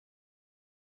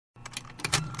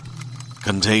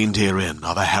Contained herein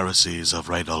are the heresies of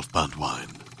Radolf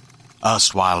Burntwine,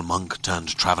 erstwhile monk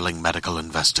turned traveling medical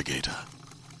investigator.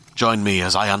 Join me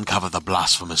as I uncover the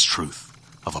blasphemous truth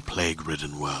of a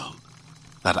plague-ridden world,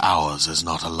 that ours is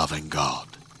not a loving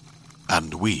God,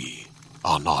 and we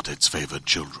are not its favored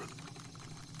children.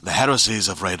 The heresies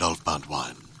of Radolf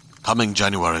Burntwine, coming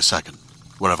January 2nd,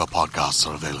 wherever podcasts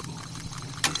are available.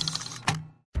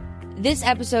 This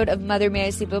episode of Mother May I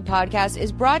Sleep With podcast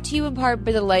is brought to you in part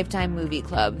by the Lifetime Movie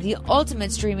Club, the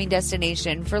ultimate streaming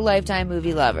destination for Lifetime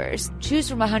movie lovers. Choose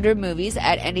from 100 movies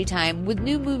at any time, with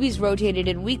new movies rotated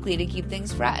in weekly to keep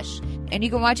things fresh. And you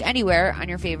can watch anywhere on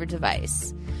your favorite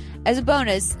device. As a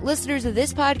bonus, listeners of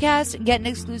this podcast get an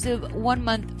exclusive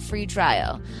 1-month free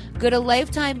trial. Go to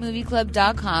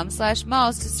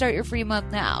lifetimemovieclub.com/malls to start your free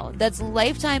month now. That's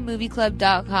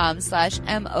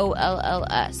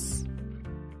lifetimemovieclub.com/MOLLS.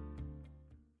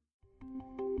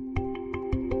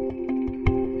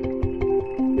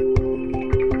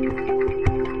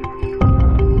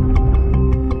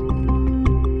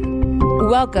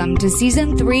 Welcome to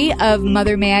Season 3 of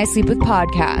Mother May I Sleep With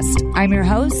podcast. I'm your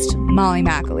host, Molly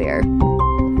McAleer.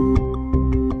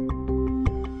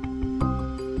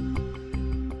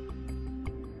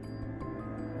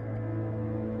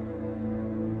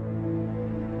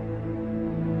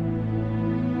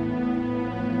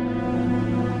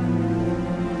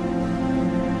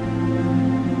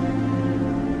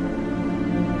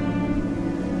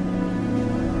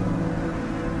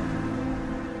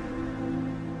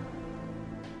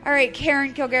 All right,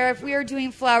 Karen Kilgariff, we are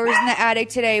doing Flowers in the Attic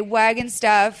today. Wagon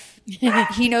stuff.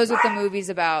 He knows what the movie's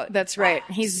about. That's right.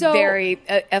 He's very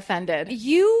offended.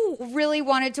 You really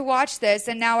wanted to watch this,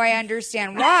 and now I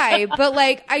understand why. But,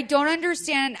 I don't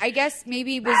understand. I guess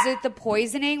maybe was it the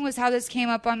poisoning was how this came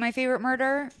up on My Favorite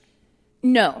Murder?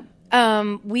 No.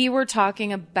 We were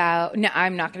talking about, no,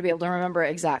 I'm not going to be able to remember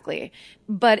exactly,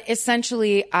 but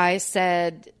essentially I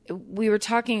said, we were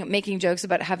making jokes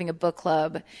about having a book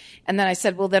club. And then I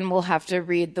said, well, then we'll have to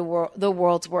read the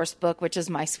world's worst book, which is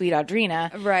My Sweet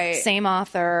Audrina. Right. Same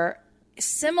author,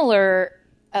 similar,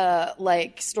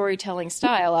 storytelling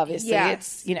style, obviously. Yeah.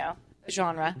 It's,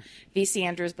 genre, V.C.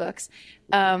 Andrews books.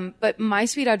 But My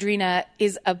Sweet Audrina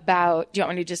is about, do you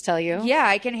want me to just tell you? Yeah,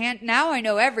 I can now I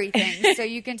know everything, so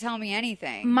you can tell me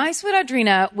anything. My Sweet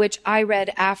Audrina, which I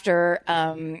read after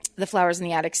the Flowers in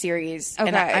the Attic series,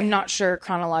 and I'm not sure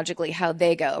chronologically how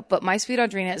they go, but My Sweet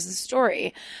Audrina is the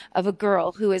story of a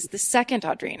girl who is the second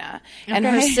Audrina, and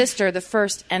her sister, the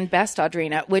first and best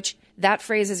Audrina, which that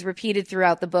phrase is repeated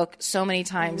throughout the book so many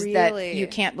times that you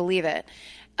can't believe it.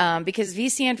 Because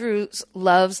V.C. Andrews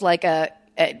loves a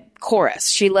chorus.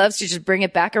 She loves to just bring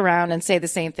it back around and say the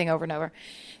same thing over and over.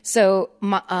 So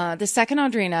the second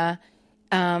Audrina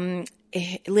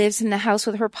lives in the house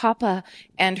with her papa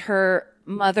and her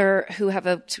mother, who have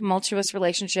a tumultuous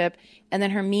relationship, and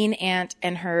then her mean aunt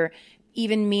and her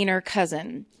even meaner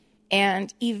cousin.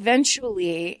 And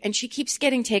eventually, and she keeps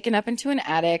getting taken up into an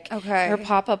attic. Okay. Her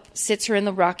pop-up sits her in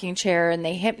the rocking chair and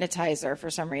they hypnotize her for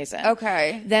some reason.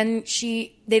 Okay. Then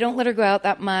they don't let her go out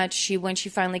that much. When she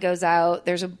finally goes out,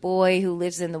 there's a boy who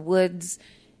lives in the woods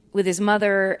with his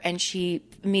mother, and she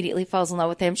immediately falls in love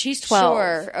with him. She's 12.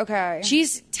 Sure. Okay.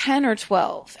 She's 10 or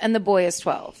 12, and the boy is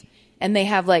 12. And they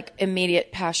have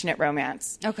immediate passionate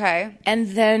romance. Okay.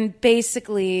 And then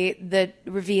basically the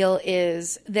reveal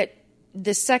is that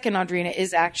the second Audrina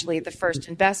is actually the first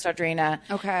and best Audrina.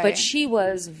 Okay. But she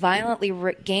was violently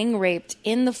gang raped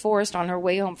in the forest on her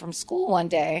way home from school one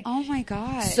day. Oh, my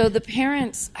God. So the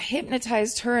parents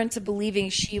hypnotized her into believing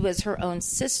she was her own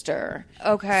sister.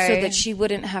 Okay. So that she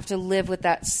wouldn't have to live with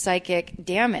that psychic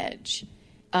damage.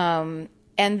 And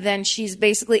then she's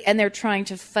basically, and they're trying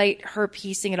to fight her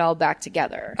piecing it all back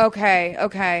together. Okay.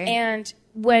 Okay. And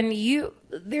when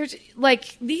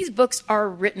these books are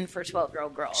written for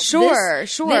 12-year-old girls. Sure.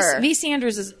 This V.C.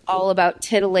 Andrews is all about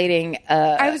titillating.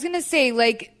 I was going to say,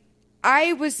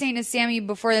 I was saying to Sammy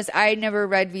before this, I had never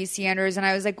read V.C. Andrews, and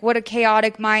I was like, what a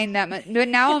chaotic mind that but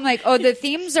now I'm like, oh, the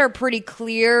themes are pretty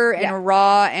clear and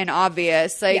raw and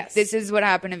obvious. This is what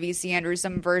happened to V.C. Andrews,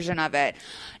 some version of it.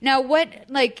 Now, what,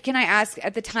 can I ask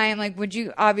at the time, would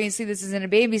you, obviously this isn't a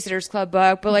Babysitter's Club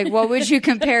book, but what would you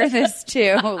compare this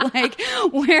to?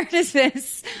 Where does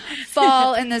this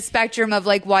fall in the spectrum of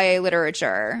YA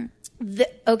literature?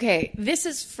 This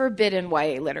is forbidden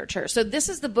YA literature. So this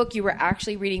is the book you were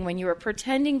actually reading when you were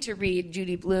pretending to read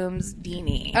Judy Blume's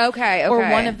Deanie. Okay. Or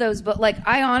one of those books.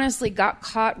 I honestly got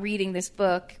caught reading this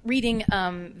book,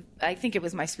 I think it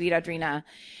was My Sweet Audrina.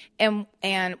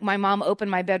 And my mom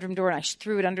opened my bedroom door and I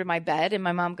threw it under my bed. And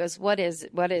my mom goes, what is,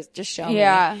 just show me.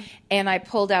 And I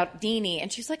pulled out Deanie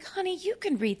and she's like, honey, you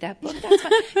can read that book. That's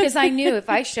fine. Because I knew if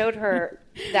I showed her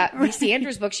that V.C.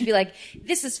 Andrews book, she'd be like,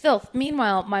 this is filth.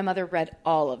 Meanwhile, my mother read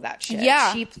all of that shit.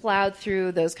 Yeah. She plowed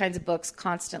through those kinds of books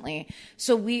constantly.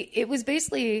 So it was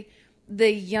basically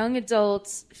the young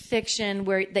adults fiction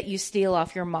that you steal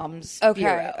off your mom's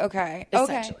bureau. Okay.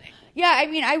 Essentially. Yeah, I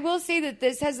mean, I will say that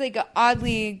this has like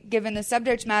oddly, given the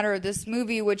subject matter of this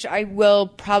movie, which I will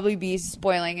probably be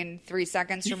spoiling in 3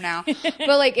 seconds from now, but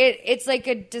like it's like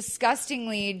a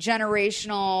disgustingly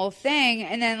generational thing.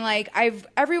 And then like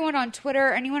everyone on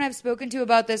Twitter, anyone I've spoken to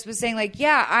about this was saying like,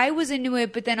 yeah, I was into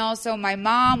it, but then also my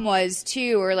mom was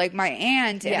too, or like my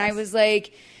aunt, and I was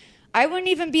like, I wouldn't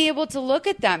even be able to look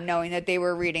at them knowing that they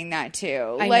were reading that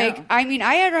too. I mean,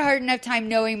 I had a hard enough time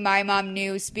knowing my mom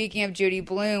knew, speaking of Judy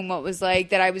Blume, what was like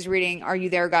that I was reading Are You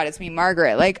There, God? It's Me,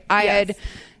 Margaret. Like I had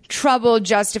trouble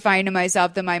justifying to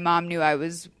myself that my mom knew I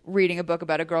was reading a book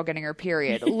about a girl getting her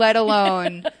period, let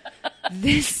alone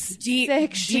this deep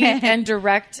fiction. And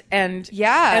direct and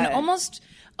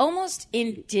almost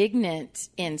indignant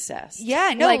incest.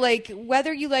 Yeah, no, like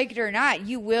whether you like it or not,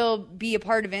 you will be a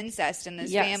part of incest in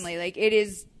this family. Like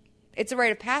it's a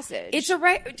rite of passage. It's a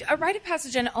rite of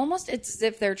passage, and almost it's as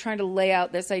if they're trying to lay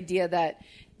out this idea that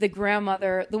the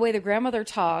way the grandmother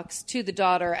talks to the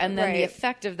daughter, and then the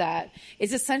effect of that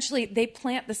is essentially they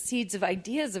plant the seeds of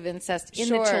ideas of incest in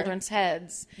the children's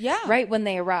heads. Yeah. Right when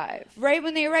they arrive.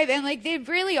 And like they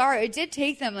really are. It did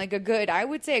take them like I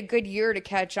would say a good year to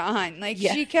catch on. Like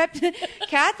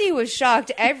Kathy was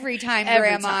shocked every time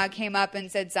Grandma came up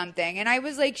and said something. And I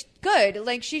was like, good.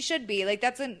 Like she should be. Like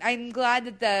I'm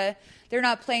glad that they're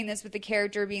not playing this with the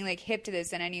character being like hip to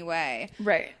this in any way.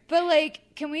 Right. But like,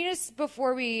 can we just,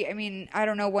 I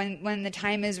don't know when the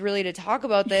time is really to talk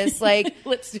about this. Like,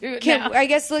 let's do it now. I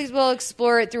guess we'll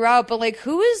explore it throughout. But like,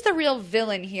 who is the real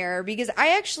villain here? Because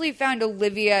I actually found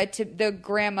Olivia, the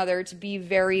grandmother, to be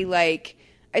very like,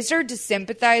 I started to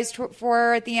sympathize for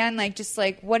her at the end. Like, just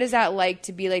like, what is that like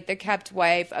to be like the kept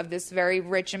wife of this very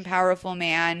rich and powerful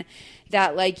man?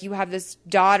 That like you have this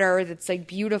daughter that's like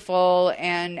beautiful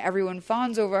and everyone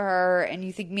fawns over her, and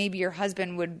you think maybe your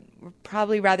husband would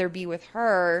probably rather be with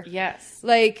her. Yes.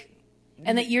 Like,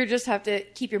 and that you just have to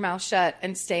keep your mouth shut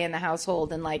and stay in the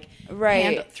household and like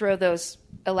throw those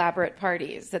elaborate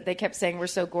parties that they kept saying were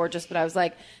so gorgeous. But I was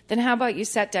like, then how about you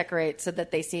set decorate so that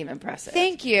they seem impressive?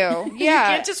 Thank you. Yeah.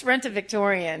 You can't just rent a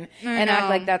Victorian and act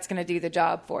like that's going to do the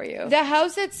job for you. The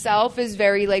house itself is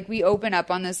very like, we open up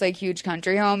on this like huge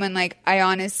country home, and like I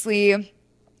honestly,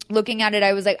 looking at it,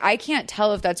 I was like, I can't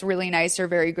tell if that's really nice or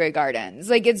very Grey Gardens.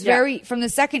 Like it's very, from the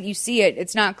second you see it,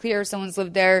 it's not clear if someone's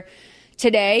lived there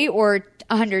today or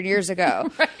 100 years ago.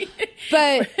 Right.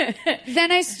 But then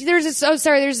there's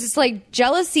this like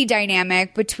jealousy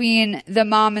dynamic between the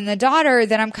mom and the daughter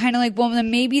that I'm kind of like, well, then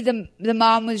maybe the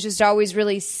mom was just always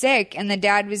really sick and the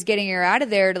dad was getting her out of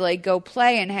there to like go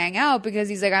play and hang out because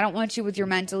he's like, I don't want you with your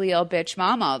mentally ill bitch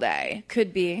mom all day.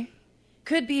 Could be,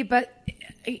 but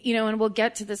and we'll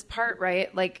get to this part,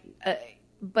 right? Like,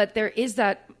 but there is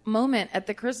that moment at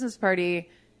the Christmas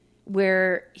party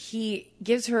where he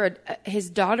gives her his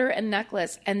daughter a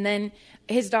necklace, and then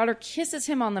his daughter kisses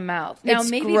him on the mouth. Now,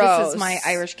 maybe this is my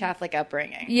Irish Catholic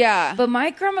upbringing. Yeah. But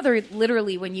my grandmother,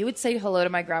 literally, when you would say hello to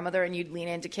my grandmother and you'd lean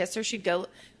in to kiss her,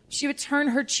 she would turn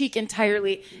her cheek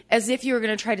entirely as if you were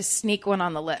going to try to sneak one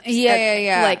on the lips.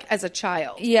 Yeah. Like as a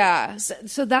child. Yeah.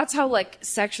 So that's how like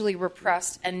sexually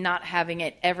repressed and not having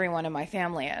it everyone in my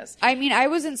family is. I mean, I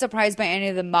wasn't surprised by any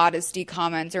of the modesty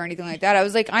comments or anything like that. I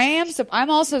was like, I'm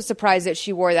also surprised that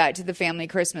she wore that to the family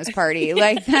Christmas party.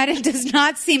 Like that, it does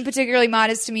not seem particularly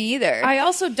modest to me either. I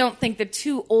also don't think the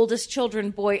two oldest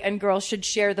children, boy and girl, should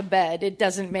share the bed. It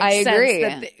doesn't make sense. I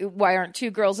agree. Why aren't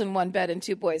two girls in one bed and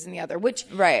two boys in the other? Which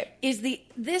is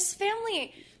this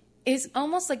family is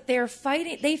almost like they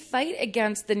fight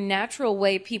against the natural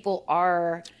way people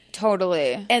are.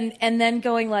 Totally. And then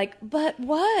going like, but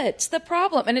what's the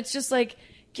problem? And it's just like,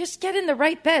 just get in the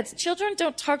right beds. Children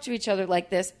don't talk to each other like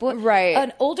this. But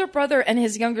an older brother and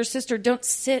his younger sister don't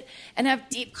sit and have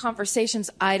deep conversations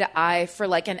eye to eye for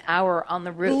like an hour on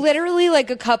the roof. Literally like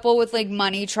a couple with like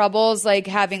money troubles, like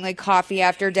having like coffee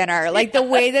after dinner. Like the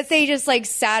way that they just like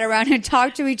sat around and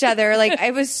talked to each other. Like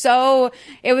it was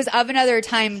of another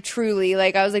time, truly.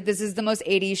 Like I was like, this is the most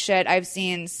 80s shit I've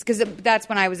seen. Because that's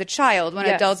when I was a child, when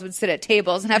adults would sit at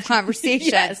tables and have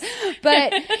conversations.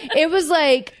 But it was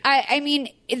like, I mean,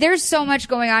 there's so much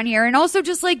going on here. And also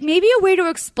just like maybe a way to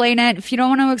explain it, if you don't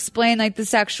want to explain like the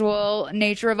sexual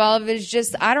nature of all of it, is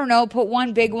just, I don't know, put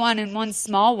one big one and one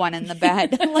small one in the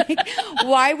bed. Like,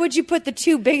 why would you put the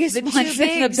two biggest ones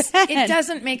in the bed? It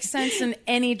doesn't make sense in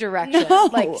any direction. No.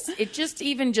 Like, it just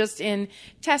in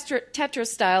Tetris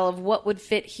style of what would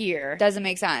fit here. Doesn't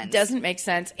make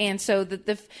sense. And so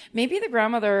maybe the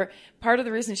grandmother, part of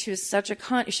the reason she was such a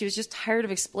cunt, she was just tired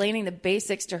of explaining the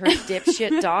basics to her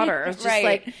dipshit daughter. It was just Right.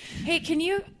 like, hey, can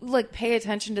you like pay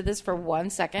attention to this for 1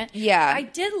 second? Yeah. I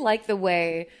did like the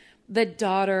way the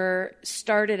daughter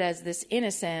started as this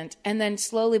innocent, and then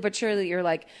slowly but surely you're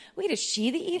like, wait, is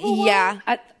she the evil one? Yeah.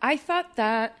 I thought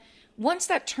that once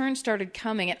that turn started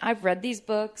coming, and I've read these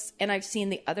books and I've seen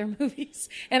the other movies,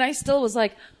 and I still was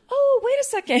like, oh, wait a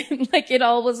second. Like, it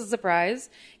all was a surprise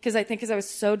because I was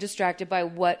so distracted by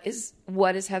what is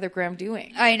Heather Graham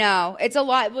doing. I know. It's a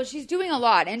lot. Well, she's doing a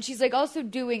lot. And she's like also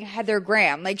doing Heather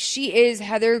Graham. Like, she is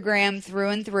Heather Graham through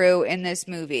and through in this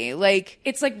movie. Like,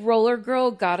 it's like Roller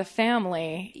Girl got a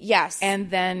family. Yes. And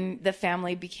then the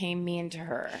family became mean to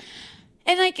her.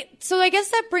 And like, so I guess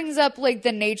that brings up like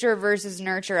the nature versus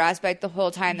nurture aspect the whole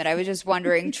time that I was just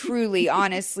wondering, truly,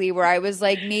 honestly, where I was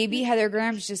like, maybe Heather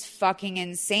Graham's just fucking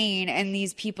insane and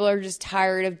these people are just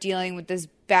tired of dealing with this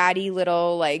batty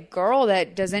little like girl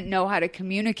that doesn't know how to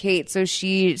communicate, so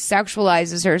she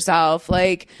sexualizes herself.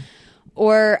 Like,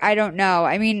 or I don't know.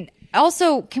 I mean,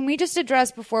 also, can we just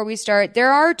address before we start,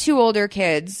 there are 2 older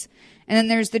kids. And then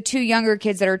there's the 2 younger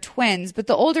kids that are twins, but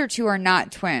the older 2 are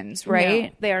not twins, right?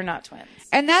 No, they are not twins.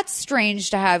 And that's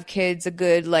strange to have kids a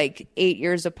good, like, 8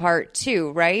 years apart,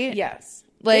 too, right? Yes.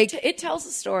 Like, it tells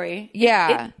a story.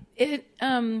 Yeah. It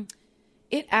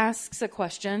asks a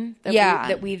question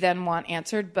that we then want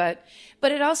answered, but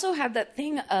it also had that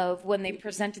thing of when they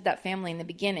presented that family in the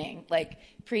beginning, like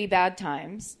pre-Bad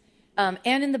Times.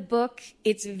 And in the book,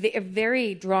 it's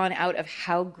very drawn out of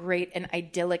how great and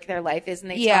idyllic their life is. And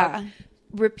they talk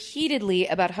repeatedly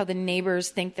about how the neighbors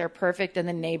think they're perfect and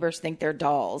the neighbors think they're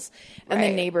dolls. And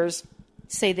the neighbors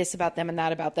say this about them and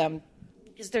that about them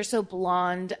because they're so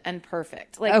blonde and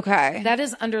perfect. Like, that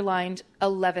is underlined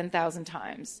 11,000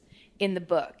 times in the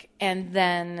book. And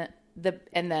then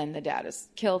the dad is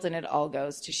killed and it all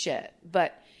goes to shit.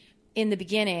 But in the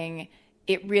beginning,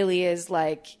 it really is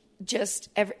like,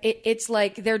 it's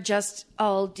like they're just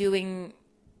all doing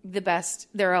the best.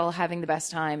 They're all having the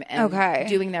best time and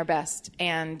doing their best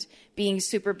and being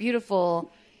super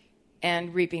beautiful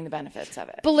and reaping the benefits of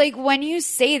it. But like when you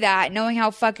say that, knowing how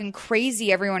fucking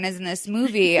crazy everyone is in this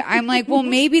movie, I'm like, well,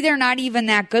 maybe they're not even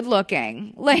that good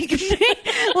looking. Like,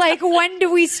 like when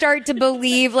do we start to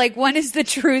believe, like when is the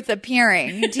truth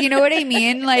appearing? Do you know what I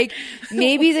mean? Like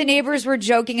maybe the neighbors were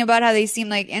joking about how they seem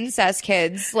like incest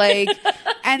kids. Like,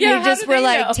 and they just were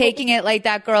like taking it like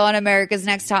that girl on America's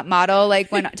Next Top Model.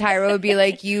 Like when Tyra would be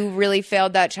like, you really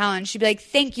failed that challenge. She'd be like,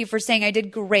 thank you for saying I did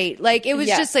great. Like it was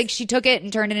just like she took it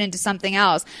and turned it into something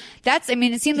else.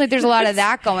 It seems like there's a lot of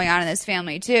that going on in this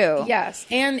family too. Yes.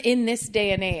 And in this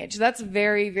day and age, that's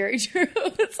very, very true.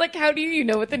 It's like, how do you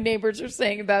know what the neighbors are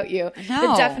saying about you?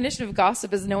 No. The definition of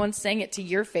gossip is no one's saying it to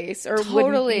your face or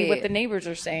wouldn't be what the neighbors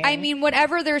are saying. I mean,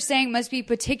 whatever they're saying must be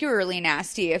particularly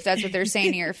nasty if that's what they're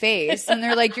saying to your face. And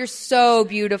they're like, you're so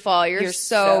beautiful. You're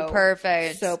so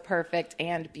perfect. So perfect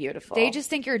and beautiful. They just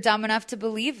think you're dumb enough to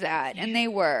believe that. And they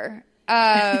were.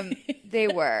 They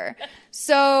were.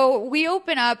 So we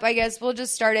open up, I guess we'll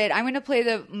just start it. I'm going to play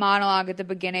the monologue at the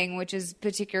beginning, which is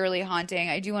particularly haunting.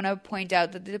 I do want to point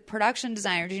out that the production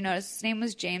designer, did you notice his name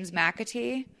was James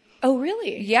McAtee? Oh,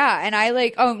 really? Yeah.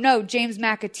 And James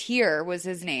McAteer was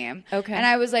his name. Okay. And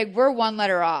I was like, we're one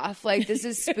letter off. Like, this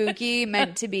is spooky,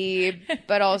 meant to be,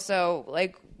 but also,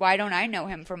 like, why don't I know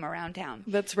him from around town?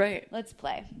 That's right. Let's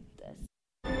play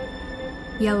this.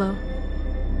 Yellow.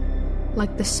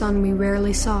 Like the sun we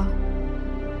rarely saw.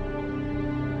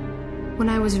 When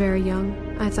I was very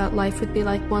young, I thought life would be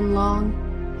like one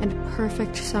long and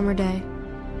perfect summer day.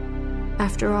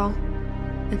 After all,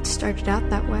 it started out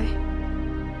that way.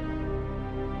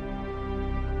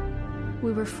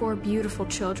 We were 4 beautiful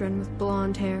children with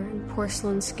blonde hair and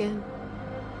porcelain skin.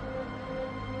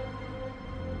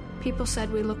 People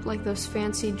said we looked like those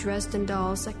fancy Dresden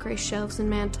dolls that grace shelves and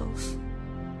mantels.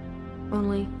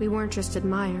 Only we weren't just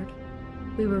admired.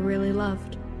 We were really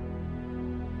loved.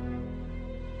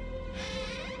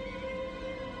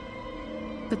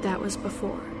 But that was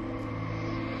before.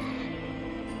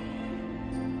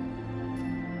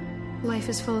 Life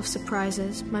is full of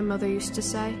surprises, my mother used to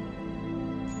say.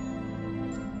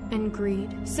 and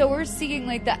greed. So we're seeing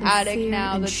like the attic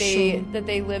now that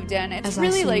they lived in. It's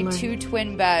really like two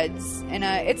twin beds and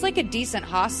it's like a decent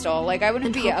hostel. Like I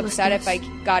wouldn't be upset if I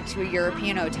got to a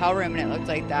European hotel room and it looked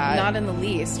like that. Not in the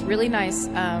least. Really nice.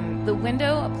 The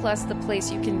window plus the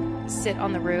place you can sit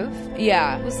on the roof.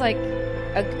 Yeah, was like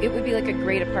it would be like a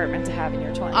great apartment to have in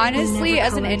your 20s. Honestly,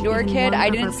 as an indoor kid, I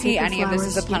didn't see any of this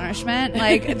as a punishment.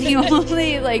 Like the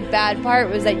only like bad part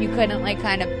was that you couldn't like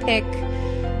kind of pick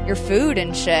your food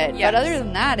and shit. Yes. But other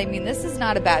than that, I mean, this is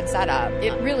not a bad setup.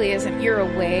 It really isn't. You're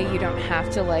away. You don't have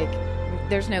to like.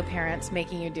 There's no parents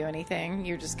making you do anything.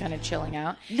 You're just kind of chilling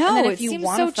out. No, and then it if you seems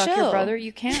want so to fuck chill. your brother,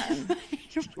 you can.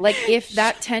 Like if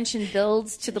that tension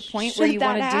builds to the point where you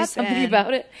want to do something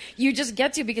about it, you just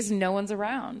get to because no one's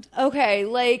around. Okay,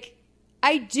 like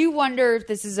I do wonder if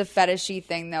this is a fetishy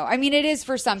thing, though. I mean, it is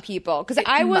for some people because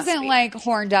I wasn't like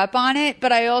horned up on it,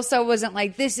 but I also wasn't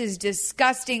like this is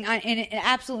disgusting and it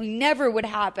absolutely never would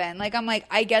happen. Like I'm like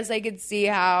I guess I could see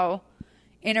how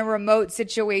in a remote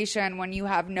situation when you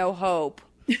have no hope.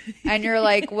 And you're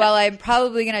like, well, I'm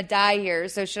probably gonna die here,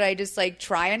 so should I just like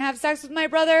try and have sex with my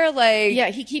brother? Like, yeah,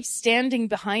 he keeps standing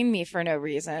behind me for no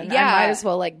reason. Yeah, I might as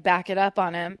well like back it up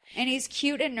on him. And he's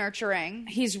cute and nurturing.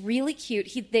 He's really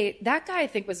cute. That guy I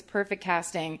think was perfect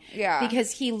casting. Yeah,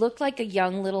 because he looked like a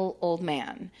young little old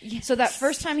man. Yes. So that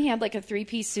first time he had like a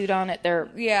 3-piece suit on at their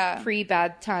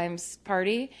pre-Bad Times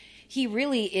party, he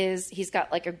really is. He's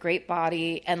got like a great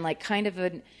body and like kind of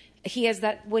an. He has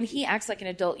that when he acts like an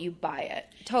adult, you buy it.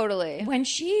 Totally. When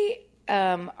she,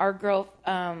 our girl,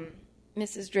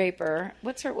 Mrs. Draper,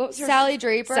 what was her? Sally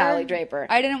Draper. Sally Draper.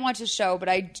 I didn't watch the show, but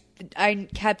I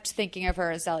kept thinking of her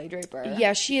as Sally Draper.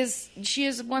 Yeah, she is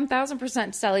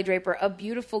 1000% Sally Draper, a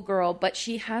beautiful girl, but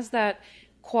she has that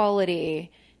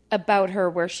quality about her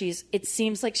where it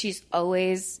seems like she's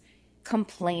always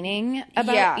complaining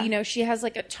about, she has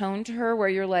like a tone to her where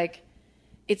you're like,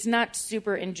 it's not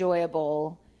super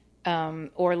enjoyable.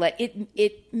 Or like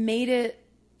it made it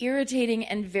irritating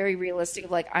and very realistic.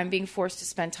 Like I'm being forced to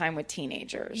spend time with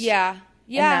teenagers. Yeah.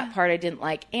 And that part I didn't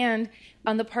like. And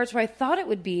on the parts where I thought it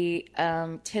would be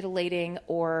titillating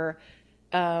or,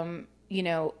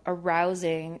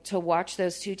 arousing to watch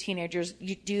those two teenagers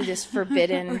do this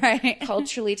forbidden,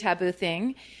 culturally taboo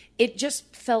thing, it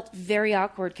just felt very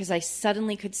awkward because I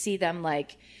suddenly could see them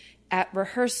like at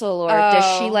rehearsal or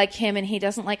does she like him and he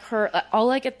doesn't like her. All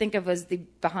I could think of was the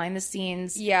behind the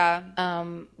scenes. Yeah.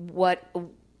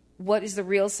 What is the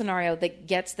real scenario that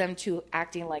gets them to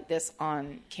acting like this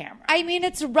on camera? I mean,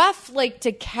 it's rough, like,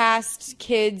 to cast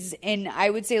kids in,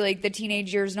 I would say, like, the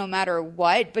teenage years no matter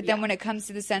what. But then when it comes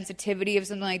to the sensitivity of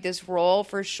something like this role,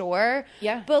 for sure.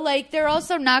 Yeah. But, like, they're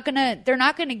also not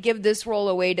gonna give this role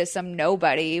away to some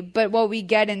nobody. But what we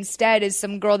get instead is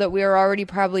some girl that we are already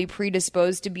probably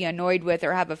predisposed to be annoyed with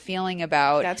or have a feeling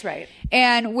about. That's right.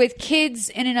 And with kids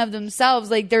in and of themselves,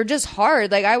 like, they're just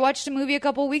hard. Like, I watched a movie a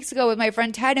couple weeks ago with my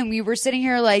friend Ted, and we were sitting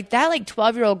here like, that like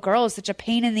 12-year-old girl is such a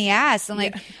pain in the ass. And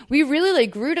like, we really like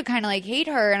grew to kind of like hate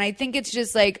her. And I think it's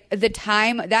just like that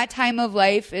time of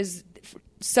life is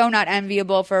so not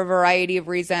enviable for a variety of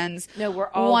reasons. No, we're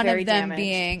all one very of them damaged.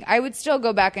 Being, I would still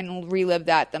go back and relive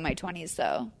that in my 20s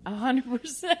though.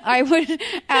 100%. I would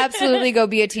absolutely go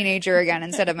be a teenager again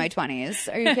instead of my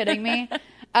 20s. Are you kidding me?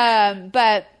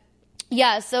 But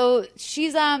yeah, so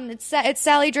she's it's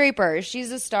Sally Draper.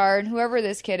 She's a star, and whoever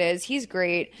this kid is, he's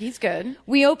great. He's good.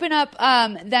 We open up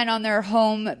then on their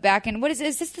home back in is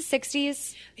this the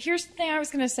 60s? Here's the thing I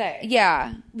was going to say.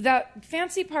 Yeah. That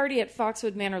fancy party at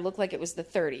Foxwood Manor looked like it was the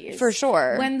 30s. For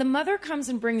sure. When the mother comes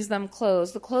and brings them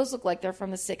clothes, the clothes look like they're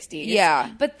from the 60s. Yeah.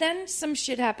 But then some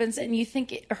shit happens and you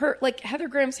think Heather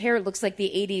Graham's hair looks like the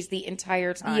 80s the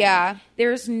entire time. Yeah.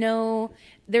 There's no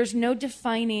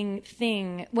defining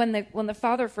thing when the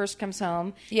father first comes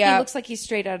home. Yeah. He looks like he's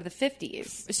straight out of the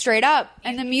 50s. Straight up.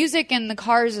 And the music and the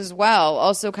cars as well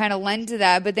also kind of lend to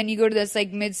that. But then you go to this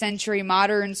like mid-century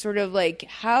modern sort of like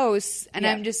house, and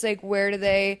I'm just like, where do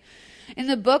they in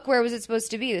the book, where was it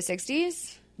supposed to be? The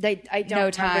 60s? I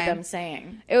don't remember them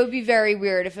saying. It would be very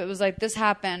weird if it was like, this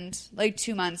happened like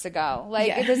 2 months ago.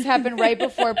 Like this happened right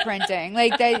before printing.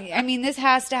 Like this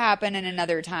has to happen in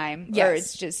another time. Yes. Or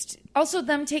it's just also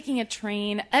them taking a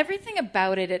train. Everything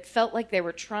about it felt like they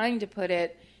were trying to put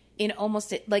it in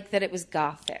almost like that it was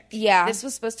gothic. Yeah. This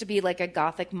was supposed to be like a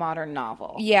gothic modern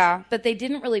novel. Yeah. But they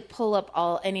didn't really pull up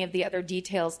any of the other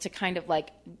details to kind of like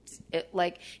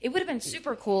it would have been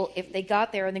super cool if they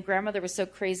got there and the grandmother was so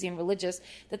crazy and religious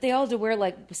that they all had to wear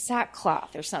like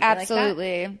sackcloth or something.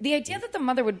 Absolutely. Like that. The idea that the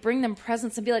mother would bring them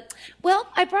presents and be like, well,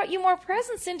 I brought you more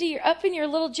presents up in your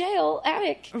little jail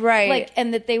attic. Right. Like,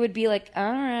 and that they would be like,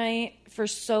 all right, for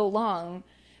so long.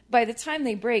 by the time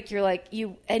they break, you're like,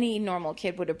 any normal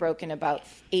kid would have broken about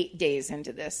 8 days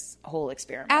into this whole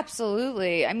experiment.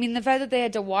 Absolutely. I mean, the fact that they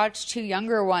had to watch 2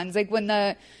 younger ones, like when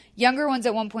the younger ones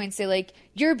at one point say like,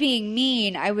 you're being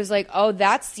mean, I was like, oh,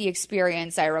 that's the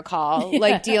experience I recall.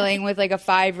 Like dealing with like a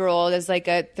 5-year-old as like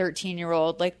a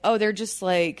 13-year-old. Like, oh, they're just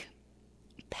like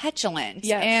petulant.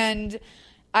 Yes. And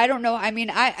I don't know. I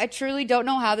mean, I truly don't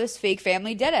know how this fake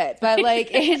family did it, but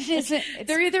like,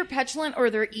 they're either petulant or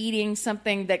they're eating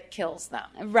something that kills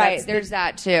them. Right. There's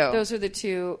that too. Those are the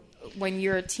two when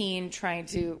you're a teen trying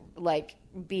to like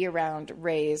be around,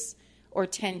 raise, or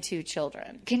tend to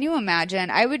children. Can you imagine?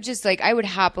 I would just like, I would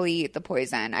happily eat the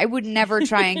poison. I would never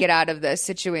try and get out of this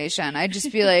situation. I'd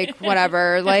just be like,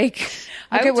 whatever. Like,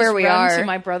 look at where we are. To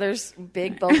my brother's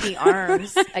big bulky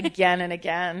arms again and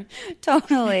again.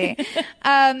 Totally.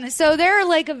 So they're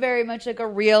like a very much like a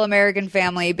real American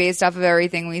family based off of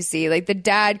everything we see. Like the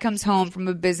dad comes home from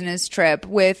a business trip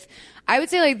with, I would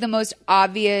say like the most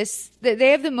obvious,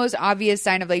 they have the most obvious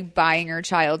sign of like buying your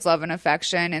child's love and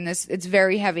affection. And this, it's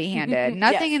very heavy handed.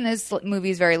 Nothing in this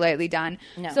movie is very lightly done.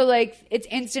 No. So like it's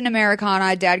instant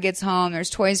Americana. Dad gets home.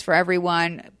 There's toys for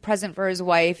everyone, present for his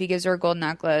wife. He gives her a gold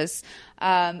necklace.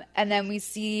 And then we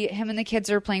see him and the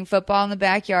kids are playing football in the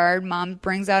backyard. Mom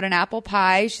brings out an apple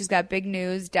pie. She's got big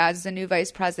news. Dad's the new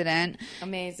vice president.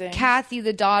 Amazing. Kathy,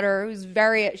 the daughter,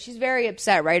 she's very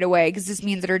upset right away because this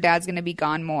means that her dad's going to be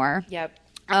gone more. Yep.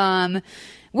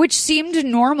 Which seemed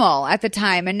normal at the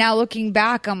time. And now looking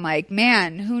back, I'm like,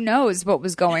 man, who knows what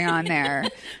was going on there?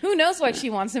 Who knows why she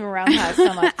wants him around the house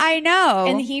so much? I know.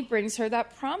 And he brings her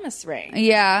that promise ring.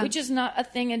 Yeah. Which is not a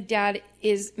thing a dad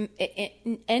is,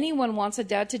 anyone wants a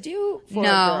dad to do for a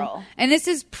girl. And this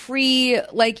is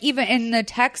like even in the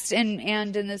text and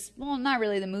in this, well, not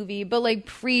really the movie, but like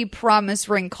pre-promise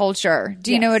ring culture.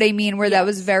 Do you know what I mean? Where that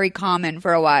was very common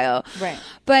for a while. Right.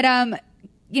 But,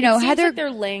 you know, it seems Heather, like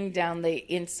they're laying down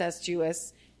the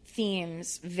incestuous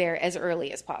themes as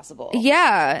early as possible.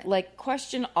 Yeah. Like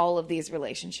question all of these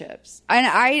relationships. And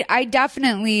I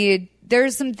definitely,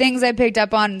 there's some things I picked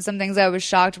up on and some things I was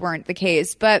shocked weren't the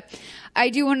case. But I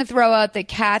do want to throw out that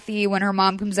Kathy, when her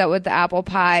mom comes out with the apple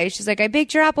pie, she's like, I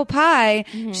baked your apple pie.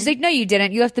 Mm-hmm. She's like, no, you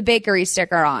didn't. You left the bakery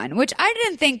sticker on, which I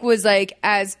didn't think was like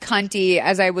as cunty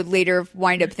as I would later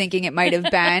wind up thinking it might have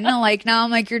been. Like now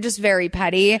I'm like, you're just very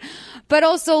petty. But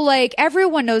also like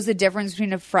everyone knows the difference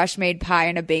between a fresh made pie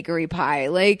and a bakery pie.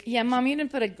 Like, yeah, Mom, you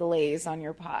didn't put a glaze on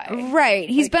your pie. Right.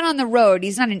 He's been on the road.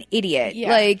 He's not an idiot.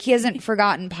 Yeah. Like he hasn't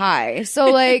forgotten pie.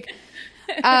 So like,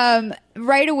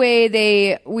 right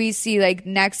away we see like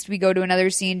next we go to another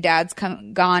scene. Dad's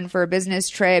gone for a business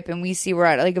trip and we see we're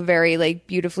at like a very like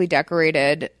beautifully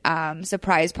decorated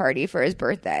surprise party for his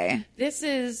birthday.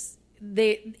 It's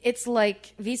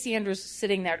like VC Andrews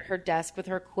sitting there at her desk with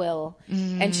her quill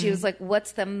and she was like,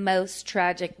 what's the most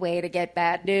tragic way to get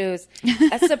bad news?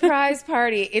 A surprise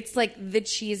party. It's like the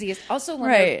cheesiest. Also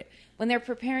when they're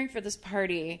preparing for this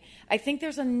party, I think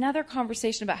there's another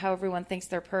conversation about how everyone thinks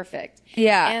they're perfect.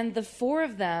 Yeah. And the 4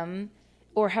 of them,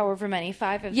 or however many,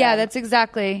 5 of them. Yeah, that's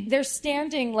exactly. They're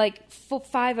standing like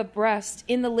 5 abreast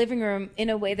in the living room in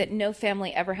a way that no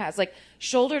family ever has. Like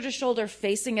shoulder to shoulder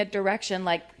facing a direction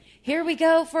like, here we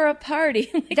go for a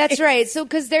party. That's right. So,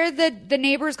 because they're the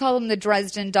neighbors call them the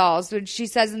Dresden dolls, which she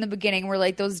says in the beginning were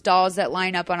like those dolls that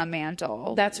line up on a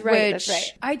mantle. That's right. That's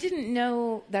right. I didn't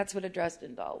know that's what a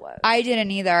Dresden doll was. I didn't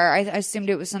either. I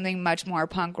assumed it was something much more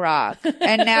punk rock.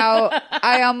 And now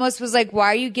I almost was like,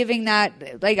 why are you giving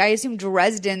that? Like, I assume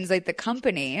Dresden's like the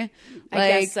company. Like,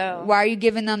 I guess so. Why are you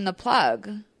giving them the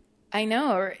plug? I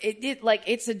know, or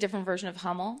it's a different version of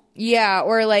Hummel. Yeah,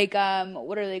 or like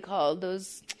what are they called?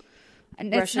 Those.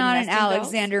 And it's not an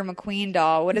Alexander McQueen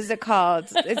doll. What is it called?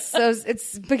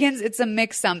 It's a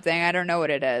mix something. I don't know what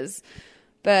it is.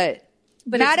 But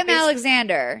Madame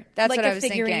Alexander. That's like what I was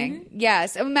thinking.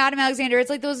 Yes. Madame Alexander. It's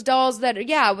like those dolls that,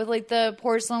 with like the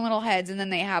porcelain little heads and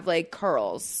then they have like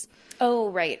curls.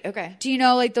 Oh, right. Okay. Do you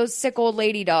know like those sick old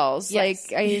lady dolls? Yes.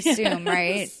 Like I assume,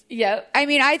 right? Yep. I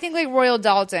mean, I think like Royal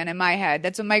Dalton in my head.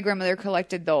 That's what my grandmother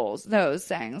collected those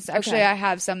things. Actually, okay. I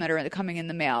have some that are coming in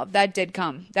the mail. That did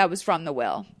come. That was from the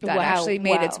will. That actually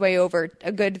made its way over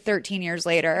a good 13 years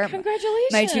later.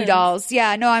 Congratulations. My 2 dolls.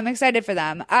 Yeah, no, I'm excited for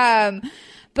them.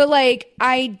 But like,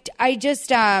 so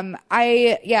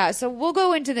we'll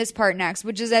go into this part next,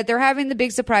 which is that they're having the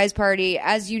big surprise party.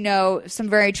 As you know, some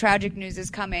very tragic news is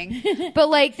coming, but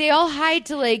like they all hide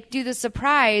to like do the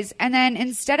surprise. And then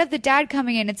instead of the dad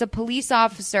coming in, it's a police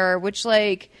officer, which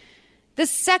like the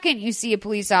second you see a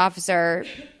police officer,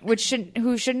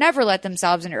 who should never let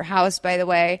themselves in your house, by the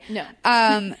way. No.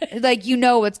 Like, you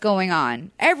know what's going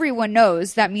on. Everyone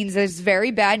knows that means there's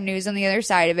very bad news on the other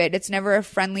side of it. It's never a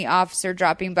friendly officer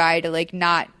dropping by to like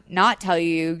not tell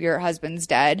you your husband's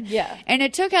dead. Yeah. And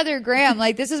it took Heather Graham,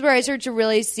 like, this is where I start to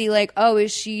really see, like, oh,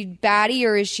 is she batty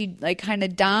or is she like kind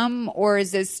of dumb, or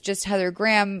is this just Heather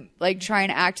Graham like trying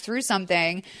to act through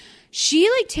something? She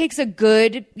like takes a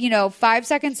good, 5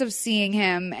 seconds of seeing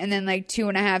him and then like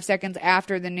 2.5 seconds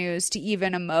after the news to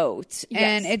even emote. Yes.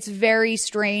 And it's very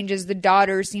strange, as the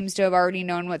daughter seems to have already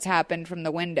known what's happened from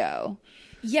the window.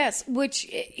 Yes, which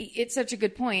it's such a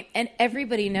good point. And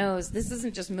everybody knows this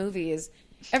isn't just movies.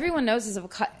 Everyone knows is if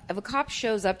a cop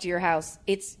shows up to your house,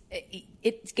 it's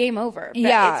game over.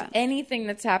 Yeah. It's anything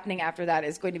that's happening after that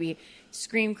is going to be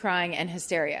scream, crying, and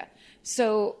hysteria.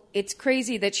 So it's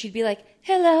crazy that she'd be like,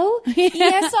 hello?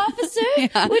 Yes, officer?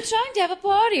 Yeah. We're trying to have a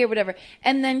party or whatever.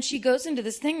 And then she goes into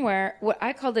this thing where what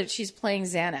I called it, she's playing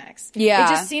Xanax. Yeah. It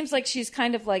just seems like she's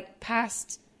kind of like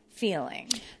past feeling.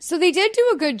 So they did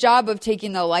do a good job of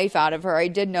taking the life out of her. I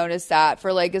did notice that,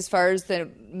 for like, as far as the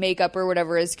makeup or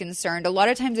whatever is concerned. A lot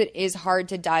of times it is hard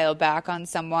to dial back on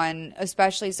someone,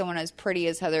 especially someone as pretty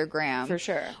as Heather Graham. For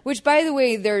sure. Which, by the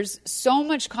way, there's so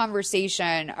much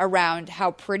conversation around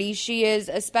how pretty she is,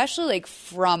 especially like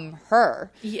from her.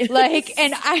 Yes. Like,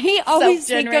 and I always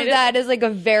think of Self-generated. that as like a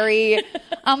very,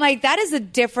 I'm like, that is a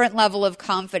different level of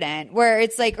confident, where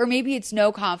it's like, or maybe it's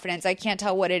no confidence. I can't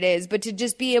tell what it is, but to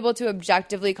just be able to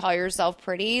objectively call yourself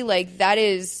pretty, like, that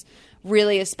is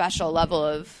really a special level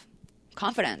of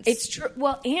confidence. It's true.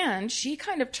 Well, and she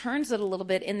kind of turns it a little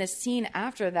bit in the scene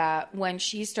after that, when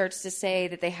she starts to say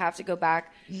that they have to go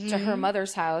back to her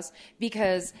mother's house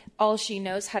because all she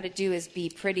knows how to do is be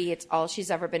pretty. It's all she's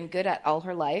ever been good at all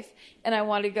her life. And I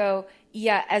want to go,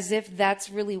 yeah, as if that's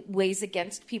really weighs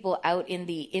against people out in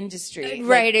the industry.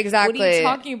 Right, Like, exactly. What are you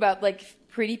talking about? Like,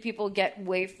 pretty people get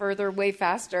way further, way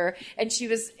faster. And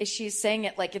she's saying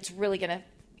it like it's really going to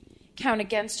count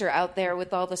against her out there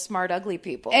with all the smart, ugly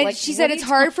people. And like, she what said are it's you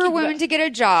hard for talking women about? to get a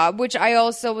job, which I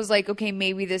also was like, okay,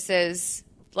 maybe this is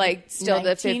like still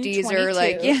the 50s or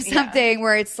like 1922. something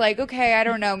where it's like, okay, I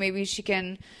don't know, maybe she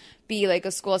can be like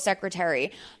a school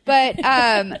secretary. But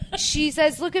she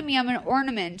says, look at me, I'm an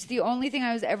ornament. The only thing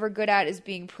I was ever good at is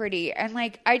being pretty. And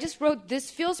like, I just wrote,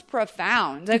 this feels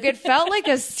profound. Like, it felt like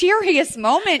a serious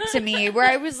moment to me, where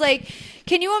I was like,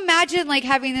 can you imagine like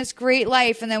having this great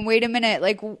life and then wait a minute,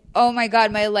 like, oh my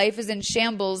God, my life is in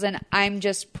shambles and I'm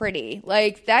just pretty.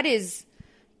 Like, that is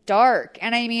dark.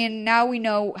 And I mean, now we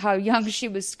know how young she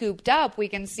was scooped up. We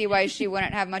can see why she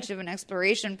wouldn't have much of an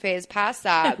exploration phase past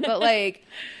that. But like,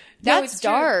 that's it's true.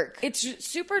 dark. It's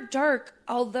super dark,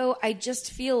 although I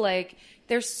just feel like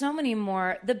there's so many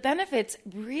more. The benefits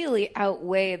really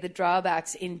outweigh the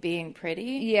drawbacks in being pretty.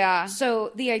 Yeah.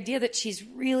 So the idea that she's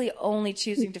really only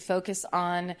choosing to focus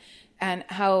on and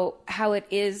how it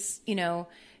is,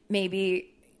 maybe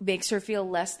makes her feel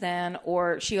less than,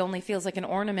 or she only feels like an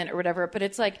ornament or whatever. But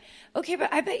it's like, okay,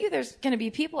 but I bet you there's going to be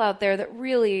people out there that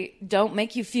really don't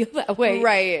make you feel that way.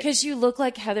 Right. Because you look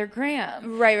like Heather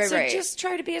Graham. Right. So just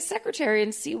try to be a secretary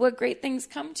and see what great things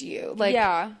come to you. Like,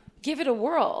 Yeah. give it a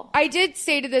whirl. I did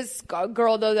say to this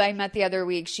girl, though, that I met the other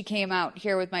week, she came out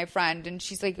here with my friend, and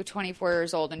she's like 24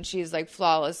 years old, and she's like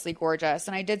flawlessly gorgeous.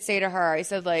 And I did say to her, I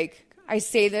said, like, I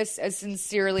say this as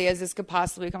sincerely as this could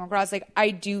possibly come across. Like,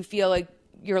 I do feel like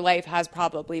your life has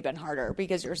probably been harder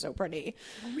because you're so pretty.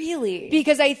 Really?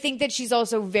 Because I think that she's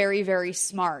also very, very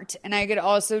smart. And I could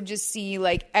also just see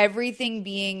like everything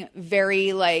being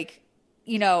very like,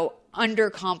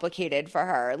 undercomplicated for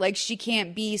her. Like, she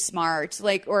can't be smart.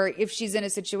 Like, or if she's in a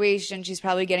situation, she's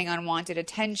probably getting unwanted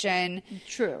attention.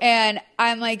 True. And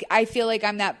I'm like, I feel like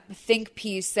I'm that think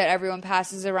piece that everyone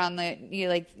passes around the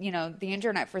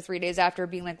internet for 3 days after,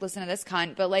 being like, listen to this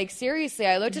cunt. But like, seriously,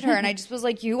 I looked at her and I just was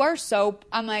like, you are so,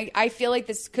 I'm like, I feel like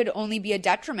this could only be a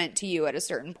detriment to you at a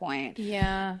certain point.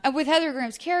 Yeah. And with Heather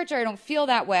Graham's character, I don't feel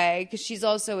that way because she's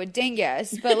also a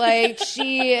dingus. But like,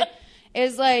 she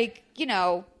is like,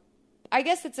 I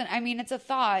guess it's a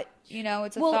thought,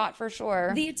 it's a thought for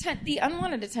sure. The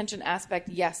unwanted attention aspect,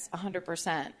 yes,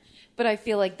 100%. But I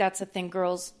feel like that's a thing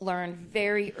girls learn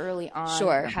very early on.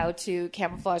 Sure. How to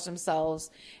camouflage themselves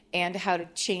and how to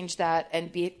change that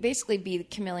and basically be the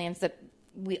chameleons that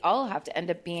we all have to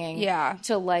end up being. Yeah.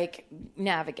 To like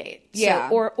navigate. Yeah.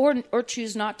 So, or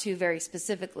choose not to very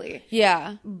specifically.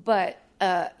 Yeah. But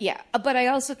but I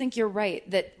also think you're right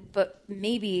but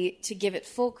maybe to give it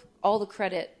all the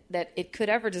credit that it could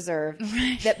ever deserve,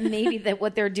 that maybe that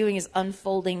what they're doing is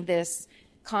unfolding this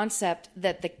concept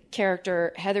that the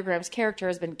character, Heather Graham's character,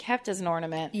 has been kept as an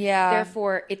ornament. Yeah.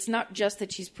 Therefore, it's not just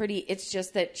that she's pretty, it's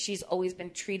just that she's always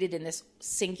been treated in this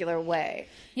singular way.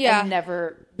 Yeah. And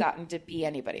never gotten to be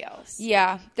anybody else.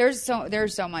 Yeah. There's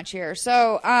so much here.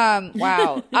 So,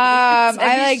 wow.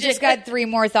 I just got 3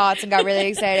 more thoughts and got really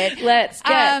excited. Let's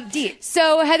get deep.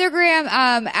 So Heather Graham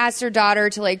asked her daughter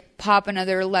to pop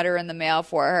another letter in the mail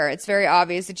for her. It's very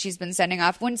obvious that she's been sending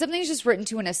off when something's just written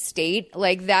to an estate.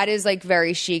 That is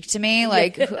very chic to me.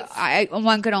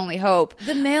 One could only hope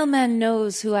the mailman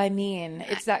knows who I mean.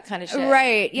 It's that kind of shit,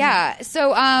 right? Yeah.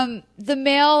 So the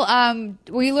mail,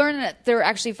 we learned that they're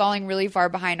actually falling really far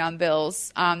behind on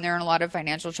bills. They're in a lot of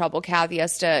financial trouble. Kathy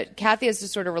has to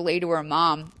sort of relay to her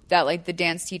mom that the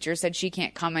dance teacher said she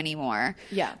can't come anymore.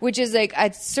 Yeah. Which is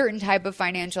a certain type of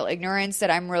financial ignorance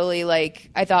that I'm really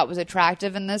I thought was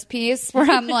attractive in this piece, where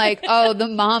I'm oh, the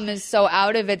mom is so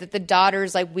out of it that the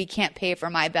daughter's we can't pay for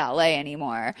my ballet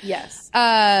anymore. Yes.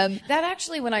 That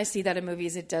actually, when I see that in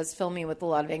movies, it does fill me with a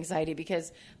lot of anxiety,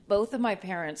 because both of my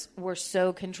parents were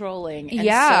so controlling and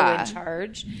so in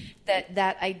charge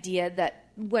that idea that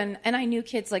and I knew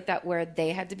kids like that where they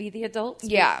had to be the adults.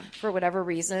 Yeah. For whatever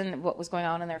reason, what was going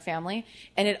on in their family.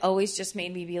 And it always just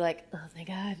made me be oh, thank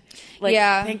God.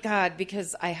 Thank God,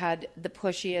 because I had the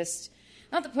pushiest,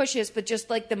 not the pushiest, but just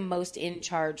the most in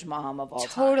charge mom of all time.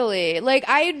 Totally.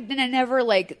 I never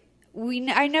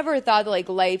I never thought that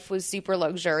life was super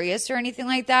luxurious or anything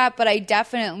like that, but I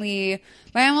definitely,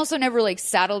 my mom also never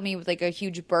saddled me with a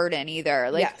huge burden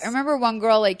either. Yes. I remember one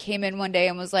girl came in one day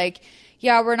and was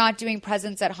yeah, we're not doing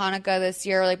presents at Hanukkah this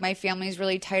year. My family's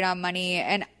really tight on money.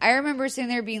 And I remember sitting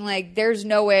there being there's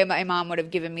no way my mom would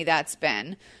have given me that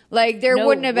spin. There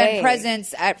wouldn't have been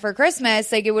presents for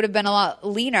Christmas. It would have been a lot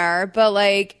leaner,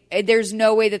 but there's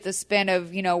no way that the spin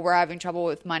of, we're having trouble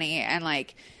with money and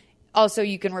also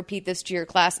you can repeat this to your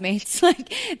classmates.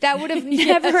 That would have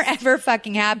never, ever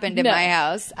fucking happened in my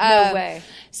house. No way.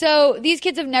 So these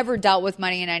kids have never dealt with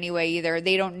money in any way either.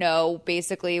 They don't know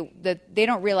basically that they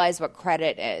don't realize what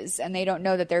credit is, and they don't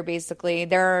know that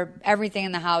everything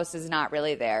in the house is not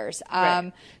really theirs.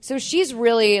 Right. So she's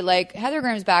really Heather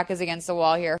Graham's back is against the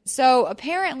wall here. So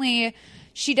apparently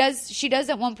she does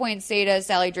at one point say to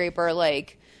Sally Draper,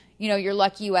 you're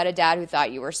lucky you had a dad who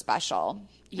thought you were special.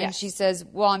 Yes. And she says,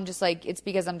 well, I'm just it's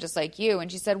because I'm just like you.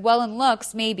 And she said, well, in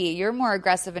looks, maybe. You're more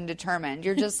aggressive and determined.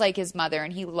 You're just like his mother,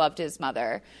 and he loved his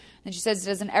mother. And she says,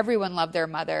 doesn't everyone love their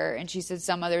mother? And she said,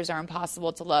 some mothers are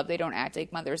impossible to love. They don't act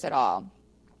like mothers at all.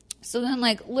 So then,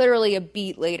 literally a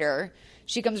beat later,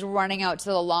 she comes running out to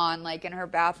the lawn, in her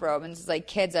bathrobe, and says,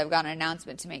 kids, I've got an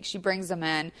announcement to make. She brings them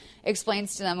in,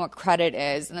 explains to them what credit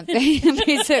is, and that they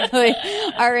basically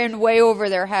are in way over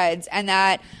their heads, and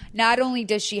that not only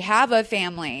does she have a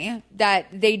family that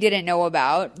they didn't know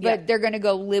about, but they're going to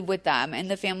go live with them, and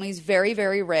the family's very,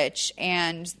 very rich,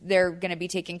 and they're going to be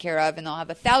taken care of, and they'll have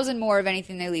 1,000 more of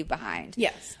anything they leave behind.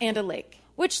 Yes, and a lake.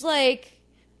 Which,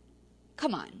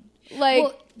 come on.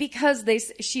 Well, because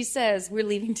she says we're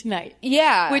leaving tonight.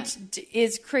 Yeah. Which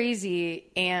is crazy,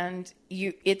 and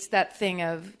it's that thing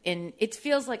of it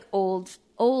feels like old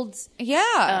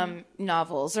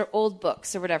novels or old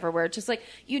books or whatever, where it's just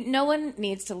no one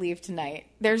needs to leave tonight.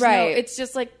 There's it's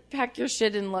just pack your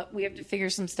shit and we have to figure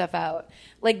some stuff out.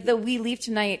 The we leave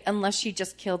tonight unless she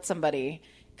just killed somebody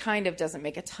kind of doesn't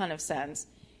make a ton of sense.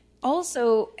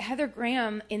 Also, Heather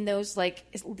Graham, in those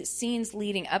scenes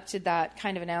leading up to that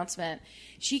kind of announcement,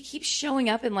 she keeps showing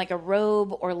up in a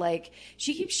robe, or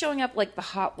she keeps showing up the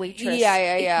hot waitress.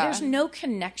 Yeah. There's no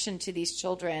connection to these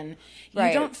children.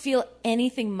 Right. You don't feel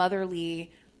anything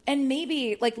motherly. And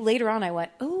maybe later on I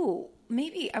went, oh,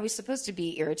 maybe I was supposed to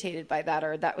be irritated by that,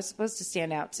 or that was supposed to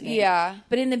stand out to me. Yeah.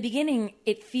 But in the beginning,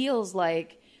 it feels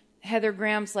like Heather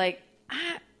Graham's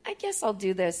I guess I'll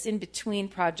do this in between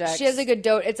projects. She has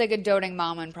it's a doting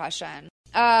mom impression.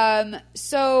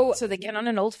 So they get on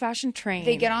an old-fashioned train.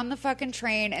 They get on the fucking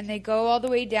train and they go all the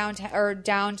way down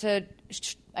to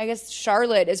I guess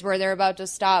Charlotte is where they're about to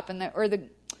stop, or the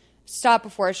stop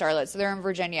before Charlotte. So they're in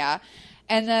Virginia,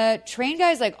 and the train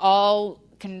guy's all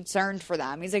concerned for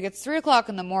them. He's it's 3:00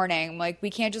 in the morning. I'm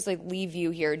we can't just leave you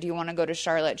here. Do you want to go to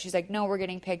Charlotte? She's no, we're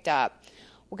getting picked up.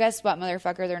 Well, guess what,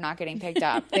 motherfucker? They're not getting picked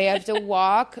up. They have to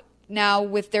walk now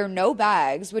with their no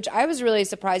bags, which I was really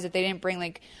surprised that they didn't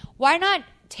bring. Why not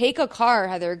take a car,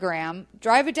 Heather Graham,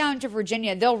 drive it down to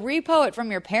Virginia? They'll repo it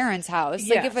from your parents' house,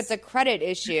 yes. If it's a credit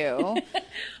issue.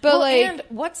 But and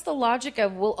what's the logic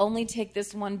of we'll only take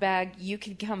this one bag? You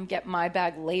can come get my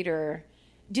bag later.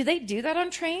 Do they do that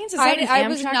on trains? Is that an I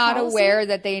was Amtrak not policy? aware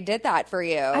that they did that for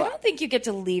you. I don't think you get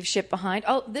to leave shit behind.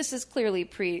 Oh, this is clearly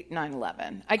pre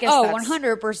 9/11. I guess. Oh, that's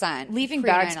 100%. leaving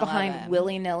bags behind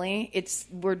willy nilly.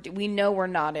 We know we're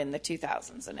not in the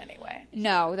 2000s in any way.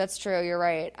 No, that's true. You're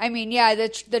right. I mean, yeah,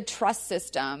 the trust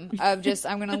system of just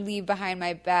I'm going to leave behind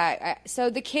my bag. So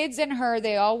the kids and her,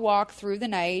 they all walk through the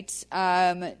night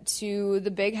to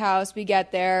the big house. We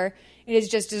get there. It is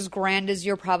just as grand as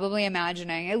you're probably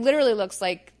imagining. It literally looks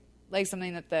like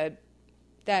something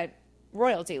that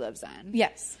royalty lives in.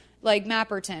 Yes. Like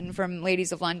Mapperton from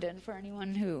Ladies of London, for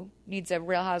anyone who needs a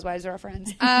Real Housewives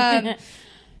reference.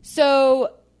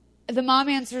 So the mom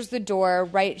answers the door,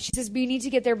 right? She says, "We need to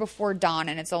get there before dawn,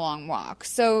 and it's a long walk."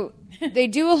 So they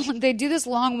do this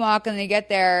long walk, and they get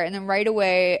there, and then right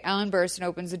away, Ellen Burstyn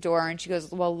opens the door, and she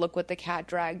goes, "Well, look what the cat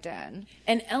dragged in."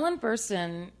 And Ellen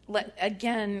Burstyn,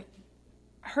 again,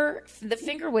 the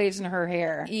finger waves in her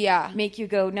hair make you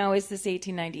go, no, is this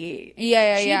 1898?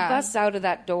 She busts out of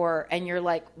that door and you're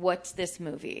like, what's this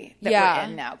movie that we're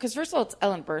in now? Because first of all, it's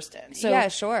Ellen Burstyn. So yeah,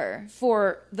 sure.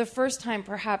 For the first time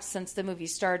perhaps since the movie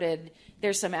started,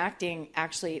 there's some acting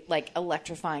actually like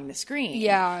electrifying the screen.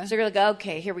 Yeah. So you're like,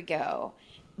 okay, here we go.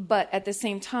 But at the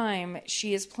same time,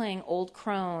 she is playing old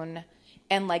crone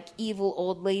and like evil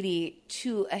old lady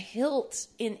to a hilt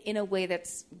in a way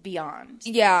that's beyond.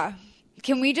 Yeah.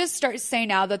 Can we just say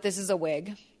now that this is a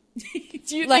wig?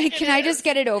 Can I just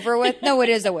get it over with? No, it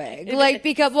is a wig.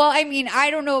 Because, well, I mean,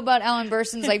 I don't know about Ellen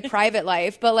Burstyn's like private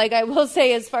life, but like I will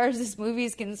say, as far as this movie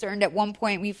is concerned, at one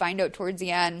point we find out towards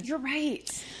the end. You're right.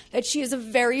 That she is a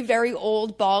very, very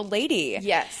old bald lady.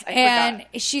 Yes, I forgot. And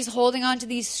she's holding on to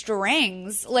these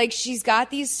strings. Like she's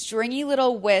got these stringy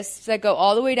little wisps that go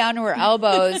all the way down to her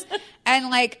elbows. And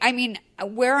like, I mean,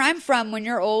 where I'm from, when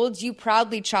you're old, you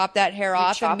proudly chop that hair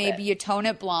off and maybe you tone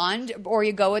it blonde or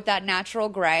you go with that natural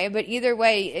gray. But either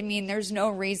way, I mean, there's no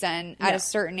reason at a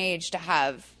certain age to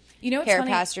have hair funny?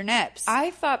 past your nips.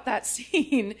 I thought that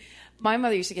scene... My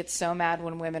mother used to get so mad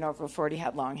when women over 40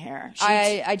 had long hair.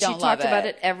 I don't love it. She talked about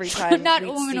it every time. Not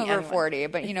women over 40,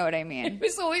 but you know what I mean. It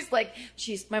was always like,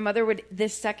 my mother would,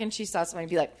 this second she saw somebody,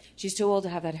 be like, she's too old to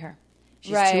have that hair.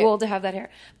 She's too old to have that hair.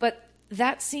 But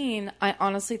that scene, I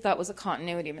honestly thought was a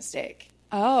continuity mistake.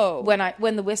 Oh. When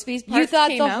the Wispies part You thought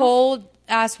came the out, whole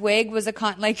ass wig was a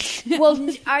Well,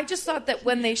 I just thought that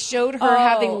when they showed her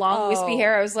having long wispy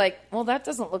hair, I was like, well, that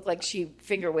doesn't look like she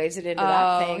finger waves it into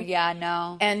that thing. Yeah,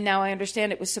 no. And now I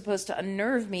understand it was supposed to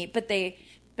unnerve me, but they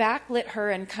backlit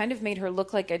her and kind of made her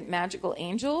look like a magical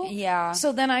angel. Yeah.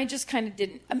 So then I just kind of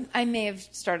didn't. I may have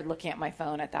started looking at my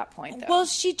phone at that point, though. Well,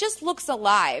 she just looks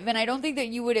alive, and I don't think that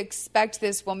you would expect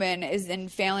this woman is in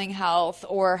failing health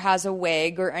or has a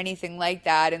wig or anything like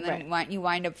that, and then you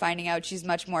wind up finding out she's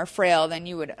much more frail than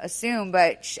you would assume.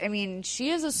 But I mean, she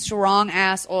is a strong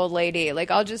ass old lady. Like,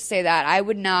 I'll just say that I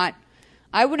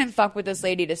wouldn't fuck with this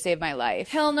lady to save my life.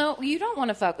 Hell no, you don't want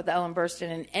to fuck with Ellen Burstyn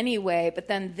in any way. But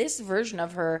then this version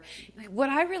of her, what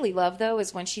I really love though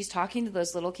is when she's talking to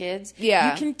those little kids.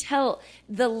 Yeah, you can tell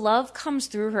the love comes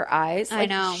through her eyes. I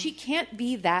know she can't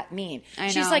be that mean.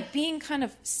 She's like being kind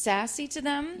of sassy to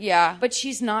them. Yeah, but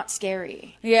she's not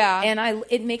scary. Yeah, and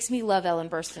it makes me love Ellen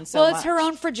Burstyn so much. Well, it's her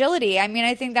own fragility. I mean,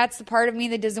 I think that's the part of me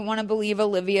that doesn't want to believe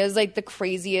Olivia is like the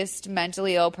craziest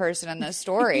mentally ill person in this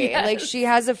story. Yes. Like she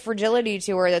has a fragility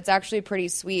to her that's actually pretty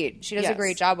sweet. She does a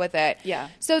great job with it. Yeah.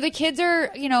 So the kids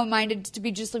are, minded to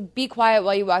be just like, be quiet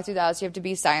while you walk through the house. You have to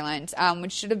be silent,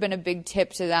 which should have been a big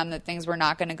tip to them that things were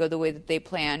not going to go the way that they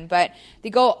planned. But they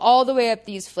go all the way up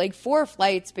these like 4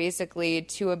 flights basically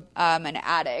to an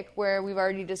attic where we've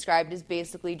already described as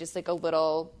basically just like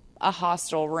a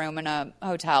hostel room in a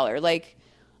hotel, or like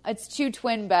it's 2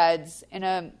 twin beds in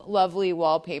a lovely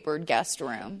wallpapered guest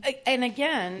room. And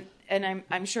again, and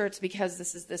I'm sure it's because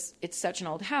it's such an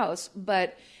old house,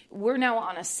 but we're now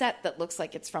on a set that looks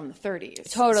like it's from the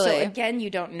 30s. Totally. So again, you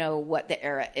don't know what the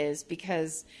era is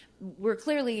because we're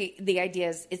clearly, the idea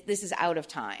is this is out of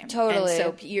time. Totally.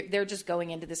 And so they're just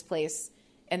going into this place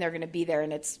and they're going to be there,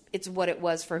 and it's what it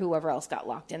was for whoever else got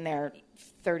locked in there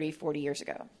 30, 40 years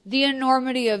ago. The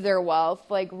enormity of their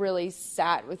wealth really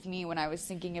sat with me when I was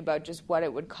thinking about just what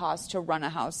it would cost to run a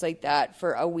house like that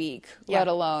for a week, let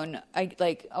alone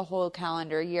a whole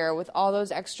calendar year with all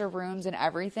those extra rooms and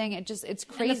everything. It's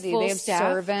crazy. They have staff.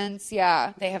 Servants.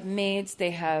 Yeah. They have maids.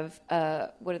 They have,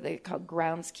 what are they called?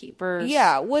 Groundskeepers.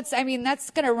 Yeah. That's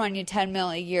going to run you $10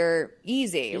 million a year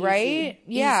easy, right?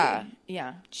 Yeah.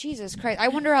 Yeah. Jesus Christ. I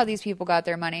wonder how these people got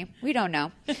their money. We don't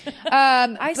know.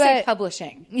 I say publish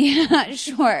publishing. Yeah,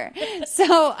 sure.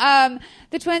 So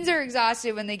the twins are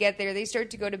exhausted when they get there. They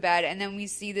start to go to bed, and then we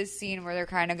see this scene where they're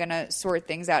kind of going to sort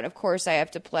things out. Of course, I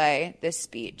have to play this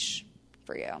speech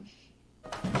for you.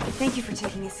 Thank you for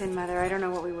taking us in, Mother. I don't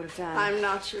know what we would have done. I'm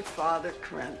not your father,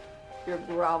 Corinne. Your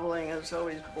groveling has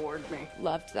always bored me.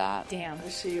 Loved that. Damn. I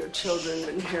see your children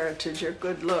inherited your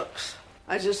good looks.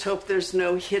 I just hope there's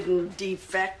no hidden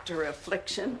defect or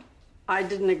affliction. I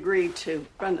didn't agree to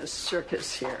run a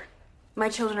circus here. My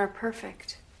children are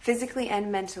perfect, physically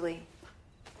and mentally.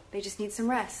 They just need some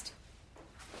rest.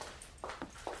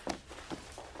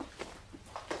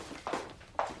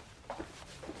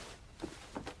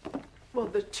 Well,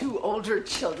 the two older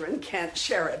children can't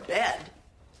share a bed.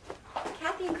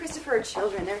 Kathy and Christopher are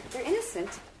children. They're innocent.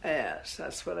 Yes,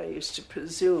 that's what I used to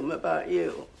presume about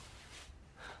you.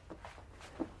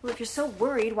 Well, if you're so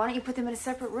worried, why don't you put them in a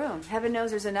separate room? Heaven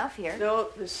knows there's enough here. No,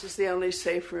 this is the only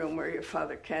safe room where your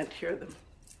father can't hear them.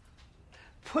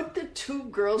 Put the two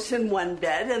girls in one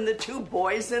bed and the two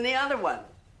boys in the other one.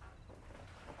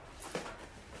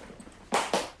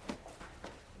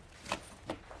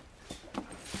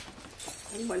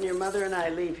 And when your mother and I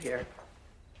leave here,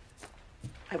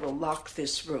 I will lock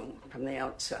this room from the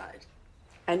outside,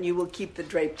 and you will keep the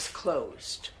drapes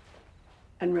closed.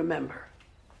 And remember,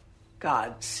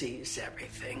 God sees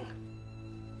everything.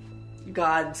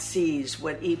 God sees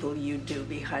what evil you do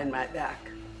behind my back.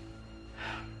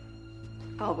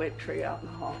 I'll wait for you out in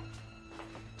the hall.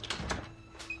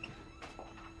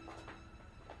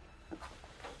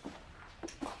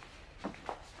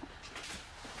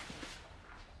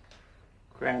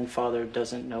 Grandfather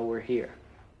doesn't know we're here.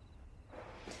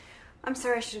 I'm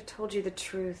sorry, I should have told you the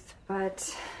truth,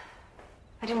 but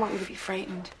I didn't want you to be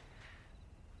frightened.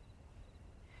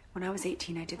 When I was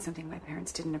 18, I did something my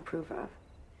parents didn't approve of.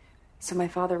 So my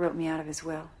father wrote me out of his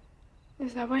will.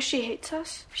 Is that why she hates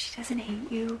us? She doesn't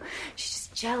hate you. She's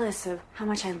just jealous of how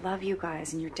much I love you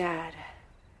guys and your dad.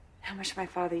 How much my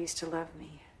father used to love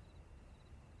me.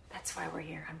 That's why we're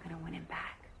here. I'm going to win him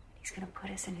back. He's going to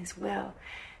put us in his will.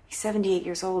 He's 78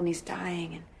 years old and he's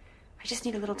dying, and I just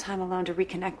need a little time alone to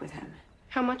reconnect with him.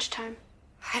 How much time?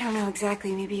 I don't know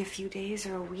exactly, maybe a few days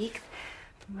or a week.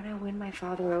 And when I win my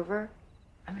father over,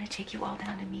 I'm going to take you all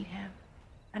down to meet him.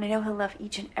 And I know he'll love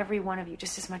each and every one of you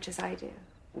just as much as I do.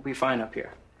 We'll be fine up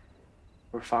here.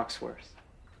 We're Foxworth.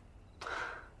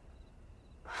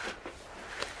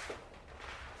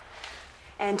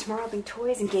 And tomorrow I'll bring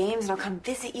toys and games, and I'll come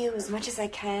visit you as much as I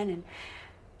can. And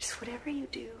just whatever you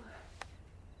do,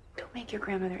 don't make your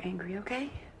grandmother angry, okay?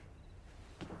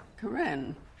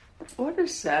 Corinne, what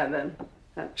is that in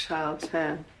that child's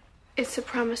hand? It's a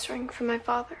promise ring from my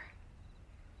father.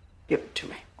 Give it to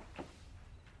me.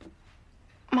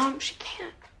 Mom, she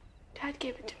can't. Dad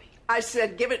gave it to me. I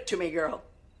said give it to me, girl.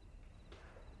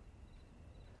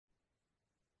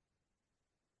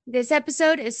 This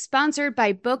episode is sponsored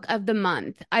by Book of the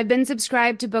Month. I've been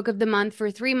subscribed to Book of the Month for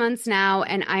 3 months now,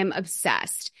 and I'm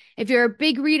obsessed. If you're a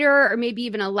big reader or maybe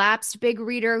even a lapsed big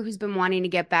reader who's been wanting to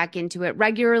get back into it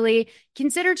regularly,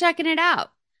 consider checking it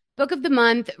out. Book of the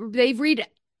Month, they read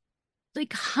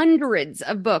like hundreds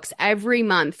of books every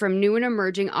month from new and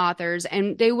emerging authors,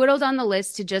 and they whittle down the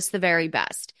list to just the very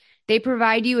best. They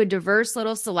provide you a diverse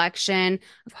little selection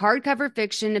of hardcover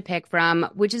fiction to pick from,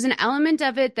 which is an element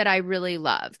of it that I really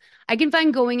love. I can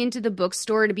find going into the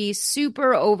bookstore to be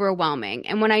super overwhelming,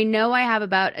 and when I know I have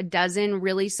about a dozen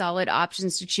really solid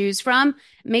options to choose from,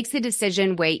 it makes the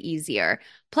decision way easier.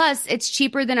 Plus, it's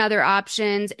cheaper than other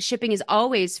options, shipping is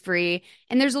always free,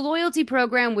 and there's a loyalty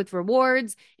program with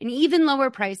rewards and even lower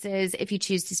prices if you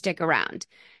choose to stick around.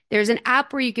 There's an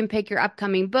app where you can pick your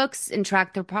upcoming books and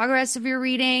track the progress of your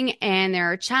reading, and there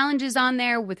are challenges on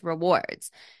there with rewards.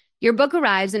 Your book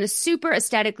arrives in a super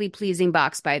aesthetically pleasing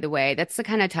box, by the way. That's the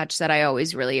kind of touch that I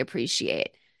always really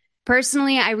appreciate.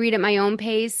 Personally, I read at my own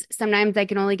pace. Sometimes I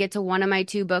can only get to one of my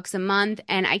 2 books a month,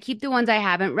 and I keep the ones I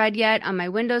haven't read yet on my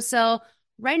windowsill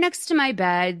right next to my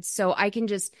bed so I can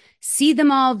just see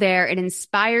them all there. It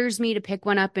inspires me to pick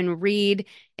one up and read.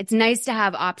 It's nice to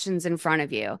have options in front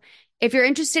of you. If you're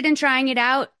interested in trying it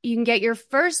out, you can get your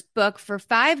first book for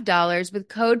 $5 with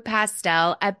code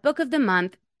PASTEL at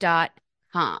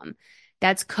bookofthemonth.com.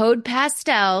 That's code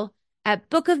PASTEL at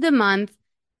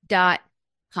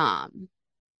bookofthemonth.com.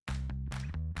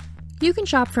 You can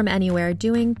shop from anywhere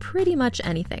doing pretty much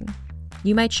anything.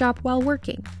 You might shop while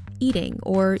working, eating,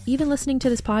 or even listening to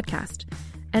this podcast.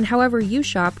 And however you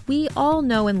shop, we all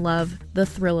know and love the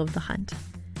thrill of the hunt.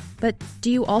 But do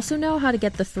you also know how to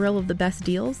get the thrill of the best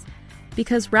deals?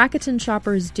 Because Rakuten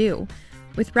shoppers do.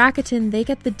 With Rakuten, they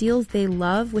get the deals they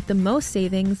love with the most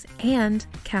savings and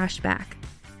cash back.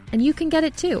 And you can get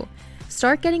it too.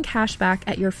 Start getting cash back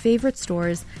at your favorite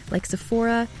stores like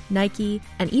Sephora, Nike,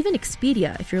 and even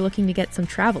Expedia if you're looking to get some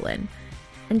travel in.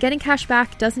 And getting cash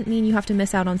back doesn't mean you have to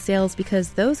miss out on sales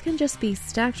because those can just be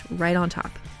stacked right on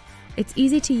top. It's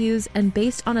easy to use and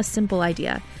based on a simple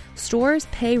idea. Stores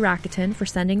pay Rakuten for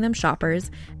sending them shoppers,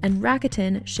 and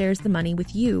Rakuten shares the money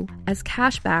with you as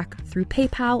cash back through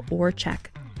PayPal or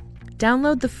check.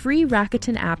 Download the free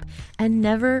Rakuten app and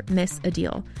never miss a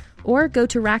deal. Or go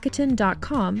to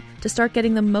Rakuten.com to start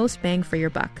getting the most bang for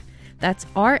your buck. That's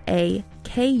Rakuten.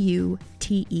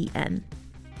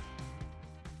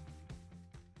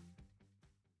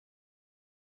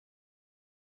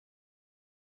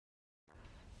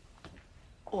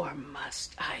 Or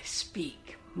must I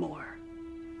speak more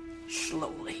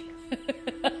slowly?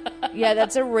 Yeah,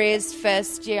 that's a raised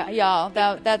fist. Yeah, y'all.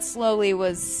 That slowly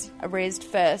was a raised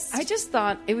fist. I just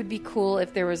thought it would be cool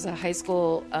if there was a high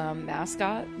school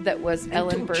mascot that was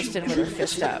Ellen Burstyn with her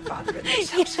fist up.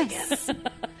 Yes.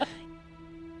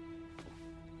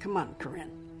 Come on,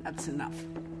 Corinne. That's enough.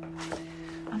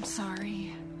 I'm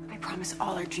sorry. I promise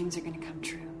all our dreams are going to come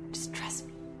true. Just trust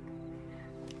me.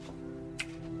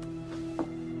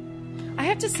 I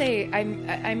have to say,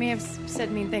 I may have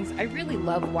said mean things. I really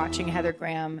love watching Heather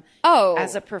Graham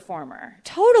as a performer.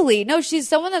 Totally. No, she's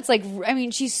someone that's like, I mean,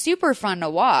 she's super fun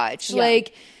to watch. Yeah.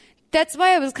 Like, that's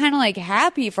why I was kind of like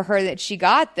happy for her that she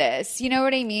got this. You know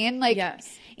what I mean? Like,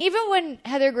 yes. Even when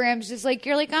Heather Graham's just like,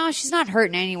 you're like, oh, she's not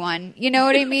hurting anyone. You know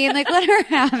what I mean? Like, let her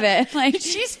have it. Like,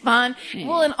 she's fun.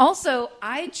 Well, and also,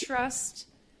 I trust...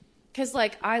 Because,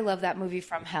 like, I love that movie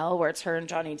From Hell where it's her and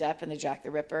Johnny Depp and the Jack the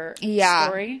Ripper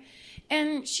story.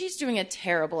 And she's doing a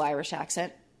terrible Irish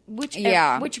accent,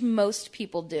 which most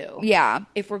people do. Yeah.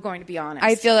 If we're going to be honest.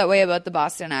 I feel that way about the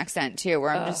Boston accent, too,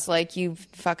 where I'm just like, you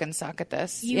fucking suck at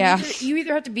this. You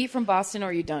either have to be from Boston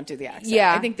or you don't do the accent.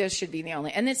 Yeah. I think those should be the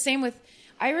only. And the same with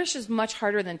Irish is much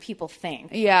harder than people think.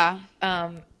 Yeah.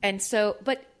 And so,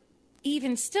 but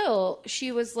even still,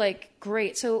 she was, like,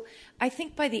 great. So I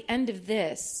think by the end of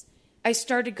this... I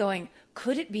started going,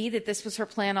 could it be that this was her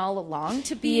plan all along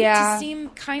to seem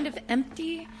kind of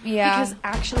empty? Yeah. Because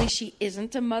actually she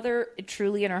isn't a mother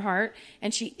truly in her heart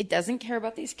and it doesn't care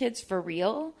about these kids for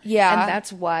real. Yeah. And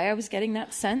that's why I was getting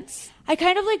that sense. I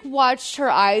kind of like watched her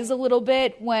eyes a little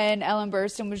bit when Ellen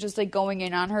Burstyn was just like going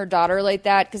in on her daughter like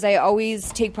that, because I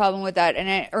always take problem with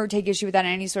that or take issue with that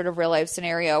in any sort of real life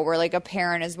scenario where like a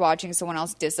parent is watching someone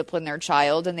else discipline their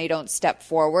child and they don't step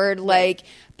forward. Right.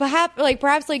 Like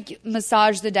perhaps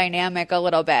massage the dynamic a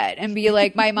little bit and be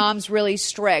like, my mom's really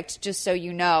strict, just so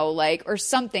you know, like, or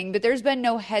something. But there's been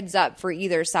no heads up for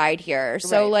either side here.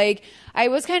 So like, I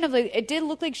was kind of like, it did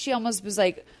look like she almost was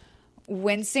like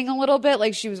wincing a little bit,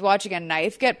 like she was watching a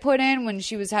knife get put in when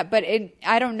she was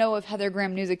I don't know if Heather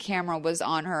Graham knew the camera was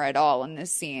on her at all in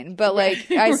this scene, but like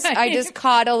I just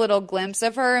caught a little glimpse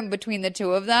of her in between the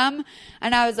two of them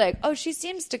and I was like, oh, she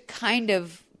seems to kind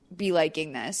of be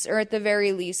liking this, or at the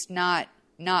very least not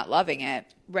loving it,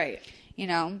 right? You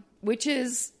know, which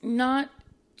is not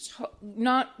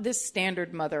this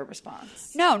standard mother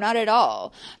response. No, not at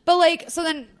all. But like, so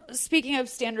then speaking of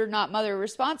standard not mother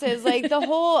responses, like the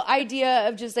whole idea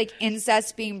of just like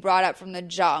incest being brought up from the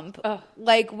jump,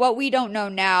 like what we don't know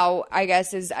now, I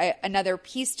guess, is another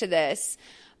piece to this.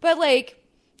 But like,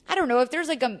 I don't know, if there's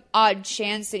like an odd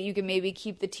chance that you can maybe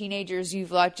keep the teenagers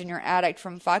you've left in your attic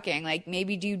from fucking, like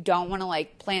maybe you don't want to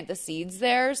like plant the seeds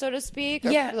there, so to speak,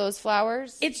 or for those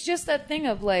flowers. It's just that thing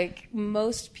of like,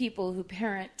 most people who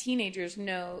parent teenagers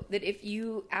know that if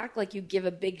you act like you give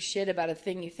a big shit about a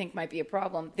thing you think might be a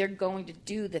problem, they're going to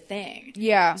do the thing.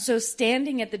 Yeah. So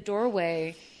standing at the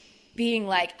doorway being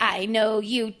like, I know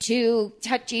you two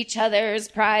touch each other's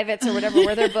privates or whatever,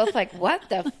 where they're both like, what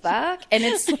the fuck? And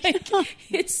it's like,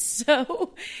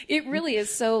 it really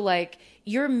is so like,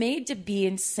 you're made to be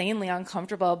insanely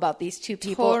uncomfortable about these two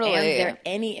people and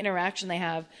any interaction they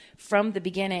have from the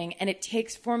beginning. And it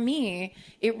takes, for me,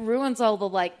 it ruins all the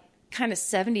like kind of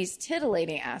 70s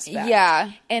titillating aspect.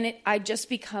 Yeah. And I just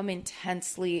become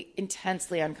intensely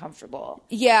uncomfortable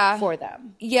for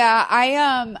them. Yeah.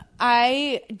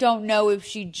 I don't know if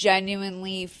she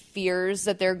genuinely fears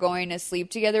that they're going to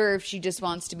sleep together or if she just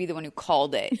wants to be the one who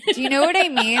called it. Do you know what I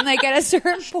mean? Like at a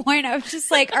certain point, I was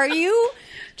just like, are you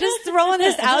just throwing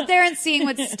this out there and seeing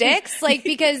what sticks? Like,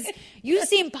 because you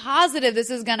seem positive this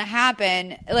is going to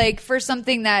happen, like for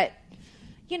something that,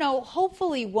 you know,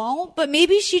 hopefully won't, but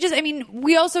maybe she just, I mean,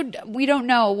 we don't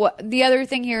know what the other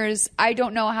thing here is. I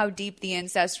don't know how deep the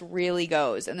incest really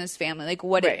goes in this family, like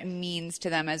what it means to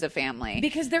them as a family,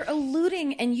 because they're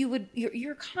alluding, and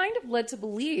you're kind of led to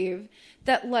believe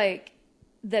that what's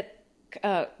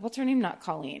her name? Not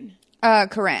Colleen.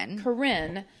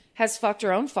 Corinne has fucked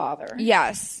her own father.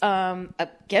 Yes.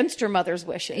 Against her mother's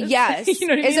wishes. Yes. You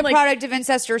know what I Is mean? a product of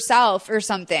incest herself or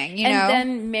something, you know? And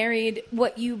then married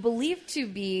what you believe to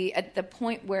be at the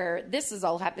point where this is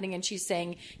all happening and she's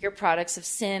saying you're products of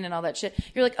sin and all that shit.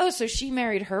 You're like, oh, so she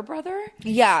married her brother?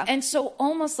 Yeah. And so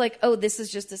almost like, oh, this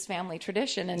is just this family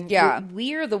tradition. And Yeah.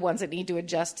 we're the ones that need to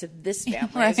adjust to this family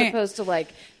Right. as opposed to like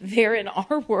they're in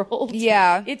our world.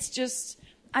 Yeah. It's just...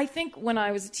 I think when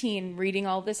I was a teen reading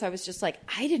all this, I was just like,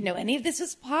 I didn't know any of this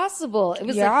was possible. It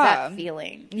was like that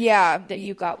feeling that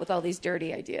you got with all these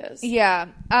dirty ideas. Yeah.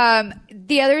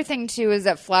 The other thing, too, is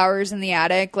that Flowers in the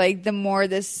Attic, like, the more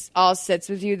this all sits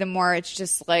with you, the more it's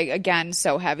just, like, again,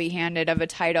 so heavy-handed of a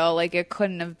title. Like, it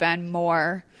couldn't have been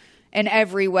more in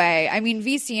every way. I mean,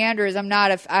 V.C. Andrews,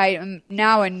 I am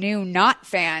now a new not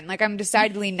fan. Like, I'm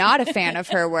decidedly not a fan of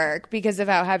her work because of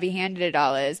how heavy-handed it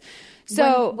all is.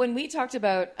 So when we talked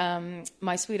about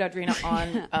My Sweet Audrina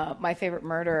on My Favorite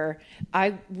Murder,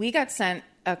 we got sent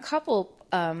a couple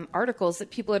articles that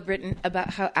people had written about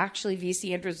how actually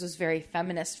V.C. Andrews was very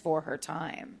feminist for her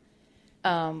time,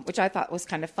 which I thought was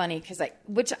kind of funny because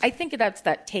I think that's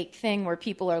that take thing where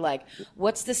people are like,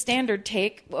 what's the standard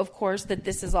take? Of course, that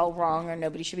this is all wrong or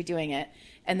nobody should be doing it.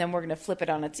 And then we're going to flip it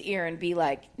on its ear and be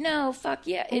like, no, fuck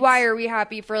yeah. Why are we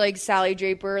happy for, like, Sally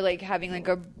Draper, like, having, like,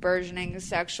 a burgeoning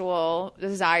sexual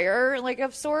desire, like,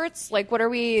 of sorts? Like, what are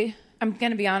we... I'm going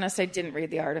to be honest, I didn't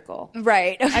read the article.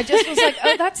 Right. I just was like,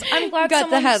 oh, I'm glad Got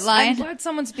the headline. I'm glad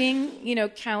someone's being,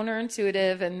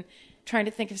 counterintuitive and trying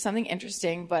to think of something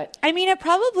interesting, but... I mean, it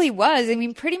probably was. I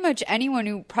mean, pretty much anyone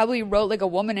who probably wrote, like, a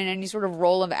woman in any sort of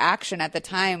role of action at the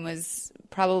time was...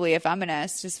 probably a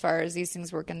feminist as far as these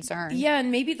things were concerned. Yeah,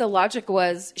 and maybe the logic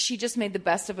was she just made the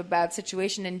best of a bad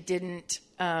situation and didn't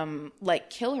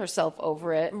kill herself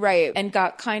over it. Right. And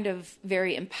got kind of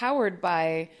very empowered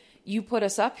by, you put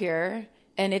us up here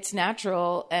and it's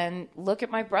natural and look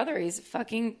at my brother, he's a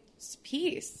fucking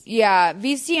piece. Yeah,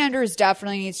 V.C. Andrews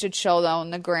definitely needs to chill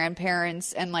down the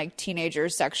grandparents and, like, teenager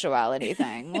sexuality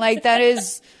thing. Like, that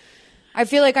is... I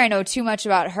feel like I know too much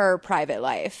about her private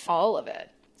life. All of it.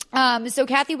 So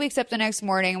Kathy wakes up the next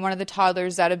morning and one of the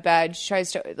toddlers out of bed. She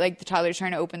tries to, like, the toddler's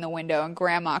trying to open the window and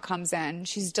grandma comes in.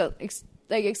 She's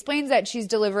explains that she's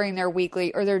delivering their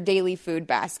weekly or their daily food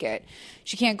basket.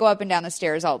 She can't go up and down the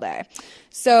stairs all day.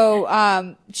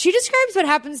 So, she describes what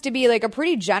happens to be, like, a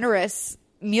pretty generous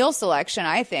meal selection,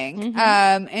 I think.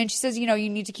 Mm-hmm. And she says, you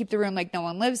need to keep the room like no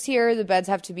one lives here. The beds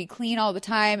have to be clean all the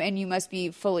time and you must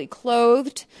be fully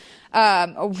clothed.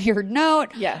 A weird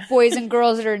note. Yeah. Boys and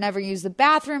girls that are never use the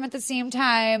bathroom at the same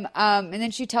time. And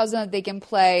then she tells them that they can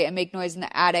play and make noise in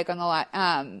the attic on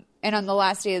the and on the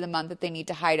last day of the month that they need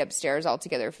to hide upstairs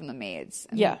altogether from the maids.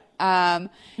 Yeah. And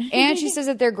she says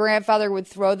that their grandfather would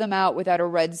throw them out without a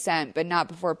red cent, but not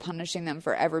before punishing them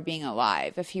for ever being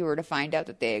alive if he were to find out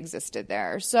that they existed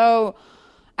there. So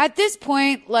at this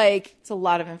point, like... It's a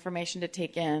lot of information to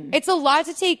take in. It's a lot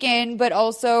to take in, but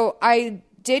also I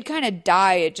did kind of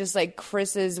die at just, like,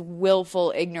 Chris's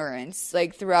willful ignorance,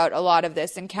 like, throughout a lot of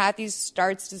this. And Kathy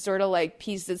starts to sort of, like,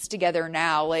 piece this together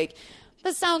now. Like,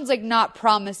 this sounds, like, not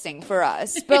promising for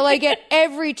us. But, like, at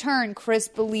every turn, Chris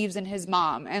believes in his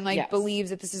mom and, like, believes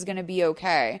that this is going to be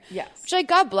okay. Yes. Which, like,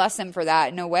 God bless him for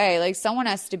that in a way. Like, someone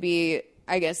has to be,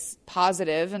 I guess,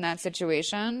 positive in that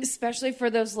situation. Especially for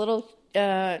those little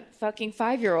fucking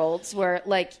 5-year-olds where,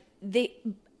 like,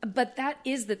 but that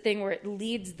is the thing where it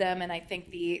leads them, and I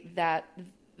think that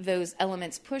those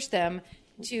elements push them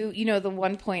to, the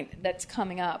one point that's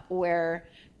coming up where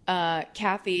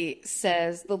Kathy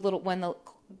says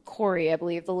Corey, I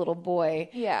believe, the little boy,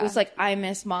 was like, I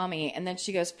miss mommy, and then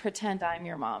she goes, pretend I'm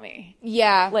your mommy.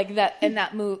 Yeah. Like that, and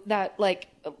that like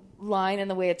line and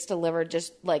the way it's delivered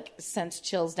just like sends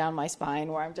chills down my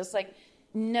spine where I'm just like,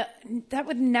 no, that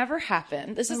would never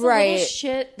happen. This is the little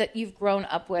shit that you've grown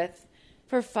up with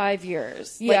for 5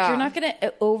 years. Yeah. Like, you're not going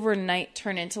to overnight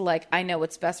turn into, like, I know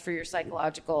what's best for your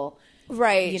psychological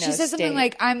Right. She says something state.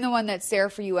 like, I'm the one that's there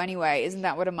for you anyway. Isn't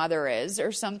that what a mother is?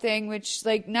 Or something, which,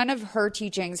 like, none of her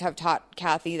teachings have taught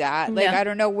Kathy that. Like, I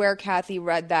don't know where Kathy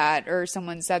read that or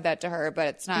someone said that to her, but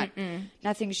it's not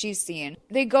nothing she's seen.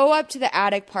 They go up to the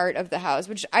attic part of the house,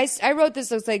 which I wrote this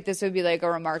looks like this would be, like,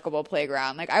 a remarkable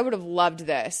playground. Like, I would have loved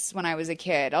this when I was a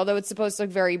kid, although it's supposed to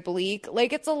look very bleak.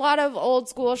 Like, it's a lot of old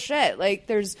school shit. Like,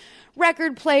 there's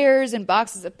record players and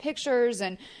boxes of pictures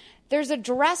and there's a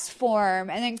dress form,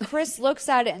 and then Chris looks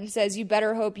at it and says, you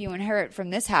better hope you inherit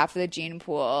from this half of the gene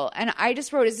pool. And I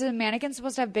just wrote, is the mannequin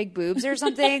supposed to have big boobs or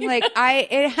something?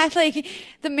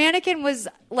 The mannequin was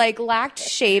like lacked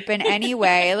shape in any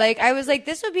way. Like, I was like,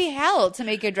 this would be hell to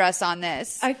make a dress on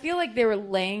this. I feel like they were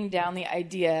laying down the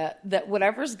idea that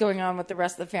whatever's going on with the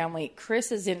rest of the family,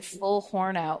 Chris is in full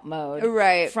horn out mode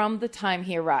right from the time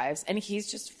he arrives. And he's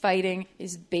just fighting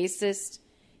his basest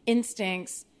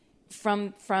instincts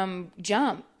from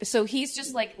jump. So he's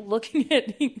just like looking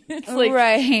at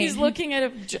he's looking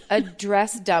at a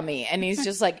dress dummy, and he's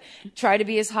just like, try to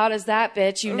be as hot as that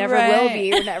bitch, you never will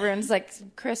be. And everyone's like,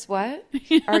 Chris, what?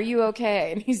 Are you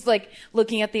okay? And he's like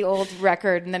looking at the old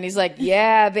record, and then he's like,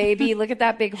 yeah, baby, look at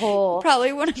that big hole.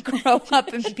 Probably want to grow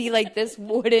up and be like this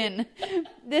wooden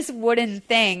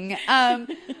thing.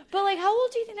 But like, how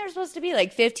old do you think they're supposed to be?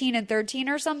 Like 15 and 13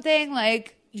 or something?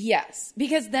 Like, yes,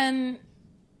 because then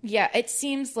it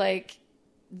seems like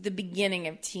the beginning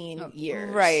of teen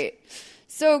years. Right.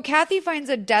 So Kathy finds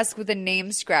a desk with a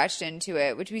name scratched into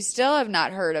it, which we still have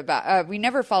not heard about. We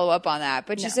never follow up on that.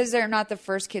 But she says they're not the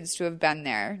first kids to have been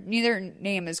there. Neither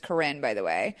name is Corinne, by the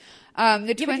way.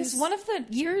 The twins. Because one of the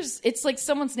years, it's like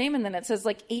someone's name, and then it says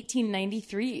like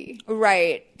 1893.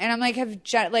 Right. And I'm like,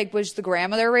 was the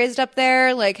grandmother raised up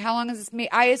there? Like, how long is this?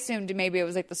 I assumed maybe it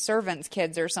was like the servants'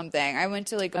 kids or something. I went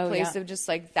to like a place of just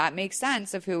like, that makes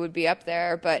sense of who would be up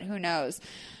there, but who knows?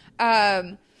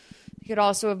 You could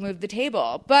also have moved the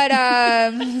table. But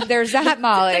there's that,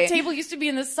 Molly. That table used to be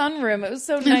in the sunroom. It was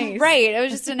so nice. Right. It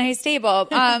was just a nice table.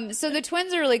 So the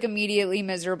twins are like immediately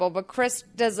miserable, but Chris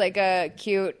does like a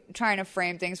cute trying to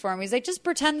frame things for him. He's like, just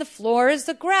pretend the floor is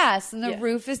the grass and the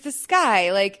roof is the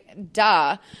sky. Like,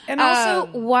 duh. And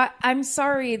also, I'm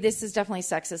sorry, this is definitely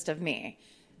sexist of me.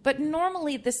 But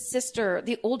normally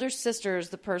the older sister is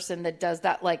the person that does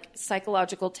that like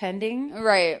psychological tending.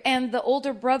 Right. And the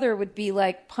older brother would be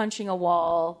like punching a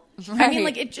wall. Right. I mean,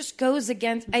 like, it just goes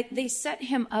against, they set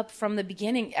him up from the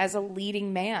beginning as a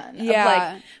leading man. Yeah.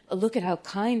 Of like, look at how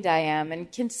kind I am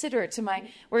and considerate to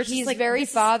where it's he's just like, very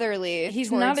fatherly.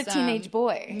 He's not a teenage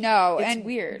boy. No. It's and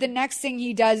weird. The next thing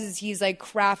he does is he's like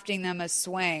crafting them a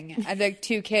swing. The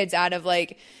two kids out of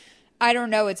like, I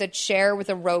don't know, it's a chair with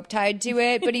a rope tied to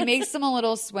it, but he makes them a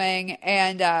little swing.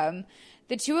 And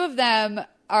the two of them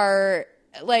are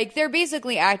like, they're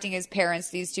basically acting as parents,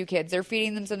 these two kids. They're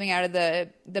feeding them something out of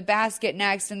the basket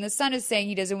next. And the son is saying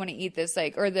he doesn't want to eat this,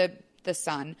 like, or the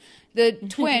son. The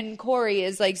twin, Corey,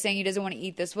 is like saying he doesn't want to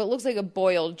eat this. What looks like a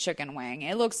boiled chicken wing.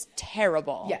 It looks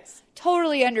terrible. Yes.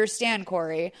 Totally understand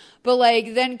Corey. But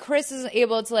like, then Chris is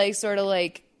able to like sort of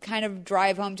like kind of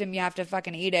drive home to him, you have to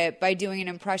fucking eat it, by doing an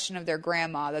impression of their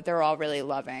grandma that they're all really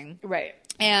loving. Right.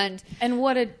 And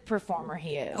what a performer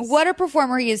he is. What a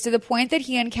performer he is, to the point that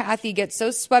he and Kathy get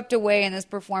so swept away in this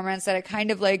performance that it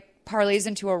kind of like parlays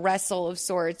into a wrestle of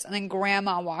sorts. And then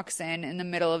grandma walks in the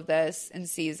middle of this and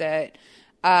sees it.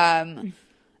 I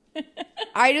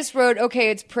just wrote, okay,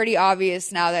 it's pretty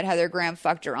obvious now that Heather Graham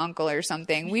fucked her uncle or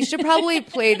something. We should probably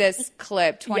play this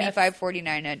clip,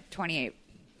 2549 at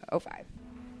 2805.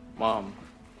 Mom,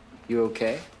 you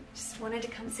okay? Just wanted to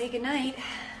come say goodnight.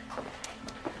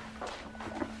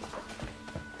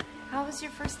 How was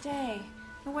your first day?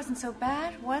 It wasn't so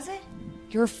bad, was it?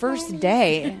 Your first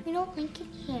day? We don't like it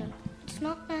here. It's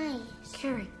not nice.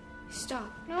 Carrie,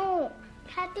 stop. No,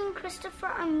 Kathy and Christopher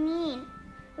are mean.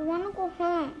 I want to go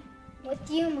home. With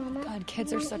you, Mama. God,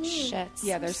 kids are such shits.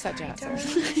 Yeah, they're such assholes.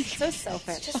 So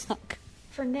selfish. Just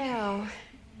for now.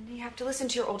 You have to listen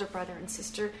to your older brother and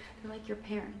sister. They're like your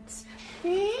parents.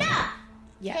 No!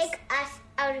 Yes. Take us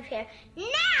out of here.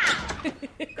 Now!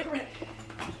 Correct.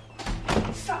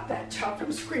 Stop that child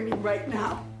from screaming right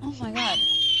now. Oh my God.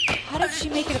 How did she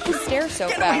make it up the stairs so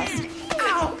fast?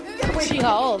 Ow! She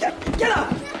hauled. Get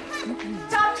up!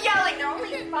 Stop yelling, they're only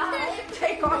 5.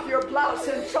 Take off your blouse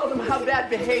and show them how bad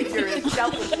behavior is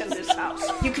dealt with in this house.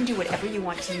 You can do whatever you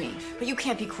want to me, but you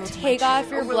can't be cruel to Take my off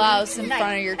your blouse in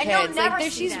front of your And you'll kids. never Like, see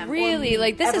she's them really, or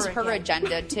like, this is ever her again.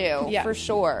 agenda, too. Yeah. For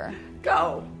sure.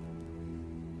 Go.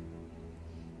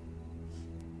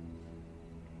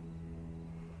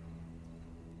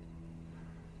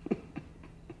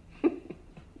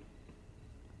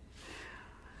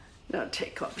 Now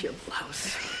take off your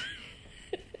blouse.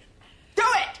 Do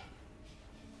it!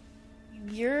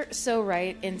 You're so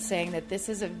right in saying that this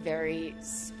is a very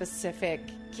specific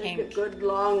Take kink. a good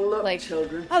long look, Like,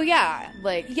 children. Oh, yeah.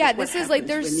 Like, Yeah, What this is like, happens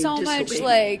there's when you so much disobey?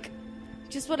 like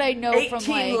just what I know 18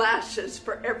 from like lashes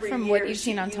for every from year what you've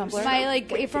seen on she Tumblr. used my her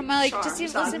like wicked from my like just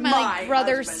charms listen to on my like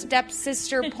brother husband.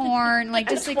 stepsister porn, like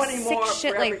just And like 20 sick more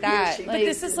shit for like every that. year she But Like,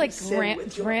 this is like sin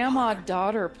with your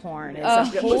grandma-daughter porn. It's Oh, a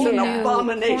It whole was an new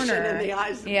abomination corner. in the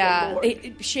eyes of Yeah. the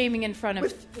Lord. Shaming in front of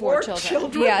With 4 4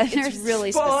 children. Yeah, it's there's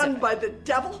really spawned specific. by the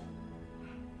devil,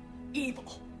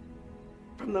 evil,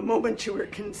 from the moment you were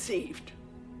conceived.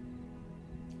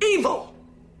 Evil.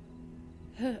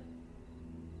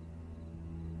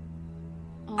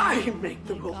 I make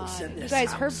the rules in you this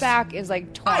guys, her house. back is like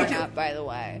I torn do. up. By the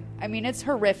way, I mean it's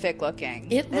horrific looking.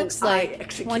 It looks And I like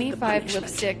execute the 25 punishment.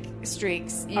 lipstick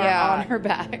streaks Yeah. are on her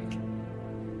back.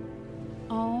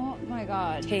 Oh my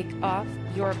god! Take off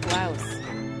your blouse.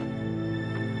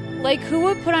 Like, who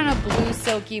would put on a blue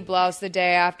silky blouse the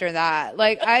day after that?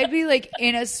 Like, I'd be like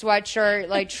in a sweatshirt,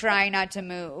 like trying not to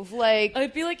move. Like,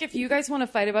 I'd be like, if you guys want to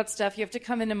fight about stuff, you have to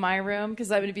come into my room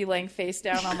because I'm going to be laying face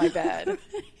down on my bed.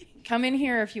 Come in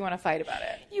here if you want to fight about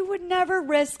it. you would never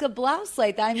risk a blouse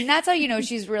like that. I mean, that's how you know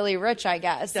she's really rich, I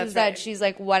guess. That's is that right. she's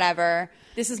like, whatever.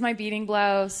 This is my beating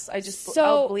blouse. So-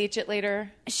 I'll bleach it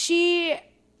later. She,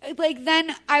 like,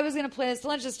 then I was going to play this.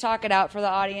 Let's just talk it out for the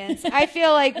audience. I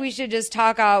feel like we should just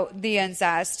talk out the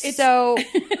incest. So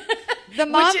the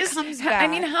mom comes back. I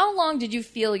mean, how long did you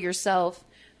feel yourself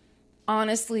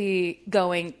honestly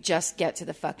going, just get to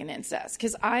the fucking incest?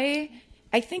 Because I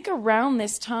think around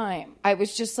this time, I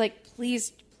was just like,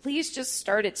 please just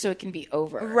start it so it can be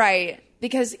over. Right.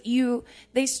 Because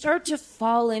they start to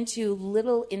fall into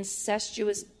little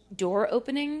incestuous door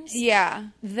openings. Yeah.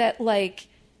 That, like,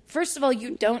 first of all,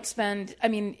 you don't spend, I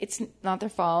mean, it's not their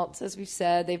fault. As we've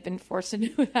said, they've been forced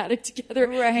into an attic together.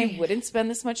 Right. You wouldn't spend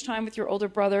this much time with your older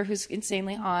brother who's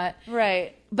insanely hot.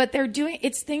 Right. But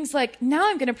it's things like, now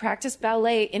I'm going to practice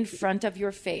ballet in front of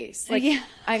your face. Like, Yeah.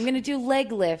 I'm going to do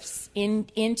leg lifts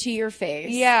into your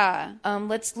face. Yeah.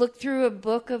 Let's look through a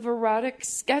book of erotic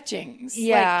sketchings.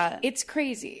 Yeah. Like, it's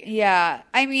crazy. Yeah.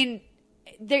 I mean,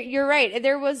 you're right.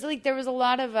 There was a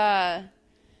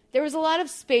lot of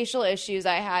spatial issues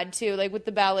I had too, like with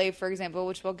the ballet, for example,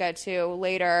 which we'll get to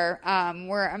later,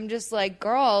 where I'm just like,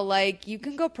 girl, like you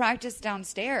can go practice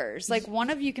downstairs. Like one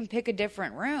of you can pick a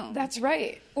different room. That's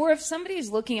right. Or if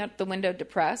somebody's looking out the window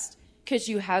depressed because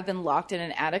you have been locked in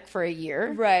an attic for a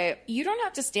year, right? You don't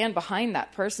have to stand behind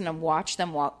that person and watch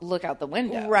them look out the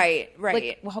window. Right.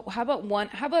 Like, how about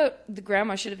the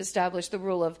grandma should have established the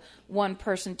rule of one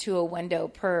person to a window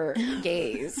per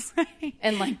gaze, right.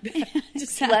 And like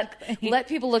just let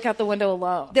people look out the window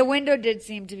alone. The window did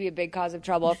seem to be a big cause of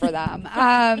trouble for them.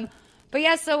 But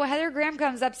yeah, so Heather Graham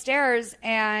comes upstairs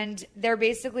and they're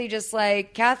basically just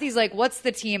like, Kathy's like, what's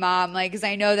the tea, Mom? Like, because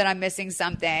I know that I'm missing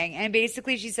something. And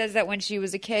basically she says that when she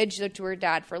was a kid, she looked to her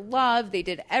dad for love. They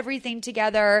did everything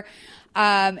together.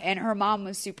 And her mom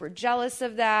was super jealous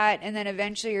of that. And then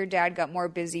eventually her dad got more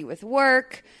busy with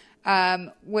work.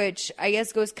 Which I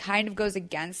guess goes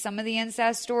against some of the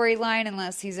incest storyline,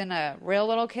 unless he's in a Real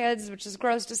Little Kids, which is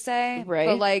gross to say. Right.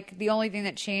 But like the only thing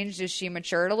that changed is she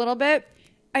matured a little bit.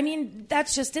 I mean,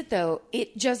 that's just it, though.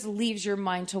 It just leaves your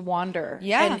mind to wander,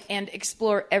 Yeah. and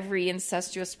explore every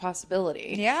incestuous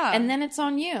possibility. Yeah. And then it's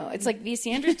on you. It's like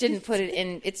V.C. Andrews didn't put it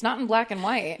in. It's not in black and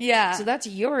white. Yeah. So that's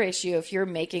your issue if you're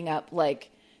making up like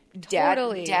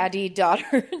Totally.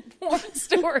 daddy-daughter porn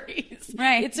stories.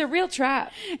 Right. It's a real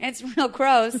trap. It's real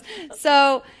gross.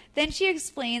 So then she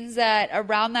explains that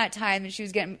around that time that she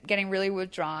was getting really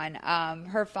withdrawn,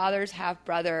 her father's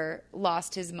half-brother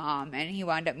lost his mom, and he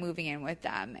wound up moving in with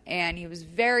them. And he was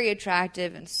very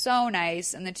attractive and so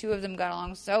nice, and the two of them got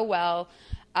along so well.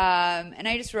 And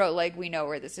I just wrote, like, we know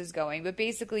where this is going. But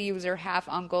basically, he was her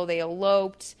half-uncle. They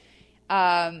eloped.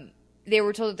 They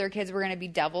were told that their kids were going to be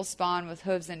devil spawn with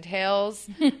hooves and tails.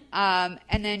 And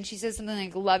then she says something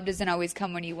like, love doesn't always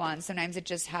come when you want. Sometimes it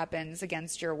just happens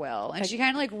against your will. And she kind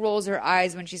of like rolls her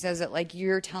eyes when she says it, like,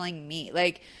 you're telling me.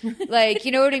 Like,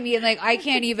 you know what I mean? Like, I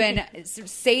can't even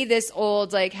say this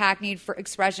old, like, hackneyed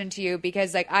expression to you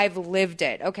because, like, I've lived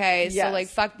it, okay? Yes. So, like,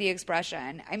 fuck the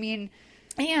expression. I mean...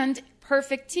 And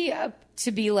perfect tee up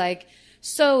to be like,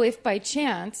 so if by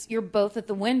chance you're both at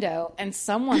the window and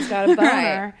someone's got a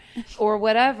boner or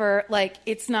whatever, like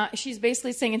it's not, she's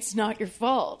basically saying it's not your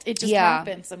fault. It just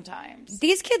happens sometimes.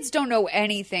 These kids don't know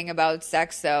anything about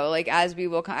sex though. Like as we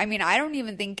will, I mean,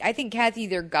 I think Kathy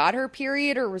either got her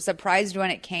period or was surprised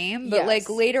when it came. But like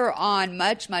later on,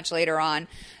 much later on,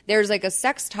 there's like a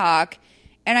sex talk.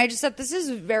 And I just thought this is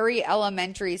very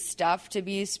elementary stuff to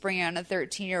be springing on a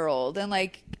 13-year-old. And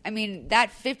like, I mean,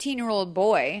 that 15-year-old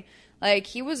boy, Like,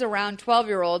 he was around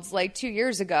 12-year-olds like 2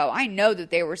 years ago. I know that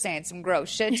they were saying some gross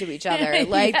shit to each other.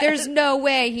 Like, there's no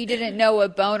way he didn't know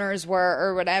what boners were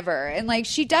or whatever. And, like,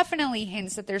 she definitely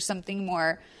hints that there's something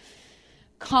more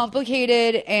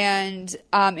complicated and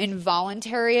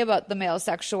involuntary about the male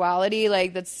sexuality.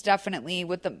 Like, that's definitely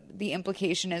what the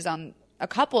implication is on a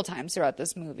couple times throughout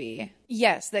this movie.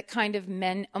 Yes, that kind of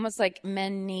men, almost like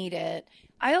men need it.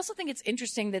 I also think it's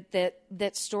interesting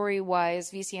that story-wise,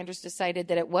 V.C. Andrews decided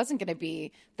that it wasn't going to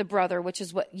be the brother, which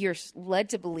is what you're led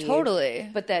to believe. Totally.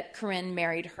 But that Corinne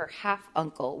married her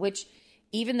half-uncle, which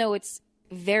even though it's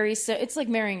it's like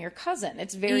marrying your cousin.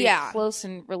 It's very close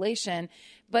in relation.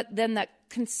 But then that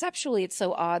conceptually it's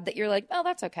so odd that you're like, oh,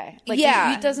 that's okay. Like,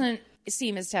 it doesn't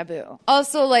seem as taboo.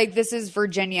 Also, like, this is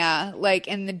Virginia, like,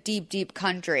 in the deep, deep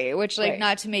country, which, like,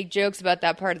 not to make jokes about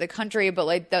that part of the country, but,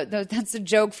 like, that's a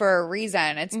joke for a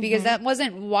reason. It's because that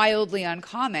wasn't wildly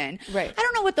uncommon. Right. I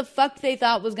don't know what the fuck they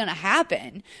thought was going to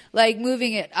happen. Like,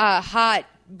 moving a hot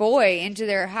boy into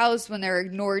their house when their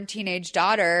ignored teenage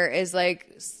daughter is,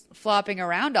 like, flopping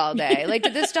around all day. Like,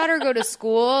 did this daughter go to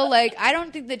school? Like, I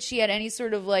don't think that she had any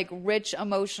sort of, like, rich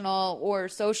emotional or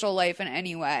social life in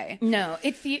any way. No,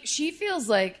 she feels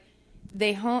like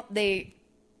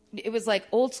it was like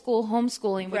old school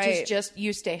homeschooling, which is just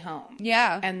you stay home.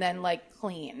 Yeah. And then, like,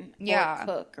 clean or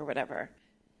cook or whatever.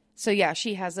 So yeah,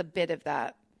 she has a bit of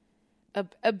that.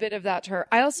 A bit of that to her.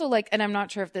 I also like, and I'm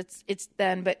not sure if it's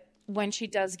then, but when she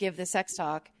does give the sex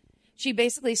talk, she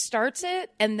basically starts it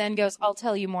and then goes, I'll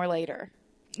tell you more later.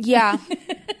 Yeah.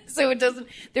 So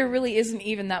there really isn't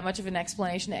even that much of an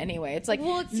explanation anyway. It's like,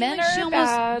 men are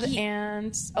bad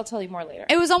and I'll tell you more later.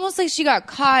 It was almost like she got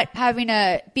caught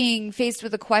being faced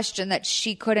with a question that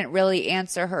she couldn't really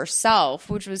answer herself,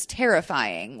 which was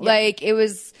terrifying. Yeah. Like,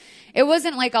 it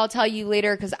wasn't like, I'll tell you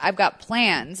later because I've got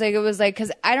plans. Like, it was like,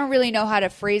 because I don't really know how to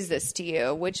phrase this to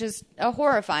you, which is a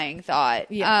horrifying thought.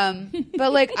 Yeah.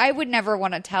 But, like, I would never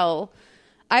want to tell.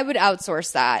 I would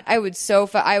outsource that. I would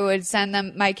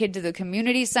send my kid to the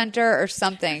community center or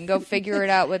something. Go figure it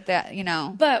out with that, you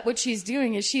know. But what she's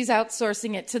doing is she's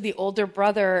outsourcing it to the older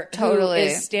brother who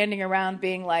is standing around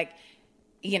being like,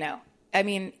 you know, I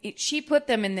mean, she put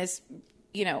them in this,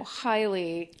 you know,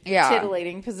 highly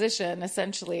titillating position,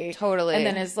 essentially. Totally. And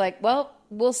then is like, well,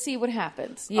 we'll see what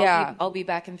happens. Yeah. I'll be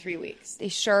back in 3 weeks. They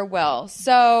sure will.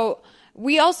 So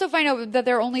we also find out that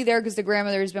they're only there because the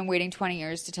grandmother has been waiting 20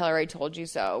 years to tell her I told you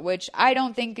so, which I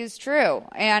don't think is true.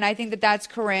 And I think that that's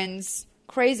Corinne's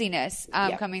craziness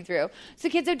coming through. So the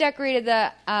kids have decorated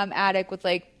the attic with,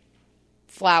 like,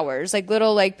 flowers, like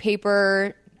little, like,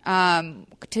 paper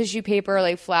tissue paper,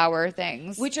 like, flower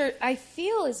things, which are, I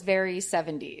feel, is very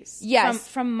 70s. Yes.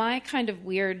 From my kind of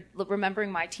weird,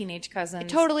 remembering my teenage cousins. It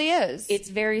totally is. It's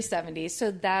very 70s.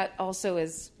 So that also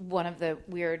is one of the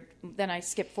weird, then I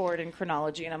skip forward in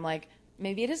chronology and I'm like,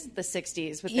 maybe it is the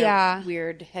 60s with their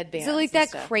weird headbands. So, like, that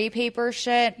stuff. crepe paper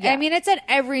shit. Yeah. I mean, it's at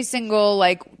every single,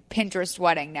 like, Pinterest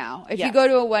wedding now. If you go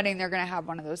to a wedding, they're going to have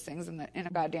one of those things in a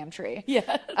goddamn tree.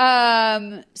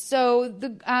 Yeah. So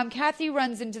the Kathy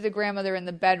runs into the grandmother in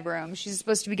the bedroom. She's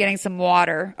supposed to be getting some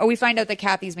water. Oh, we find out that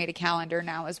Kathy's made a calendar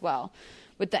now as well,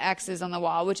 with the X's on the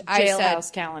wall, which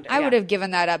Jailhouse calendar. I would have given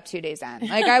that up 2 days in.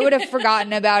 Like, I would have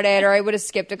forgotten about it, or I would have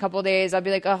skipped a couple days. I'd be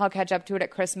like, oh, I'll catch up to it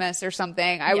at Christmas or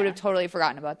something. I would have totally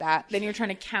forgotten about that. Then you're trying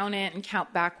to count it and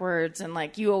count backwards, and,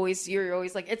 like, you're always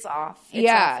like, it's off. It's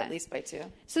off at least by 2.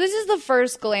 So this is the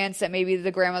first glance that maybe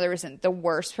the grandmother isn't the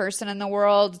worst person in the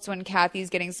world. It's when Kathy's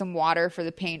getting some water for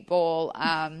the paint bowl.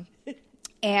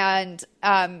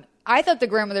 I thought the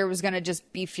grandmother was going to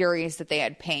just be furious that they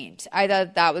had paint. I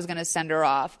thought that was going to send her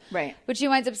off. Right. But she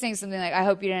winds up saying something like, I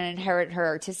hope you didn't inherit her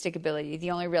artistic ability. The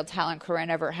only real talent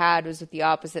Corinne ever had was with the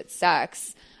opposite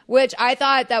sex. Which I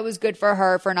thought that was good for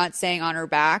her for not saying on her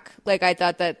back. Like, I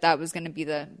thought that was going to be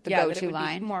the go-to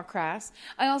line. Be more crass.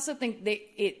 I also think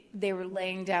they were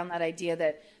laying down that idea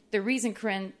that the reason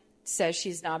Corinne says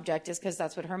she's an object is because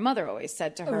that's what her mother always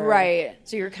said to her. Right.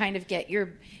 So you're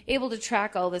able to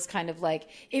track all this kind of, like,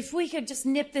 if we could just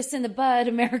nip this in the bud,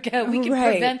 America, we could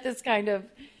prevent this kind of,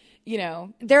 you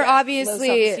know. They're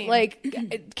obviously,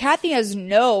 like, Kathy has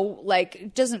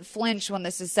doesn't flinch when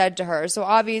this is said to her. So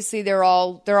obviously they're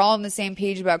all on the same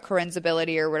page about Corinne's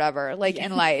ability or whatever, like,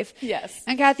 in life. Yes.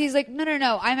 And Kathy's like,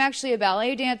 no, I'm actually a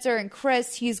ballet dancer, and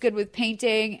Chris, he's good with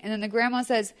painting. And then the grandma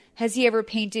says, has he ever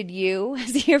painted you?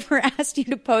 Has he ever asked you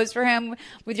to pose for him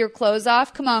with your clothes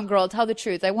off? Come on, girl, tell the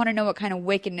truth. I want to know what kind of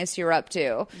wickedness you're up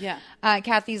to. Yeah.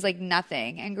 Kathy's like,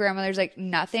 nothing. And grandmother's like,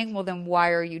 nothing? Well, then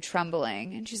why are you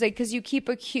trembling? And she's like, like, because you keep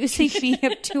accusing me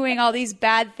of doing all these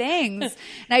bad things,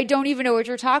 and I don't even know what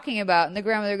you're talking about. And the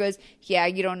grandmother goes, yeah,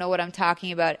 you don't know what I'm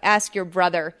talking about. Ask your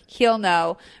brother. He'll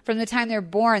know. From the time they're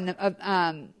born,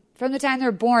 the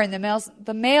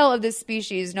male of this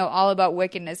species know all about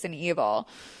wickedness and evil.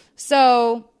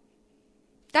 So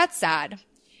that's sad.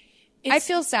 I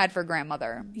feel sad for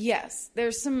grandmother. Yes.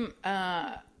 There's some,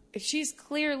 she's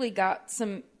clearly got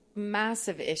some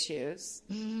massive issues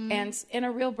and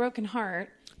a real broken heart.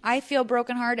 I feel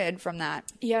brokenhearted from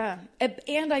that. Yeah.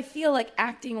 And I feel like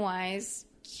acting wise,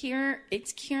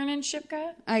 it's Kiernan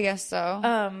Shipka. I guess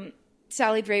so.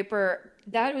 Sally Draper,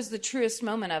 that was the truest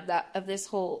moment of this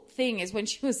whole thing, is when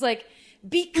she was like,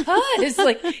 because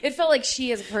like it felt like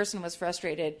she as a person was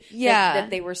frustrated that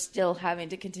they were still having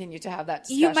to continue to have that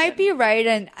discussion. You might be right,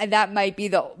 and that might be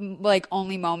the like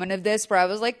only moment of this where I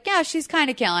was like, yeah, she's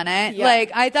kind of killing it. Yeah. Like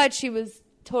I thought she was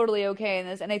totally okay in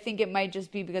this, and I think it might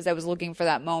just be because I was looking for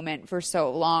that moment for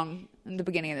so long in the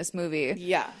beginning of this movie.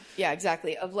 Yeah,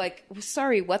 exactly. Of like,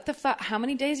 sorry, what the fuck? How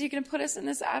many days are you going to put us in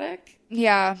this attic?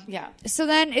 Yeah. Yeah. So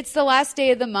then it's the last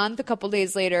day of the month. A couple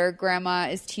days later, Grandma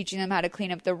is teaching them how to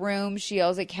clean up the room. She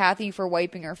yells at Kathy for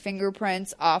wiping her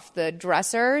fingerprints off the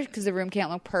dresser because the room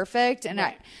can't look perfect. And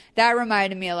that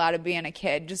reminded me a lot of being a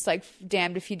kid. Just like,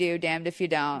 damned if you do, damned if you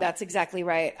don't. That's exactly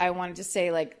right. I wanted to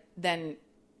say, like, then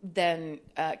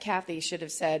Kathy should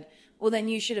have said, well, then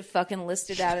you should have fucking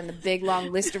listed that in the big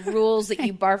long list of rules that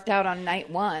you barfed out on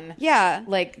night one. Yeah.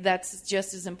 Like, that's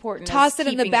just as important. Toss as it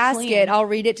in the keeping basket. I'll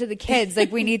read it to the kids.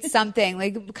 Like, we need something.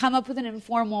 Like, come up with an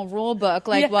informal rule book.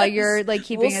 Like, while you're like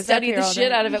keeping us up here. We'll study the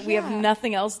shit out of it. We have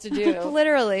nothing else to do.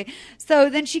 Literally. So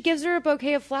then she gives her a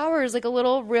bouquet of flowers, like a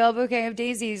little real bouquet of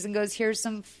daisies, and goes, here's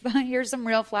some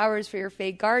real flowers for your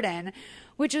fake garden,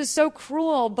 which is so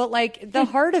cruel. But like, the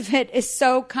heart of it is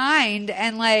so kind,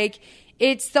 and like,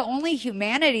 it's the only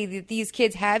humanity that these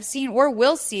kids have seen or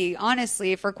will see,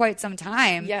 honestly, for quite some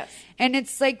time. Yes. And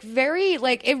it's like very,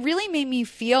 like, it really made me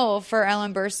feel for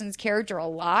Ellen Burstyn's character a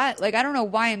lot. Like, I don't know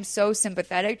why I'm so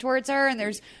sympathetic towards her. And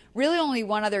there's really only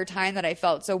one other time that I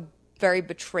felt so very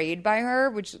betrayed by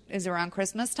her, which is around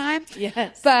Christmas time.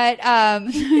 Yes. But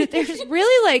there's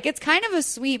really, like, it's kind of a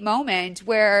sweet moment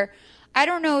where I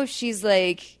don't know if she's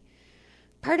like,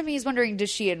 part of me is wondering, does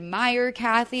she admire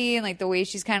Kathy and like the way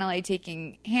she's kind of like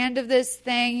taking hand of this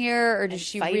thing here, or does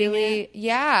she really?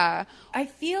 Yeah, I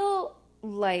feel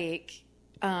like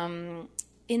in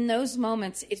those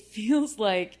moments, it feels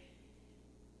like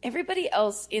everybody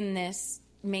else in this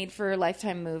made for a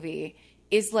Lifetime movie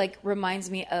is like, reminds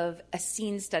me of a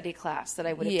scene study class that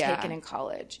I would have taken in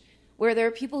college, where there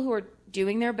are people who are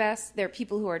doing their best, there are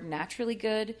people who are naturally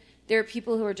good, there are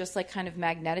people who are just like kind of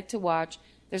magnetic to watch.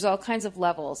 There's all kinds of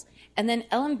levels. And then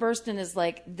Ellen Burstyn is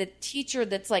like the teacher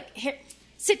that's like, here,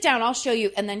 sit down, I'll show you.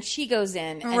 And then she goes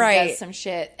in and does some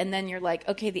shit. And then you're like,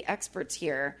 okay, the expert's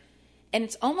here. And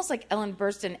it's almost like Ellen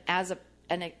Burstyn, as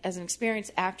an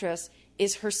experienced actress,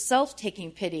 is herself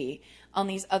taking pity on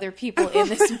these other people in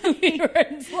this movie.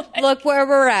 Like, look where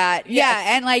we're at. Yes.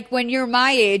 Yeah. And like, when you're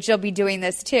my age, you'll be doing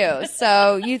this too.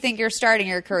 So you think you're starting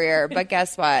your career, but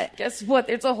guess what? Guess what?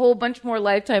 There's a whole bunch more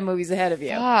Lifetime movies ahead of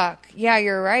you. Fuck. Yeah,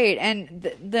 you're right. And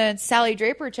the Sally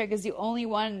Draper chick is the only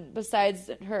one besides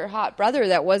her hot brother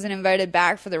that wasn't invited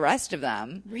back for the rest of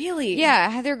them. Really? Yeah.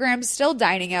 Heather Graham's still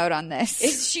dining out on this.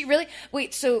 Is she really?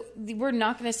 Wait, so we're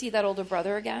not going to see that older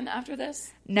brother again after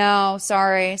this? No,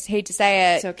 sorry. Hate to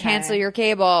say it. It's okay. Cancel your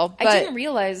cable. But I didn't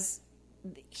realize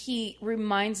he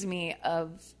reminds me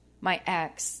of my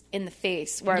ex in the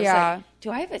face, where I was like, do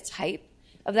I have a type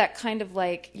of that kind of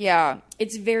like,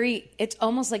 it's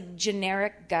almost like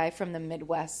generic guy from the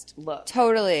Midwest look.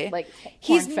 Totally. Like,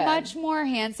 he's much more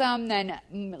handsome than,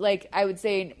 like, I would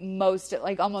say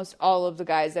almost all of the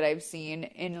guys that I've seen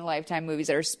in Lifetime movies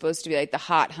that are supposed to be like the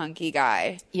hot hunky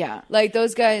guy. Yeah. Like,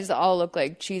 those guys all look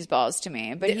like cheeseballs to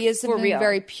me, but he has something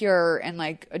very pure and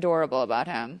like adorable about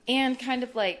him. And kind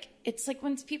of like, it's like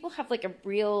when people have like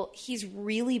he's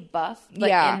really buff, but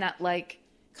in that like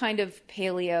kind of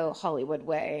paleo Hollywood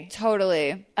way.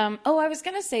 Totally. I was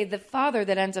going to say the father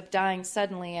that ends up dying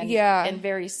suddenly and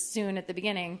very soon at the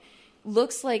beginning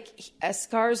looks like a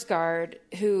Skarsgård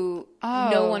who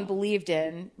no one believed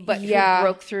in, but who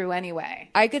broke through anyway.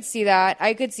 I could see that.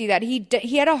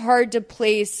 He had a hard to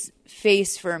place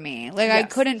face for me. Like, I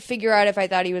couldn't figure out if I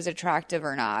thought he was attractive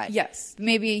or not. Yes.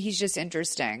 Maybe he's just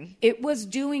interesting. It was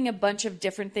doing a bunch of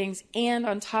different things, and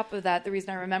on top of that, the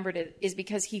reason I remembered it is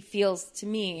because he feels to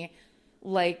me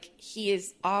like he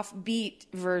is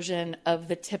offbeat version of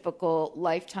the typical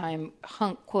Lifetime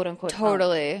hunk, quote unquote.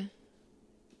 Totally. Hunk.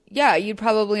 Yeah, you'd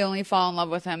probably only fall in love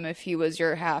with him if he was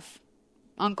your half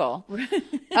uncle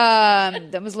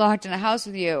that was locked in a house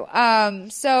with you.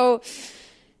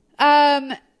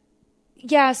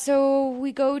 Yeah, so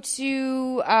we go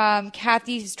to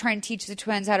Kathy's trying to teach the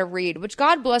twins how to read, which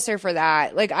God bless her for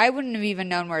that. Like, I wouldn't have even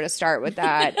known where to start with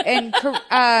that.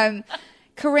 And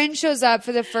Corinne shows up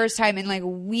for the first time in like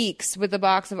weeks with a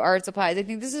box of art supplies. I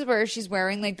think this is where she's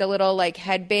wearing like the little like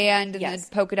headband and the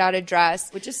polka dotted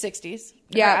dress, which is 60s.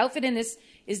 Yeah, her outfit in this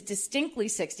is distinctly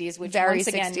 60s, which very once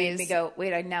again 60s. made me go,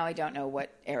 wait, I don't know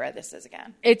what era this is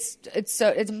again. It's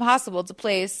impossible to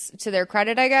place to their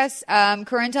credit, I guess.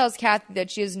 Corinne tells Kathy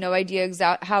that she has no idea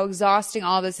how exhausting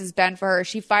all this has been for her.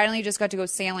 She finally just got to go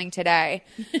sailing today.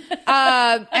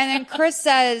 And then Chris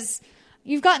says,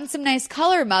 "You've gotten some nice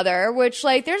color, Mother," which,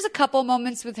 like, there's a couple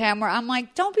moments with him where I'm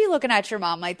like, don't be looking at your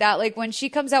mom like that. Like, when she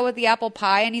comes out with the apple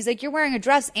pie and he's like, "You're wearing a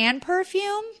dress and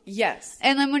perfume?" Yes.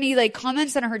 And then when he, like,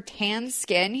 comments on her tan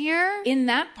skin here. In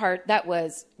that part, that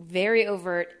was very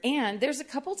overt. And there's a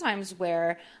couple times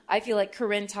where I feel like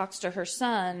Corinne talks to her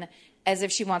son as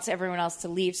if she wants everyone else to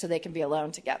leave so they can be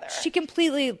alone together. She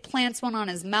completely plants one on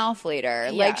his mouth later.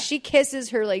 Yeah. Like, she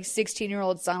kisses her, like,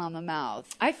 16-year-old son on the mouth.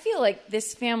 I feel like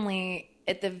this family,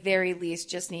 at the very least,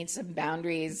 just needs some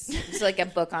boundaries. It's like a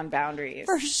book on boundaries.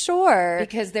 For sure.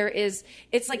 Because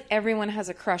it's like everyone has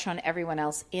a crush on everyone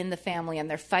else in the family and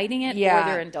they're fighting it or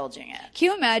they're indulging it. Can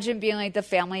you imagine being like the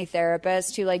family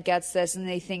therapist who like gets this and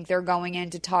they think they're going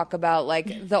in to talk about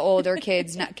like the older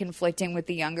kids not conflicting with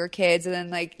the younger kids, and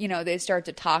then like, you know, they start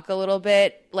to talk a little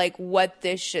bit like what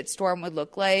this shitstorm would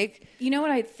look like? You know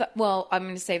what I thought? Well, I'm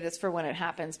going to save this for when it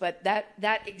happens, but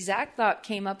that exact thought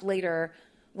came up later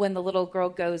when the little girl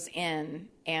goes in,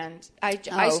 and I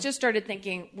just started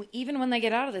thinking, even when they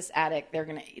get out of this attic,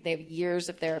 they have years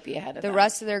of therapy ahead of them. The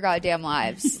rest of their goddamn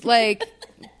lives. Like,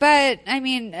 but I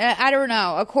mean, I don't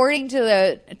know. According to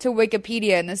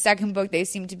Wikipedia, in the second book, they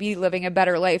seem to be living a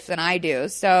better life than I do.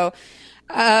 So,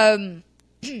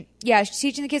 yeah, she's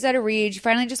teaching the kids how to read. She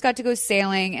finally just got to go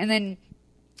sailing, and then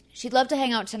she'd love to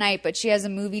hang out tonight, but she has a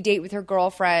movie date with her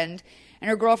girlfriend. And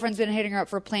her girlfriend's been hitting her up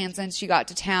for plans since she got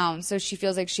to town. So she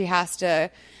feels like she has to,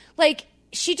 like,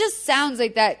 she just sounds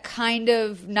like that kind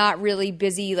of not really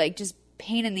busy, like, just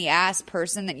pain in the ass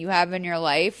person that you have in your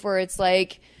life, where it's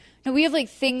like, no, we have, like,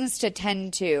 things to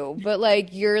tend to. But, like,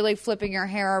 you're, like, flipping your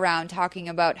hair around talking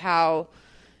about how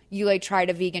you, like, tried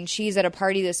a vegan cheese at a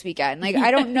party this weekend. Like, I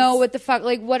don't know what the fuck.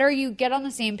 Like, what are you? Get on the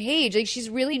same page. Like, she's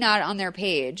really not on their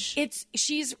page.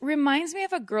 She's reminds me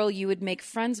of a girl you would make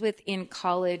friends with in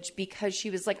college because she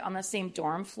was, like, on the same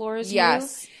dorm floor as you.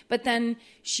 But then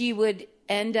she would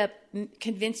end up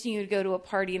convincing you to go to a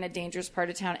party in a dangerous part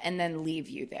of town and then leave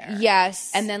you there.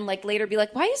 Yes. And then, like, later be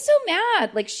like, why are you so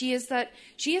mad? Like, she has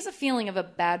a feeling of a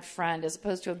bad friend as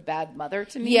opposed to a bad mother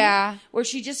to me. Yeah. Where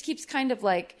she just keeps kind of,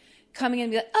 like, coming in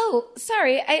and be like, oh,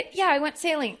 sorry, I went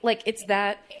sailing. Like, it's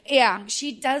that. Yeah.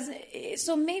 She does.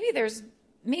 So maybe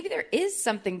there is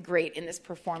something great in this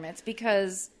performance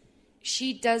because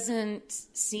she doesn't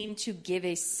seem to give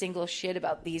a single shit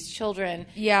about these children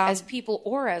as people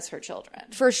or as her children.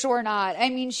 For sure not. I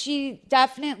mean, she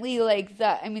definitely like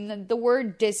the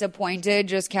word disappointed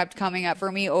just kept coming up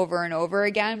for me over and over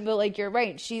again. But like, you're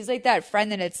right. She's like that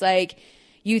friend that it's like,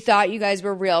 you thought you guys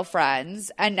were real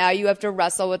friends, and now you have to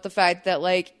wrestle with the fact that,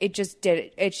 like, it just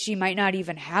did it. She might not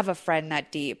even have a friend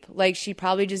that deep. Like, she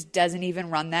probably just doesn't even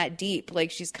run that deep.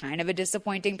 Like, she's kind of a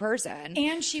disappointing person.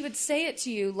 And she would say it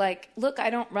to you, like, look,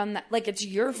 I don't run that. Like, it's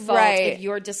your fault if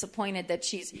you're disappointed that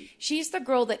she's the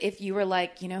girl that if you were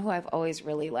like, you know who I've always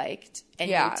really liked? And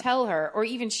you tell her, or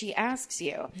even she asks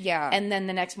you. Yeah. And then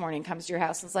the next morning comes to your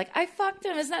house and is like, I fucked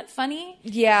him. Isn't that funny?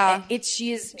 Yeah.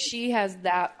 She has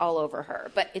that all over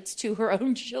her, but it's to her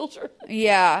own children.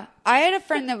 Yeah. I had a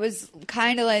friend that was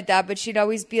kind of like that, but she'd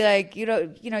always be like,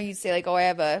 you'd say like, oh, I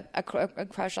have a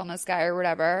crush on this guy or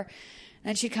whatever. And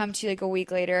then she'd come to you like a week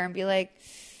later and be like,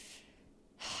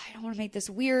 I don't want to make this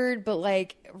weird, but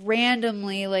like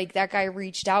randomly, like that guy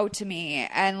reached out to me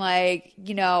and like,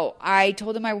 I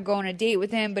told him I would go on a date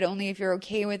with him, but only if you're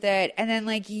okay with it. And then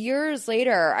like years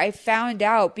later, I found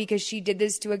out because she did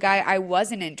this to a guy I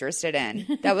wasn't interested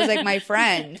in. That was like my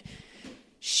friend.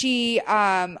 She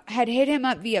had hit him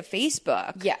up via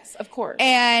Facebook. Yes, of course.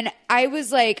 And I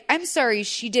was like, I'm sorry,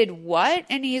 she did what?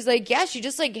 And he's like, yeah, she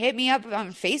just like hit me up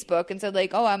on Facebook and said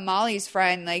like, oh, I'm Molly's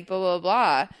friend, like blah, blah,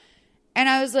 blah. And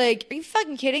I was like, are you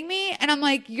fucking kidding me? And I'm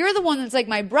like, you're the one that's like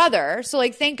my brother. So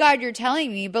like, thank God you're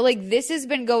telling me. But like, this has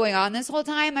been going on this whole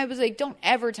time. I was like, don't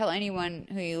ever tell anyone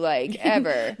who you like,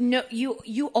 ever. No,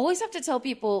 you always have to tell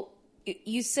people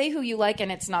you say who you like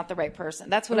and it's not the right person.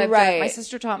 That's what I've done. My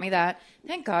sister taught me that.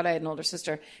 Thank God I had an older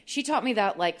sister. She taught me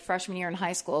that like freshman year in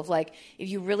high school of like, if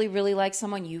you really, really like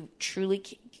someone, you truly,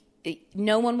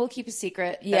 no one will keep a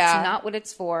secret. That's not what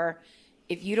it's for.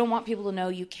 If you don't want people to know,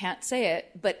 you can't say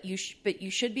it, but you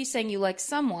should be saying you like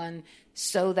someone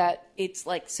so that it's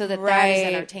like, so that that is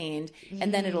entertained,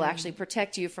 and then it'll actually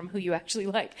protect you from who you actually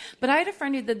like. But I had a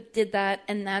friend who did that,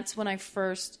 and that's when I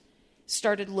first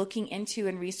started looking into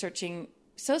and researching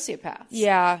sociopaths.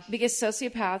 Yeah. Because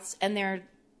sociopaths, and they're,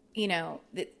 you know,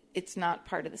 it's not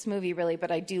part of this movie really,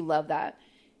 but I do love that.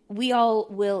 We all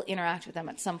will interact with them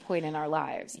at some point in our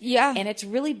lives. Yeah. And it's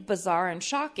really bizarre and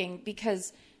shocking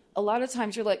because a lot of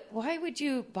times you're like, why would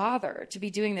you bother to be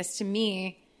doing this to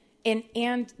me?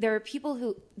 And there are people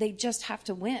who they just have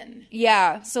to win.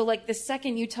 Yeah. So like the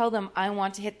second you tell them I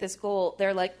want to hit this goal,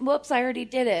 they're like, whoops, I already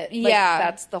did it. Like,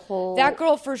 that's the whole. That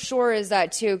girl for sure is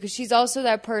that too, because she's also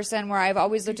that person where I've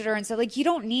always looked at her and said, like, you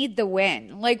don't need the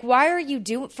win. Like, why are you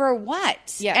doing for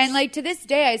what? Yes. And like to this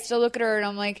day, I still look at her and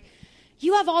I'm like,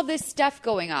 you have all this stuff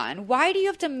going on. Why do you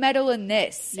have to meddle in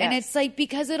this? Yes. And it's like,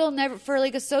 because it'll never, for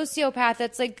like a sociopath,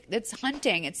 that's like, it's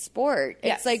hunting, it's sport.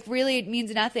 Yes. It's like, really, it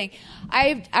means nothing.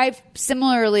 I've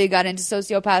similarly got into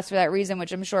sociopaths for that reason,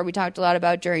 which I'm sure we talked a lot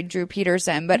about during Drew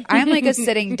Peterson, but I'm like a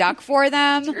sitting duck for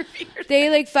them. They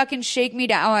like fucking shake me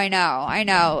down. Oh, I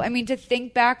know. I mean, to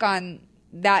think back on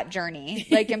that journey,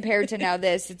 like compared to now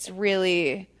this, it's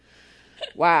really...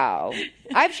 Wow.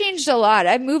 I've changed a lot.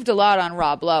 I've moved a lot on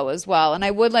Rob Lowe as well. And I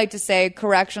would like to say,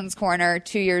 Corrections Corner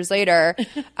 2 years later,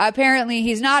 apparently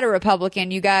he's not a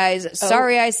Republican, you guys.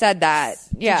 Sorry I said that.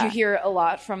 Yeah. Did you hear a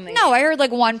lot from the... No, I heard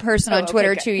like one person on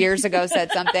Twitter 2 years ago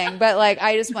said something. But like,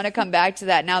 I just want to come back to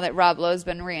that now that Rob Lowe's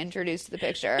been reintroduced to the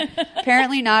picture.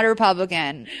 Apparently not a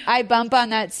Republican. I bump on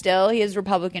that still. He has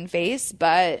Republican face,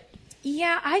 but...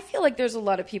 Yeah, I feel like there's a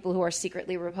lot of people who are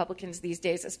secretly Republicans these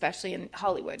days, especially in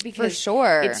Hollywood. Because for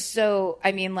sure. It's so,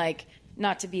 I mean, like,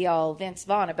 not to be all Vince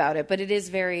Vaughn about it, but it is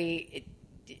very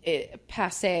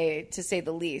passe, to say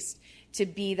the least, to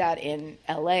be that in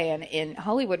LA and in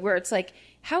Hollywood, where it's like,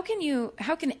 how can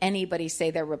anybody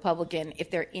say they're Republican if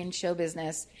they're in show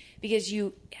business? Because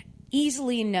you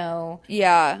easily know,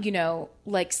 you know,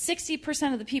 like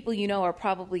 60% of the people you know are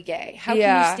probably gay. How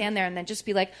can you stand there and then just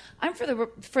be like, I'm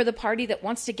for the party that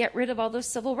wants to get rid of all those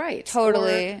civil rights?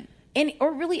 Totally.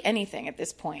 Or really anything at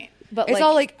this point. But it's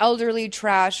all like elderly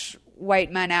trash white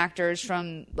men actors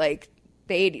from like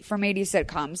from 80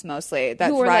 sitcoms mostly that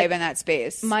thrive like, in that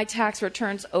space. My tax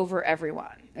returns over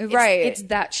everyone. Right. It's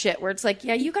that shit where it's like,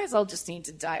 yeah, you guys all just need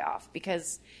to die off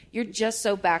because you're just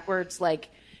so backwards, like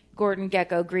Gordon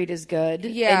Gekko, greed is good.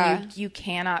 Yeah. And you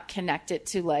cannot connect it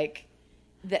to like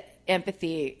the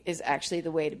empathy is actually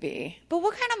the way to be. But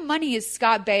what kind of money is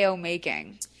Scott Baio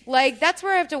making? Like, that's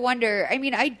where I have to wonder. I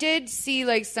mean, I did see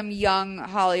like some young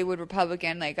Hollywood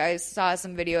Republican, like I saw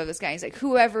some video of this guy. He's like,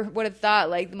 whoever would have thought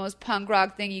like the most punk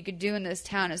rock thing you could do in this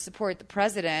town is support the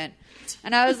president.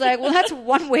 And I was like, well, that's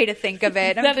one way to think of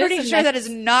it. I'm pretty sure that is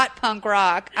not punk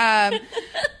rock.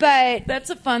 But that's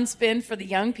a fun spin for the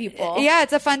young people. Yeah,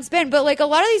 it's a fun spin. But like a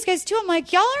lot of these guys too, I'm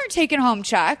like, y'all aren't taking home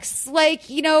checks. Like,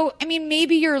 you know, I mean,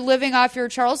 maybe you're living off your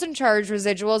Charleston Charge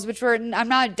residuals, which were, I'm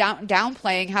not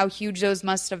downplaying how huge those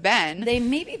must have been.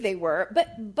 Maybe they were.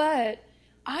 But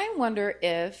I wonder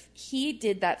if he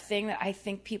did that thing that I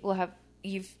think people have,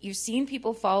 you've seen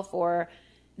people fall for,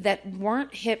 that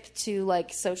weren't hip to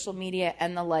like social media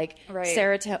and the like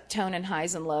serotonin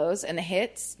highs and lows and the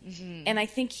hits. Mm-hmm. And I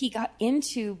think he got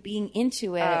into being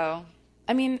into it. Oh.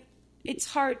 I mean, it's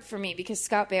hard for me because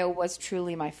Scott Baio was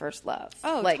truly my first love.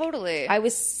 Oh, like, totally. I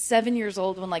was 7 years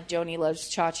old when like Joni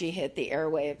Loves Chachi hit the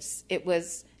airwaves. It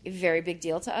was a very big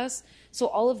deal to us. So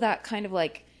all of that kind of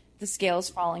like the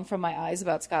scales falling from my eyes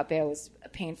about Scott Baio was a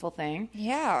painful thing.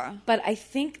 Yeah. But I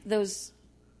think those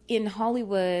in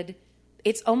Hollywood,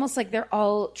 it's almost like they're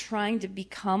all trying to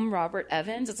become Robert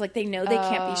Evans. It's like they know they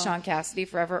can't be Sean Cassidy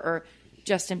forever or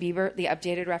Justin Bieber, the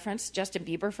updated reference, Justin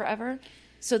Bieber forever.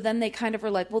 So then they kind of are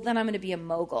like, well, then I'm going to be a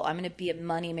mogul. I'm going to be a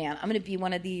money man. I'm going to be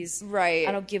one of these. Right.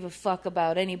 I don't give a fuck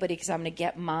about anybody because I'm going to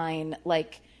get mine.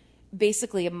 Like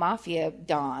basically a mafia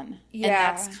don. Yeah. And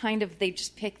that's kind of, they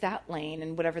just pick that lane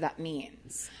and whatever that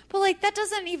means. But like that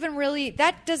doesn't even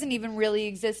really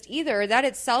exist either. That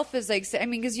itself is like, I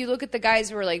mean, because you look at the guys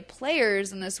who are like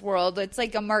players in this world, it's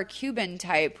like a Mark Cuban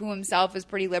type who himself is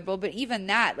pretty liberal. But even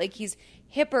that, like he's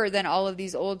hipper than all of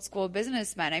these old school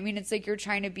businessmen. I mean, it's like you're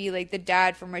trying to be like the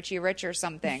dad from Richie Rich or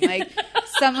something, like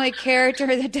some like character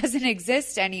that doesn't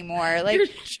exist anymore. Like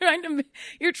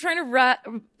you're trying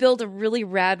to build a really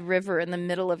rad river in the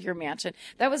middle of your mansion.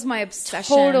 That was my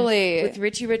obsession with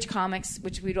Richie Rich comics,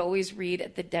 which we'd always read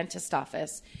at the dentist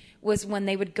office. Was when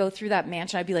they would go through that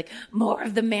mansion, I'd be like, more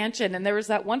of the mansion. And there was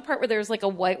that one part where there was like a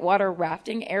whitewater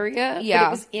rafting area. Yeah. But it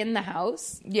was in the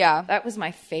house. Yeah. That was my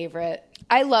favorite.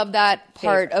 I love that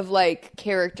part of like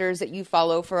characters that you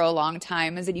follow for a long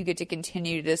time is that you get to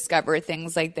continue to discover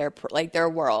things like their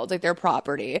world, like their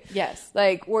property. Yes.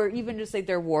 Like, or even just like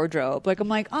their wardrobe. Like, I'm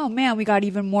like, oh man, we got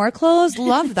even more clothes.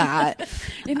 Love that.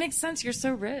 It makes sense. You're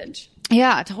so rich.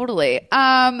 Yeah, totally.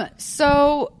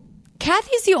 So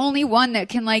Kathy's the only one that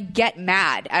can like get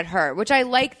mad at her, which I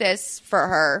like this for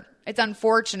her. It's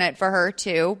unfortunate for her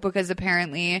too, because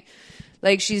apparently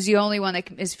like she's the only one that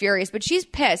is furious, but she's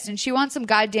pissed and she wants some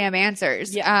goddamn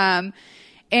answers. Yeah.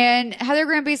 And Heather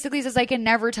Graham basically says, I can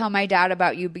never tell my dad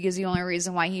about you because the only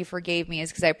reason why he forgave me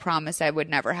is because I promised I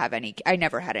never had any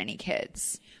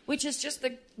kids. Which is just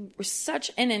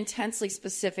such an intensely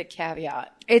specific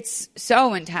caveat. It's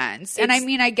so intense. And I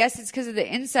mean, I guess it's because of the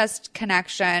incest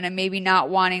connection and maybe not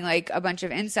wanting like a bunch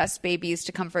of incest babies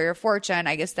to come for your fortune.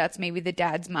 I guess that's maybe the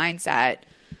dad's mindset.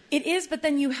 It is, but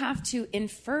then you have to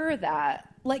infer that.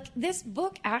 Like, this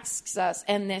book asks us,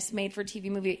 and this made-for-TV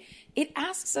movie, it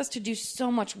asks us to do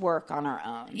so much work on our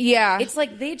own. Yeah. It's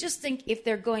like they just think if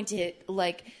they're going to,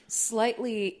 like,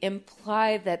 slightly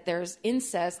imply that there's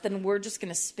incest, then we're just going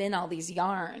to spin all these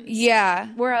yarns. Yeah.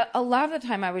 Where a lot of the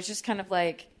time I was just kind of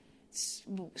like,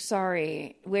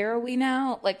 sorry, where are we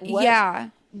now? Like, what? Yeah.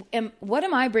 What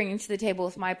am I bringing to the table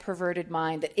with my perverted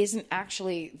mind that isn't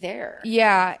actually there?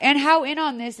 Yeah. And how in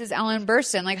on this is Ellen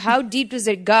Burstyn? Like, how deep does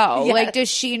it go? Yes. Like, does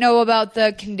she know about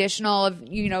the conditional of,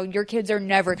 you know, your kids are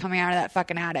never coming out of that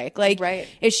fucking attic? Like, right.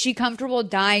 Is she comfortable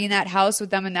dying in that house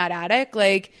with them in that attic?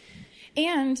 Like,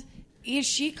 and is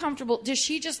she comfortable? Does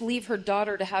she just leave her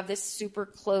daughter to have this super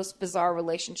close, bizarre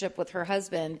relationship with her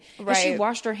husband? Right. Has she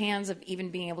washed her hands of even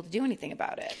being able to do anything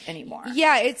about it anymore?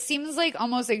 Yeah, it seems like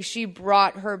almost like she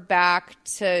brought her back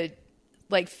to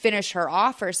like finish her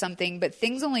off or something, but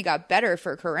things only got better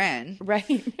for Corinne. Right.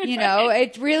 You know,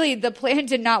 it really, the plan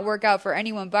did not work out for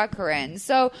anyone but Corinne.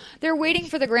 So they're waiting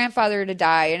for the grandfather to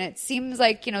die. And it seems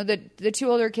like, you know, the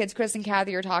two older kids, Chris and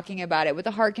Kathy, are talking about it. With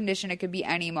a heart condition, it could be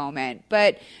any moment.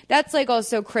 But that's like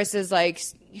also Chris's like,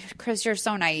 Chris, you're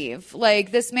so naive.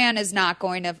 Like, this man is not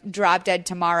going to drop dead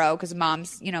tomorrow because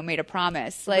mom's, you know, made a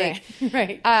promise. Like,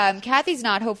 right. Kathy's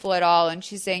not hopeful at all. And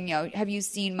she's saying, you know, have you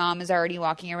seen mom is already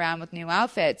walking around with new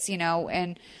outfits, you know?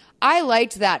 And I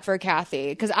liked that for Kathy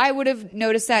because I would have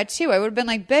noticed that too. I would have been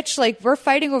like, bitch, like, we're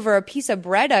fighting over a piece of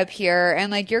bread up here.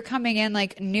 And like, you're coming in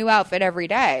like new outfit every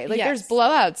day. Like, there's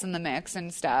blowouts in the mix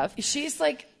and stuff. She's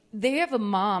like, they have a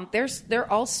mom.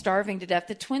 They're all starving to death.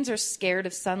 The twins are scared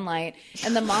of sunlight,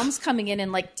 and the mom's coming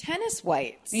in like tennis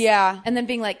whites. Yeah, and then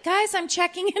being like, "Guys, I'm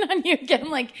checking in on you again."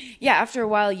 Like, yeah. After a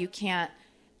while, you can't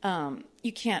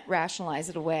rationalize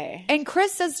it away. And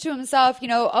Chris says to himself, you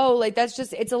know, oh, like that's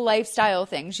just it's a lifestyle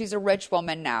thing. She's a rich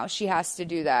woman now. She has to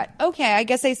do that. Okay, I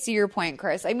guess I see your point,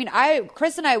 Chris. I mean,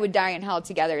 Chris and I would die in hell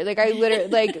together. Like I literally,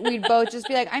 like we'd both just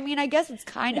be like, I mean, I guess it's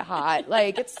kind of hot.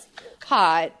 Like it's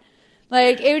hot.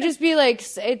 Like, it would just be like,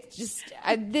 it's just,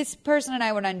 this person and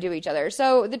I would undo each other.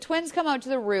 So the twins come out to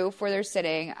the roof where they're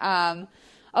sitting.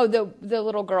 The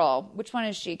little girl, which one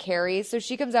is she? Carrie. So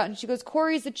she comes out and she goes,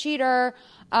 Corey's a cheater.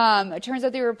 It turns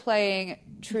out they were playing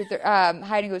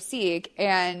hide and go seek.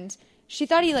 And she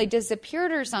thought he like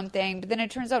disappeared or something. But then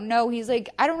it turns out, no, he's like,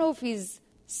 I don't know if he's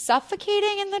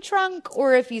suffocating in the trunk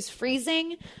or if he's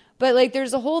freezing. But, like,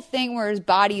 there's a whole thing where his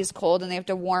body is cold and they have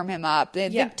to warm him up.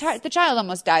 The child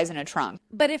almost dies in a trunk.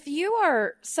 But if you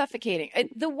are suffocating,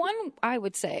 the one I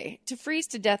would say to freeze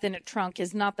to death in a trunk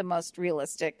is not the most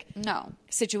realistic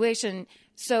situation.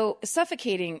 So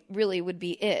suffocating really would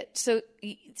be it. So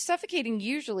suffocating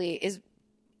usually is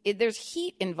there's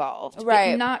heat involved,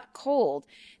 right? But not cold.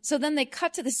 So then they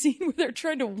cut to the scene where they're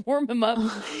trying to warm him up,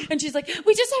 and she's like,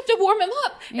 "We just have to warm him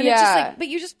up." And it's just like, but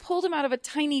you just pulled him out of a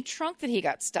tiny trunk that he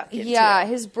got stuck into. Yeah,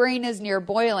 his brain is near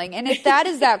boiling, and if that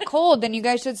is that cold, then you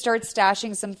guys should start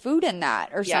stashing some food in that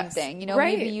or something. You know,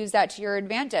 maybe use that to your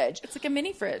advantage. It's like a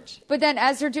mini fridge. But then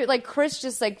as her like Chris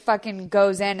just like fucking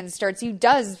goes in and starts. He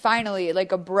does finally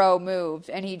like a bro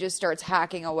move, and he just starts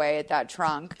hacking away at that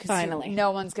trunk. Finally, no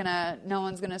one's gonna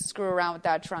screw around with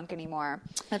that trunk anymore.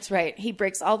 That's right. He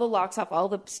breaks all the locks off all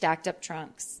the stacked up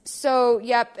trunks. So,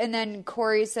 yep. And then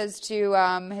Corey says to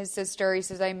his sister, he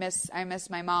says, I miss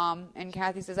my mom. And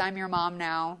Kathy says, I'm your mom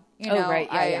now. You know, right.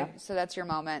 Yeah. So that's your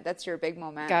moment. That's your big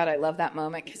moment. God, I love that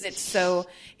moment because it's so.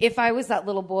 If I was that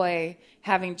little boy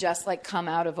having just like come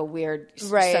out of a weird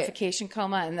suffocation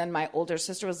coma, and then my older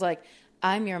sister was like,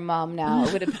 "I'm your mom now,"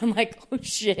 it would have been like, "Oh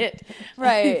shit,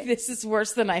 right? This is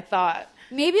worse than I thought."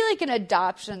 Maybe like an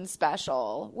adoption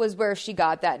special was where she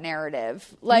got that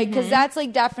narrative. Like, because that's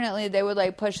like definitely, they would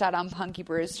like push that on Punky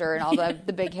Brewster and all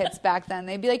the big hits back then.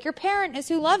 They'd be like, your parent is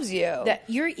who loves you. That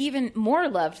you're even more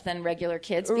loved than regular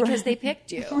kids because they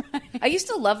picked you. Right. I used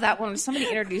to love that when somebody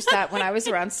introduced that when I was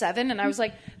around 7, and I was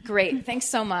like, great, thanks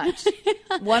so much.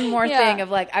 One more thing of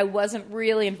like, I wasn't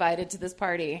really invited to this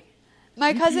party.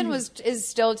 My cousin is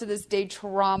still to this day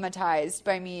traumatized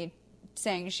by me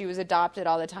saying she was adopted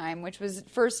all the time, which was,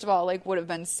 first of all, like, would have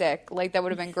been sick. Like, that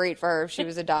would have been great for her if she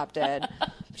was adopted.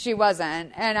 She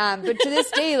wasn't. And but to this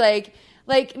day,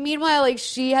 like meanwhile, like,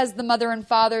 she has the mother and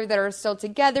father that are still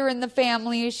together in the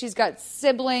family. She's got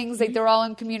siblings, like, they're all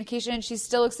in communication, and she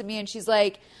still looks at me and she's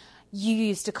like, you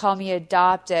used to call me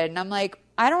adopted. And I'm like,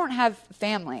 I don't have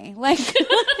family. Like,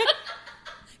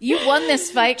 you won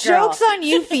this fight, girl. Joke's on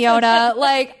you, Fiona.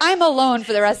 Like, I'm alone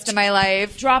for the rest of my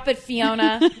life. Drop it,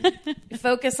 Fiona.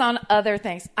 Focus on other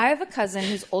things. I have a cousin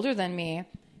who's older than me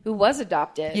who was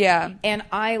adopted. Yeah. And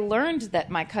I learned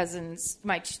that my cousins,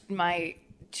 my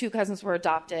 2 cousins were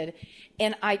adopted.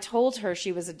 And I told her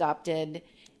she was adopted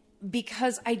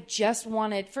because I just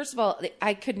wanted, first of all,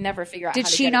 I could never figure out how to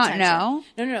get attention. Did she not know?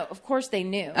 No. Of course they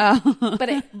knew. Oh.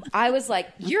 But I was like,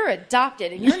 you're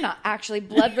adopted and you're not actually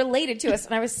blood related to us.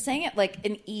 And I was saying it like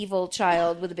an evil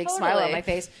child with a big smile on my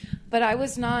face. But I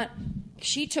was not.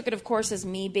 She took it, of course, as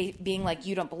me being like,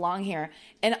 you don't belong here.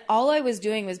 And all I was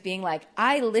doing was being like,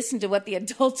 I listened to what the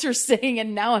adults are saying,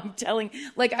 and now I'm telling.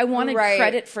 Like, I wanted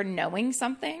credit for knowing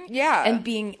something. Yeah. And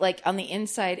being like on the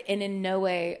inside, and in no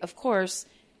way, of course,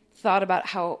 thought about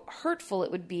how hurtful it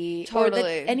would be, or that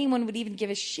anyone would even give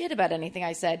a shit about anything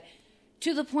I said,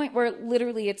 to the point where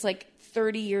literally it's like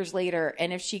 30 years later,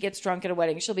 and if she gets drunk at a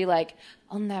wedding, she'll be like,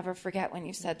 I'll never forget when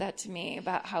you said that to me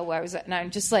about how I was, and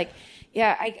I'm just like,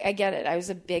 yeah, I get it. I was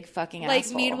a big fucking like,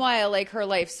 asshole. Meanwhile, like, her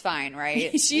life's fine,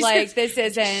 right? She's like, this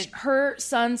isn't. Her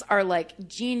sons are like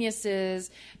geniuses.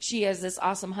 She has this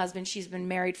awesome husband. She's been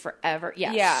married forever.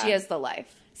 Yeah. She has the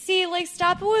life. See, like,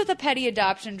 stop it with the petty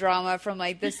adoption drama from,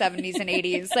 like, the 70s and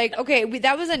 80s. Like, okay,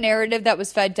 that was a narrative that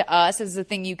was fed to us as the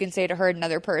thing you can say to hurt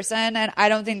another person, and I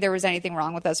don't think there was anything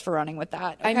wrong with us for running with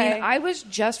that. Okay? I mean, I was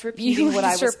just repeating what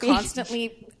I was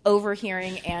constantly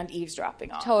overhearing and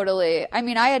eavesdropping on. Totally. I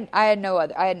mean, I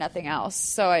had nothing else,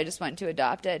 so I just went to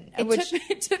adopted.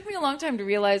 It took me a long time to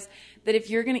realize that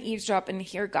if you're going to eavesdrop and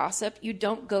hear gossip, you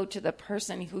don't go to the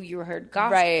person who you heard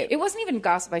gossip. Right. It wasn't even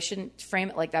gossip. I shouldn't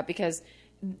frame it like that because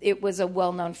it was a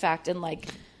well-known fact, and like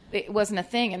it wasn't a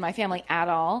thing in my family at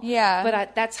all. Yeah.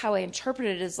 But that's how I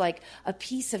interpreted it, as like a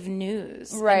piece of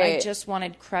news. Right. And I just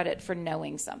wanted credit for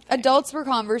knowing something. Adults were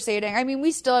conversating. I mean,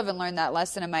 we still haven't learned that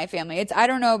lesson in my family. I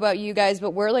don't know about you guys,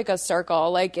 but we're like a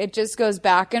circle. Like, it just goes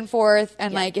back and forth.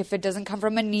 And like, if it doesn't come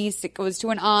from a niece, it goes to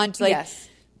an aunt. Like, yes.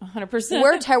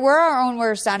 100%. We're our own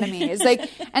worst enemies.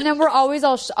 Like, and then we're always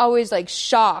like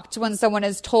shocked when someone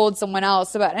has told someone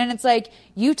else about, and it's like,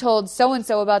 you told so and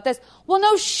so about this. Well,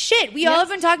 no shit. We all have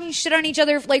been talking shit on each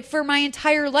other like for my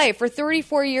entire life. For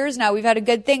 34 years now, we've had a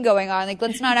good thing going on. Like,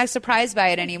 let's not act surprised by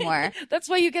it anymore. That's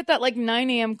why you get that like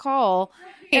 9 a.m. call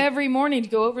every morning to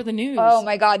go over the news. Oh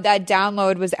my God, that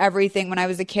download was everything when I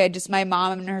was a kid. Just my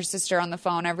mom and her sister on the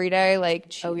phone every day.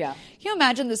 Like, oh yeah. Can you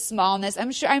imagine the smallness?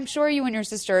 I'm sure you and your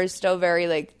sister are still very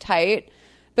like tight,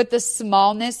 but the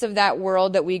smallness of that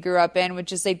world that we grew up in,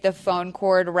 which is like the phone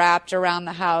cord wrapped around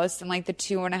the house and like the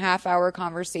 2.5 hour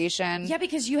conversation. Yeah,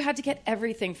 because you had to get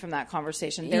everything from that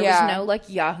conversation. There was no like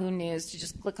Yahoo News to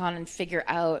just click on and figure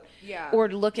out, or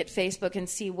to look at Facebook and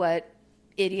see what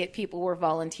idiot people were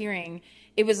volunteering.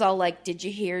 It was all like, did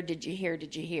you hear? Did you hear?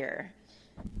 Did you hear?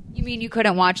 You mean you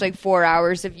couldn't watch like 4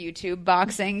 hours of YouTube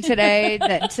boxing today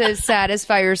to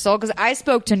satisfy your soul? Because I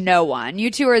spoke to no one. You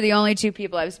two are the only 2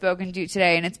 people I've spoken to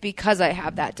today, and it's because I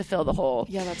have that to fill the hole.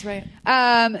 Yeah, that's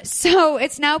right. So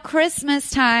it's now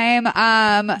Christmas time,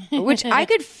 which I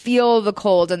could feel the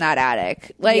cold in that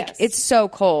attic. Like, it's so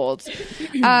cold.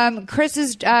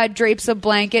 Chris drapes a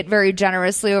blanket very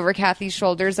generously over Kathy's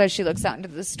shoulders as she looks out into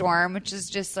the storm, which is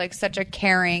just like such a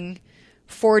caring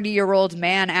 40-year-old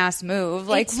man-ass move.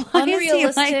 Like, it's why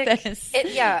unrealistic. Is he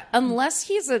like this? Unless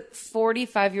he's a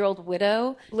 45-year-old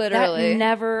widow, literally, that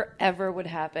never ever would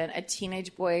happen. A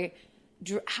teenage boy.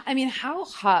 I mean, how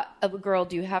hot of a girl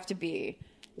do you have to be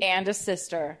and a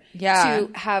sister Yeah.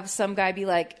 to have some guy be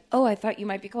like, oh, I thought you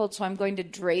might be cold, so I'm going to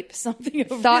drape something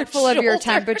over thoughtful your of your shoulder.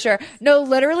 temperature. No,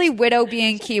 literally widow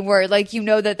being keyword. Like, you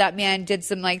know that man did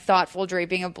some like thoughtful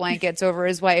draping of blankets over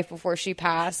his wife before she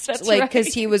passed. That's like, right.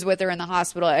 because he was with her in the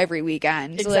hospital every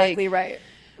weekend. Exactly Like, right.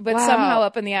 But wow. somehow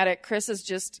up in the attic, Chris is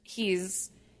just,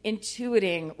 he's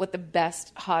intuiting what the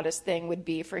best, hottest thing would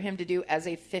be for him to do as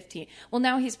a 15. Well,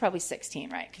 now he's probably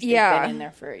 16, right? Because they've been in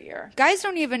there for a year. Guys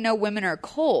don't even know women are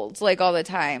cold like all the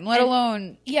time, let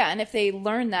alone. Yeah, and if they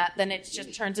learn that, then it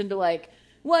just turns into like,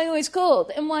 why are you always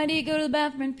cold? And why do you go to the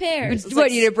bathroom in pairs? It's What,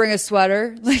 like, you to bring a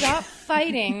sweater? stop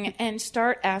fighting and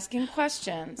start asking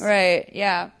questions. Right,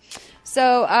 yeah.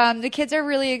 So the kids are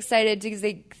really excited because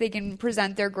they can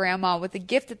present their grandma with a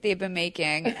gift that they've been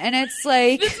making. And it's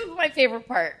like... This is my favorite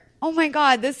part. Oh my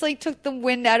God, this like took the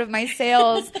wind out of my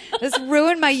sails. This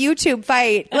ruined my YouTube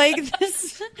fight. Like,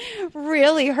 this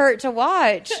really hurt to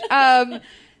watch.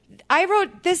 I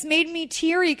wrote, this made me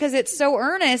teary because it's so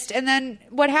earnest. And then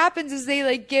what happens is they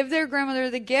like give their grandmother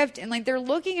the gift and like they're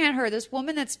looking at her, this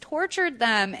woman that's tortured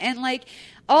them. And like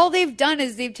all they've done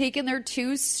is they've taken their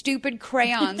two stupid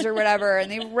crayons or whatever and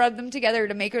they've rubbed them together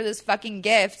to make her this fucking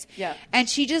gift. Yeah. And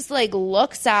she just like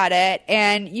looks at it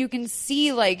and you can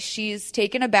see like she's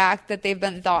taken aback that they've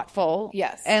been thoughtful.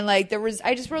 Yes. And like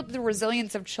I just wrote the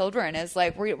resilience of children is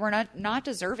like we're not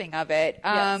deserving of it.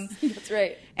 Yes, that's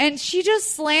right. And she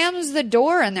just slams the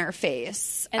door in their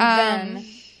face. And then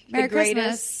Merry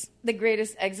Christmas. the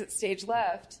greatest exit stage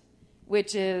left,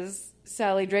 which is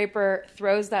Sally Draper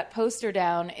throws that poster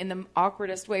down in the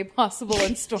awkwardest way possible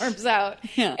and storms out.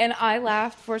 Yeah. And I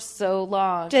laughed for so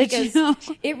long. Did you?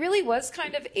 It really was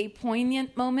kind of a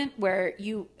poignant moment where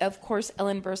you, of course,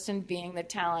 Ellen Burstyn, being the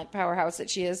talent powerhouse that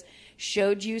she is,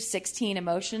 showed you 16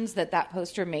 emotions that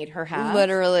poster made her have.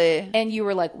 Literally. And you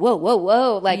were like, whoa, whoa,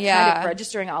 whoa, like kind Yeah. of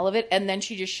registering all of it. And then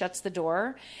she just shuts the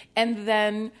door. And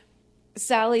then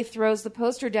Sally throws the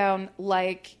poster down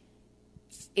like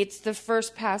it's the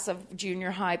first pass of junior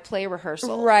high play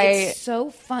rehearsal. Right. It's so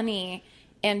funny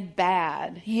and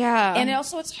bad. Yeah. And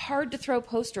also it's hard to throw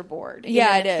poster board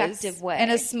Yeah, in it an is. effective way. In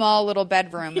a small little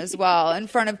bedroom as well, in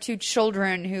front of two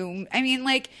children who, I mean,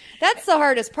 like, that's the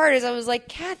hardest part is I was like,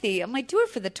 Kathy, I'm like, do it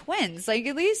for the twins. Like,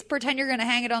 at least pretend you're going to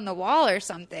hang it on the wall or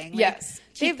something. Like, Yes.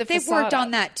 Keep the They've facade worked up.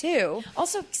 on that too.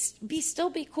 Also, still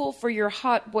be cool for your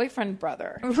hot boyfriend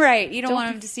brother. Right. You don't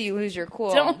want him to see who's your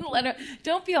cool. Don't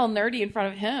be all nerdy in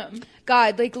front of him.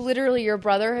 God, like literally your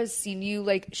brother has seen you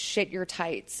like shit your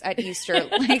tights at Easter.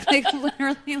 like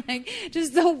literally like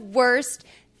just the worst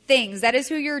things. That is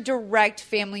who your direct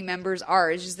family members are.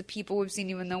 It's just the people who've seen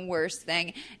you in the worst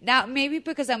thing. Now, maybe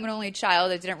because I'm an only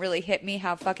child, it didn't really hit me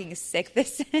how fucking sick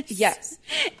this is. Yes.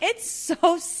 It's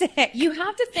so sick. You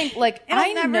have to think like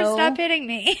It'll never stop hitting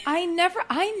me. I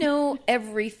know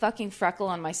every fucking freckle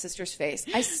on my sister's face.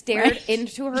 I stared Right.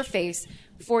 into her face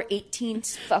for 18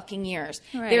 fucking years.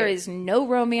 Right. There is no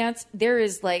romance. There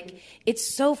is like,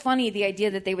 it's so funny the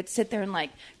idea that they would sit there and like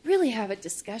really have a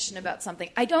discussion about something.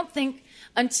 I don't think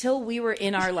until we were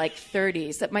in our like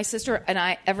 30s that my sister and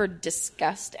I ever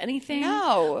discussed anything.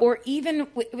 No. Or even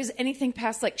it was anything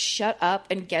past like shut up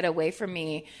and get away from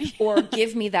me or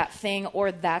give me that thing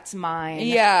or that's mine.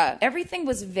 Yeah. Everything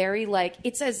was very like,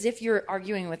 it's as if you're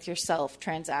arguing with yourself,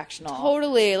 transactional.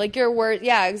 Totally. Like your worst.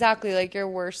 Yeah, exactly. Like your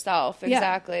worst self.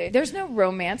 Yeah. Exactly. There's no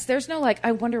romance. There's no like,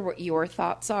 I wonder what your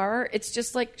thoughts are. It's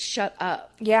just like, shut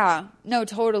up. Yeah, no,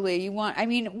 totally. When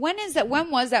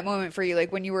was that moment for you?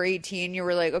 Like when you were 18, you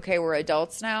were like, okay, we're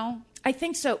adults now? I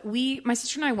think so. My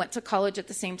sister and I went to college at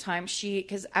the same time.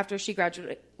 Because after she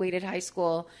graduated high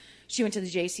school, she went to the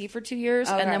JC for 2 years.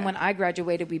 Okay. And then when I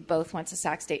graduated, we both went to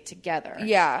Sac State together.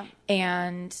 Yeah.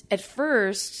 And at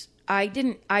first, I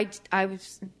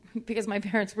was, because my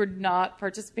parents were not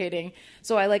participating.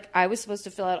 So I was supposed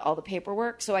to fill out all the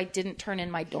paperwork. So I didn't turn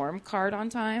in my dorm card on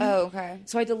time. Oh, okay.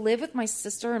 So I had to live with my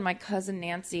sister and my cousin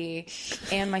Nancy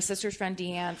and my sister's friend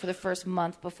Deanne for the first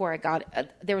month before I got,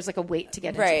 there was like a wait to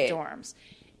get into dorms.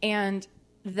 And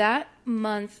that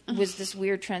month was this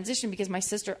weird transition because my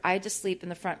sister, I had to sleep in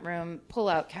the front room,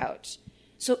 pull-out couch.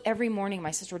 So every morning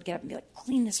my sister would get up and be like,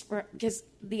 clean this, because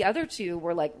the other two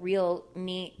were like real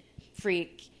neat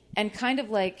freak and kind of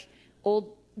like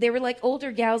they were like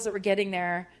older gals that were getting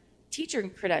their teacher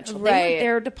credential. They weren't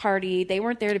there to party. They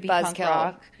weren't there to be punk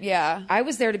rock. Yeah. I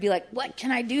was there to be like, what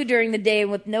can I do during the day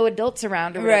with no adults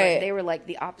around or whatever? Right. They were like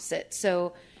the opposite.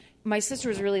 So my sister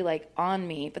was really like on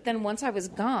me. But then once I was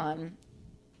gone,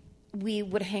 we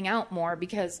would hang out more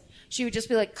because she would just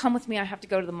be like, come with me. I have to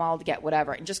go to the mall to get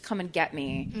whatever, and just come and get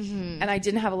me. And I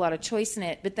didn't have a lot of choice in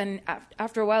it. But then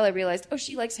after a while, I realized, oh,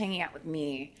 she likes hanging out with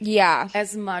me. Yeah.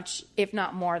 As much, if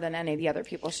not more, than any of the other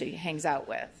people she hangs out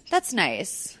with. That's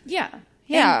nice. Yeah.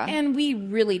 Yeah. And we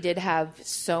really did have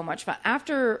so much fun.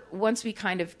 Once we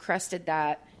kind of crested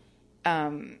that,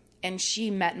 and she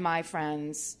met my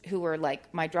friends who were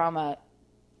like my drama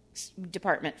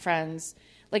department friends.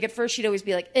 Like at first she'd always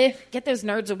be like, get those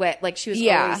nerds away. Like she was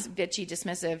always bitchy,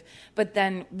 dismissive. But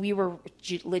then we were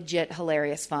legit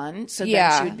hilarious fun. So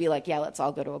then she would be like, yeah, let's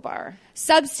all go to a bar.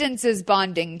 Substance is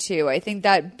bonding too. I think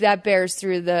that bears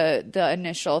through the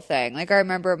initial thing. Like I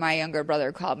remember my younger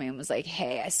brother called me and was like,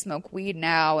 hey, I smoke weed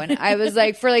now. And I was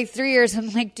like, for like 3 years,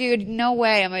 I'm like, dude, no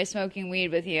way am I smoking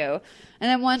weed with you. And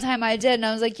then one time I did, and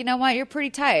I was like, you know what? You're pretty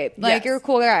tight. Like, you're a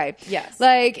cool guy. Yes.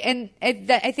 Like, and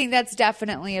I think that's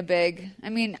definitely a big,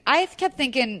 I mean, I kept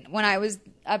thinking when I was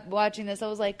up watching this, I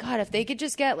was like, God, if they could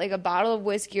just get like a bottle of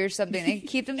whiskey or something, they could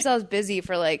keep themselves busy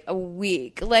for like a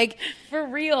week. Like, for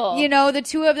real. You know, the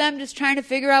two of them just trying to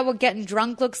figure out what getting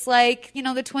drunk looks like. You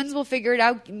know, the twins will figure it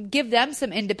out. Give them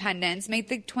some independence. Make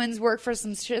the twins work for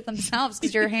some shit themselves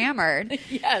because you're hammered.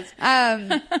 Yes.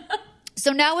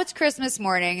 So now it's Christmas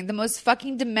morning, the most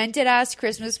fucking demented ass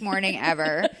Christmas morning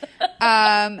ever.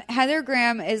 Heather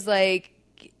Graham is like,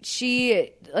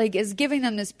 she like is giving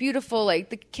them this beautiful, like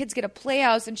the kids get a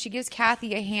playhouse, and she gives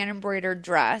Kathy a hand embroidered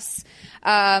dress,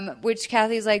 which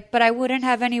Kathy's like, but I wouldn't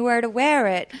have anywhere to wear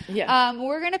it. Yeah.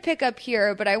 We're going to pick up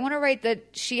here, but I want to write that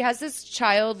she has this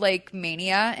childlike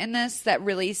mania in this that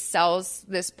really sells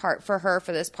this part for her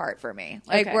for this part for me.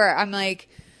 Like where I'm like,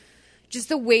 just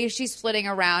the way she's flitting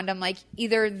around, I'm like,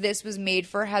 either this was made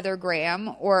for Heather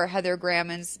Graham or Heather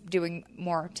Graham is doing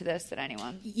more to this than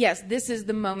anyone. Yes, this is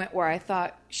the moment where I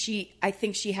thought I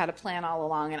think she had a plan all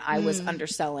along, and I was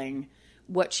underselling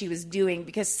what she was doing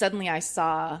because suddenly I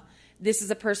saw this is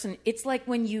a person. It's like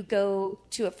when you go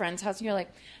to a friend's house and you're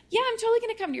like, yeah, I'm totally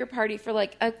going to come to your party for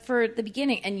for the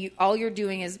beginning. And all you're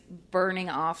doing is burning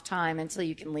off time until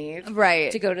you can leave.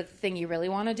 Right. To go to the thing you really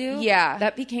want to do. Yeah.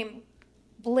 That became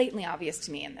blatantly obvious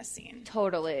to me in this scene.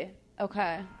 Totally.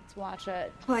 Okay, let's watch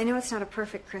it. Well, I know it's not a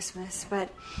perfect Christmas, but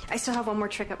I still have one more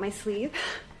trick up my sleeve.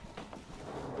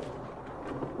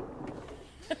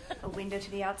 A window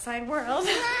to the outside world.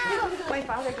 My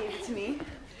father gave it to me.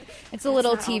 It's a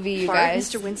little TV, you guys.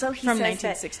 Mr. Winslow, From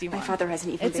 1961. My father has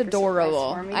an even It's bigger adorable.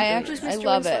 surprise for me. I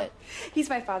love it. He's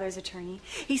my father's attorney.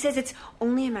 He says it's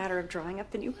only a matter of drawing up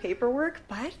the new paperwork,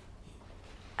 but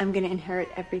I'm going to inherit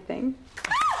everything.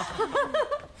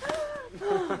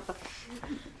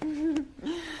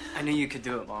 I knew you could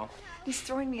do it, Mom. He's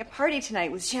throwing me a party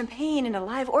tonight with champagne and a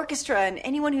live orchestra and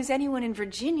anyone who's anyone in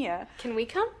Virginia. Can we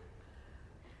come?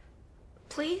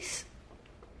 Please?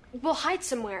 We'll hide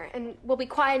somewhere, and we'll be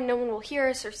quiet and no one will hear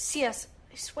us or see us.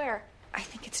 I swear. I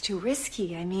think it's too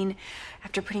risky. I mean,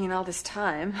 after putting in all this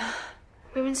time.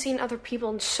 We haven't seen other people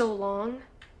in so long.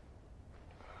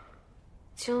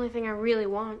 It's the only thing I really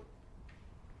want.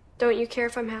 Don't you care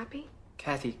if I'm happy?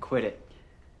 Kathy, quit it.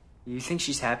 You think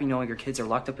she's happy knowing her kids are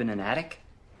locked up in an attic?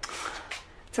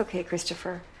 It's okay,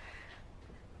 Christopher.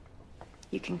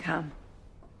 You can come.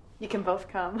 You can both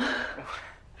come.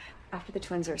 After the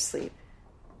twins are asleep.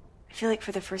 I feel like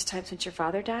for the first time since your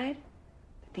father died,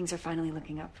 things are finally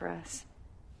looking up for us.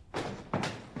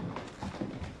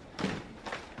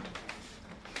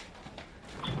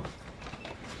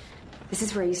 This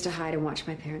is where I used to hide and watch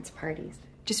my parents' parties.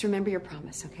 Just remember your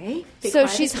promise, okay? So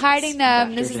she's hiding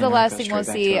them. This is the last thing we'll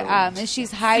see. Is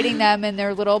she's hiding them in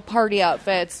their little party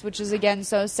outfits, which is, again,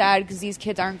 so sad because these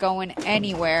kids aren't going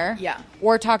anywhere. Yeah.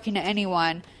 Or talking to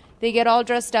anyone. They get all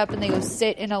dressed up and they go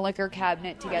sit in a liquor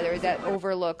cabinet together that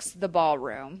overlooks the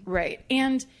ballroom. Right.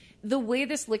 And the way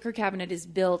this liquor cabinet is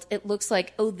built, it looks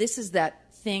like, oh, this is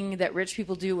that thing that rich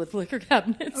people do with liquor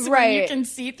cabinets. Right. Where you can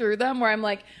see through them, where I'm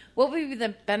like, what would be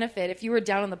the benefit if you were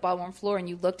down on the ballroom floor and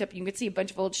you looked up, you could see a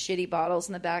bunch of old shitty bottles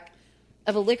in the back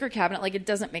of a liquor cabinet? Like, it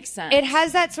doesn't make sense. It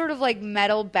has that sort of like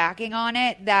metal backing on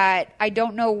it that I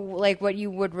don't know like what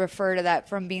you would refer to that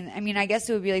from being. I mean, I guess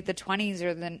it would be like the 20s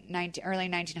or the early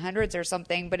 1900s or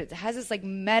something, but it has this like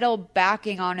metal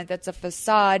backing on it that's a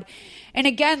facade. And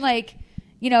again, like,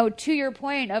 you know, to your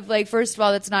point of like, first of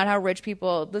all, that's not how rich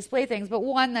people display things, but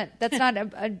one, that's not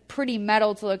a pretty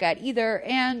metal to look at either.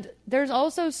 And there's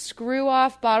also screw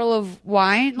off bottle of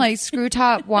wine, like screw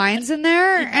top wines in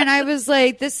there. And I was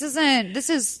like, this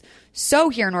is so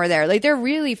here nor there. Like, they're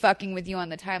really fucking with you on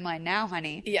the timeline now,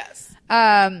 honey. Yes.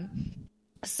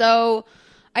 So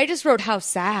I just wrote how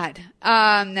sad.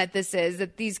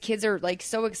 that these kids are like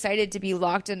so excited to be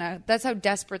locked in that's how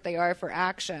desperate they are for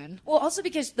action. Well, also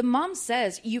because the mom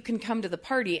says you can come to the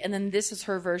party, and then this is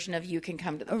her version of you can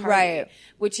come to the party. Right.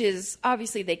 Which is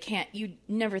obviously you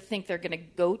never think they're going to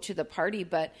go to the party,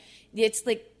 but it's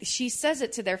like she says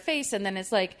it to their face, and then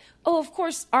it's like, oh, of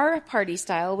course, our party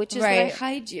style, which is that I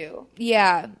hide you.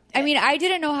 Yeah. I mean, I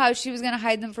didn't know how she was going to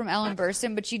hide them from Ellen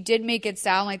Burstyn, but she did make it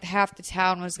sound like half the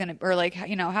town was going to, or like,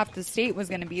 half the state was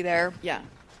going to be there. Yeah.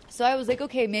 So I was like,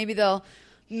 okay, maybe they'll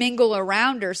mingle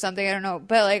around or something. I don't know.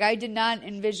 But like, I did not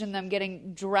envision them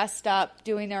getting dressed up,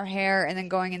 doing their hair, and then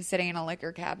going and sitting in a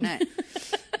liquor cabinet.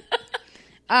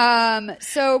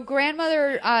 So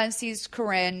grandmother sees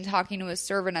Corinne talking to a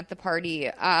servant at the party,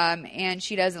 and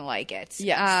she doesn't like it.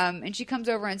 Yes. And she comes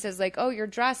over and says like, "Oh, your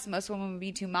dress. Most women would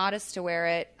be too modest to wear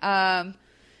it." And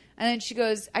then she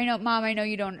goes, Mom, I know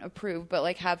you don't approve, but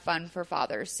like, have fun for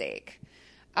father's sake."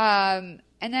 And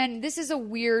then this is a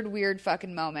weird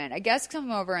fucking moment. A guest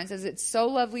comes over and says, "It's so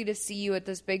lovely to see you at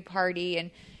this big party."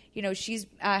 And she's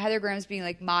Heather Graham's being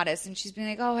like modest, and she's being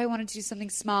like, "Oh, I wanted to do something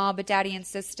small, but Daddy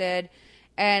insisted."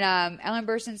 And Ellen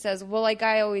Burstyn says, "Well, like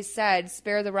I always said,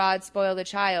 spare the rod, spoil the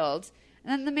child."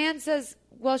 And then the man says,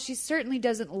 "Well, she certainly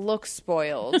doesn't look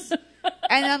spoiled."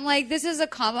 And I'm like, this is a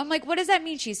I'm like, what does that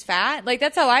mean? She's fat? Like,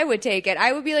 that's how I would take it.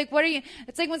 I would be like, what are you?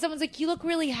 It's like when someone's like, you look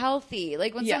really healthy.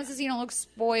 Like when someone says you don't look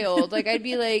spoiled, like I'd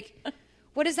be like,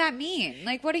 what does that mean?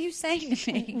 Like, what are you saying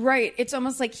to me? Right. It's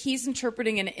almost like he's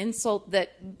interpreting an insult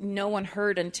that no one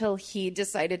heard until he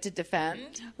decided to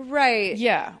defend. Right.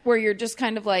 Yeah. Where you're just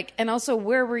kind of like, and also,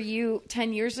 where were you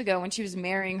 10 years ago when she was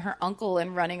marrying her uncle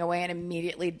and running away and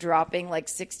immediately dropping like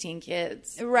 16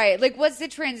 kids? Right. Like, what's the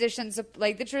transition? So,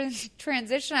 like, the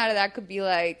transition out of that could be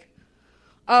like,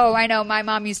 oh, I know, my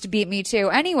mom used to beat me too.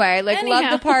 Anyway, like,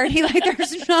 love the party. Like,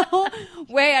 there's no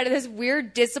way out of this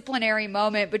weird disciplinary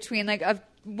moment between, like, a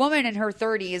woman in her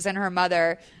 30s and her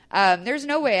mother. There's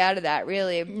no way out of that,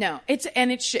 really. No.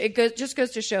 It just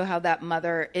goes to show how that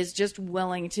mother is just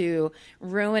willing to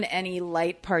ruin any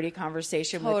light party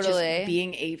conversation with just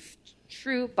being a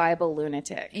true Bible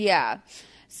lunatic. Yeah.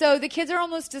 So the kids are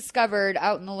almost discovered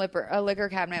out in the liquor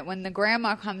cabinet when the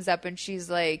grandma comes up and she's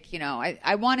like,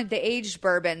 I wanted the aged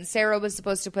bourbon. Sarah was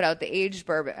supposed to put out the aged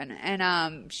bourbon.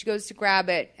 And she goes to grab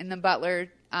it. And the butler,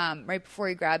 right before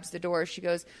he grabs the door, she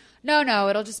goes, no,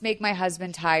 it'll just make my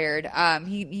husband tired.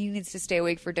 He needs to stay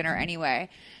awake for dinner anyway.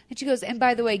 And she goes, and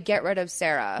by the way, get rid of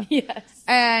Sarah. Yes.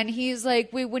 And he's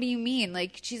like, wait, what do you mean?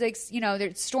 Like, she's like,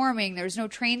 it's storming. There's no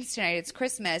trains tonight. It's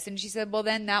Christmas. And she said, well,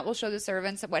 then that will show the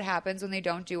servants what happens when they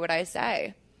don't do what I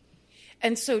say.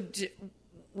 And so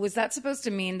was that supposed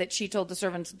to mean that she told the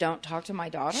servants, don't talk to my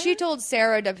daughter? She told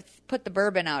Sarah to put the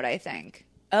bourbon out, I think.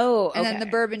 Oh, okay. And then the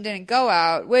bourbon didn't go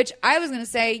out, which I was going to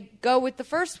say go with the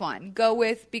first one. Go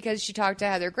with because she talked to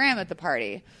Heather Graham at the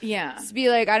party. Yeah. To be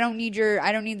like, I don't need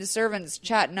the servants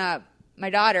chatting up my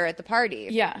daughter at the party.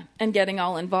 Yeah, and getting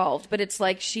all involved. But it's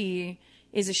like she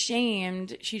is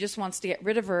ashamed. She just wants to get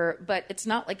rid of her. But it's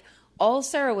not like all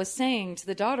Sarah was saying to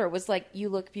the daughter was like, you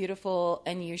look beautiful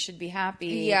and you should be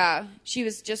happy. Yeah. She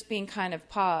was just being kind of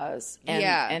pause. And,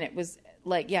 and it was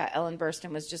like, Ellen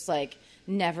Burstyn was just like,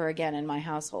 never again in my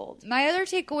household. My other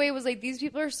takeaway was like, these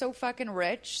people are so fucking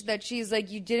rich that she's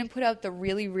like, you didn't put out the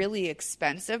really, really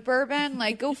expensive bourbon.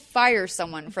 Like, go fire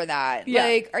someone for that. Yeah.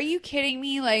 Like, are you kidding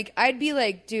me? Like, I'd be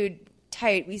like, dude,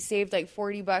 tight. We saved like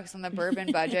 $40 on the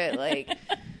bourbon budget. Like,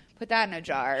 put that in a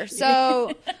jar.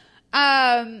 So,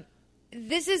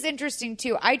 this is interesting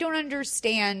too. I don't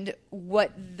understand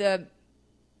what the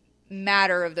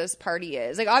matter of this party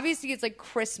is. Like, obviously it's like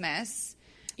Christmas.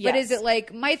 But is it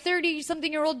like my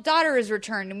 30-something-year-old daughter is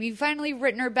returned and we've finally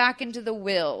written her back into the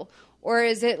will? Or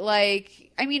is it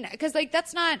like, I mean, because like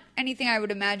that's not anything I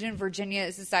would imagine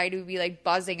Virginia society would be like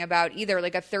buzzing about either.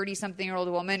 Like a 30-something-year-old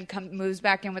woman moves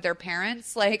back in with her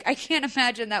parents. Like I can't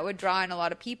imagine that would draw in a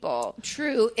lot of people.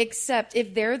 True, except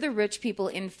if they're the rich people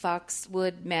in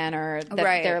Foxwood Manor, that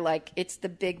they're like, it's the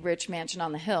big rich mansion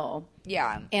on the hill.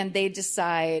 Yeah. And they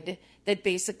decide that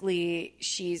basically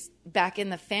she's back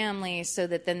in the family so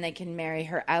that then they can marry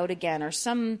her out again or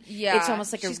some. Yeah. It's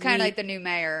almost like she's kind of like the new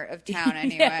mayor of town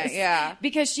anyway. Yeah.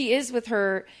 Because she is with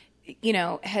her,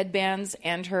 headbands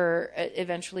and her,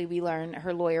 eventually we learn,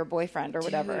 her lawyer boyfriend or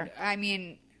whatever. Dude, I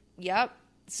mean, yep.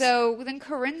 So then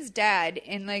Corinne's dad,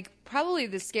 in like probably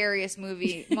the scariest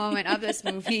moment of this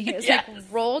movie, is like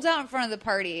rolled out in front of the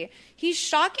party. He's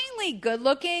shockingly good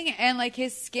looking and like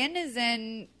his skin is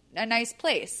in a nice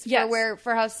place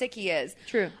for how sick he is.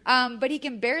 True. But he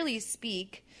can barely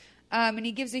speak. And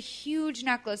he gives a huge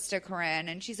necklace to Corinne,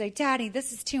 and she's like, Daddy,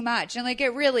 this is too much. And like,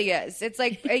 it really is. It's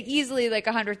like easily like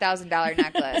 $100,000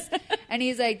 necklace. And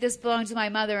he's like, this belonged to my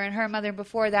mother and her mother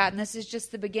before that. And this is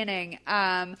just the beginning.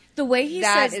 The way he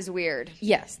that says, is weird.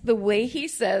 Yes. The way he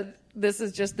said, this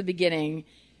is just the beginning.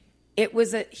 It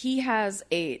was he has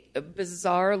a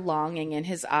bizarre longing in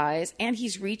his eyes, and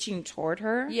he's reaching toward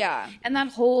her. Yeah. And that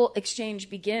whole exchange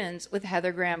begins with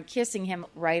Heather Graham kissing him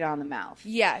right on the mouth.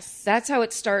 Yes. That's how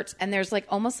it starts. And there's like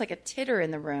almost like a titter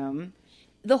in the room.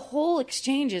 The whole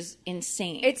exchange is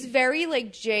insane. It's very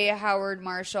like J. Howard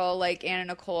Marshall, like Anna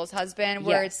Nicole's husband,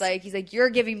 where Yes. it's like, he's like, you're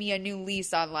giving me a new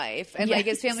lease on life. And like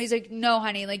his family's like, no,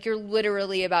 honey, like you're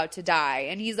literally about to die.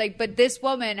 And he's like, but this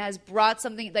woman has brought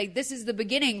something, like this is the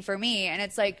beginning for me. And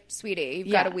it's like, sweetie,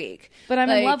 you've got a week. But I'm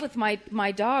in Like, love with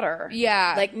my daughter.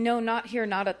 Yeah. Like, no, not here,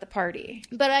 not at the party.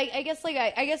 But I guess like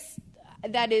I guess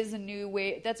that is a new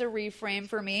way. That's a reframe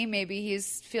for me. Maybe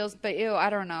he's feels, but ew, I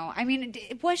don't know. I mean,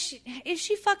 is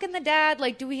she fucking the dad?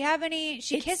 Like, do we have any?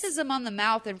 She kisses him on the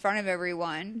mouth in front of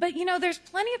everyone. But you know, there's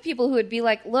plenty of people who would be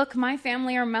like, "Look, my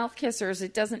family are mouth kissers.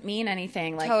 It doesn't mean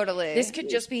anything." Like, Totally. this could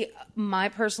just be my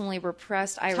personally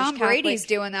repressed Irish Tom Catholic. Brady's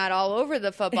doing that all over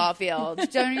the football field.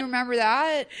 Don't you remember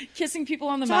that? Kissing people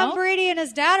on the Tom mouth. Brady and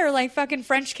his dad are like fucking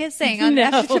French kissing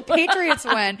after the Patriots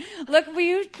win. Look, will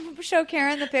you show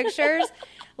Karen the pictures?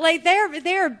 Like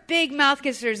they're big mouth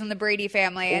kissers in the Brady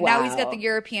family, and now he's got the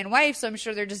European wife, so I'm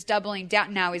sure they're just doubling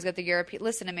down. Now he's got the European.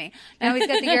 Listen to me. Now he's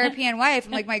got the European wife,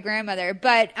 like my grandmother.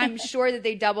 But I'm sure that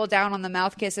they double down on the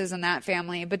mouth kisses in that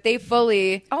family. But they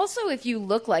fully. Also, if you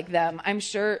look like them, I'm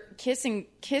sure kissing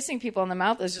people on the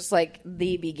mouth is just like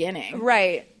the beginning,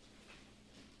 right?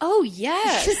 Oh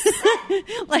yes,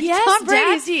 like yes, Tom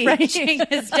Brady's Daddy. teaching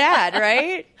his dad,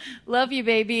 right? Love you,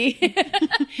 baby.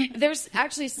 There's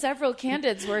actually several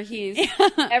candids where he's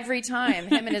every time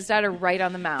him and his dad are right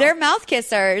on the mouth. They're mouth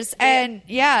kissers, and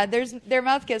they're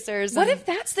mouth kissers. What if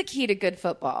that's the key to good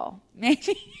football?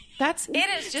 Maybe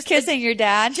it is just kissing your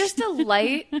dad, just a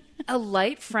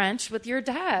light French with your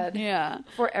dad. Yeah,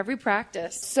 for every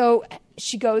practice. So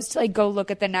she goes to like go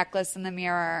look at the necklace in the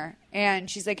mirror, and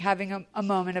she's like having a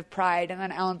moment of pride, and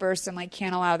then Ellen Burstyn like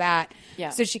can't allow that. Yeah.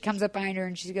 So she comes up behind her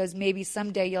and she goes, maybe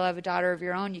someday you'll have a daughter of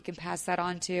your own you can pass that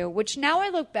on to. Which now I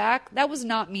look back, that was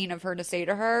not mean of her to say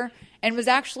to her, and was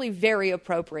actually very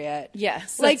appropriate.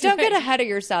 Yes. Like, don't get ahead of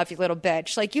yourself, you little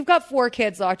bitch. Like, you've got 4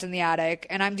 kids locked in the attic,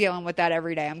 and I'm dealing with that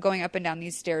every day. I'm going up and down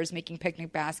these stairs making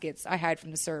picnic baskets I hide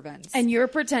from the servants. And you're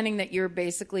pretending that you're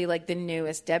basically like the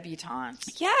newest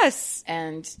debutante. Yes.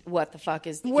 And what the fuck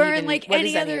is We're even, in like what any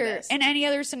is of other this? in any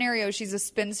other scenario, she's a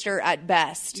spinster at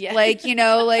best. Yeah. Like, you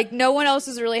know, like no one else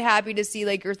is really happy to see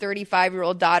like your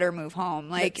 35-year-old daughter move home.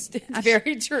 Like, it's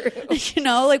very true. You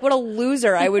know, like what a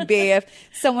loser I would be if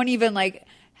someone even like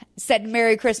said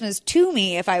Merry Christmas to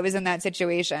me if I was in that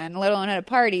situation, let alone at a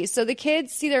party. So the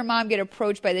kids see their mom get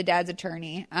approached by the dad's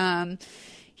attorney.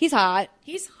 He's hot.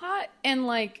 He's hot, and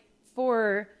like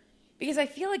because I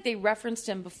feel like they referenced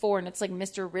him before, and it's like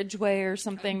Mr. Ridgway or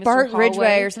something. Bart Mr. Ridgway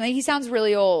Holloway. or something. He sounds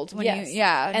really old. When Yes.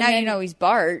 And And now then- you know he's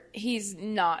Bart. He's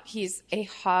not. He's a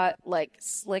hot, like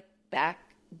slick back,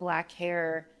 black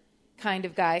hair kind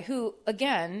of guy who,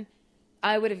 again,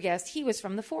 I would have guessed he was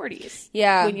from the 40s.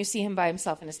 Yeah. When you see him by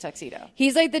himself in his tuxedo.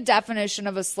 He's like the definition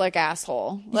of a slick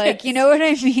asshole. Like, you know what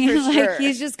I mean? For Like, sure.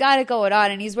 he's just got it going on,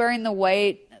 and he's wearing the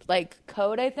white like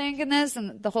coat, I think, in this,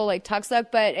 and the whole like tux look.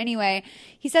 But anyway,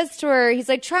 he says to her, he's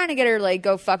like trying to get her to like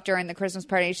go fuck during the Christmas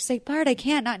party. She's like, Bart, I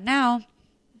can't, not now.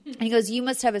 And he goes, you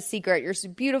must have a secret. You're so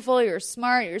beautiful. You're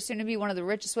smart. You're soon to be one of the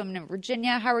richest women in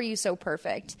Virginia. How are you so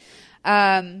perfect?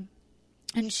 And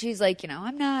she's like, you know,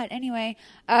 I'm not. Anyway,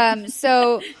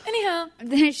 so anyhow,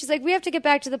 then she's like, we have to get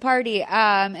back to the party.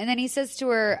 And then he says to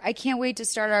her, I can't wait to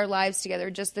start our lives together,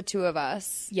 just the two of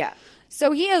us. Yeah.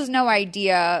 So he has no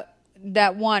idea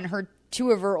that two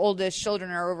of her oldest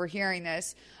children are overhearing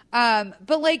this.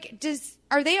 But like,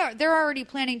 they're already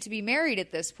planning to be married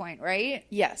at this point, right?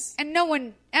 Yes. And no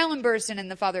one, Ellen Burstyn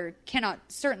and the father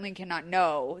certainly cannot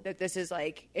know that this is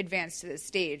like advanced to this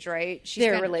stage, right?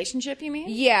 Their relationship, you mean?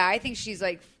 Yeah, I think she's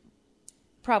like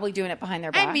probably doing it behind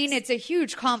their backs. I mean, it's a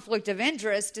huge conflict of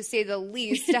interest, to say the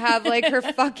least, to have like her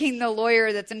fucking the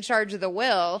lawyer that's in charge of the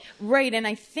will. Right. And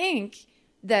I think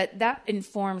that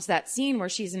informs that scene where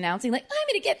she's announcing, like, I'm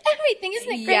going to get everything.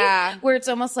 Isn't it great? Yeah. Where it's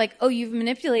almost like, oh, you've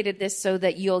manipulated this so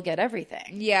that you'll get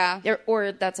everything. Yeah.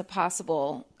 Or that's a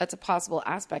possible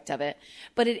aspect of it.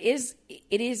 But it is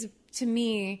to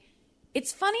me,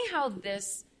 it's funny how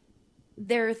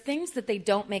there are things that they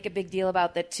don't make a big deal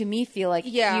about that to me feel like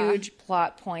huge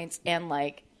plot points and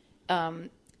like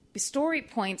story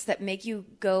points that make you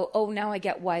go, oh, now I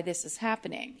get why this is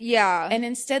happening. Yeah. And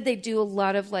instead they do a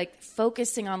lot of like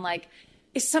focusing on like,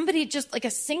 is somebody just like a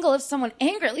single of someone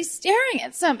angrily staring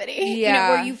at somebody?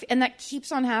 Yeah. You know, and that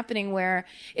keeps on happening where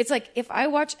it's like, if I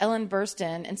watch Ellen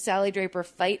Burstyn and Sally Draper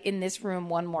fight in this room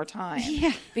one more time,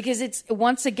 because it's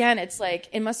once again, it's like,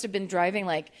 it must have been driving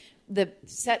like the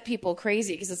set people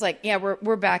crazy because it's like, yeah,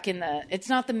 we're back in the, it's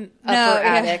not the upper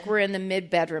attic, we're in the mid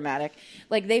bedroom attic.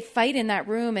 Like they fight in that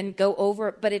room and go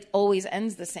over, but it always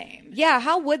ends the same. Yeah,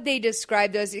 how would they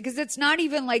describe those? Because it's not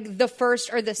even like the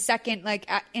first or the second like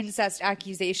incest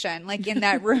accusation like in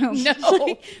that room. No,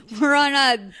 like, we're on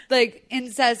a like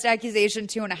incest accusation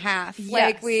 2.5. Yes.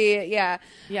 Like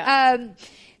yeah.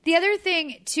 The other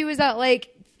thing too is that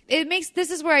like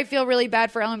this is where I feel really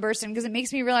bad for Ellen Burstyn because it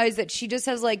makes me realize that she just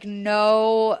has like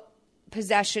no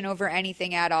possession over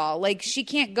anything at all. Like she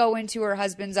can't go into her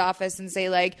husband's office and say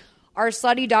like, our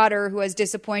slutty daughter who has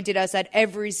disappointed us at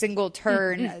every single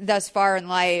turn thus far in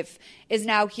life is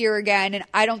now here again. And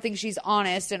I don't think she's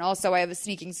honest. And also I have a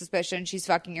sneaking suspicion she's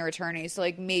fucking your attorney. So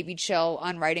like maybe chill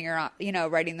on writing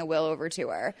the will over to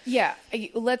her. Yeah.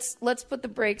 Let's put the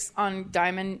brakes on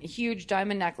huge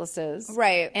diamond necklaces.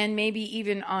 Right. And maybe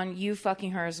even on you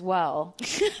fucking her as well.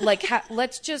 Like,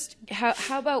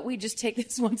 how about we just take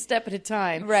this one step at a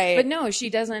time? Right. But no, she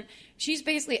doesn't. She's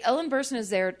basically, Ellen Burstyn is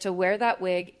there to wear that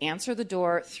wig, answer the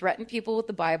door, threaten people with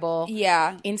the Bible.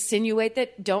 Yeah. Insinuate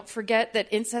that, don't forget that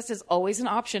incest is always an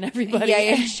option, everybody.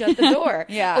 And shut the door.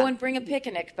 Oh, and bring a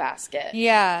picnic basket.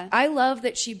 Yeah. I love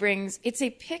that she brings, it's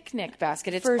a picnic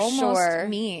basket. It's For almost sure.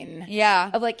 mean. Yeah.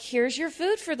 Of like, here's your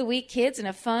food for the week, kids, and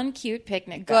a fun, cute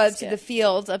picnic Go out basket. to the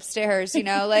fields upstairs,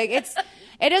 like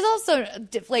it is also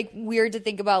like weird to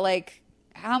think about like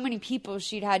how many people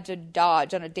she'd had to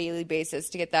dodge on a daily basis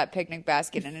to get that picnic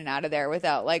basket in and out of there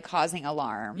without like causing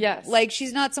alarm. Yes. Like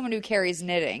she's not someone who carries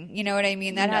knitting. You know what I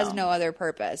mean? That has no other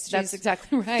purpose. That's She's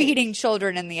exactly right. Feeding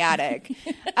children in the attic.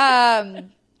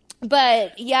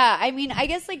 But yeah, I mean, I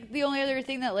guess like the only other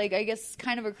thing that like I guess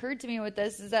kind of occurred to me with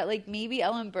this is that like maybe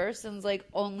Ellen Burstyn's like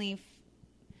only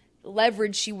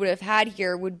leverage she would have had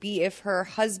here would be if her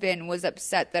husband was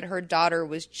upset that her daughter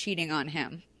was cheating on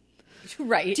him.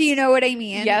 Right. Do you know what I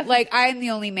mean? Yeah. Like, I'm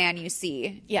the only man you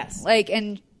see. Yes. Like,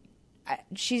 and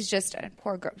she's just a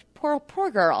poor girl. Poor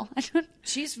girl.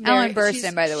 She's Ellen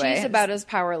Burstyn, by the way. She's about as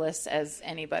powerless as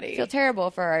anybody. I feel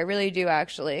terrible for her. I really do,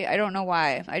 actually. I don't know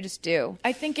why. I just do.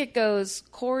 I think it goes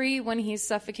Corey when he's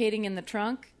suffocating in the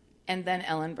trunk, and then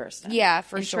Ellen Burstyn. Yeah,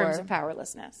 for sure. In terms of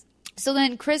powerlessness. So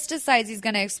then Chris decides he's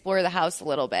going to explore the house a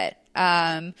little bit.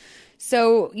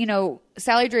 So,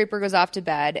 Sally Draper goes off to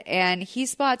bed and he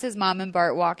spots his mom and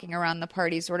Bart walking around the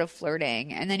party sort of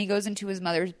flirting. And then he goes into his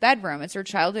mother's bedroom. It's her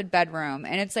childhood bedroom.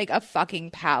 And it's like a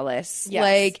fucking palace. Yes,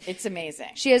 like it's amazing.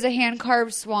 She has a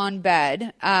hand-carved swan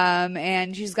bed.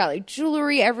 And she's got like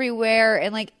jewelry everywhere.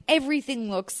 And like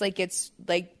everything looks like it's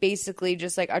like basically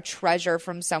just like a treasure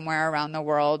from somewhere around the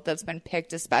world that's been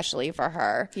picked especially for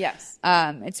her. Yes.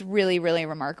 It's really, really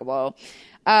remarkable.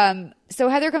 So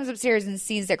Heather comes upstairs and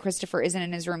sees that Christopher isn't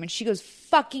in his room and she goes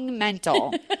fucking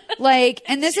mental.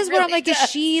 And this is what I'm like, is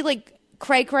she like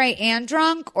cray and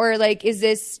drunk or like, is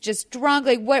this just drunk?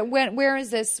 Like where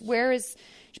is this?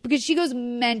 Because she goes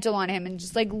mental on him and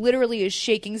just like literally is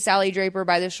shaking Sally Draper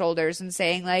by the shoulders and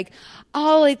saying like,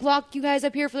 I'll like lock you guys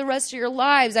up here for the rest of your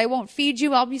lives. I won't feed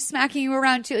you. I'll be smacking you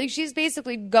around too. Like she's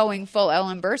basically going full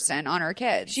Ellen Burstyn on her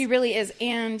kids. She really is.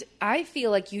 And I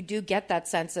feel like you do get that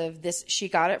sense of this. She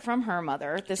got it from her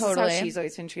mother. This Totally. is how she's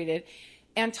always been treated.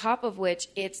 On top of which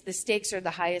it's the stakes are the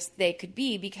highest they could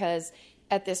be because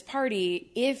at this party,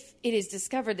 if it is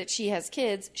discovered that she has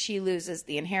kids, she loses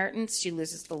the inheritance, she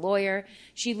loses the lawyer,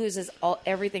 she loses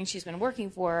everything she's been working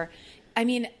for. I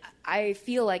mean, I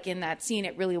feel like in that scene,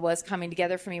 it really was coming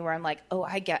together for me where I'm like, oh,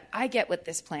 I get what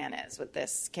this plan is with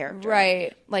this character.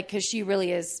 Right. Like, because she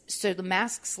really is, so the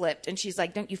mask slipped and she's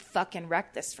like, don't you fucking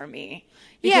wreck this for me.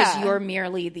 Because you're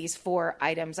merely these 4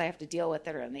 items I have to deal with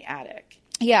that are in the attic.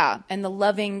 Yeah. And the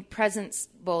loving presence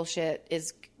bullshit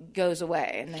goes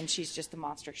away, and then she's just the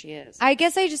monster she is. I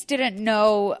guess I just didn't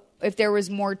know if there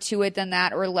was more to it than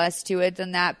that or less to it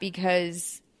than that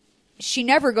because she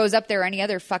never goes up there any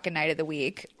other fucking night of the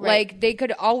week. Right. Like they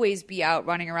could always be out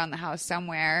running around the house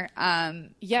somewhere.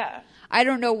 Yeah. I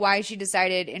don't know why she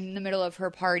decided in the middle of her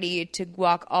party to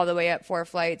walk all the way up 4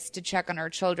 flights to check on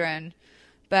her children,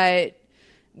 but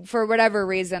for whatever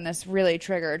reason, this really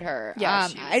triggered her. Yeah,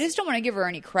 I just don't want to give her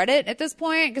any credit at this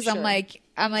point because Sure.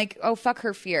 I'm like, oh, fuck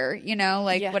her fear,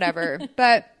 whatever.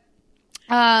 But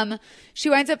She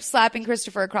winds up slapping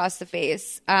Christopher across the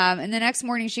face. And the next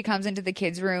morning she comes into the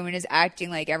kids' room and is acting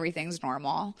like everything's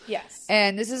normal. Yes.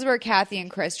 And this is where Kathy and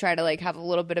Chris try to like have a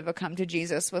little bit of a come to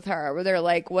Jesus with her, where they're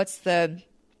like, what's the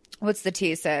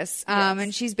tea, sis?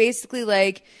 And she's basically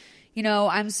like, you know,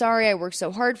 I'm sorry I worked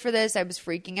so hard for this. I was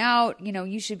freaking out. You know,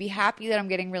 you should be happy that I'm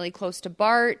getting really close to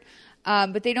Bart.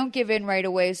 But they don't give in right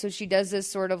away. So she does this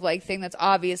sort of like thing that's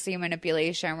obviously a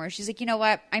manipulation where she's like, you know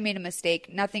what? I made a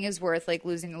mistake. Nothing is worth like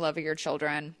losing the love of your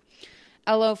children.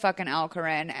 LO fucking Al,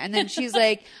 Corinne. And then she's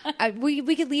like,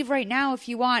 we could leave right now if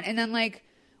you want. And then like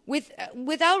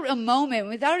without a moment,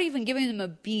 without even giving them a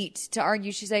beat to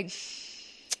argue, she's like,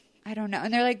 I don't know.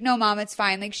 And they're like, no, Mom, it's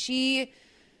fine. Like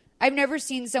I've never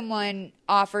seen someone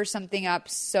offer something up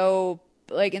so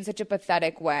like in such a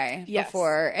pathetic way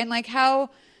before. And like how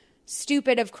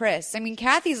stupid of Chris. I mean,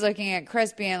 Kathy's looking at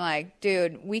Chris being like,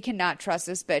 dude, we cannot trust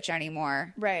this bitch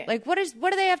anymore. Right. Like, what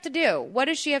do they have to do? What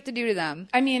does she have to do to them?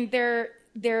 I mean,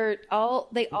 they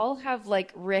all have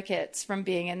like rickets from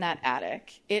being in that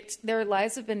attic. Their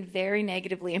lives have been very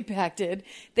negatively impacted.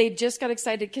 They just got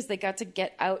excited because they got to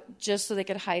get out just so they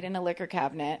could hide in a liquor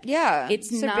cabinet. Yeah. It's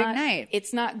a big night.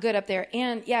 It's not good up there.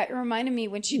 And yeah, it reminded me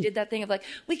when she did that thing of like,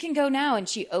 we can go now. And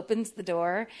she opens the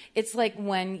door. It's like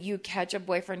when you catch a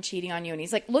boyfriend cheating on you and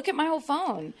he's like, look at my whole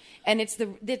phone. And it's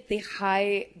the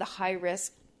high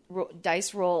risk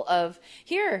dice roll of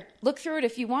here, look through it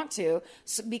if you want to,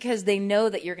 because they know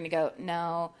that you're going to go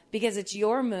no, because it's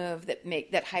your move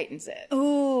that heightens it.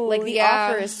 Ooh, like the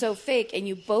offer is so fake, and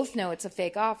you both know it's a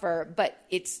fake offer, but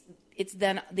it's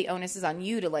then the onus is on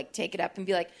you to like take it up and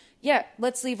be like, yeah,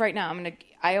 let's leave right now.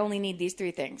 I only need these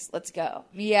 3 things. Let's go.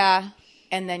 Yeah,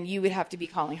 and then you would have to be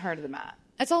calling her to the mat.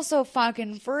 It's also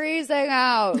fucking freezing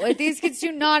out. Like, these kids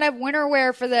do not have winter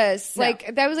wear for this. No.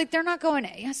 Like, that was like, they're not going,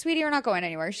 yeah, sweetie, you're not going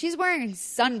anywhere. She's wearing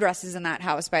sundresses in that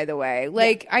house, by the way.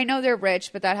 Like, I know they're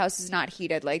rich, but that house is not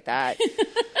heated like that.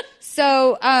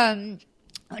 So,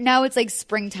 now it's like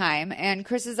springtime, and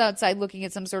Chris is outside looking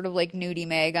at some sort of like nudie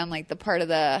mag on like the part of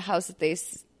the house that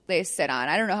they sit on.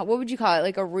 I don't know. What would you call it?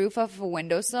 Like a roof off of a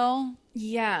windowsill?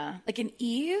 Yeah, like an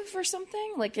eave or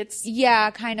something. Like it's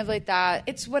kind of like that.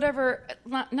 It's whatever,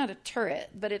 not a turret,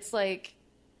 but it's like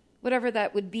whatever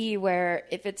that would be. Where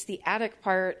if it's the attic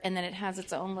part and then it has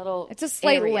its own little, it's a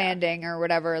slight area. Landing or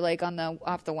whatever, like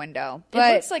off the window.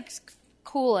 But it looks like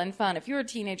cool and fun. If you were a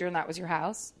teenager and that was your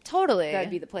house, totally, that'd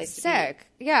be the place. Sick, to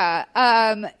be. Yeah.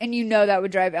 And you know that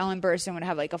would drive Ellen Burstyn would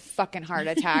have like a fucking heart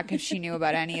attack if she knew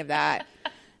about any of that.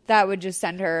 That would just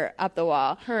send her up the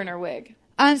wall. Her and her wig.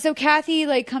 So Kathy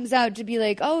like comes out to be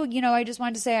like, oh, you know, I just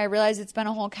wanted to say I realize it's been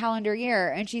a whole calendar year,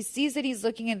 and she sees that he's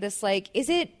looking at this like, is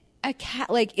it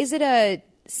a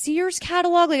Sears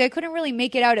catalog? Like I couldn't really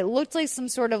make it out. It looked like some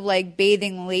sort of like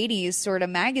bathing ladies sort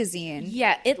of magazine.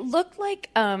 Yeah, it looked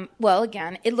like well,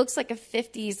 again, it looks like a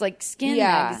 50s like skin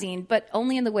magazine, but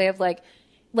only in the way of like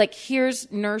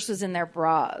here's nurses in their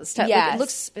bras. Yes. Like, it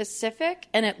looks specific,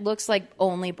 and it looks like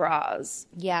only bras.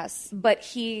 Yes. But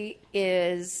he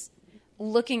is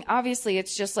looking, obviously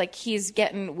it's just like he's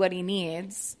getting what he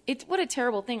needs. It's what a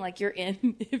terrible thing. Like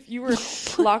if you were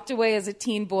locked away as a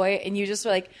teen boy and you just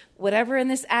were like, whatever in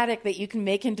this attic that you can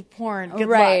make into porn, good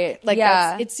luck. Like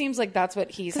it seems like that's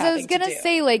what he's having to do. I was gonna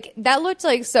say, like, that looked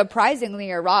like surprisingly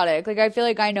erotic. Like I feel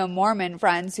like I know Mormon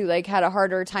friends who like had a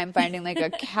harder time finding like a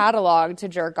catalog to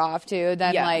jerk off to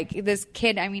than like this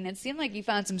kid. I mean, it seemed like he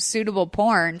found some suitable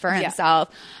porn for himself.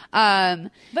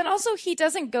 But also he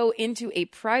doesn't go into a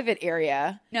private area.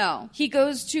 No. He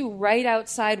goes to right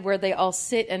outside where they all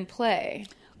sit and play.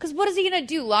 Because what is he going to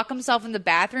do? Lock himself in the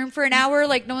bathroom for an hour?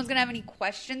 Like, no one's going to have any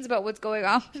questions about what's going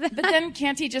on with that? But then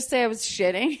can't he just say I was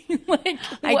shitting? Like,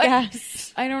 I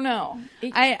guess. I don't know.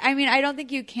 I mean, I don't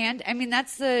think you can. I mean,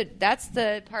 that's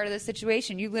the part of the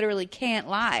situation. You literally can't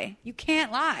lie. You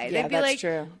can't lie. Yeah, They'd be that's like,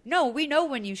 true. No, we know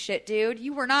when you shit, dude.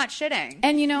 You were not shitting.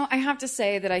 And, you know, I have to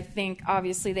say that I think,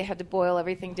 obviously, they had to boil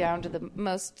everything down to the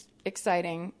most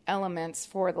exciting elements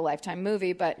for the Lifetime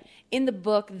movie. But in the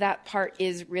book, that part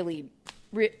is really...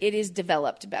 it is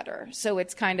developed better. So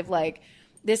it's kind of like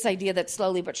this idea that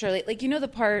slowly but surely, like, you know, the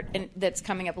part that's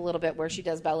coming up a little bit where she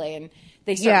does ballet and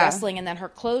they start wrestling and then her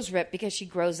clothes rip because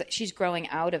she's growing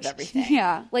out of everything.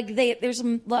 Yeah. Like there's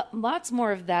lots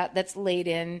more of that's laid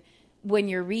in when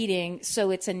you're reading. So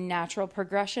it's a natural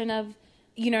progression of,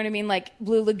 you know what I mean? Like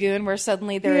Blue Lagoon, where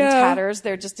suddenly they're in tatters.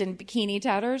 They're just in bikini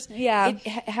tatters. Yeah. It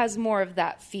has more of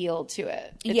that feel to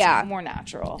it. It's more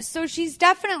natural. So she's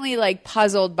definitely like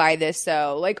puzzled by this,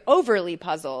 though, like overly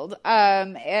puzzled.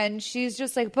 And she's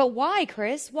just like, but why,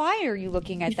 Chris? Why are you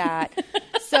looking at that?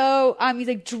 So he's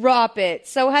like, drop it.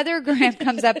 So Heather Graham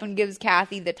comes up and gives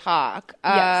Kathy the talk.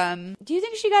 Yes. Do you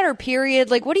think she got her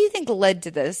period? Like, what do you think led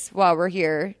to this while we're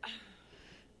here?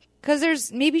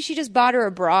 Because maybe she just bought her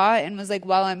a bra and was like,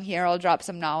 while I'm here, I'll drop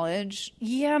some knowledge.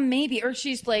 Yeah, maybe. Or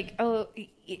she's like, oh,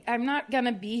 I'm not going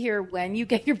to be here when you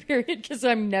get your period because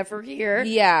I'm never here.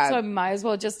 Yeah. So I might as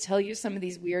well just tell you some of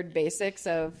these weird basics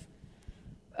of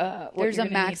there's a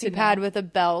maxi pad with a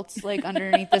belt like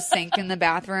underneath the sink in the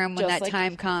bathroom. When that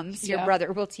time comes, your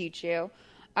brother will teach you.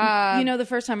 The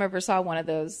first time I ever saw one of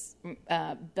those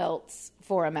belts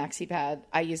for a maxi pad,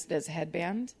 I used it as a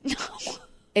headband.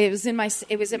 It was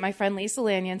at my friend Lisa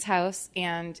Lanyon's house,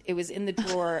 and it was in the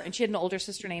drawer. And she had an older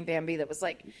sister named Bambi that was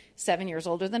like 7 years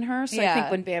older than her. So I think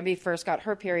when Bambi first got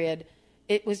her period,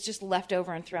 it was just left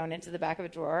over and thrown into the back of a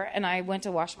drawer. And I went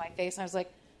to wash my face, and I was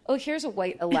like, oh, here's a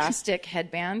white elastic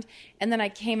headband. And then I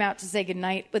came out to say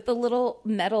goodnight with the little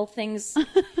metal things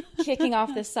kicking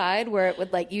off the side where it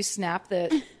would like you snap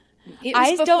the...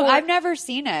 I've never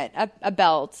seen it, a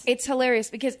belt. It's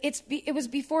hilarious because it was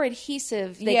before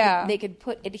adhesive. They could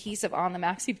put adhesive on the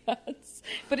maxi pads.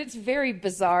 But it's very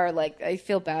bizarre. Like, I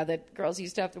feel bad that girls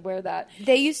used to have to wear that.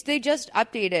 They just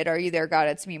updated Are You There, God,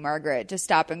 It's Me, Margaret to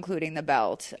stop including the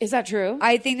belt. Is that true?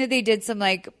 I think that they did some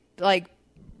like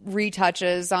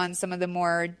retouches on some of the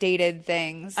more dated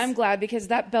things. I'm glad because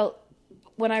that belt,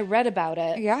 when I read about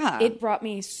it, it brought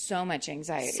me so much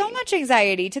anxiety. So much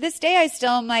anxiety. To this day, I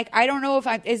still am like, I don't know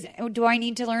if do I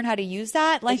need to learn how to use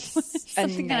that? Like, is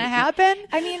something going to happen?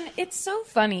 I mean, it's so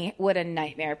funny what a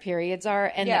nightmare periods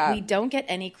are, and that we don't get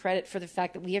any credit for the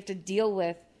fact that we have to deal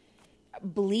with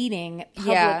bleeding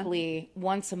publicly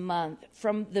once a month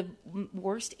from the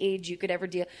worst age you could ever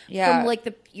deal from like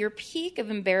your peak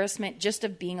of embarrassment just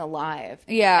of being alive.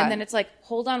 And then it's like,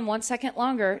 hold on 1 second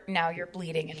longer, now you're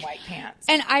bleeding in white pants.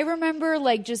 And I remember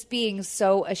like just being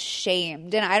so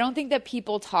ashamed, and I don't think that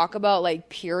people talk about like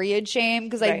period shame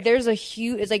because like there's a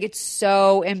huge, it's like, it's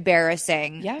so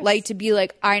embarrassing like to be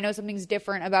like, I know something's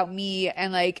different about me,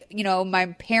 and like, you know, my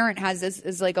parent has this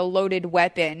as like a loaded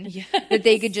weapon that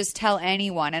they could just tell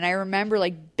anyone. And I remember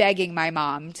like begging my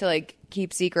mom to like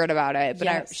keep secret about it, but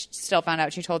I still found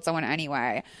out she told someone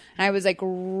anyway, and I was like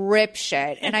rip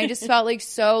shit, and I just felt like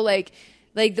so like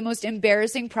the most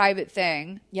embarrassing private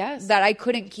thing that I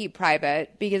couldn't keep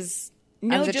private because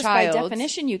I was a just child. by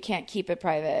definition you can't keep it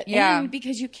private, and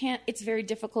because you can't, it's very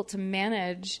difficult to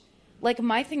manage. Like,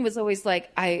 my thing was always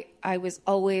like, I was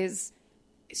always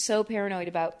so paranoid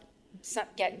about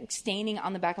staining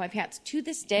on the back of my pants. To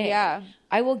this day,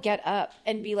 I will get up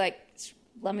and be like,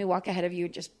 let me walk ahead of you,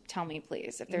 just tell me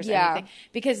please if there's anything,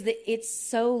 because it's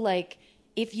so like,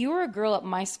 if you were a girl at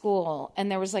my school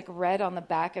and there was like red on the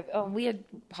back of, we had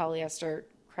polyester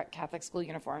Catholic school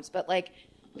uniforms, but like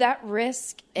that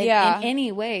risk in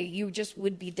any way, you just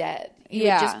would be dead. You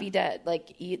would just be dead.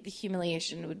 Like, the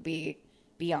humiliation would be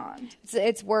beyond.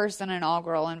 It's worse than an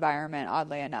all-girl environment,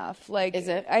 oddly enough. Like, is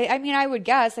it? I mean, I would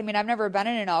guess. I mean, I've never been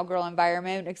in an all-girl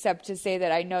environment except to say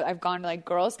that I know I've gone to like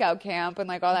Girl Scout camp and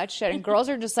like all that shit. And girls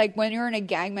are just like, when you're in a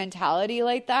gang mentality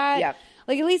like that,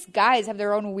 like at least guys have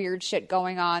their own weird shit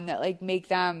going on that like make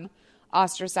them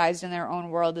ostracized in their own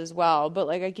world as well. But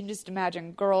like, I can just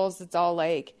imagine girls, it's all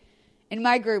like, in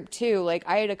my group too, like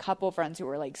I had a couple friends who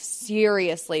were like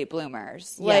serious late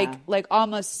bloomers, like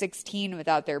almost 16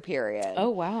 without their period. Oh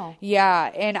wow. Yeah,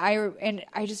 and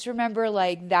I just remember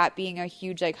like that being a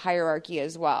huge like hierarchy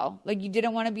as well. Like, you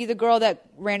didn't want to be the girl that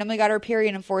randomly got her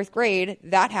period in 4th grade.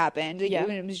 That happened.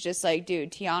 It was just like,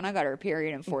 dude, Tiana got her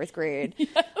period in 4th grade.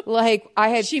 Like,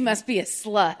 she must be a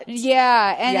slut.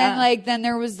 Yeah, and then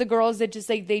there was the girls that just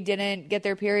like they didn't get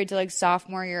their period till like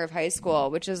sophomore year of high school,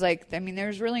 which is like, I mean,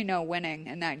 there's really no winning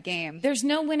in that game. There's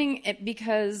no winning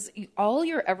because all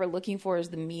you're ever looking for is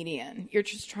the median. You're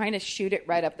just trying to shoot it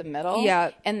right up the middle. Yeah.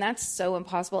 And that's so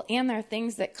impossible. And there are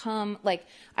things that come, like,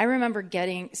 I remember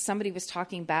somebody was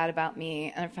talking bad about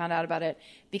me, and I found out about it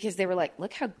because they were like,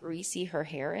 look how greasy her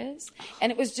hair is.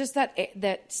 And it was just that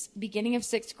beginning of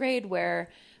 6th grade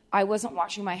where I wasn't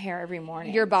washing my hair every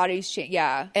morning. Your body's changed.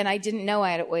 Yeah. And I didn't know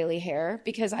I had oily hair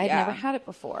because I had never had it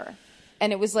before.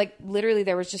 And it was like, literally,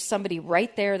 there was just somebody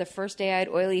right there the first day I had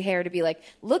oily hair to be like,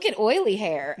 look at oily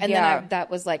hair. And then that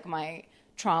was like my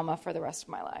trauma for the rest of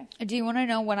my life. Do you want to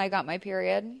know when I got my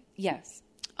period? Yes.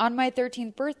 On my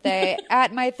 13th birthday,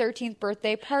 at my 13th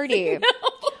birthday party,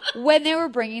 when they were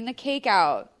bringing the cake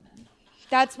out.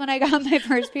 That's when I got my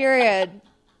first period.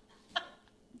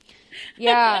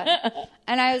 Yeah.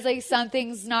 And I was like,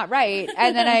 something's not right.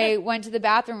 And then I went to the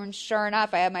bathroom, and sure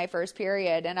enough, I had my first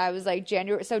period. And I was like,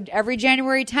 so every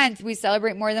January 10th, we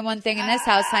celebrate more than one thing in this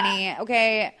house, honey.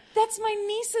 Okay. That's my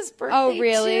niece's birthday. Oh,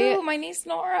 really? Too. My niece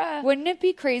Nora. Wouldn't it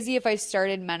be crazy if I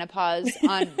started menopause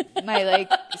on my like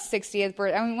 60th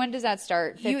birthday? I mean, when does that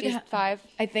start? 55?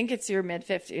 I think it's your mid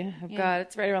 50. Oh, God,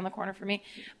 it's right around the corner for me.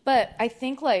 But I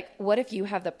think, like, what if you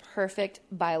have the perfect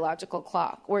biological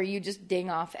clock where you just ding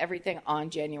off everything on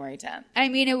January 10th? I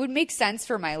mean, it would make sense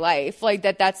for my life. Like,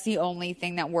 that's the only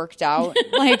thing that worked out.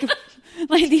 like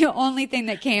the only thing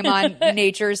that came on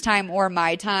nature's time or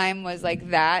my time was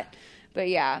like that. But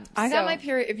yeah, I got my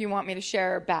period. If you want me to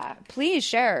share back, please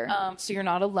share. So you're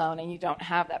not alone and you don't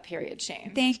have that period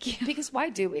shame. Thank you. Because why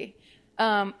do we?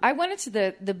 I went into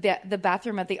the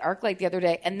bathroom at the ArcLight the other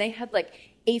day, and they had like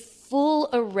a full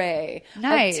array of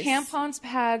tampons,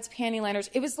 pads, panty liners.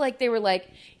 It was like they were like,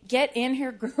 "Get in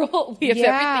here, girl. We have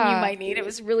everything you might need."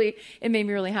 It made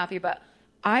me really happy. But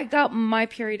I got my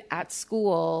period at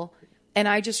school, and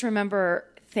I just remember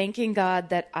thanking God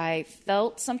that I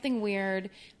felt something weird.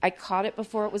 I caught it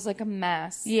before it was like a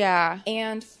mess. Yeah.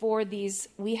 And for these,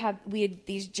 we had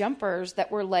these jumpers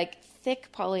that were like thick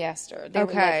polyester. They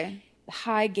were like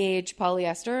high gauge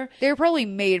polyester. They were probably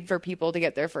made for people to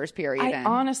get their first period in. I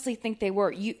honestly think they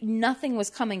were. Nothing was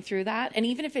coming through that. And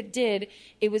even if it did,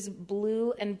 it was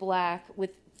blue and black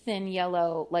with thin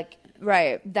yellow, like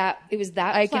that. It was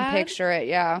that I plaid. can picture it.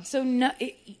 Yeah. So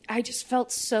I just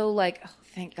felt so like, oh,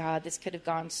 thank God, this could have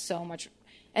gone so much.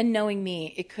 And knowing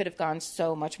me, it could have gone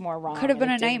so much more wrong. Could have been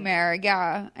a nightmare.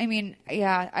 Yeah. I mean,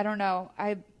 yeah, I don't know.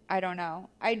 I don't know.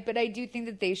 But I do think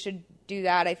that they should do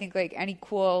that. I think like any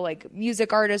cool like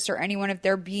music artist or anyone, if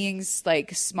they're being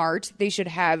like smart, they should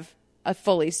have a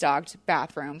fully stocked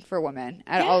bathroom for women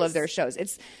at all of their shows.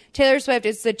 It's Taylor Swift.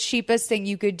 It's the cheapest thing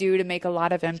you could do to make a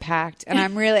lot of impact. And I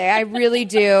really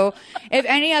do. If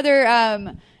any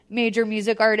other, major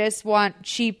music artists want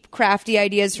cheap, crafty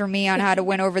ideas from me on how to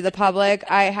win over the public,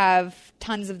 I have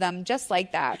tons of them just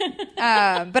like that.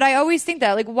 But I always think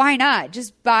that, like, why not?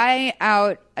 Just buy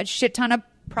out a shit ton of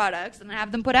products and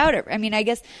have them put out. I mean, I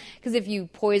guess because if you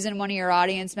poison one of your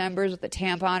audience members with a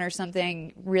tampon or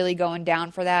something, really going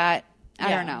down for that, I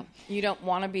don't know. You don't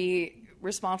want to be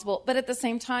responsible. But at the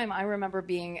same time, I remember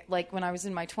being, like, when I was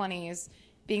in my 20s,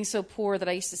 being so poor that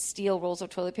I used to steal rolls of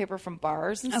toilet paper from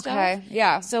bars and stuff. Okay,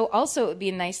 yeah. So also it would be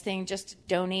a nice thing just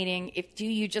donating if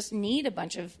you just need a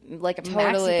bunch of like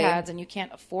maxi pads and you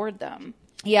can't afford them.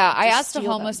 Yeah, I asked a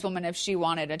homeless woman if she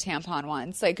wanted a tampon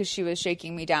once, like, because she was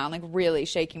shaking me down, like really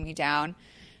shaking me down. And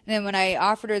then when I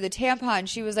offered her the tampon,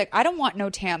 she was like, "I don't want no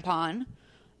tampon."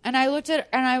 And I looked at her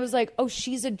and I was like, "Oh,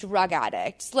 she's a drug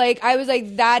addict." Like, I was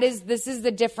like, this is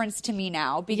the difference to me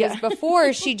now. Because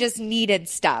before she just needed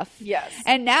stuff. Yes.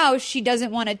 And now she doesn't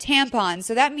want a tampon.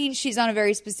 So that means she's on a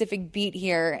very specific beat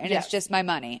here and it's just my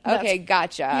money. Okay,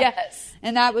 gotcha. Yes.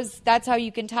 And that's how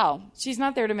you can tell. She's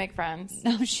not there to make friends.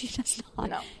 No, she does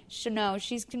not. No,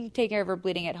 she's can take care of her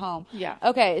bleeding at home. Yeah.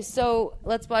 Okay, so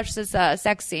let's watch this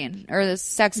sex scene or this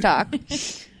sex talk.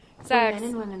 Sex. Men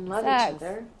and women love each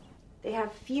other. They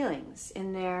have feelings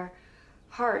in their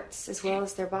hearts as well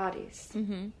as their bodies.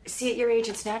 Mm-hmm. See, at your age,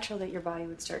 it's natural that your body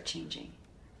would start changing.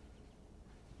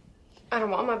 I don't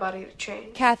want my body to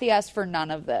change. Kathy asked for none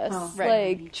of this. Oh,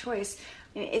 right. Like, choice.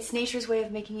 I mean, it's nature's way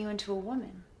of making you into a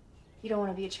woman. You don't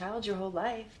want to be a child your whole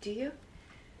life, do you?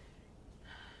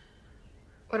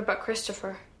 What about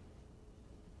Christopher?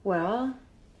 Well,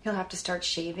 he'll have to start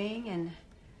shaving, and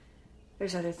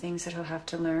there's other things that he'll have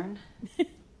to learn.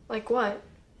 Like what?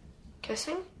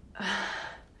 Kissing?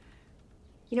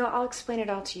 You know, I'll explain it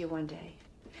all to you one day.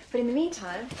 But in the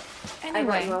meantime, I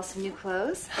brought you all some new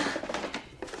clothes.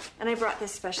 And I brought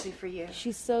this especially for you.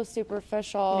 She's so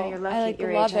superficial. You know, you're lucky I at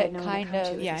your love age. I it, know kind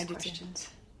of. Yeah, I do questions.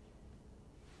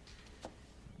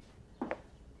 Too.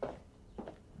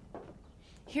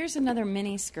 Here's another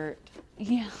mini skirt.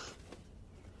 Yeah.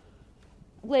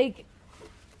 Like,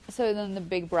 so then the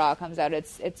big bra comes out.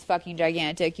 It's fucking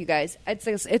gigantic, you guys. It's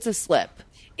a slip.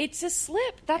 It's a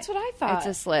slip. That's what I thought. It's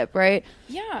a slip, right?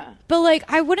 Yeah. But like,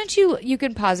 you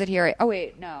can pause it here. Oh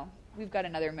wait, no. We've got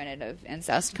another minute of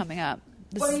incest coming up.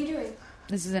 What are you doing?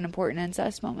 This is an important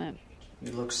incest moment.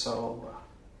 You look so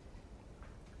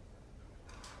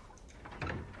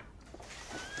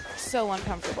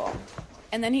uncomfortable.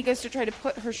 And then he goes to try to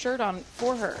put her shirt on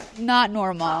for her. Not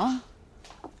normal.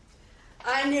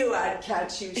 I knew I'd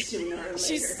catch you sooner or later.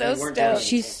 She's so stoked.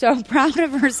 She's so proud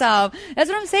of herself. That's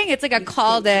what I'm saying. It's like I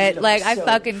called it. Like, I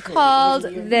fucking called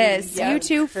this. You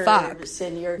two fuck.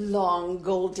 And your long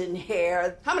golden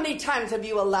hair. How many times have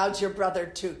you allowed your brother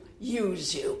to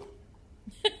use you?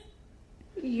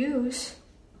 Use?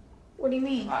 What do you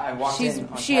mean? I walked in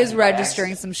on She is Kathy by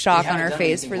registering accident. some shock We on haven't her done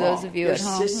face anything for those wrong. of you Your at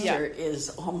home. sister is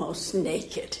almost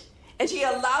naked. And she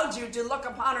allowed you to look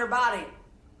upon her body.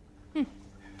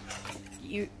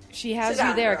 She has Sit you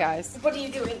down, there, girl. guys. What are you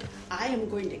doing? I am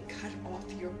going to cut off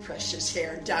your precious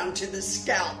hair down to the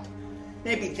scalp.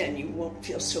 Maybe then you won't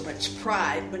feel so much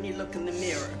pride when you look in the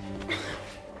mirror.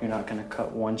 You're not gonna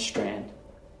cut one strand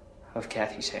of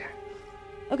Kathy's hair.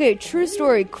 Okay, true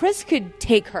story. Chris could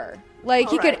take her. Like,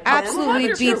 he could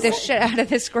absolutely beat the shit out of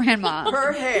this grandma.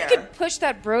 Her hair. You could push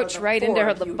that brooch right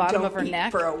into the bottom of her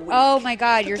neck. Oh my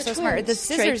God, you're so smart. The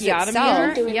scissors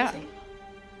itself. Yeah.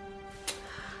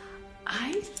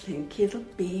 I think it'll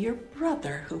be your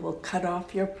brother who will cut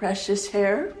off your precious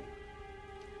hair.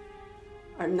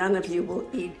 Or none of you will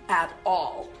eat at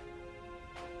all.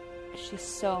 She's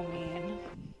so mean.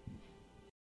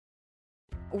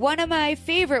 One of my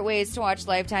favorite ways to watch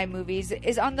Lifetime movies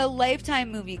is on the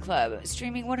Lifetime Movie Club,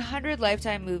 streaming 100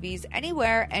 Lifetime movies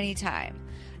anywhere, anytime.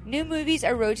 New movies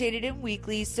are rotated in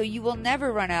weekly, so you will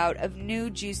never run out of new,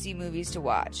 juicy movies to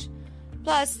watch.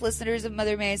 Plus, listeners of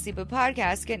Mother May I Sleep, a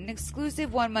podcast get an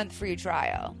exclusive 1-month free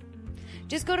trial.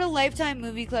 Just go to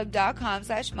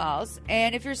lifetimemovieclub.com/malls,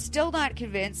 and if you're still not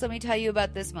convinced, let me tell you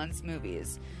about this month's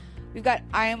movies. We've got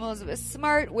I Am Elizabeth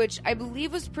Smart, which I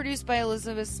believe was produced by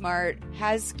Elizabeth Smart,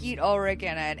 has Skeet Ulrich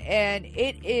in it, and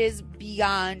it is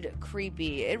beyond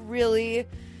creepy. It really...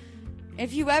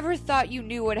 If you ever thought you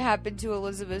knew what happened to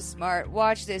Elizabeth Smart,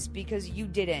 watch this because you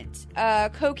didn't.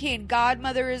 Cocaine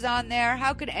Godmother is on there.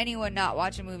 How could anyone not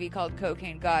watch a movie called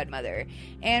Cocaine Godmother?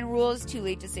 And Rules, Too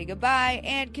Late to Say Goodbye,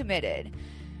 and Committed.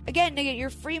 Again, to get your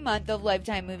free month of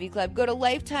Lifetime Movie Club, go to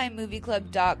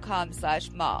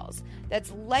lifetimemovieclub.com/malls.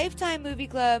 That's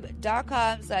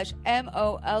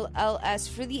lifetimemovieclub.com/MOLLS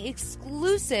for the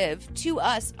exclusive to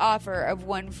us offer of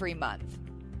 1 free month.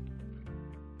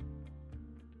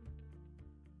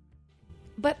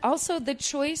 But also the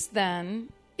choice then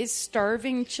is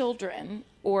starving children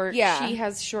or she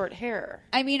has short hair.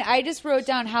 I mean, I just wrote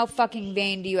down how fucking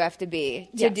vain do you have to be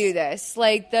to do this.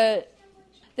 Like, the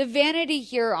vanity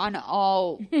here on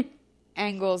all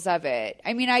angles of it.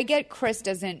 I mean, I get Chris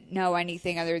doesn't know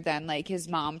anything other than, like, his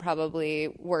mom probably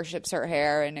worships her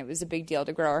hair and it was a big deal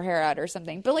to grow her hair out or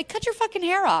something. But, like, cut your fucking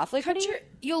hair off. Like,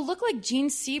 you'll look like Jean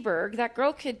Seberg. That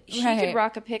girl could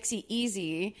rock a pixie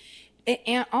easy.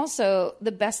 And also,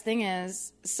 the best thing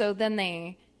is, so then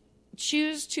they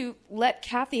choose to let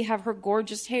Kathy have her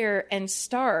gorgeous hair and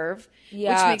starve, which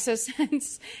makes no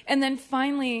sense. And then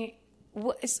finally,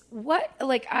 what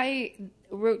like, I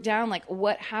wrote down, like,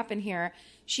 what happened here?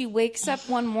 She wakes up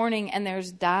one morning and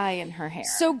there's dye in her hair.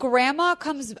 So grandma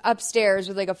comes upstairs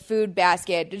with, like, a food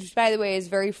basket, which, by the way, is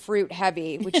very fruit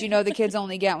heavy, which you know the kids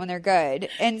only get when they're good.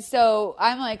 And so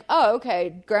I'm like, oh,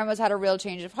 okay, grandma's had a real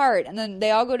change of heart. And then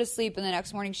they all go to sleep, and the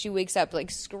next morning she wakes up,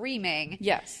 like, screaming.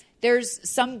 Yes.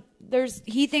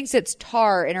 He thinks it's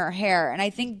tar in her hair, and I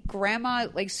think grandma,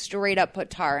 like, straight up put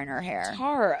tar in her hair.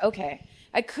 Tar, okay.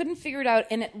 I couldn't figure it out,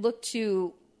 and it looked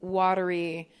too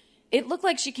watery. It looked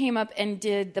like she came up and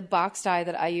did the box dye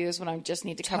that I use when I just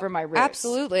need to cover my ribs.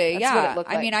 Absolutely, That's what it looked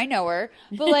like. I mean, I know her,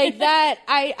 but, like, that,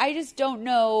 I just don't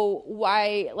know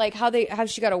why, like, how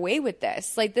she got away with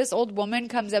this. Like, this old woman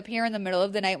comes up here in the middle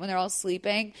of the night when they're all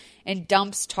sleeping and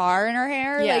dumps tar in her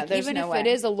hair. Yeah, like, there's even no if way. it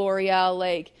is a L'Oreal,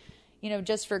 like, you know,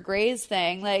 just for Grey's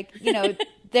thing, like, you know,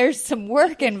 there's some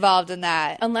work involved in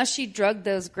that. Unless she drugged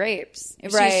those grapes.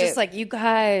 If Right. she's just like, you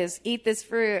guys, eat this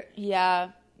fruit. Yeah.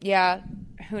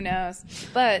 Who knows?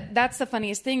 But that's the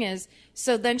funniest thing is,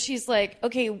 so then she's like,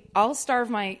 okay, I'll starve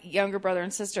my younger brother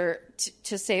and sister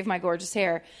to save my gorgeous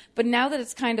hair. But now that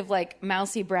it's kind of like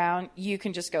mousy brown, you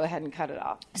can just go ahead and cut it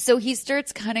off. So he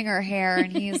starts cutting her hair,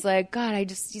 and he's like, God,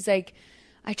 he's like,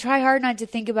 I try hard not to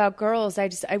think about girls.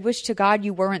 I wish to God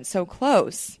you weren't so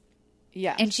close.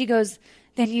 Yeah. And she goes,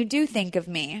 then you do think of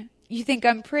me. You think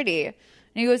I'm pretty. And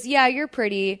he goes, yeah, you're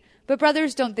pretty. But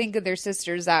brothers don't think of their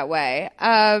sisters that way.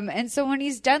 And so when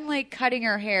he's done, like, cutting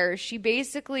her hair, she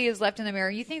basically is left in the mirror.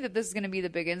 You think that this is going to be the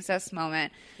big incest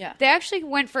moment. Yeah. They actually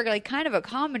went for, like, kind of a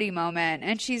comedy moment.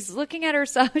 And she's looking at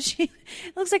herself. She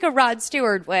looks like a Rod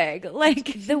Stewart wig.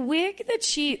 Like, the wig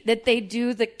that they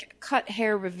do the cut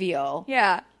hair reveal.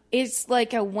 Yeah. It's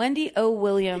like a Wendy O.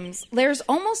 Williams. There's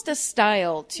almost a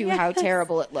style to how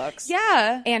terrible it looks.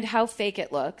 Yeah. And how fake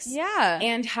it looks. Yeah.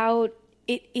 And how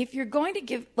if you're going to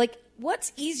give, like,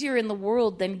 what's easier in the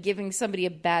world than giving somebody a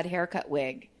bad haircut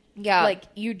wig? Yeah. Like,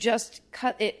 you just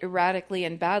cut it erratically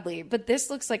and badly. But this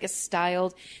looks like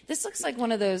this looks like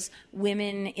one of those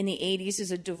women in the 80s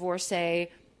who's a divorcee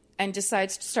and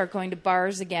decides to start going to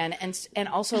bars again and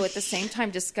also at the same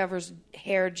time discovers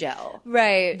hair gel.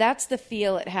 Right. That's the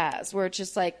feel it has, where it's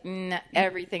just like,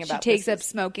 everything about she takes this up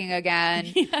smoking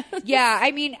again. Yeah.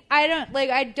 I mean,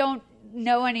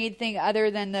 know anything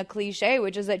other than the cliche,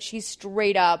 which is that she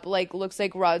straight up like looks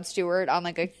like Rod Stewart on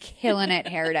like a killing it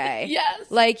hair day. Yes.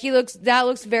 Like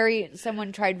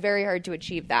someone tried very hard to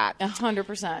achieve that.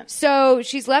 100%. So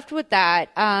she's left with that.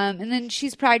 And then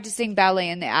she's practicing ballet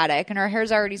in the attic, and her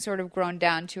hair's already sort of grown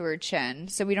down to her chin.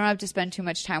 So we don't have to spend too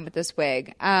much time with this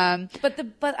wig.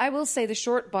 But I will say the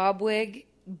short bob wig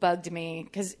bugged me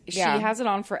because she has it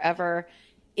on forever.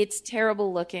 It's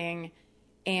terrible looking,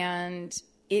 and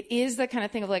it is the kind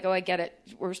of thing of like, oh, I get it.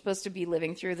 We're supposed to be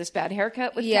living through this bad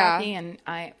haircut with Kathy, and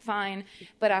fine.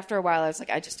 But after a while, I was like,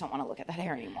 I just don't want to look at that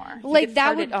hair anymore. Like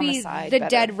that would be the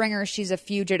dead ringer. She's a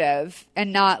fugitive,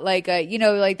 and not like a,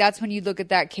 like that's when you look at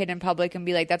that kid in public and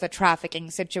be like, that's a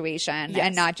trafficking situation,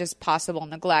 and not just possible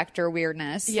neglect or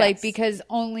weirdness. Yes. Like, because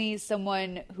only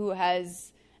someone who has.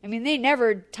 I mean, they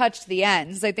never touched the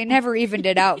ends. Like, they never evened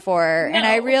it out for her. No. And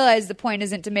I realize the point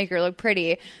isn't to make her look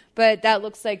pretty, but that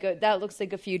looks like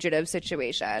a fugitive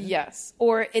situation. Yes.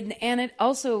 And it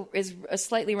also is a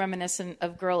slightly reminiscent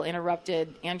of Girl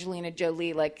Interrupted, Angelina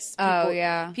Jolie, like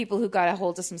people who got a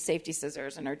hold of some safety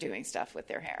scissors and are doing stuff with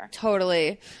their hair.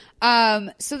 Totally.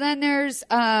 So then there's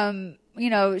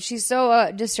she's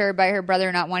so disturbed by her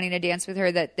brother not wanting to dance with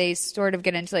her that they sort of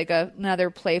get into like another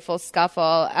playful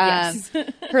scuffle.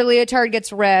 Her leotard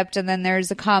gets ripped, and then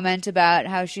there's a comment about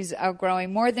how she's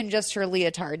outgrowing more than just her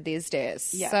leotard these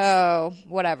days. Yes. So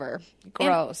whatever.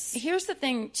 Gross. And here's the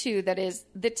thing too, that is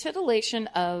the titillation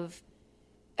of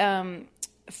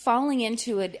falling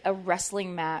into a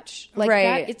wrestling match like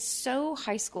that. It's so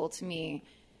high school to me,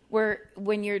 where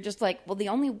when you're just like, well,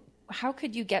 how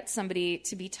could you get somebody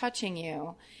to be touching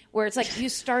you? Where it's like you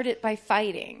start it by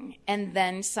fighting, and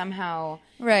then somehow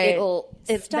that's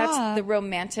the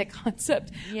romantic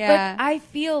concept. Yeah. But I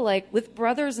feel like with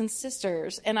brothers and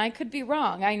sisters, and I could be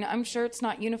wrong, I'm sure it's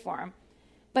not uniform,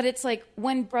 but it's like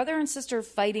when brother and sister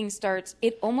fighting starts,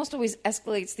 it almost always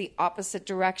escalates the opposite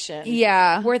direction.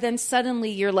 Yeah. Where then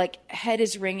suddenly your like head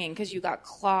is ringing because you got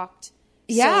clocked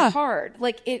so hard.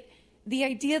 Like the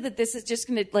idea that this is just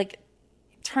going to like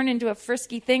turn into a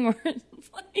frisky thing where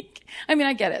it's like, I mean,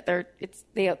 I get it.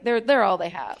 They're all they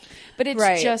have, but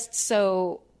it's just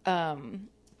so.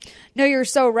 No, you're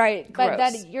so right. Gross.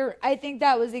 But I think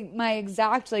that was my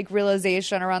exact like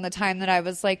realization around the time that I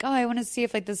was like, oh, I want to see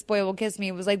if like this boy will kiss me.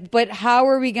 It was like, but how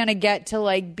are we going to get to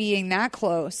like being that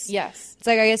close? Yes. It's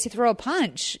like, I guess you throw a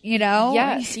punch,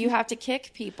 Yes. You have to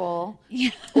kick people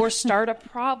or start a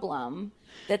problem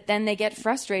that then they get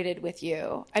frustrated with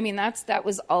you. I mean, that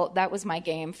was my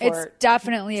game for. It's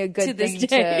definitely a good thing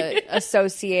to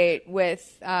associate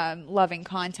with loving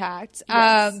contact.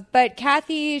 Yes. But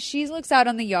Kathy, she looks out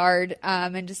on the yard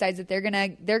and decides that they're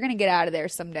gonna get out of there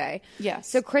someday. Yes.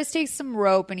 So Chris takes some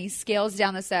rope and he scales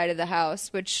down the side of the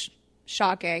house, which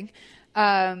shocking.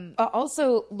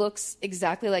 Also looks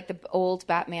exactly like the old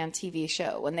Batman TV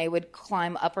show when they would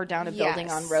climb up or down a building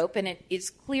on rope, and it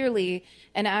is clearly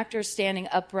an actor standing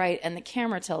upright and the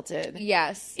camera tilted.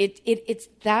 Yes. It's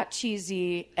that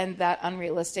cheesy and that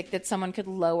unrealistic that someone could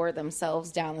lower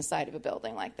themselves down the side of a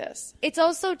building like this. It's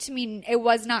also, to me, it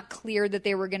was not clear that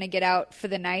they were going to get out for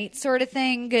the night sort of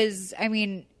thing, because, I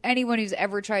mean, anyone who's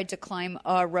ever tried to climb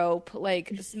a rope,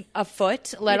 like a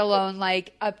foot, let alone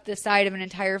like up the side of an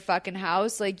entire fucking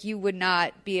house, like you would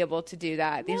not be able to do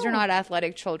that. These are not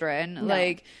athletic children. No.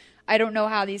 Like, I don't know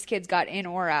how these kids got in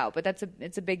or out, but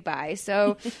it's a big buy.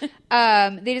 So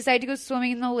they decide to go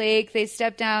swimming in the lake. They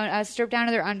strip down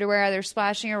to their underwear. They're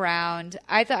splashing around.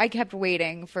 I kept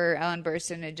waiting for Ellen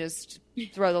Burstyn to just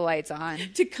throw the lights on.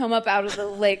 To come up out of the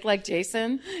lake like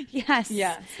Jason? Yes.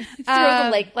 Yeah. Throw the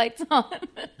lake lights on.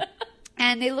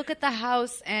 And they look at the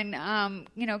house, and,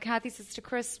 Kathy says to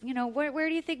Chris, where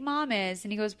do you think Mom is?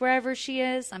 And he goes, wherever she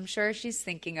is, I'm sure she's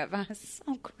thinking of us.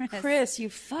 Oh, Chris,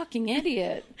 you fucking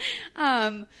idiot.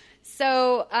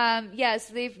 So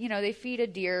they feed a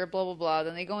deer, blah, blah, blah.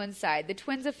 Then they go inside. The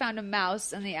twins have found a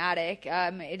mouse in the attic.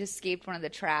 It escaped one of the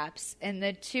traps. And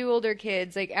the two older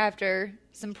kids, like, after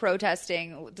some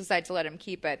protesting, decide to let him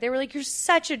keep it. They were like, you're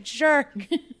such a jerk.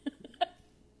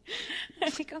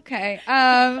 I'm like, okay.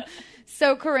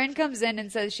 So Corinne comes in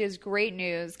and says she has great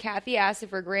news. Kathy asks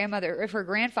if her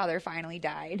grandfather finally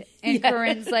died. And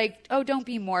Corinne's like, oh, don't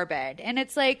be morbid. And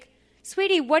it's like,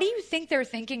 sweetie, what do you think they're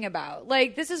thinking about?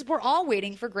 Like, we're all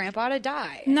waiting for Grandpa to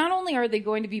die. Not only are they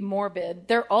going to be morbid,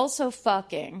 they're also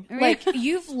fucking. Like,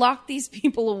 you've locked these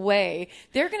people away.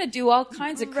 They're going to do all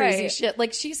kinds of crazy shit.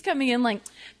 Like, she's coming in like,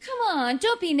 come on,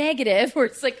 don't be negative. Where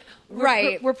it's like,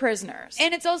 we're prisoners.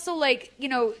 And it's also like,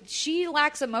 she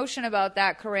lacks emotion about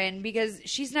that, Corinne, because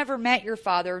she's never met your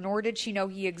father, nor did she know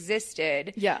he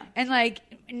existed. Yeah. And like,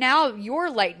 now your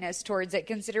lightness towards it,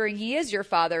 considering he is your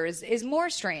father, is more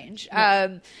strange.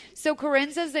 So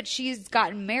Corinne says that she's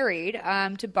gotten married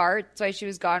to Bart. That's why she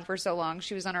was gone for so long.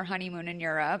 She was on her honeymoon in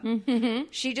Europe. Mm-hmm.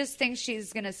 She just thinks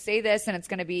she's going to say this and it's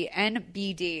going to be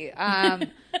NBD.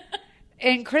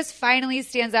 And Chris finally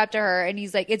stands up to her and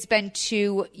he's like, it's been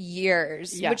 2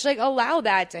 years, which like allow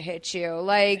that to hit you.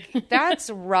 Like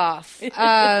that's rough.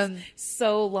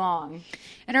 So long.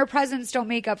 And her presents don't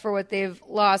make up for what they've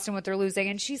lost and what they're losing.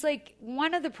 And she's like,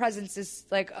 one of the presents is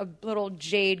like a little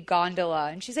jade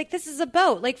gondola. And she's like, this is a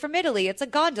boat, like from Italy. It's a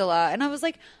gondola. And I was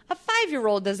like, a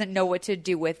 5-year-old doesn't know what to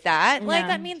do with that. No. Like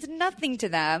that means nothing to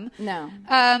them. No.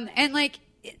 And like,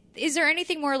 is there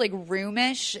anything more like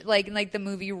Room-ish, like the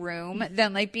movie Room,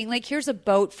 than like being like, here's a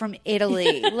boat from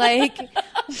Italy? Like,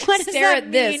 what does stare that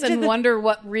at this mean and wonder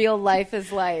what real life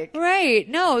is like? Right.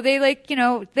 No, they like,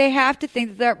 they have to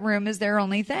think that room is their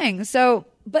only thing. So,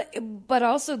 but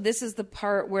also this is the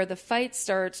part where the fight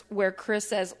starts, where Chris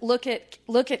says, look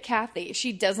at Kathy.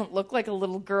 She doesn't look like a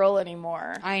little girl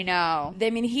anymore. I know. I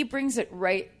mean, he brings it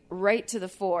right to the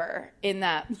fore in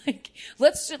that, like,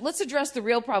 let's address the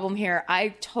real problem here. I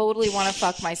totally want to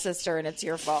fuck my sister and it's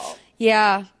your fault.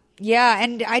 Yeah.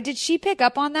 And did she pick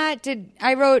up on that?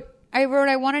 I wrote, I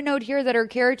want to note here that her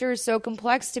character is so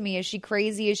complex to me. Is she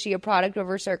crazy? Is she a product of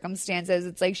her circumstances?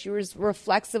 It's like she was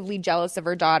reflexively jealous of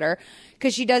her daughter,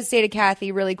 because she does say to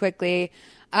Kathy really quickly,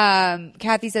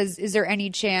 Kathy says, is there any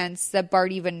chance that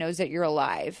Bart even knows that you're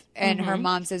alive? And her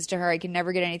mom says to her, I can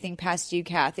never get anything past you,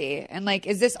 Kathy. And like,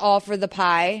 is this all for the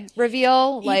pie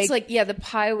reveal? It's like, yeah, the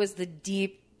pie was the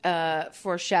deep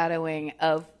foreshadowing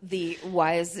of the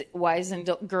wizened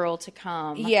girl to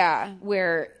come. Yeah.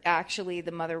 Where actually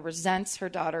the mother resents her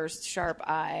daughter's sharp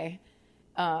eye.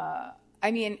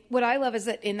 I mean, what I love is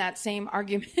that in that same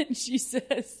argument, she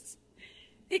says,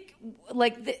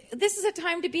 this is a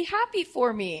time to be happy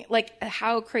for me. Like,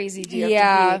 how crazy do you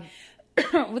have to be?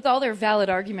 With all their valid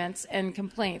arguments and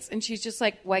complaints. And she's just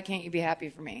like, why can't you be happy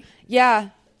for me? Yeah.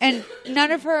 And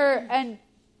none of her, and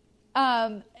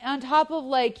on top of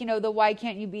like, the why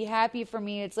can't you be happy for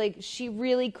me, it's like she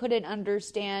really couldn't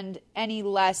understand any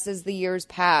less as the years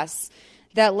pass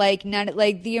that like the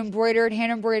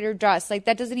hand embroidered dress, like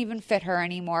that doesn't even fit her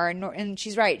anymore. And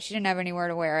she's right, she didn't have anywhere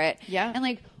to wear it. Yeah. And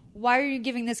like, why are you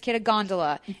giving this kid a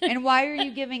gondola? And why are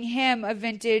you giving him a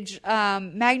vintage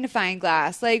magnifying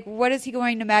glass? Like, what is he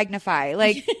going to magnify?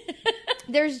 Like,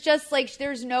 there's just like,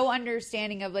 there's no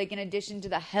understanding of like, in addition to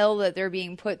the hell that they're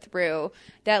being put through,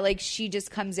 that like she just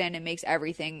comes in and makes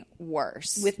everything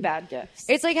worse with bad gifts.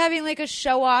 It's like having like a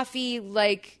show-offy,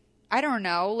 like, I don't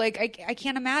know, like I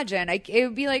can't imagine. It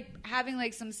would be like having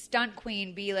like some stunt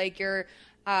queen be like your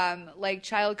like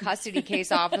child custody case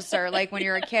officer, like when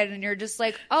you're a kid and you're just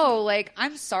like, oh, like,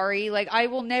 I'm sorry, like I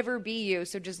will never be you,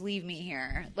 so just leave me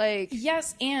here. Like,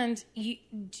 yes, and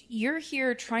you're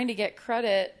here trying to get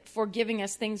credit for giving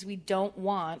us things we don't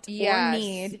want or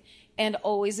need, and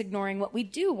always ignoring what we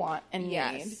do want and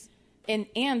need.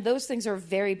 And those things are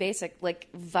very basic, like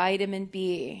vitamin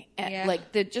B and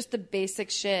like just the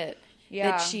basic shit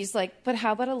that she's like, but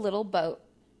how about a little boat?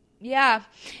 Yeah.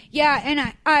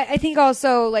 And I think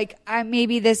also like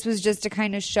maybe this was just to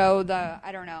kind of show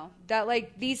I don't know, that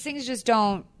like these things just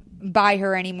don't buy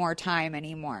her any more time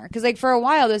anymore. Because like for a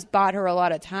while this bought her a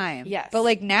lot of time. Yes. But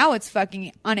like now it's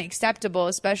fucking unacceptable,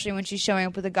 especially when she's showing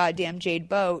up with a goddamn jade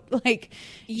boat. Like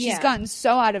she's gotten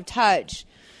so out of touch.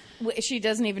 She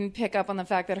doesn't even pick up on the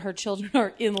fact that her children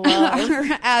are in love.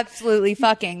 Absolutely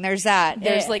fucking. There's that.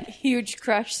 There's like huge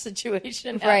crush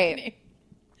situation happening. Right.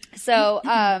 So,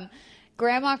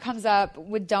 grandma comes up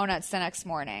with donuts the next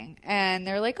morning and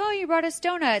they're like, oh, you brought us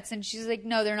donuts. And she's like,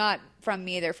 no, they're not from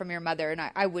me. They're from your mother. And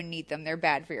I wouldn't eat them. They're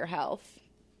bad for your health.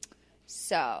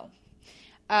 So,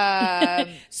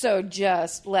 so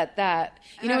just let that,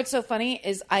 what's so funny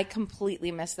is I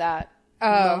completely missed that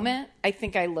moment. I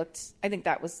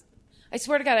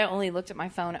swear to God, I only looked at my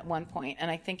phone at one point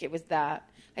and I think it was that.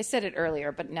 I said it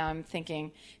earlier, but now I'm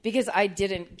thinking, because I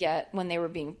didn't get when they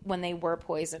were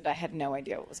poisoned, I had no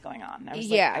idea what was going on. I was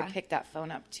like, I picked that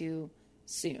phone up too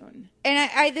soon.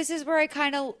 And this is where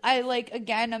I'm like,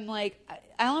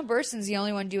 Ellen Burstyn's the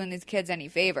only one doing these kids any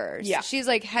favors. Yeah. She's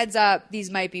like, heads up,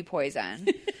 these might be poison.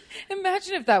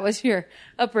 Imagine if that was your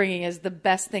upbringing, is the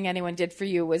best thing anyone did for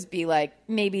you was be like,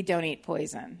 maybe don't eat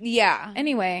poison. Yeah.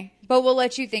 Anyway. But we'll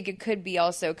let you think it could be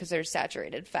also because there's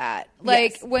saturated fat.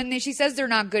 Like when she says they're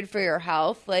not good for your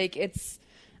health, like it's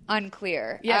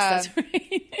unclear. Yes, that's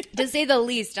right. To say the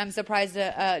least, I'm surprised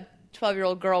a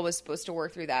 12-year-old girl was supposed to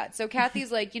work through that. So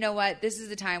Kathy's like, you know what? This is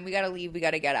the time. We got to leave. We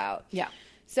got to get out. Yeah.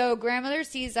 So grandmother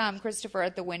sees Christopher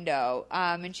at the window,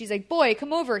 and she's like, boy,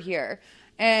 come over here.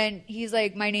 And he's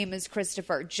like, my name is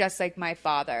Christopher, just like my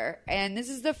father. And this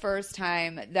is the first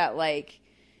time that, like,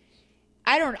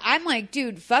 I'm like,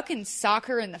 dude, fucking sock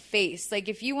her in the face. Like,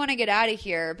 if you want to get out of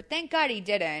here. But thank God he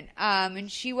didn't. And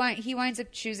he winds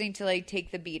up choosing to, like,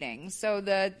 take the beating. So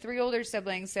the three other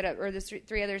siblings sit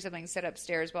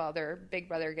upstairs while their big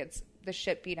brother gets the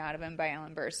shit beat out of him by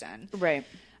Ellen Burstyn. Right.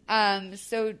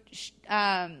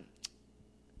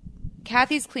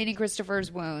 Kathy's cleaning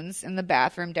Christopher's wounds in the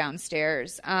bathroom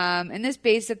downstairs. And this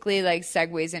basically, like,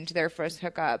 segues into their first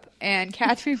hookup. And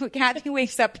Kathy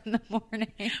wakes up in the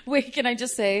morning. Wait, can I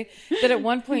just say that at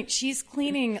one point she's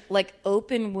cleaning, like,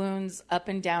 open wounds up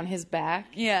and down his back?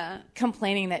 Yeah.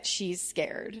 Complaining that she's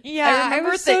scared. Yeah, I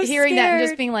remember hearing that and scared.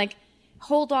 just being like,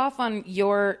 hold off on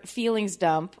your feelings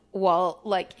dump while,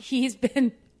 like, he's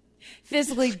been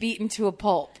physically beaten to a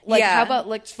pulp. Like, how about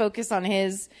let's focus on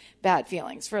his bad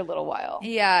feelings for a little while.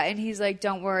 Yeah, and he's like,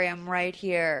 don't worry, I'm right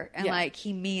here. And, like,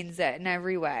 he means it in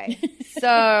every way.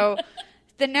 So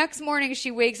the next morning she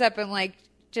wakes up and, like,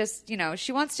 just, you know,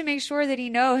 she wants to make sure that he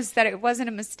knows that it wasn't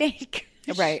a mistake.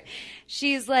 Right.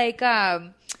 She's like,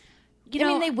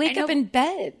 they wake up in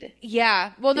bed.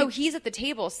 Yeah. Well, no, he's at the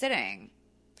table sitting.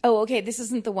 Oh, okay. This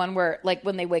isn't the one where, like,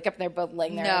 when they wake up, they're both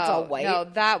laying there and it's all white. No,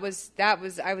 that was. I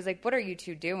was like, what are you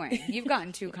two doing? You've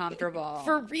gotten too comfortable.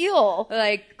 For real.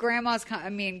 Like, Grandma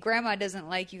doesn't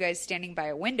like you guys standing by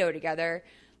a window together,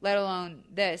 let alone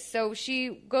this. So she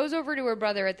goes over to her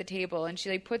brother at the table and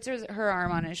she, like, puts her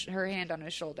arm on her hand on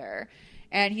his shoulder.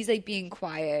 And he's, like, being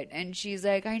quiet. And she's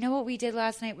like, I know what we did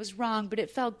last night was wrong, but it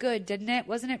felt good, didn't it?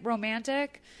 Wasn't it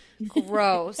romantic?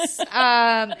 Gross.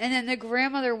 And then the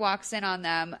grandmother walks in on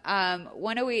them,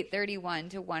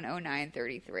 108:31 to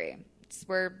 109:33. It's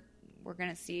where we're going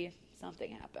to see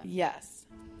something happen. Yes.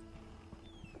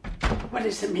 What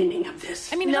is the meaning of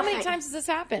this? I mean, how many times has this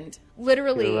happened?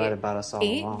 Literally. You were right about us all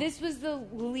 8? along. This was the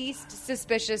least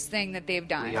suspicious thing that they've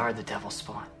done. We are the devil's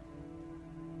spawn.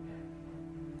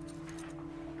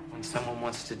 When someone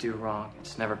wants to do wrong,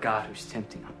 it's never God who's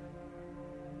tempting them.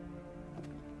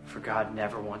 For God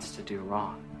never wants to do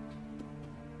wrong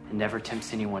and never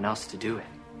tempts anyone else to do it.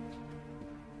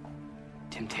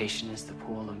 Temptation is the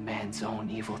pool of man's own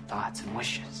evil thoughts and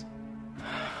wishes.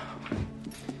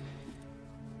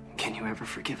 Can you ever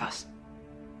forgive us?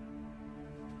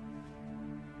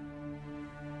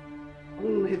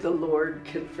 Only the Lord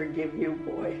can forgive you,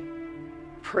 boy.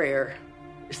 Prayer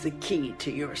is the key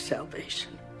to your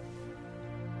salvation.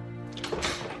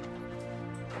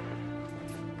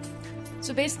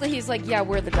 So basically he's like, yeah,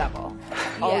 we're the devil.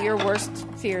 All Yeah. your worst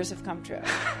fears have come true.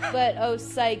 But, oh,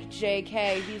 psych,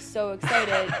 JK, he's so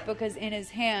excited because in his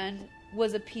hand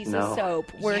was a piece of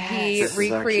soap where he This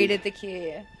is our recreated the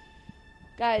key.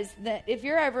 Guys, if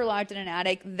you're ever locked in an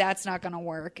attic, that's not going to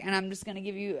work. And I'm just going to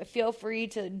give you, feel free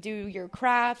to do your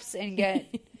crafts and get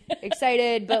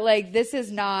excited. But, like, this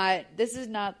is not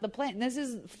the plan. This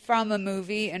is from a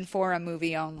movie and for a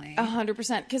movie only.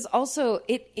 100%. Because also,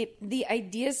 the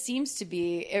idea seems to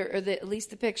be, at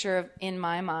least the picture of, in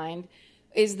my mind,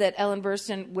 is that Ellen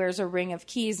Burstyn wears a ring of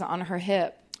keys on her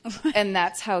hip. And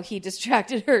that's how he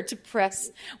distracted her to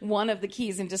press one of the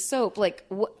keys into soap. Like,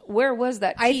 where was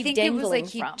that key I think it was like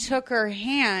from? he took her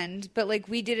hand, but, like,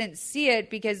 we didn't see it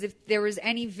because if there was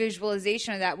any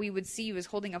visualization of that, we would see he was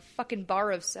holding a fucking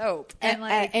bar of soap.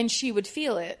 And she would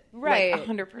feel it. Right. Like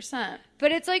 100%.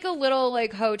 But it's like a little,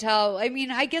 like, hotel. I mean,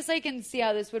 I guess I can see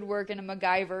how this would work in a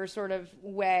MacGyver sort of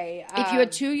way. If you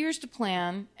had 2 years to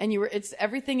plan and it's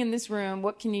everything in this room,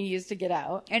 what can you use to get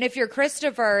out? And if you're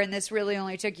Christopher and this really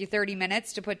only took you 30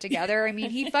 minutes to put together, I mean,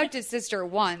 he fucked his sister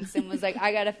once and was like,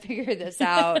 I got to figure this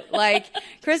out. Like,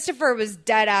 Christopher was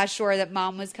dead ass sure that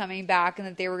mom was coming back and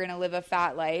that they were going to live a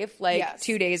fat life, like,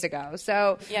 2 days ago.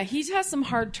 So, yeah, he has some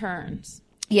hard turns.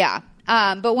 Yeah.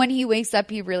 But when he wakes up,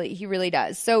 he really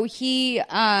does. So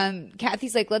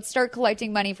Kathy's like, let's start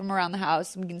collecting money from around the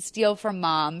house. We can steal from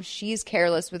mom. She's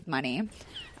careless with money.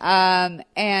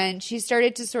 And she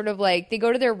started to sort of, like, they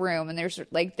go to their room and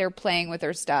they're playing with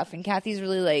her stuff. And Kathy's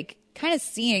really, like, kind of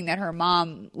seeing that her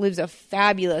mom lives a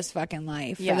fabulous fucking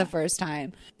life for the first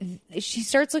time. She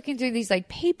starts looking through these, like,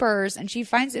 papers and she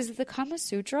finds, is it the Kama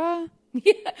Sutra?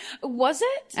 Yeah. Was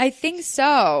it? I think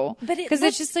so. But because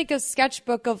it's just like a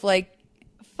sketchbook of, like,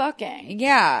 fucking.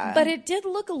 Yeah. But it did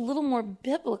look a little more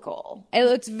biblical. It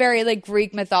looked very like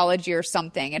Greek mythology or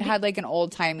something. It had like an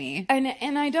old timey.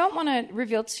 And I don't want to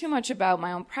reveal too much about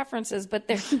my own preferences, but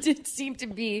there did seem to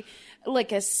be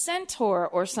like a centaur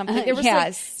or something. There was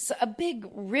like a big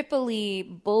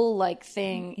ripply bull-like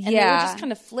thing. And they were just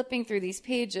kind of flipping through these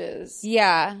pages.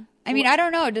 Yeah. I mean, I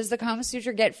don't know. Does the Kama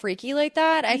Sutra get freaky like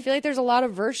that? I feel like there's a lot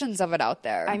of versions of it out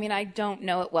there. I mean, I don't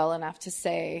know it well enough to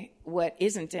say what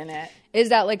isn't in it. Is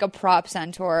that like a prop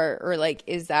centaur, or like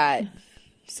is that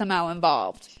somehow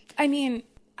involved? I mean,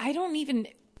 I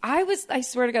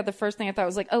swear to God, the first thing I thought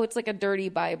was like, oh, it's like a dirty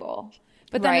Bible.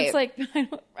 But then it's like,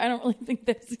 I don't really think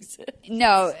this exists.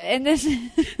 No, and this...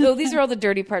 So these are all the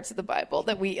dirty parts of the Bible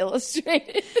that we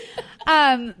illustrated.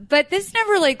 But this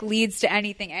never, like, leads to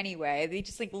anything anyway. They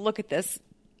just, like, look at this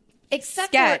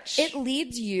sketch. It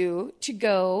leads you to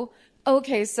go,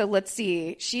 okay, so let's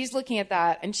see. She's looking at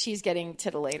that, and she's getting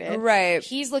titillated. Right.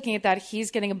 He's looking at that.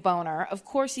 He's getting a boner. Of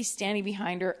course, he's standing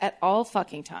behind her at all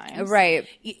fucking times. Right.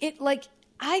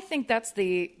 I think that's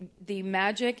the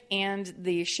magic and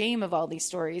the shame of all these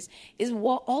stories is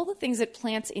all the things it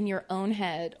plants in your own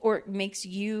head or makes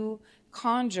you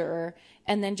conjure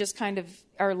and then just kind of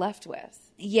are left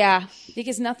with. Yeah.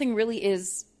 Because nothing really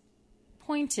is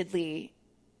pointedly,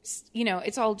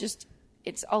 it's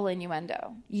all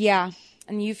innuendo. Yeah.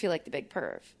 And you feel like the big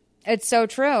perv. It's so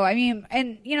true. I mean,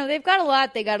 and, they've got a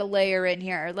lot they got to layer in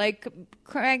here. Like,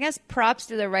 I guess props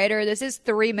to the writer. This is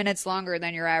 3 minutes longer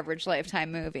than your average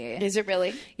Lifetime movie. Is it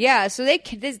really? Yeah. So they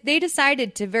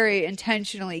decided to very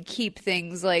intentionally keep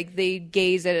things like they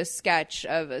gaze at a sketch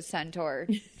of a centaur,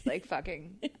 like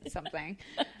fucking something.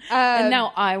 And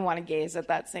now I want to gaze at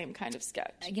that same kind of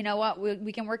sketch. You know what?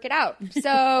 We can work it out.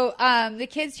 So the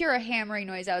kids hear a hammering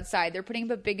noise outside. They're putting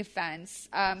up a big fence.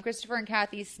 Christopher and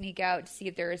Kathy sneak out to see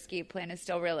if their escape plan is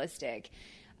still realistic.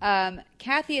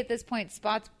 Kathy at this point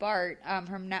spots Bart,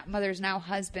 her mother's now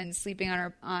husband, sleeping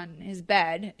on his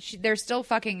bed. They're still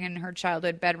fucking in her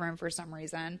childhood bedroom for some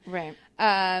reason. Right.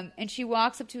 And she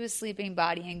walks up to his sleeping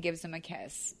body and gives him a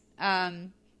kiss.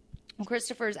 When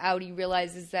Christopher's out, he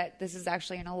realizes that this is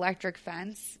actually an electric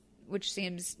fence, which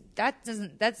seems that's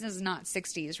not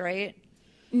 60s, right?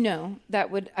 No,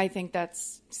 I think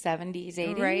that's 70s,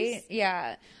 80s. Right?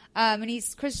 Yeah. And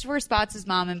Christopher spots his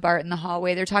mom and Bart in the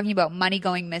hallway. They're talking about money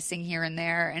going missing here and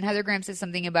there. And Heather Graham says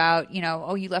something about,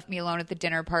 oh, you left me alone at the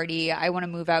dinner party. I want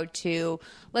to move out too.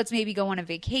 Let's maybe go on a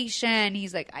vacation.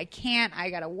 He's like, I can't. I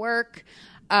got to work.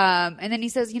 And then he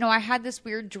says, I had this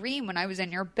weird dream when I was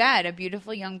in your bed. A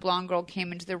beautiful young blonde girl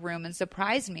came into the room and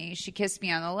surprised me. She kissed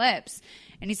me on the lips.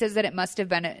 And he says that it must have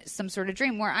been some sort of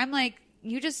dream where I'm like,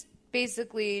 you just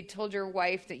basically told your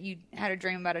wife that you had a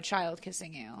dream about a child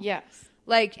kissing you. Yes.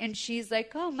 And she's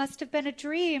like, oh, must have been a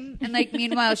dream. And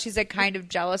meanwhile, she's like kind of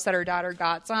jealous that her daughter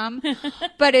got some.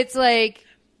 But it's like,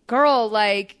 girl,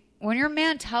 when your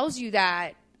man tells you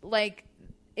that,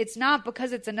 it's not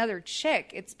because it's another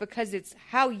chick. It's because it's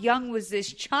how young was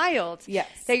this child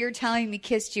that you're telling me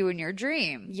kissed you in your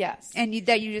dream. Yes. And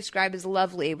that you describe as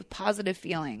lovely with positive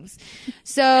feelings.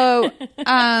 So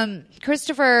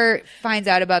Christopher finds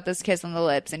out about this kiss on the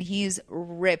lips, and he's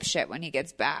rip shit when he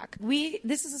gets back.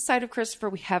 This is a side of Christopher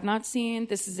we have not seen.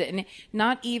 This is it.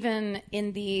 Not even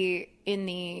in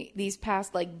these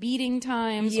past beating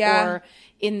times or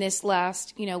in this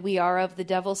last, we are of the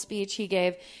devil speech he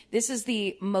gave. This is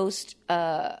the most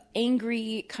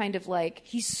angry kind of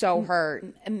he's so hurt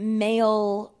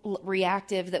male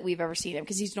reactive that we've ever seen him,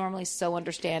 because he's normally so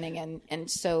understanding and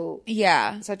so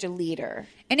such a leader.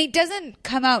 And he doesn't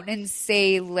come out and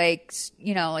say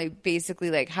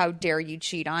basically how dare you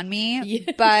cheat on me,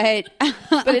 but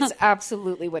but it's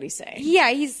absolutely what he's saying.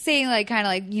 Yeah, he's saying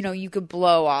you could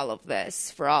blow all of this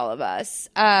for all of us.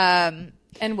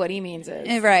 And what he means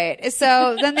is right.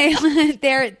 So then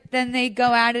they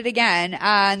go at it again,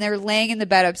 and they're laying in the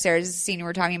bed upstairs. This is the scene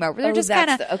we're talking about, where they're just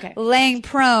kind of laying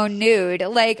prone, nude.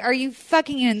 Are you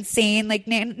fucking insane?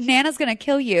 Nana's gonna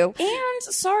kill you. And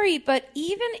sorry, but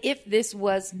even if this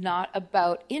was not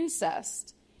about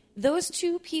incest, those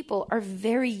two people are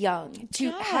very young to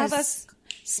have us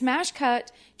smash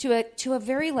cut to a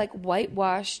very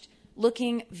whitewashed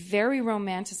looking, very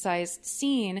romanticized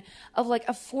scene of a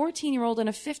 14-year-old and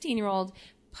a 15-year-old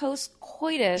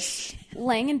post-coitus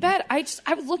laying in bed. I was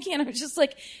looking at it, I was just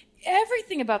like,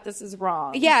 everything about this is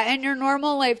wrong. Yeah, and your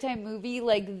normal Lifetime movie,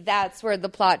 that's where the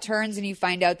plot turns and you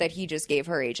find out that he just gave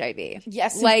her HIV.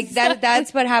 Yes.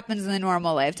 That's what happens in the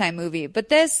normal Lifetime movie. But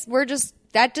this,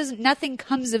 nothing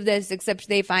comes of this except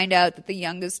they find out that the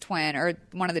youngest twin or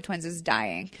one of the twins is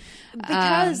dying.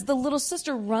 Because the little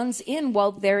sister runs in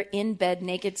while they're in bed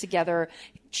naked together,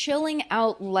 chilling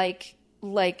out like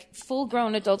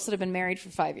full-grown adults that have been married for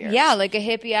 5 years. Yeah, like a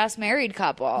hippie-ass married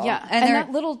couple. Yeah, and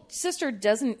that little sister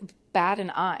doesn't bat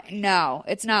an eye. No,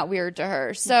 it's not weird to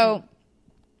her. So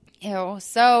Ew.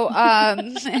 So,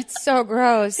 it's so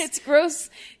gross. It's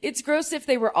gross. It's gross if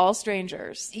they were all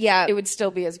strangers. Yeah. It would still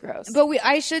be as gross. But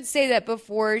I should say that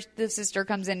before the sister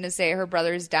comes in to say her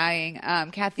brother's dying,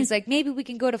 Kathy's like, maybe we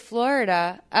can go to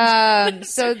Florida.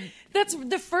 So that's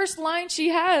the first line she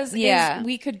has. Yeah. Is,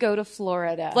 we could go to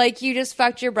Florida. Like, you just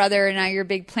fucked your brother and now your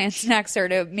big plans next are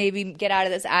to maybe get out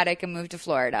of this attic and move to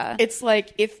Florida. It's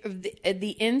like if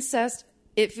the incest...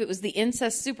 If it was the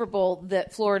incest Super Bowl,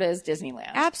 that Florida is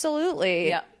Disneyland. Absolutely.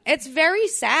 Yeah. It's very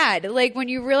sad. Like, when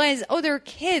you realize, they're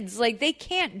kids. Like, they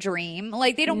can't dream.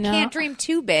 Like, they can't dream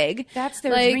too big. That's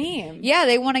their dream. Yeah,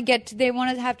 they want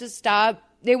to have to stop.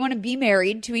 They want to be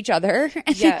married to each other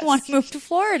and they want to move to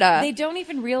Florida. They don't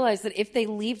even realize that if they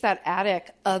leave that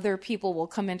attic, other people will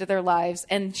come into their lives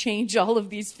and change all of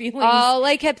these feelings. All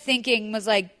I kept thinking was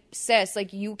like, sis,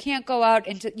 like, you can't go out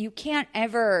you can't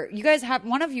ever, you guys have,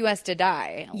 one of you has to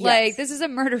die. Yes. Like, this is a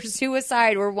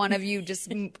murder-suicide where one of you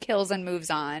just kills and moves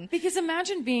on. Because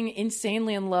imagine being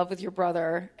insanely in love with your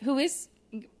brother, who is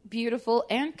beautiful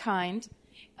and kind.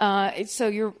 So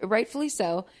you're rightfully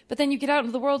so. But then you get out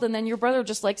into the world and then your brother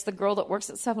just likes the girl that works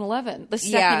at 7-Eleven the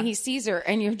second he sees her.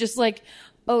 And you're just like,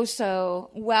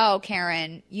 well,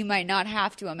 Karen, you might not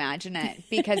have to imagine it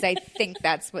because I think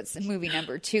that's what movie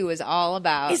number 2 is all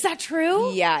about. Is that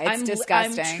true? Yeah, it's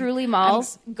disgusting. I'm truly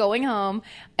Malls going home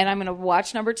and I'm going to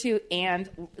watch number 2 and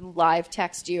live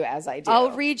text you as I do.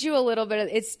 I'll read you a little bit of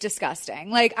it's disgusting.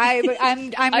 Like I'm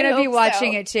going to be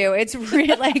watching it too. It's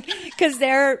really like, cause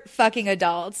they're fucking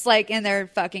adults, like, and they're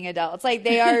fucking adults. Like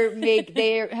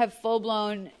they have full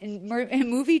blown in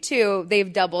movie 2,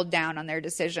 they've doubled down on their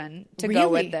decision to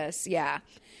go with this. Yeah.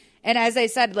 And as I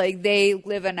said, like, they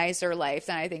live a nicer life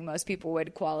than I think most people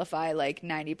would qualify, like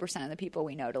 90% of the people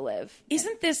we know to live.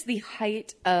 Isn't this the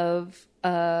height of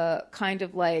kind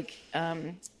of like,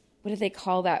 what do they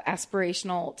call that?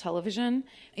 Aspirational television?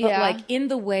 But like in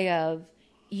the way of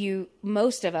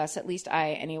most of us, at least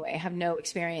I anyway, have no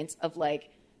experience of like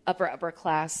upper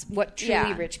class, what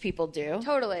truly rich people do.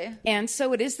 Totally. And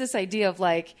so it is this idea of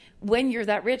like, when you're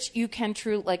that rich, you can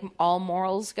like all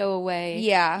morals go away.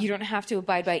 Yeah. You don't have to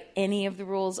abide by any of the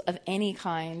rules of any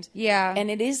kind. Yeah. And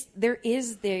there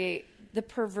is the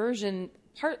perversion,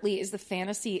 partly is the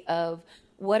fantasy of,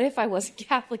 what if I wasn't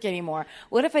Catholic anymore?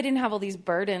 What if I didn't have all these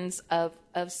burdens of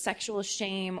sexual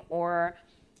shame or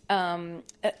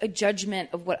a judgment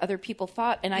of what other people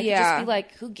thought, and I could just be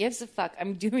like, who gives a fuck?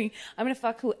 I'm gonna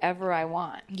fuck whoever I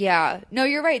want. Yeah. No,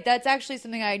 you're right. That's actually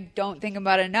something I don't think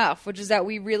about enough, which is that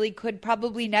we really could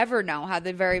probably never know how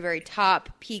the very, very top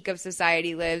peak of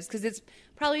society lives, because it's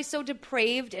probably so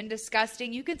depraved and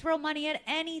disgusting. You can throw money at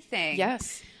anything.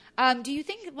 Yes. Do you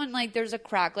think when like there's a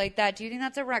crack like that, do you think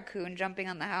that's a raccoon jumping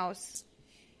on the house?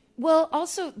 Well,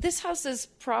 also, this house is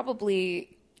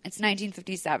probably... It's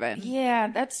 1957. Yeah,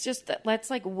 that's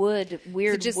like wood,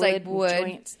 weird just wood, like wood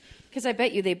joints. Because I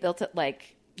bet you they built it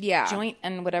like joint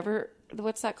and whatever.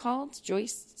 What's that called?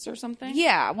 Joists or something?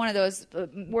 Yeah, one of those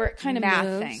where it kind of math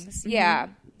moves. things. Mm-hmm. Yeah,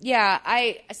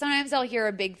 yeah. Sometimes I'll hear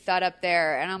a big thud up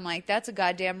there, and I'm like, "That's a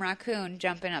goddamn raccoon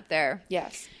jumping up there."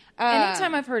 Yes.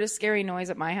 Anytime I've heard a scary noise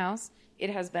at my house,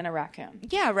 it has been a raccoon.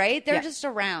 Yeah, right. They're just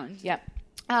around. Yep.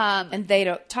 And they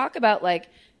don't talk about like.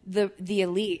 The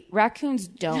elite raccoons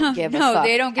don't give a fuck. No,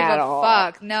 they don't give a all.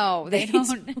 fuck. No, they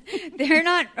don't. They're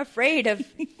not afraid of.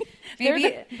 Maybe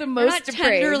they're the most they're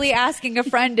not tenderly asking a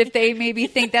friend if they maybe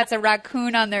think that's a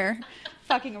raccoon on their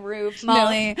fucking roof,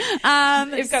 Molly. No.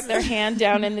 They've got their hand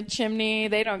down in the chimney.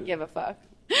 They don't give a fuck.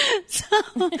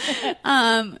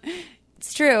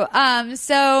 It's true.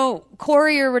 So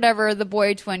Corey or whatever, the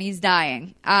boy twin, he's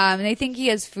dying. And they think he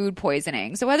has food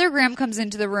poisoning. So Heather Graham comes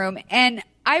into the room, and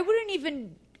I wouldn't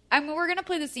even. We're going to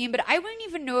play the scene, but I wouldn't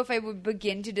even know if I would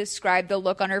begin to describe the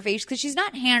look on her face, because she's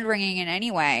not hand-wringing in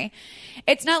any way.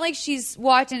 It's not like she's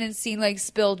walked in and seen, like,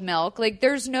 spilled milk. Like,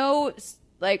 there's no,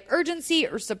 like, urgency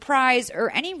or surprise or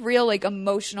any real, like,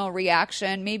 emotional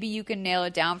reaction. Maybe you can nail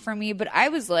it down for me, but I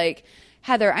was like,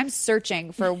 Heather, I'm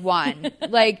searching for one.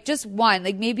 Like, just one.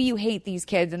 Like, maybe you hate these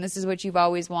kids and this is what you've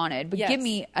always wanted, but give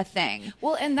me a thing.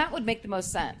 Well, and that would make the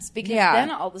most sense, because then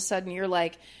all of a sudden you're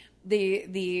like,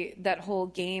 that whole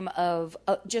game of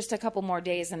just a couple more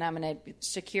days and I'm going to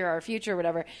secure our future or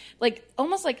whatever, like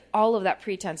almost like all of that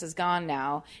pretense is gone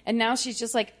now. And now she's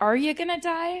just like, are you going to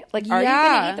die? Like, are you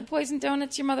going to eat the poison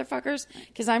donuts, you motherfuckers?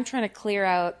 Because I'm trying to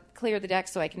clear the deck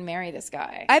so I can marry this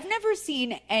guy. I've never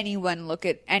seen anyone look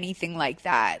at anything like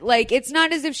that. Like, it's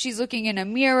not as if she's looking in a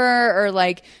mirror or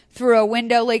like through a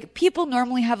window. Like, people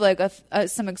normally have like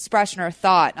some expression or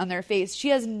thought on their face. She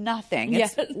has nothing.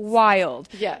 It's wild.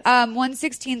 Yes.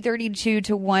 1:16:32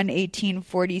 to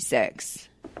 1:18:46.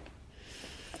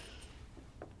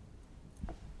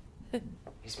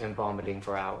 He's been vomiting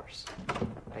for hours.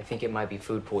 I think it might be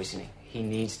food poisoning. He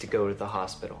needs to go to the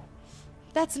hospital.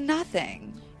 That's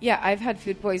nothing. Yeah, I've had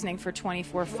food poisoning for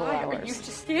 24 full Why hours. are you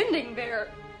just standing there?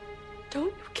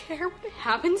 Don't you care what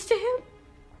happens to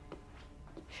him?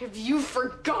 Have you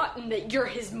forgotten that you're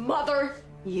his mother?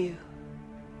 You.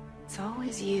 It's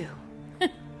always you.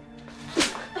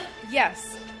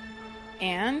 Yes.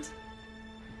 And?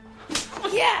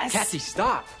 Yes! Cassie,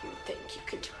 stop! You think you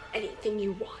can do anything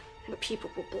you want, and people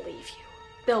will believe you.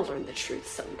 They'll learn the truth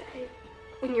someday.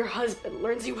 When your husband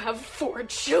learns you have 4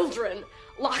 children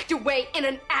locked away in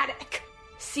an attic.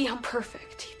 See how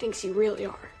perfect he thinks you really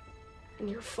are. And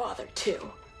your father,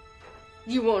 too.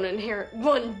 You won't inherit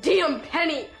 1 damn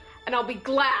penny, and I'll be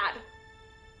glad.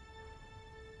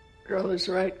 Girl is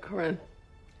right, Corinne.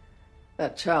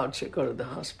 That child should go to the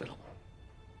hospital.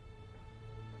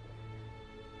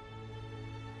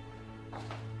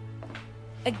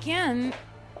 Again,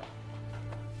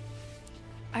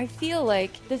 I feel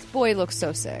like This boy looks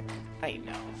so sick. I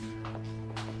know.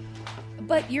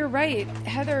 But you're right.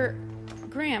 Heather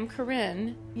Graham,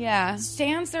 Corinne,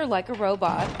 stands there like a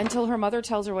robot until her mother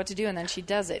tells her what to do, and then she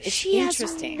does it. It's She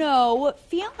interesting. has no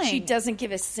feeling. She doesn't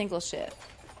give a single shit.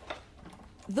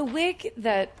 The wig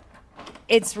that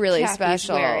It's really Kathy's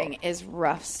special. wearing is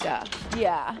rough stuff.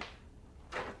 Yeah.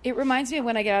 It reminds me of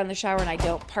when I get out in the shower and I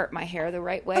don't part my hair the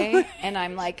right way, and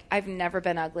I'm like, I've never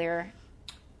been uglier.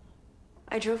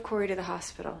 I drove Corey to the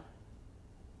hospital.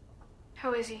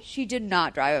 How is he? She did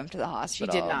not drive him to the She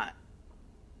hospital. did not.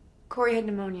 Corey had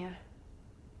pneumonia.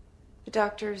 The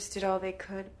doctors did all they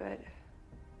could, but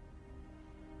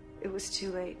it was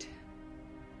too late.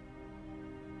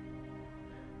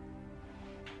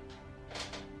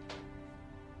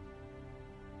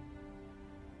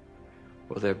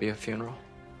 Will there be a funeral?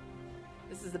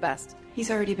 This is the best. He's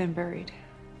already been buried.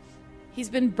 He's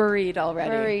been buried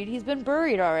already. He's been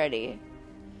buried already.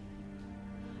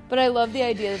 But I love the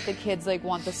idea that the kids like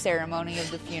want the ceremony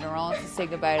of the funeral to say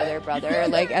goodbye to their brother,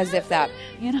 like as if that,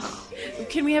 you know.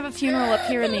 Can we have a funeral up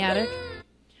here in the attic?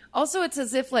 Also, it's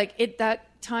as if like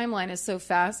that timeline is so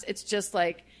fast. It's just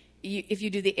like if you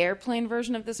do the airplane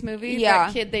version of this movie,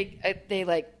 that kid they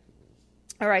like,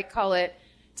 all right, call it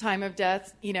time of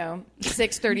death,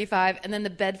 6:35, and then the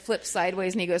bed flips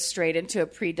sideways and he goes straight into a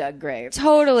pre-dug grave.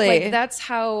 Totally. Like that's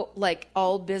how like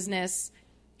all business.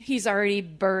 He's already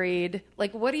buried.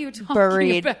 Like, what are you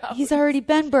talking about? He's already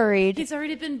been buried. He's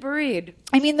already been buried.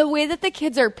 I mean, the way that the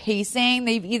kids are pacing,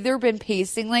 they've either been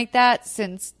pacing like that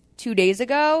since 2 days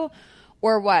ago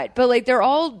or what. But like they're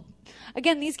all,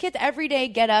 again, these kids every day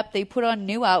get up, they put on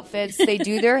new outfits, they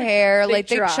do their hair. Like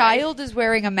the child is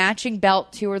wearing a matching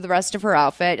belt to the rest of her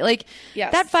outfit. Like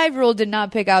that 5-year-old did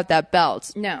not pick out that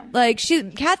belt. No. Like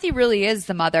Kathy really is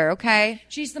the mother, okay?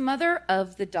 She's the mother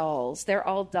of the dolls. They're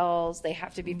all dolls. They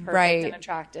have to be perfect and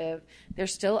attractive. They're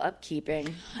still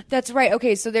upkeeping. That's right.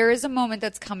 Okay, so there is a moment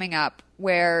that's coming up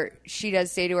where she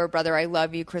does say to her brother, "I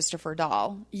love you, Christopher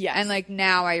Doll." Yes. And like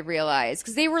now I realize,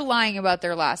 because they were lying about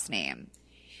their last name.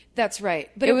 That's right.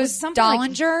 But it was something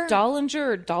Dollinger? like Dollinger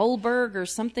or Dahlberg or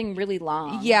something really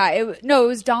long. Yeah, it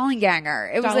was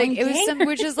Dollenganger. It was like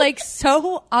which is like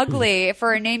so ugly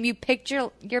for a name you picked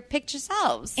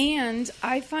yourselves. And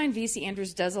I find VC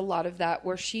Andrews does a lot of that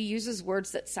where she uses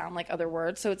words that sound like other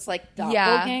words. So it's like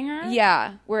doppelganger.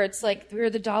 Yeah. Where it's like we're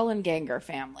the Dollenganger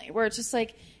family. Where it's just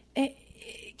like,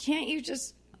 can't you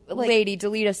just lady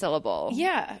delete a syllable?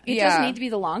 Yeah, it doesn't need to be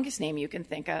the longest name you can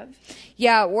think of.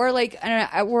 Yeah, or like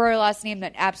or a last name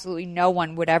that absolutely no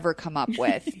one would ever come up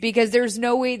with, because there's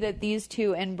no way that these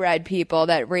two inbred people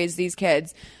that raised these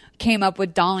kids came up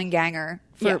with Dollenganger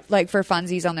for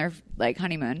funsies on their like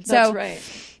honeymoon. That's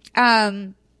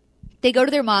right. They go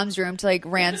to their mom's room to like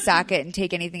ransack it and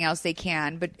take anything else they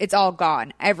can, but it's all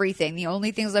gone. Everything. The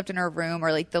only things left in her room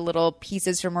are like the little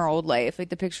pieces from her old life, like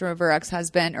the picture of her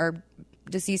ex-husband or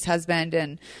deceased husband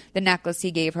and the necklace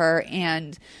he gave her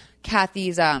and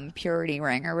Kathy's purity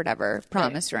ring or whatever,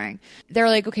 promise ring. They're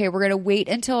like, okay, we're gonna wait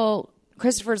until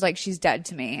Christopher's like, she's dead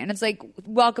to me. And it's like,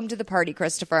 welcome to the party,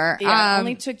 Christopher. Yeah, it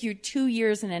only took you 2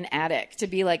 years in an attic to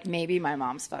be like, maybe my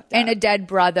mom's fucked up. And a dead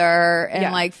brother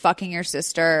and like fucking your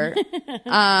sister.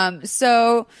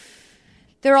 So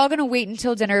they're all going to wait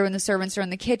until dinner when the servants are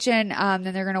in the kitchen.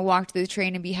 Then they're going to walk to the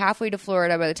train and be halfway to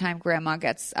Florida by the time Grandma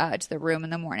gets to the room in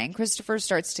the morning. Christopher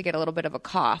starts to get a little bit of a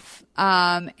cough.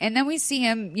 And then we see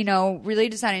him, really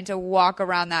deciding to walk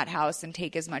around that house and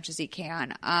take as much as he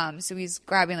can. So he's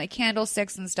grabbing like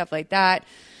candlesticks and stuff like that.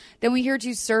 Then we hear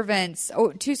two servants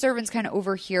kind of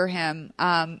overhear him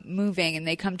moving, and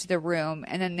they come to the room,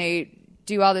 and then they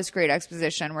do all this great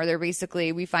exposition where they're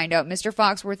basically, we find out Mr.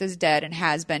 Foxworth is dead and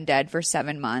has been dead for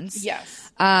 7 months.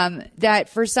 Yes. That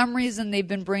for some reason they've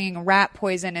been bringing rat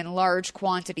poison in large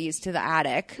quantities to the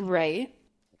attic. Right.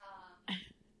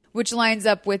 Which lines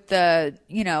up with the,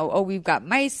 we've got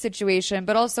mice situation,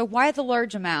 but also why the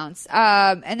large amounts?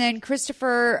 And then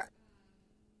Christopher,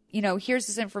 hears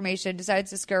this information, decides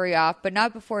to scurry off, but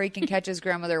not before he can catch his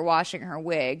grandmother washing her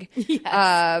wig,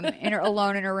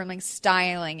 alone in her room, like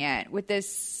styling it with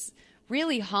this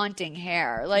really haunting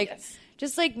hair,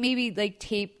 just like maybe like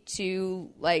taped to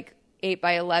like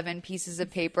 8x11 pieces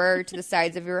of paper to the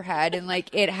sides of your head, and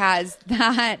like it has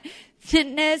that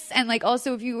thinness, and like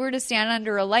also if you were to stand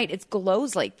under a light, it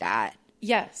glows like that.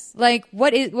 Yes. Like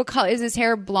what color is his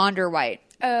hair? Blonde or white?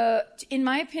 In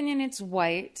my opinion, it's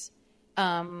white.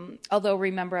 Although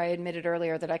remember I admitted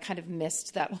earlier that I kind of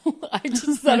missed that. I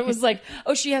just thought it was like,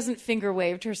 oh, she hasn't finger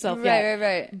waved herself yet.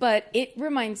 Right. But it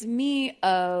reminds me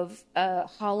of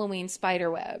Halloween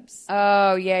spider webs.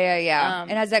 Oh, yeah.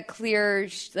 It has that clear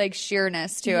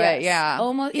sheerness to it. Yeah.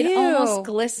 It almost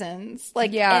glistens.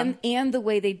 And the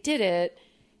way they did it,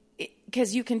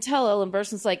 because you can tell Ellen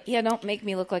Burstyn's like, yeah, don't make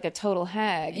me look like a total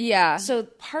hag. Yeah. So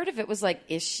part of it was like,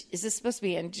 is this supposed to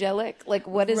be angelic? Like,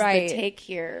 what is the take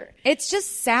here? It's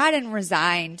just sad and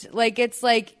resigned. Like, it's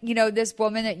like, this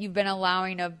woman that you've been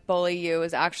allowing to bully you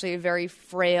is actually a very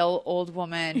frail old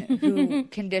woman who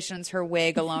conditions her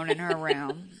wig alone in her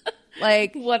room.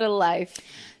 Like, what a life.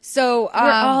 So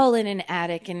we're all in an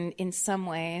attic in some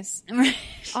ways.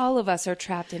 All of us are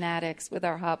trapped in attics with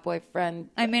our hot boyfriend.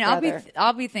 I mean, brother.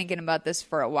 I'll be thinking about this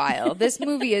for a while. This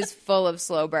movie is full of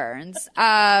slow burns.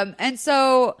 And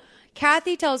so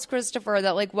Kathy tells Christopher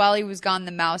that like while he was gone,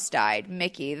 the mouse died,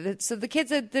 Mickey. So the kids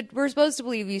that we're supposed to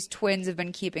believe these twins have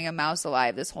been keeping a mouse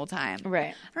alive this whole time.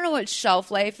 Right. I don't know what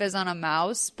shelf life is on a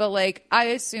mouse, but like I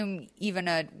assume even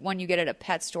one you get at a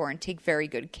pet store and take very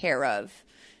good care of,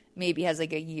 maybe has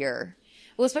like a year.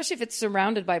 Well, especially if it's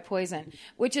surrounded by poison,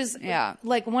 which is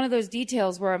like one of those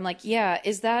details where I'm like,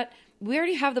 is that we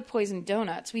already have the poison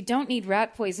donuts. We don't need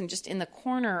rat poison just in the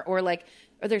corner, or like,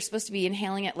 are they supposed to be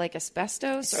inhaling it like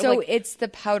asbestos? So it's the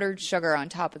powdered sugar on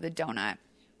top of the donut.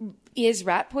 Is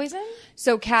rat poison?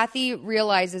 So Kathy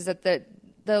realizes that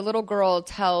the little girl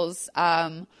tells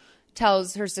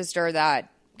her sister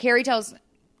that Carrie tells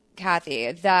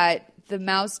Kathy that the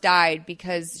mouse died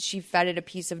because she fed it a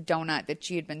piece of donut that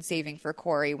she had been saving for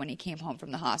Corey when he came home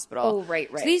from the hospital. Oh, right.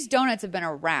 So these donuts have been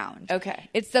around. Okay.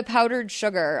 It's the powdered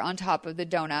sugar on top of the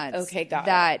donuts. Okay, got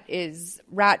that is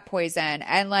rat poison.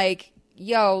 And like,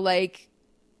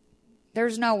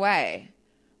 there's no way.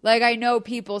 Like, I know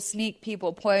people sneak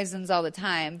people poisons all the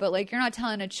time, but like, you're not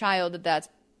telling a child that that's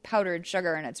powdered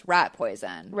sugar and it's rat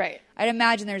poison. Right. I'd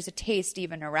imagine there's a taste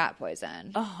even to rat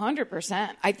poison. 100%.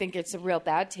 I think it's a real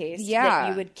bad taste. Yeah. That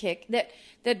you would kick.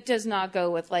 That does not go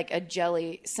with like a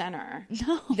jelly center.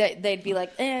 No. That they'd be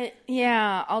like,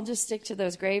 I'll just stick to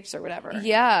those grapes or whatever.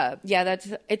 Yeah. Yeah,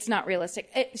 it's not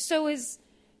realistic. So is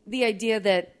the idea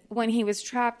that when he was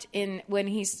trapped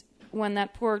when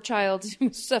that poor child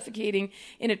was suffocating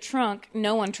in a trunk,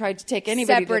 no one tried to take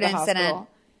anybody Separate to the incident. hospital.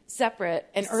 Separate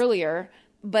and earlier,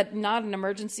 but not an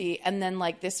emergency. And then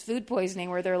like this food poisoning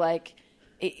where they're like,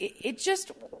 it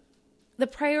just, the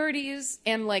priorities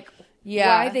and like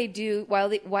why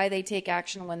they take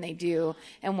action when they do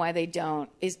and why they don't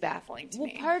is baffling to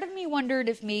me. Part of me wondered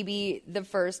if maybe the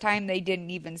first time they didn't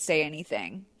even say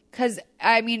anything. Because,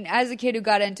 I mean, as a kid who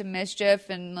got into mischief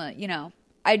and,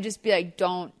 I'd just be like,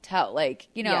 don't tell,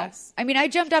 Yes. I mean, I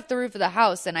jumped off the roof of the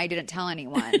house and I didn't tell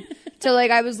anyone. So,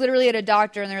 I was literally at a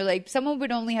doctor and they're like, someone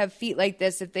would only have feet like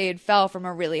this if they had fell from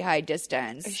a really high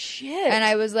distance. Shit. And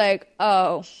I was like,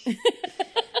 oh,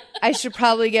 I should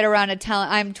probably get around to telling.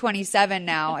 I'm 27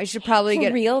 now. I should probably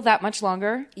For real? That much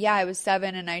longer? Yeah, I was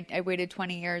 7 and I waited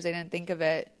 20 years. I didn't think of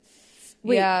it.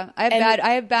 Wait, yeah,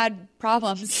 I have bad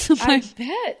problems. I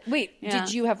bet. Wait, Yeah.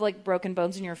 did you have broken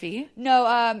bones in your feet?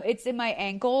 No, it's in my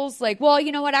ankles.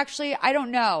 You know what? Actually, I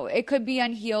don't know. It could be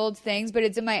unhealed things, but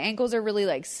it's in my ankles are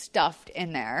really stuffed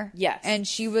in there. Yes. And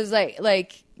she was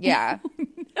yeah,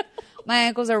 my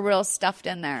ankles are real stuffed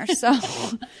in there. So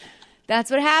that's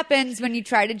what happens when you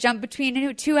try to jump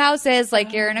between two houses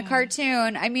like you're in a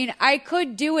cartoon. I mean, I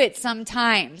could do it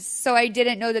sometimes. So I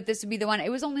didn't know that this would be the one. It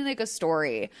was only a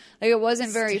story. It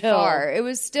wasn't very far. It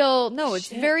was still, it's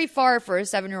very far for a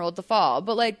 7-year-old to fall.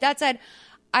 But that said,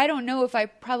 I don't know if I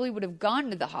probably would have gone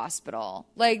to the hospital.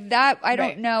 I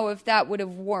don't know if that would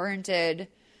have warranted,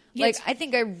 I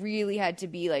think I really had to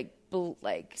be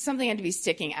something something had to be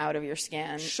sticking out of your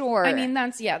skin. Sure. I mean,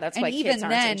 that's why even kids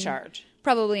aren't in charge.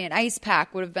 probably an ice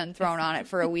pack would have been thrown on it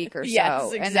for a week or so.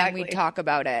 Yes, And then we'd talk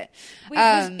about it.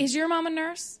 Wait, is your mom a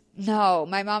nurse? No,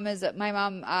 my mom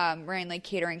ran like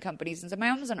catering companies, and so my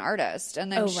mom was an artist, and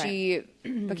then she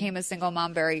became a single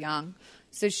mom very young.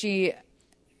 So she's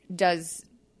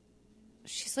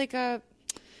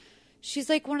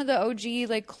like one of the OG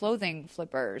like clothing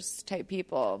flippers type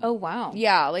people. Oh wow.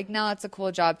 Yeah, like now that's a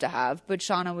cool job to have, but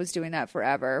Shauna was doing that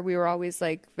forever. We were always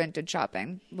like vintage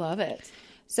shopping. Love it.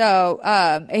 So,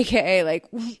 AKA, like,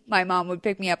 my mom would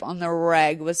pick me up on the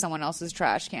reg with someone else's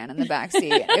trash can in the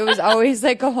backseat. It was always,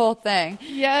 like, a whole thing.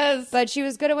 Yes. But she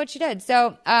was good at what she did.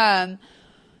 So,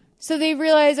 so they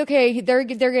realize, okay, they're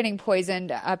getting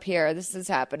poisoned up here. This is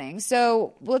happening.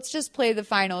 So let's just play the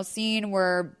final scene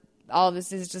where all of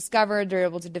this is discovered. They're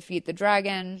able to defeat the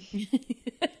dragon.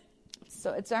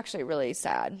 So it's actually really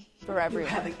sad for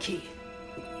everyone. You have a key.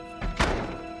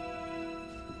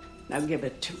 Now give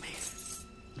it to me.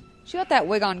 She got that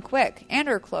wig on quick, and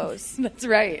her clothes. That's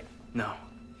right. No.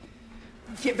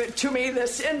 Give it to me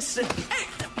this instant.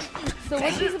 So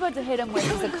what she's about to hit him with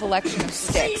is a collection of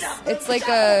sticks. It's like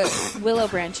a willow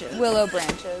branches. Willow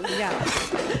branches. Yeah.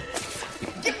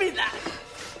 Give me that.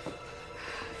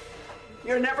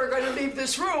 You're never going to leave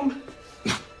this room.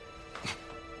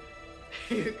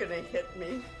 You're going to hit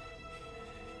me.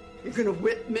 You're going to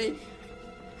whip me.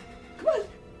 Come on.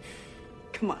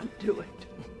 Come on, do it.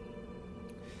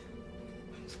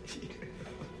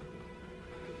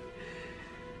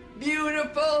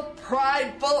 Beautiful,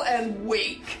 prideful, and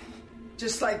weak.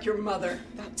 Just like your mother.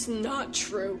 That's not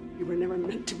true. You were never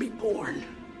meant to be born.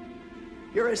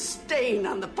 You're a stain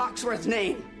on the Foxworth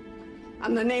name.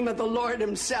 On the name of the Lord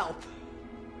himself.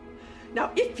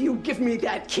 Now, if you give me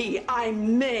that key, I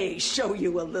may show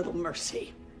you a little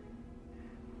mercy.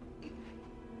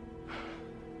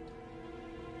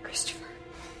 Christopher.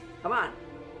 Come on.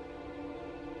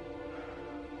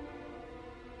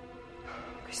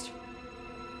 Christopher.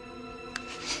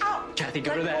 Out! Kathy,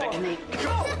 go to the attic.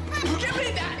 Go! Give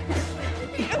me that!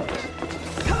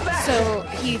 Come back! So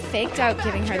he faked out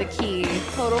giving her the key,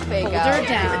 total fake pulled out. her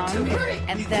down,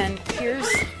 and then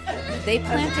they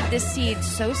planted this seed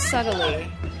so subtly,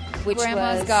 which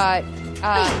Grandma's was got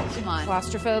come on,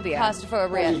 claustrophobia.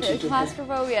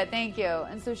 Claustrophobia. Thank you.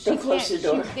 And so she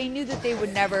can't. They knew that they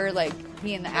would never like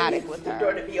be in the attic with her. The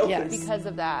door to be open. Because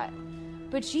of that.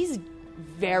 But she's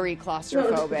very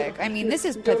claustrophobic. I mean, this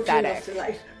is Don't turn pathetic. off the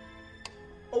light.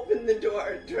 Open the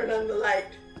door. Turn on the light.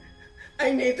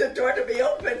 I need the door to be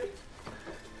open.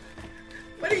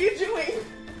 What are you doing?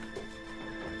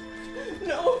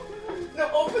 No. No,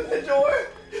 open the door.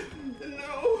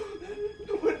 No.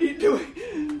 What are you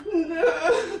doing?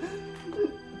 No.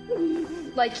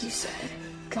 Like you said,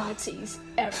 God sees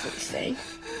everything.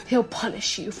 He'll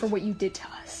punish you for what you did to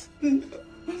us.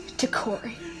 To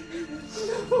Corey.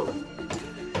 No.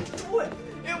 What?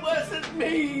 It wasn't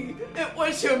me. It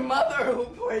was your mother who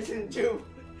poisoned you.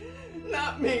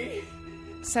 Not me.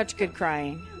 Such good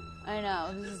crying. I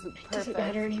know. This is perfect. Doesn't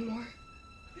matter anymore.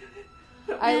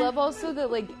 I love also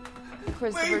that like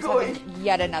Christopher's having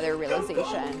yet another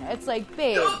realization. It's like,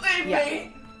 babe, Don't leave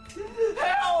me.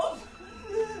 Help!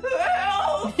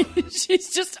 Help!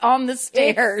 She's just on the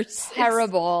stairs. It's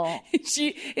terrible.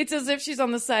 It's as if she's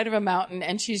on the side of a mountain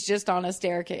and she's just on a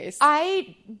staircase.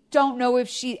 I don't know if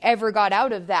she ever got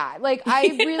out of that. Like,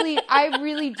 I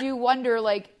really do wonder,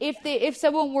 like, if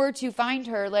someone were to find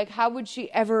her, like, how would she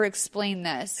ever explain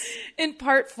this? In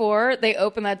part 4, they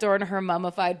open that door and her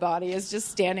mummified body is just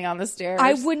standing on the stairs.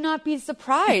 I would not be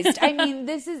surprised. I mean,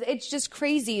 it's just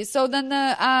crazy. So then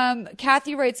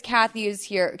Kathy writes, Kathy was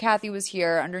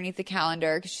here underneath the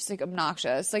calendar because she's like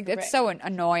obnoxious. Like, it's so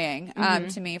annoying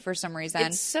to me for some reason.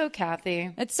 It's so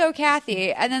Kathy.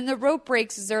 And then the rope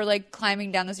breaks as they're like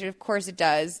climbing down the stairs. Of course it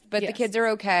does. But the kids are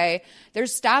okay. They're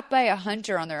stopped by a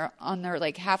hunter on their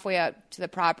like halfway up to the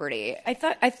property. I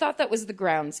thought that was the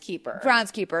groundskeeper.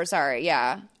 Groundskeeper, sorry,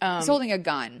 yeah. He's holding a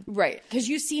gun. Right. Because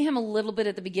you see him a little bit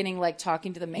at the beginning, like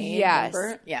talking to the maid. Yes.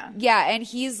 Remember? Yeah. Yeah, and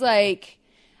he's like,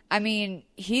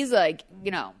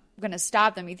 gonna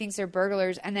stop them. He thinks they're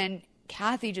burglars, and then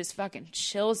Kathy just fucking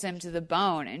chills him to the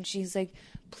bone, and she's like,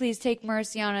 please take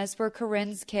mercy on us. We're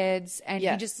Corinne's kids. And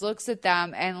he just looks at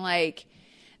them, and like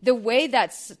the way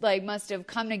that's like must have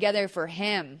come together for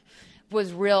him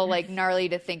was real like gnarly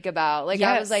to think about. Like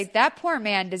I was like, that poor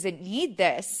man doesn't need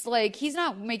this. Like, he's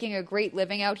not making a great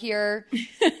living out here.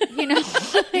 You know,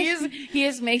 he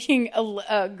is making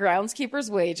a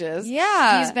groundskeeper's wages.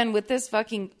 Yeah, he's been with this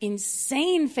fucking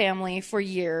insane family for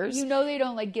years. You know, they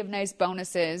don't like give nice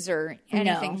bonuses or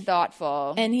anything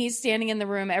thoughtful. And he's standing in the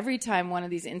room every time one of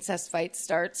these incest fights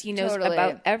starts. He knows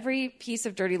about every piece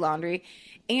of dirty laundry.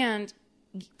 And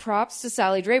props to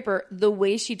Sally Draper. The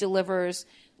way she delivers,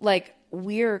 like,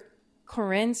 we're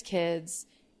Corinne's kids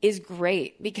is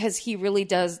great because he really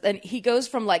does. And he goes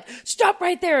from like, stop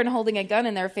right there and holding a gun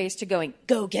in their face to going,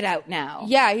 go get out now.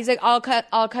 Yeah. He's like, I'll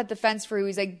cut the fence for you.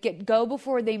 He's like, go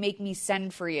before they make me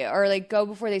send for you, or like, go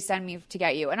before they send me to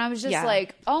get you. And I was just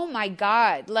like, oh my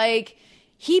God. Like,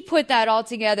 he put that all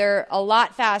together a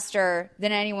lot faster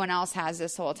than anyone else has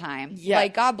this whole time. Yeah.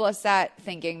 Like, God bless that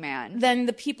thinking man. Than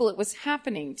the people it was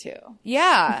happening to.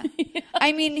 Yeah.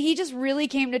 I mean, he just really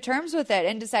came to terms with it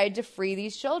and decided to free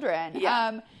these children.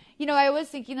 Yeah. You know, I always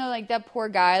think, you know, like that poor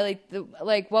guy,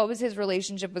 like what was his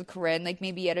relationship with Corinne? Like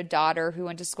maybe he had a daughter who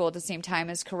went to school at the same time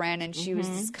as Corinne, and she was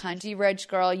this cunty rich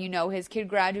girl. You know, his kid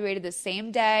graduated the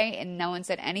same day and no one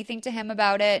said anything to him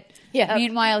about it. Yeah.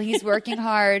 Meanwhile, he's working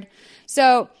hard.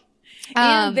 So,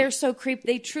 and they're so creepy.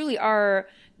 They truly are.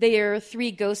 They are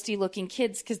 3 ghosty looking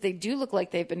kids because they do look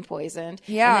like they've been poisoned.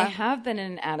 Yeah. And they have been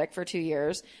in an attic for 2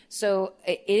 years. So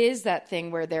it is that thing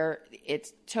where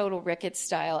it's total Ricketts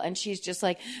style. And she's just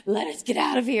like, let us get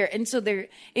out of here. And so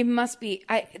it must be,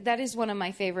 that is one of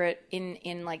my favorite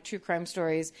in like true crime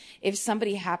stories. If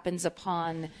somebody happens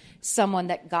upon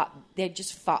someone they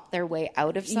just fought their way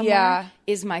out of somewhere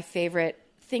is my favorite.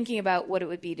 Thinking about what it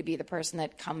would be to be the person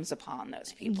that comes upon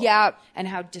those people. Yeah. And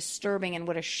how disturbing and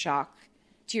what a shock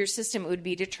to your system it would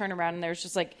be to turn around and there's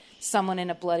just like someone in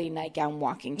a bloody nightgown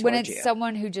walking towards you. When it's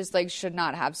someone who just like should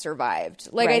not have survived.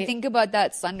 Like I think about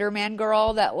that Slender Man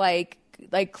girl that like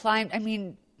climbed. I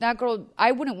mean, that girl,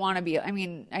 I wouldn't want to be, I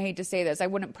mean, I hate to say this, I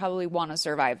wouldn't probably want to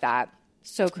survive that.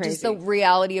 So crazy. Just the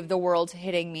reality of the world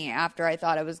hitting me after I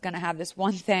thought I was going to have this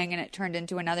one thing and it turned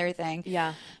into another thing.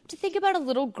 Yeah. To think about a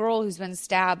little girl who's been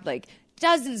stabbed like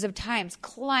dozens of times,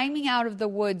 climbing out of the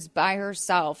woods by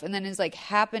herself, and then is like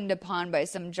happened upon by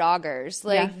some joggers.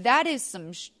 Like that is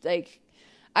some like,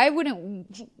 I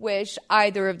wouldn't wish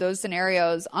either of those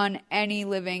scenarios on any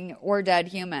living or dead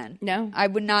human. No. I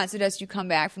would not suggest you come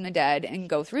back from the dead and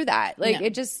go through that. Like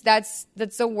it just, that's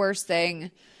the worst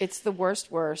thing. It's the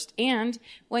worst. And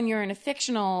when you're in a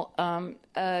fictional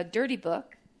dirty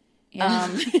book,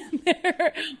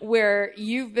 where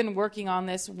you've been working on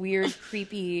this weird,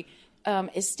 creepy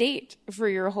estate for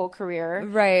your whole career.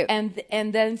 Right.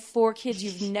 And then 4 kids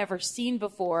you've never seen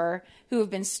before who have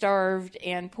been starved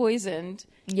and poisoned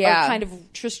are kind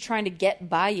of just trying to get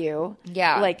by you.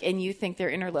 Yeah. Like, and you think they're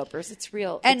interlopers. It's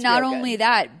real. And not only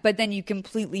that, but then you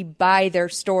completely buy their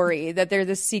story that they're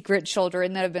the secret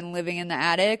children that have been living in the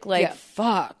attic. Like,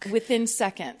 fuck. Within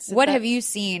seconds. What have you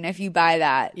seen if you buy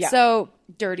that? Yeah. So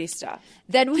dirty stuff.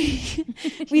 Then we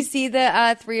see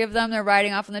the 3 of them. They're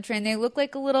riding off on the train. They look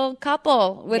like a little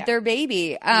couple with their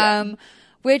baby.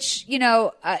 Which, you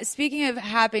know, speaking of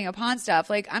happening upon stuff,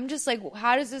 like, I'm just like,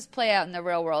 how does this play out in the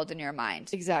real world in your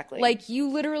mind? Exactly. Like, you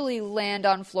literally land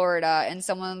on Florida and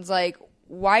someone's like,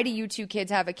 why do you 2 kids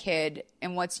have a kid?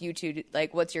 And what's you 2,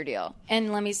 like, what's your deal?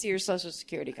 And let me see your social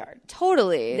security card.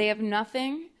 Totally. They have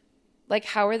nothing. Like,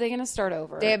 how are they going to start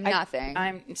over? They have nothing.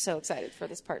 I'm so excited for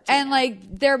this part too. And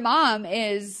like, their mom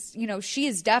is, you know, she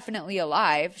is definitely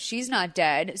alive. She's not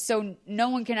dead. So no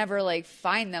one can ever like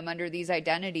find them under these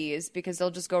identities because they'll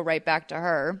just go right back to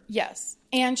her. Yes.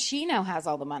 And she now has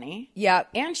all the money.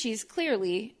 Yep. And she's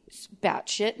clearly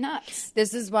batshit nuts.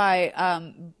 This is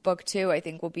why book 2, I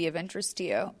think, will be of interest to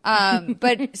you.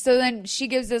 But so then she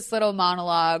gives this little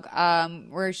monologue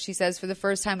where she says, for the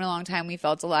first time in a long time, we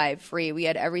felt alive, free. We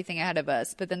had everything ahead of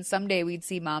us. But then someday we'd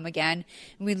see Mom again,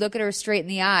 and we'd look at her straight in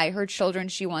the eye, her children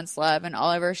she once loved, and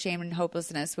all of her shame and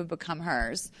hopelessness would become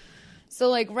hers. So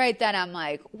like right then I'm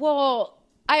like, well,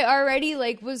 I already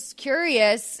like was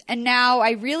curious and now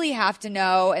I really have to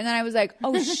know. And then I was like,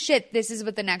 oh shit, this is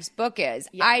what the next book is.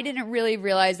 Yeah. I didn't really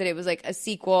realize that it was like a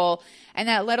sequel and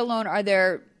that let alone are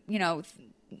there, you know,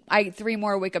 3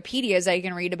 more Wikipedias I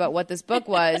can read about what this book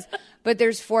was, but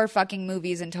there's 4 fucking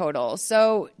movies in total.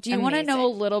 So do you want to know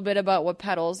a little bit about what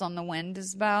Petals on the Wind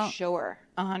is about? Sure.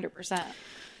 100%.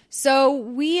 So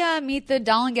we meet the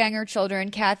Dollanganger children,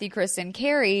 Kathy, Chris, and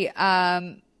Carrie,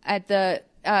 at the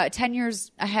 10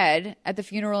 years ahead at the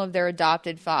funeral of their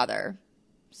adopted father.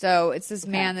 So it's this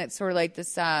man that's sort of like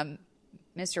this Mr.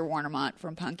 Warnemont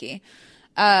from Punky.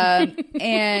 But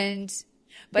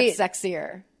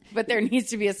sexier. But there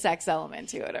needs to be a sex element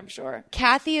to it, I'm sure.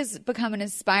 Kathy has become an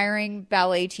aspiring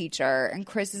ballet teacher, and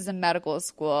Chris is in medical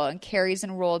school, and Carrie's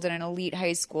enrolled in an elite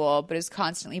high school, but is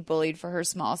constantly bullied for her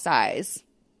small size.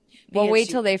 Well, wait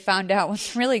till they found out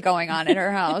what's really going on at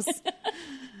her house.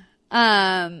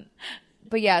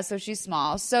 But yeah, so she's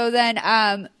small. So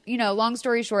then, you know, long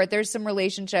story short, there's some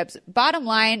relationships. Bottom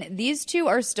line, these 2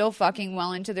 are still fucking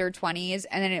well into their 20s.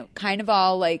 And then it kind of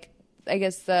all like, I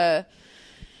guess the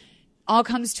all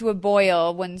comes to a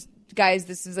boil when, guys,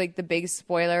 this is like the big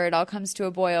spoiler. It all comes to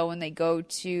a boil when they go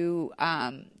to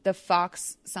the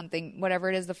Fox something, whatever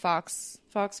it is, the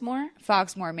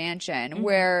Foxmore mansion,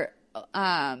 where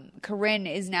Corinne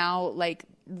is now like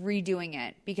redoing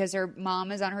it because her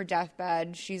mom is on her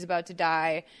deathbed. She's about to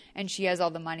die and she has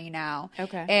all the money now.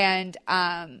 Okay. And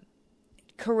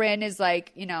Corinne is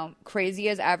like, you know, crazy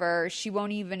as ever. She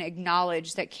won't even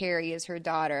acknowledge that Carrie is her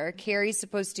daughter. Carrie's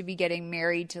supposed to be getting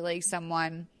married to like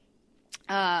someone,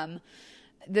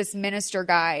 this minister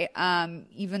guy,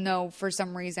 even though for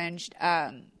some reason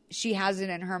she has it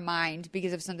in her mind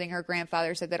because of something her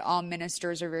grandfather said, that all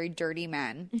ministers are very dirty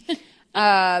men.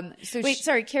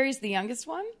 Sorry, Carrie's the youngest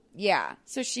one? Yeah.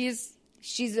 So she's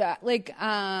like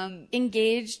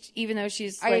engaged, even though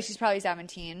she's she's probably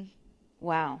 17.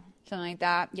 Wow. Something like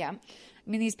that. Yeah. I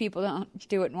mean, these people don't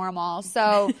do it normal.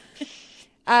 So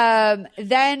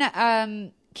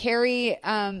then Carrie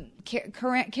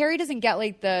doesn't get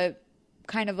like the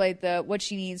kind of like the what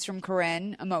she needs from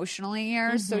Corinne emotionally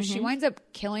here. So she winds up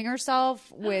killing herself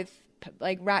with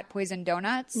like rat poison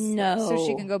donuts. No. So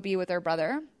she can go be with her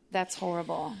brother. That's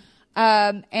horrible.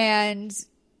 And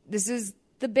this is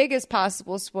the biggest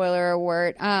possible spoiler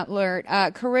alert.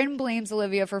 Corinne blames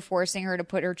Olivia for forcing her to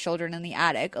put her children in the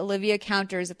attic. Olivia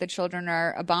counters that the children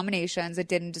are abominations that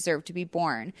didn't deserve to be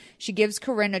born. She gives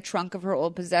Corinne a trunk of her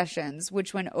old possessions,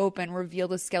 which when open reveal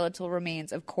the skeletal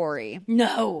remains of Corey.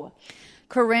 No.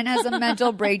 Corinne has a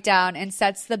mental breakdown and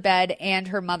sets the bed and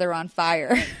her mother on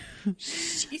fire.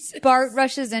 Jesus. Bart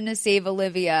rushes in to save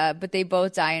Olivia, but they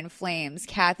both die in flames.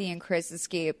 Kathy and Chris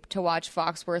escape to watch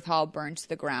Foxworth Hall burn to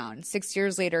the ground. 6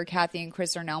 years later, Kathy and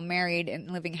Chris are now married and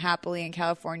living happily in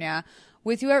California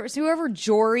with whoever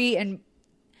Jory and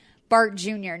Bart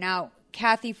Jr. Now,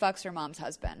 Kathy fucks her mom's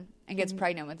husband and gets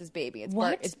pregnant with his baby.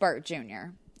 It's Bart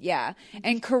Jr. Yeah.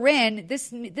 And Corinne,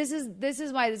 this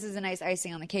is why this is a nice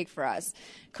icing on the cake for us.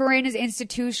 Corinne is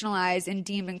institutionalized and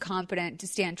deemed incompetent to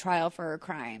stand trial for her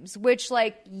crimes, which,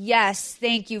 like, yes,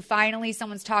 thank you. Finally,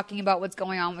 someone's talking about what's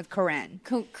going on with Corinne.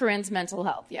 Corinne's mental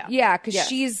health. Yeah. Yeah. Cause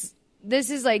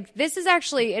this is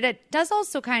actually, it does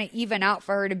also kind of even out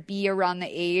for her to be around the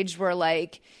age where,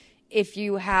 like, if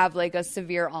you have like a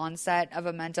severe onset of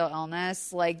a mental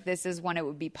illness, like this is when it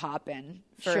would be popping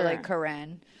for like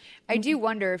Corinne. I do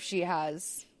wonder if she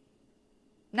has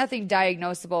nothing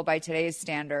diagnosable by today's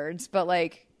standards, but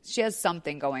like she has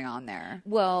something going on there.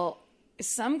 Well,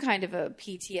 some kind of a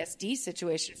PTSD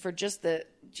situation for just that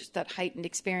heightened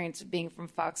experience of being from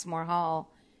Foxmore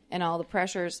Hall and all the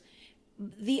pressures.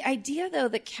 The idea, though,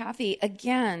 that Kathy,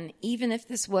 again, even if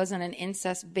this wasn't an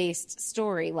incest-based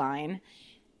storyline,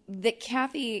 that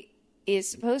Kathy is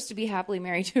supposed to be happily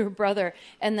married to her brother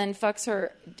and then fucks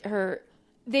her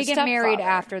they get married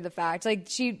after the fact. Like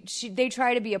they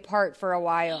try to be apart for a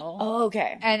while. Oh,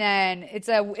 okay. And then it's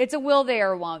a will they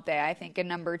or won't they, I think, in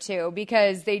number 2,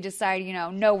 because they decide,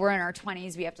 no, we're in our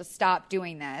 20s, we have to stop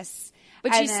doing this.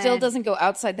 But she still doesn't go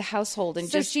outside the household and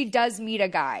so she does meet a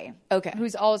guy, okay,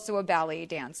 who's also a ballet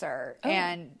dancer,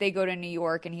 and they go to New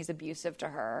York and he's abusive to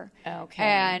her. Okay.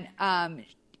 And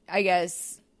I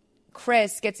guess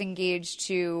Chris gets engaged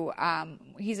to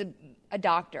he's a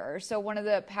doctor. So one of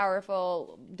the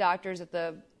powerful doctors at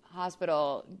the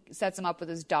hospital sets him up with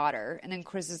his daughter, and then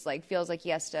Chris is like feels like he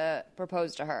has to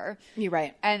propose to her. You're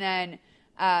right. And then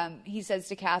he says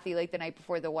to Kathy, like the night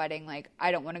before the wedding, like,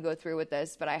 I don't want to go through with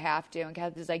this, but I have to. And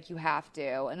Kathy's like, you have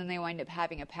to. And then they wind up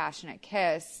having a passionate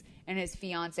kiss, and his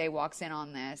fiance walks in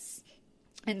on this.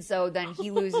 And so then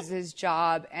he loses his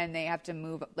job, and they have to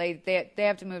move. Like they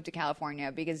have to move to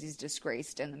California because he's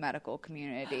disgraced in the medical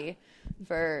community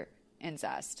for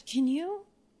incest. Can you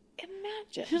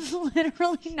imagine?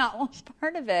 Literally not one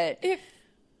part of it. If,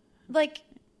 like,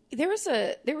 there was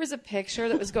a picture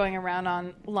that was going around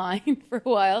online for a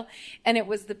while, and it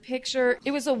was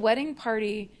a wedding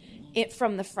party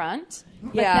from the front,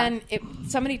 but then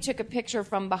somebody took a picture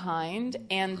from behind,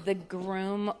 and the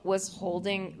groom was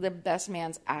holding the best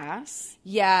man's ass.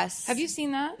 Yes. Have you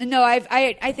seen that? No, I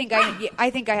think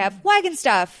I have. Wagon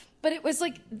stuff. But it was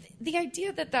like the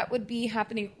idea that would be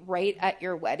happening right at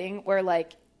your wedding, where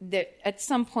like that at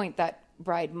some point that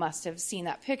bride must have seen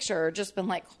that picture or just been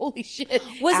like, holy shit.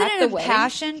 Was it an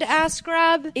impassioned ass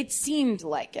grab? It seemed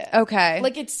like it. Okay.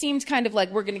 Like it seemed kind of like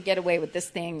we're going to get away with this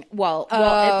thing well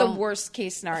at the worst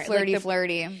case scenario.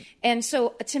 Flirty. And so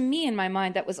to me, in my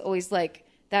mind, that was always like,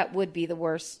 that would be the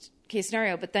worst case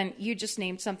scenario. But then you just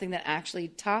named something that actually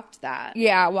topped that.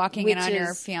 Yeah, walking in on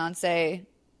your fiance.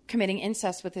 committing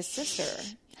incest with his sister.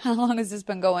 How long has this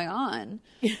been going on?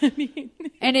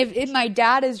 And if my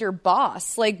dad is your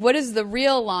boss, like, what is the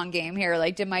real long game here?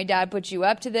 Like, did my dad put you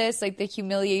up to this? Like, the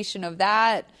humiliation of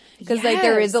that? Because, like,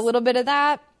 there is a little bit of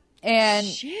that. And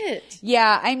shit.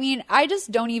 Yeah, I mean, I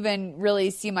just don't even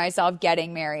really see myself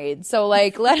getting married. So,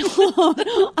 like, let alone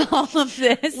all of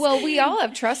this. Well, we all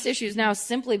have trust issues now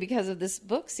simply because of this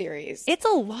book series. It's a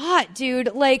lot,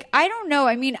 dude. Like, I don't know.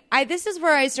 I mean, this is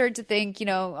where I started to think, you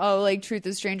know, oh, like, truth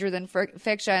is stranger than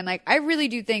fiction. Like, I really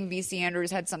do think V.C.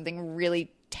 Andrews had something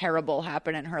really terrible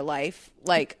happen in her life.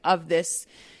 Like, of this.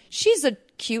 She's a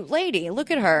cute lady.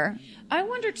 Look at her. I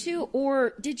wonder too,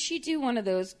 or did she do one of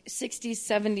those 60s,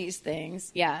 70s things?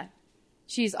 Yeah.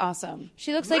 She's awesome.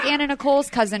 She looks like Anna Nicole's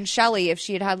cousin Shelley if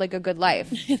she had had like a good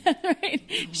life. Right.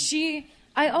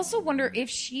 I also wonder if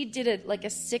she did a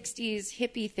 60s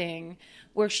hippie thing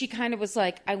where she kind of was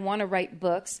like, I want to write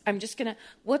books. I'm just going to,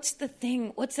 what's the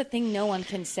thing no one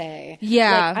can say?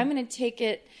 Yeah. Like, I'm going to take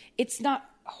it. It's not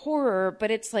horror, but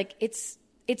it's like, it's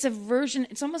a version.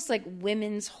 It's almost like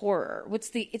women's horror. It's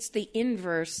the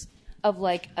inverse of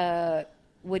like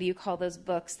what do you call those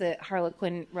books, the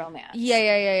Harlequin romance? Yeah.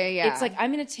 It's like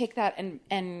I'm going to take that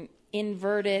and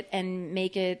invert it and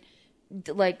make it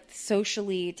like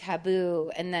socially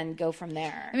taboo and then go from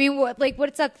there. I mean,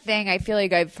 what's that thing? I feel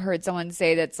like I've heard someone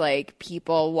say that's like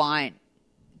people want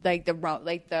like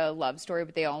the love story,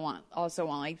 but they also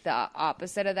want like the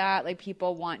opposite of that. Like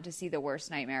people want to see the worst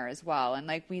nightmare as well, and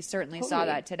like we certainly saw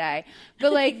that today.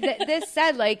 But like this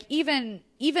said, like even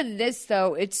this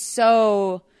though, it's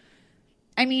so.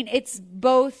 I mean, it's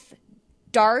both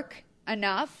dark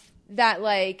enough that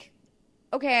like,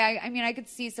 okay, I mean, I could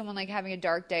see someone like having a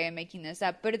dark day and making this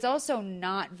up, but it's also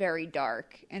not very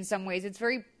dark in some ways. It's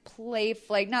very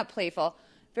playful, like not playful.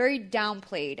 Very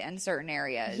downplayed in certain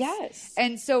areas. Yes.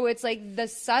 And so it's like the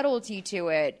subtlety to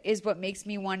it is what makes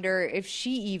me wonder if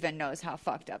she even knows how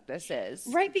fucked up this is.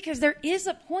 Right, because there is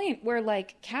a point where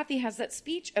like Kathy has that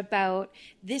speech about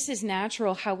this is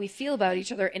natural how we feel about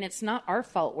each other and it's not our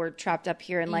fault we're trapped up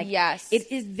here. And like, yes. It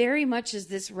is very much as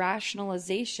this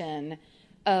rationalization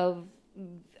of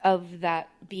that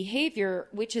behavior,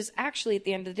 which is actually at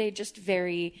the end of the day just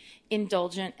very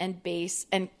indulgent and base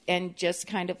and just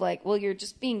kind of like, well, you're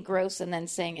just being gross and then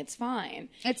saying it's fine.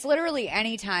 It's literally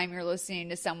any time you're listening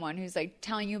to someone who's like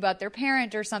telling you about their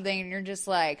parent or something and you're just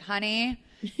like, honey,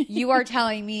 you are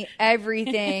telling me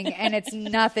everything and it's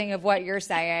nothing of what you're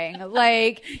saying.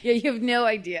 Like, yeah, you have no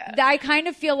idea. I kind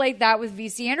of feel like that with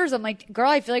V.C. Andrews. I'm like, girl,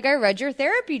 I feel like I read your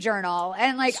therapy journal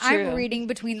and like I'm reading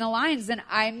between the lines and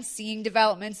I'm seeing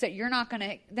developments that they're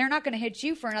not going to hit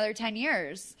you for another 10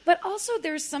 years. But also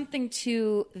there's something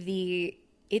to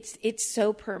it's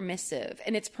so permissive,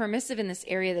 and it's permissive in this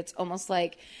area that's almost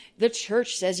like the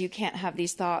church says you can't have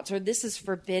these thoughts or this is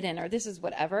forbidden or this is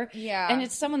whatever. Yeah. And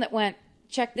it's someone that went,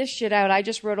 check this shit out. I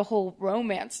just wrote a whole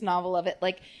romance novel of it.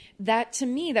 Like that, to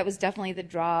me, that was definitely the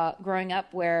draw growing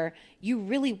up where you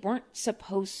really weren't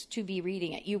supposed to be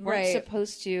reading it. You weren't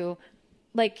supposed to,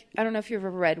 like, I don't know if you've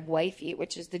ever read Wifey,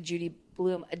 which is the Judy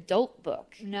Blume adult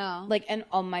book. No. Like, and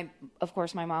of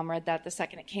course, my mom read that the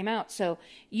second it came out. So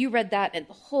you read that and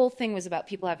the whole thing was about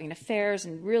people having affairs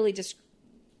and really just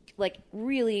like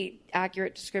really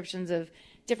accurate descriptions of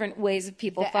different ways of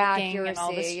people fucking and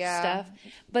all this stuff.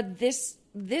 But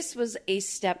this was a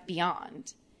step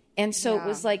beyond. And so it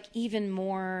was like even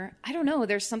more, I don't know,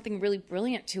 there's something really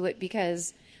brilliant to it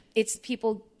because it's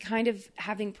people kind of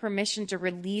having permission to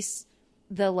release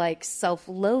the like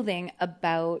self-loathing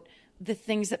about the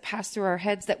things that pass through our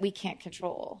heads that we can't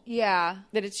control. Yeah.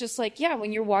 That it's just like, yeah,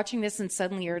 when you're watching this and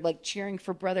suddenly you're like cheering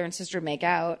for brother and sister make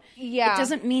out. Yeah. It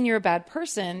doesn't mean you're a bad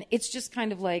person. It's just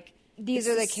kind of like, these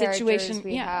are the characters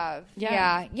we have.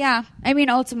 Yeah. I mean,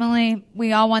 ultimately,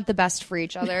 we all want the best for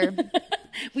each other.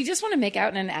 We just want to make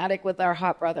out in an attic with our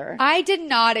hot brother. I did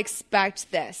not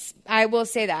expect this. I will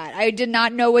say that. I did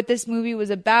not know what this movie was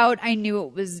about. I knew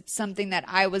it was something that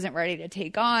I wasn't ready to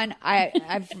take on.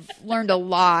 I've learned a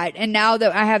lot. And now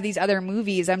that I have these other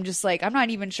movies, I'm just like, I'm not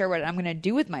even sure what I'm going to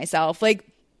do with myself. Like,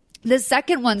 the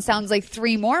second one sounds like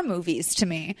 3 more movies to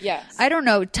me. Yes. I don't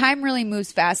know. Time really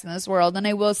moves fast in this world. And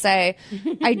I will say,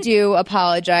 I do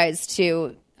apologize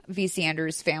to V.C.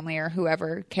 Andrews' family or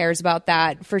whoever cares about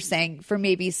that for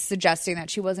maybe suggesting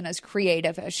that she wasn't as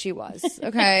creative as she was.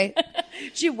 Okay.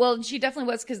 She definitely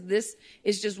was, because this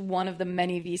is just one of the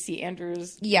many V.C.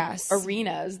 Andrews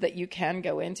arenas that you can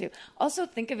go into. Also,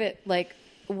 think of it like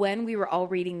when we were all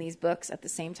reading these books at the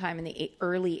same time in the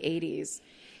early 80s,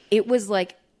 it was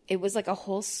like a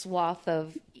whole swath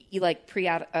of like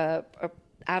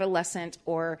adolescent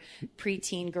or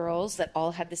preteen girls that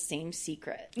all had the same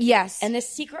secret. Yes. And the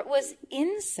secret was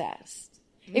incest.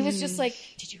 It was just like,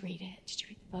 did you read it? Did you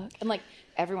read the book? And like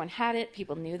everyone had it.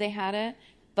 People knew they had it.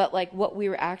 But like what we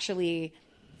were actually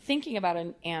thinking about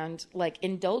and like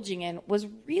indulging in was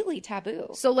really taboo.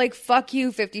 So like, fuck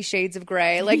you, 50 Shades of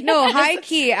Grey. Like, no, high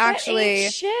key, actually.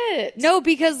 Shit. No,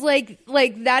 because like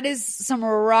that is some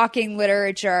rocking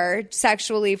literature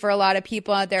sexually for a lot of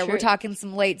people out there. True. We're talking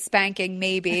some late spanking,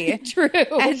 maybe. True.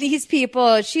 And these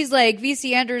people, she's like,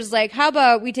 VC Andrews like, how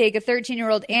about we take a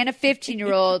 13-year-old and a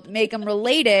 15-year-old, make them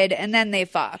related, and then they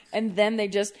fuck. And then they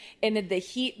just, and then the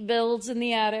heat builds in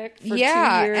the attic for 2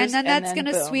 years. And then that's going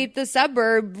to sweep the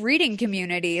suburb reading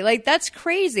community. Like, that's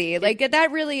crazy. Like,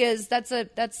 that really is, that's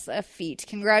a feat.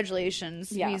 Congratulations,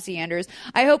 VC Andrews.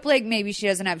 I hope like maybe she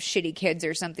doesn't have shitty kids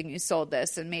or something who sold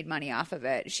this and made money off of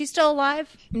it. She's still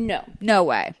alive? No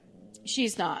way.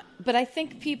 She's not. But I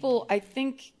think I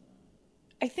think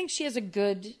she has a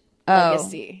good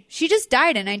legacy. She just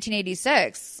died in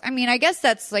 1986. I mean, I guess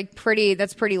that's like pretty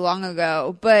long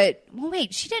ago, but well,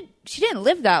 wait, she didn't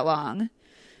live that long.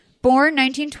 Born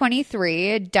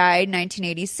 1923, died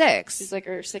 1986. She's like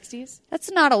her 60s. That's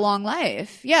not a long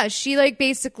life. Yeah, she like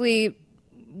basically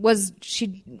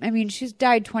she's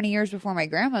died 20 years before my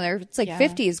grandmother. It's like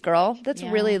 50s, girl. That's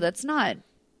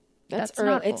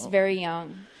early. It's very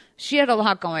young. She had a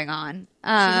lot going on.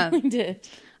 She really did.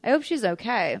 I hope she's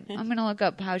okay. I'm going to look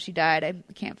up how she died. I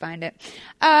can't find it.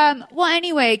 Well,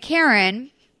 anyway, Karen,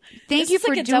 thank you for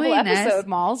like a doing double this. episode,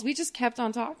 Malls. We just kept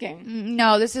on talking.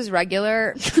 No, this is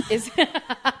regular. This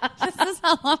is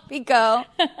how long we go.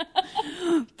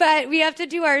 But we have to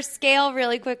do our scale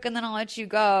really quick, and then I'll let you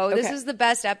go. Okay. This is the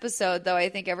best episode, though. I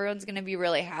think everyone's going to be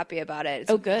really happy about it.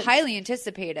 It's good. Highly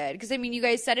anticipated. Because, I mean, you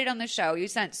guys said it on the show. You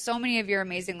sent so many of your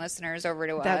amazing listeners over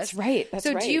to us. That's right.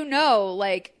 So do you know,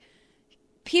 like,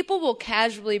 people will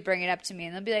casually bring it up to me,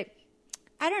 and they'll be like,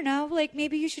 I don't know, like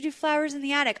maybe you should do Flowers in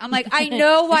the Attic. I'm like, I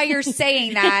know why you're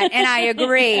saying that, and I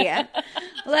agree.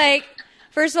 Like,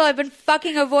 first of all, I've been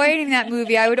fucking avoiding that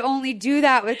movie. I would only do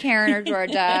that with Karen or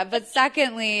Georgia. But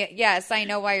secondly, yes, I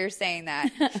know why you're saying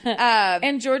that.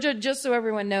 And Georgia, just so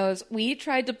everyone knows, we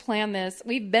tried to plan this.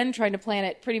 We've been trying to plan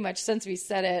it pretty much since we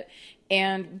said it,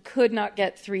 and could not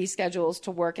get 3 schedules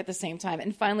to work at the same time.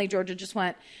 And finally, Georgia just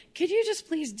went, could you just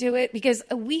please do it? Because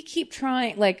we keep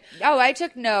trying. Like, I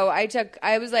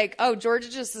was like, oh, Georgia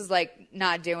just is like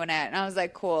not doing it. And I was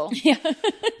like, cool. Yeah.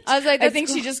 I was like, I think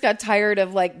she just got tired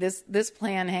of like this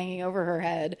plan hanging over her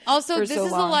head. Also, this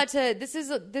is long. a lot to,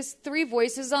 this 3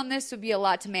 voices on this would be a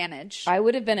lot to manage. I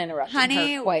would have been interrupting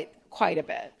her quite a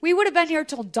bit. We would have been here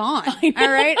till dawn.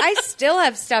 All right. I still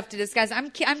have stuff to discuss.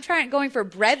 I'm going for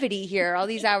brevity here all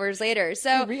these hours later.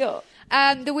 So for real.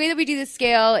 The way that we do the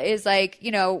scale is like,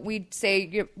 we'd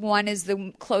say 1 is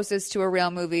the closest to a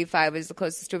real movie. 5 is the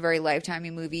closest to a very Lifetime-y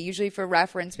movie. Usually for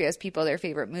reference, we ask people their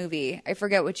favorite movie. I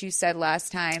forget what you said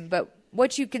last time, but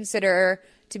what you consider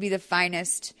to be the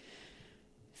finest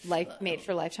made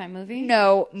for Lifetime movie?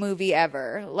 No movie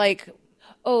ever. Like,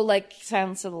 oh, like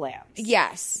Silence of the Lambs.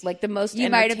 Yes. Like the most You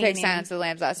might have picked Silence of the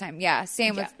Lambs last time. Yeah.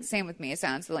 Same with me,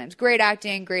 Silence of the Lambs. Great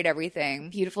acting, great everything.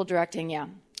 Beautiful directing, yeah.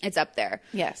 It's up there.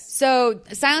 Yes. So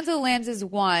Silence of the Lambs is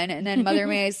 1, and then Mother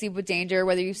May I Sleep with Danger,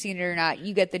 whether you've seen it or not,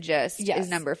 you get the gist, is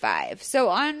number 5. So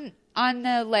on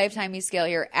the Lifetime-y scale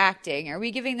here, acting, are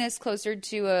we giving this closer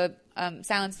to a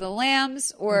Silence of the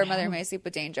Lambs or Mother May I Sleep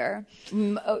with Danger?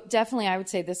 Definitely, I would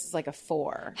say this is like a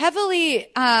 4.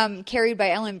 Heavily carried by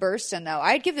Ellen Burstyn, though.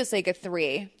 I'd give this like a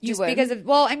 3. You would? Because of,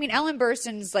 well, I mean, Ellen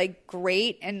Burstyn's like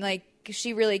great, and like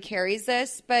she really carries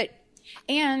this, but...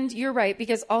 And you're right,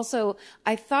 because also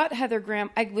I thought Heather Graham,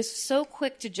 I was so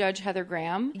quick to judge Heather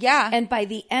Graham. Yeah. And by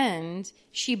the end,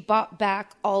 she bought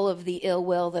back all of the ill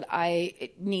will that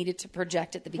I needed to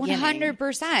project at the beginning.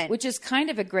 100%. Which is kind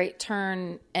of a great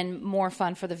turn and more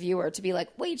fun for the viewer to be like,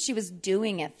 wait, she was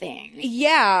doing a thing.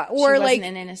 Yeah. Or she wasn't like,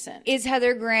 an innocent. Is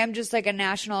Heather Graham just like a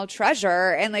national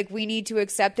treasure? And like, we need to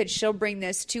accept that she'll bring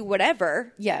this to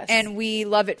whatever. Yes. And we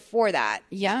love it for that.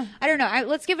 Yeah. I don't know.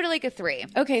 Let's give it like a 3.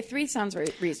 Okay. 3 sounds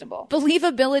reasonable.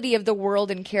 Believability of the world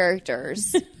and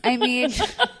characters. I mean...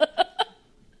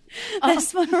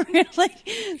 This one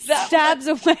really stabs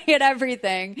away at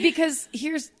everything. Because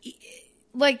here's,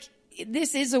 like,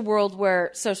 this is a world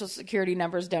where Social Security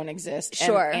numbers don't exist.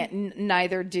 Sure. And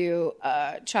neither do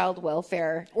child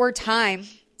welfare. Or time.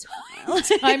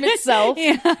 Time itself.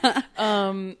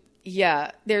 Yeah.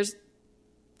 Yeah. There's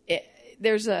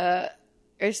a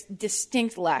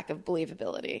distinct lack of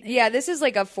believability. Yeah, this is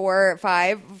like a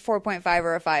 4.5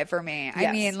 or a 5 for me. Yes.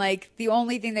 I mean, like, the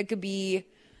only thing that could be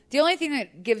The only thing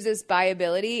that gives us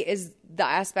buyability is the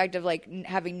aspect of like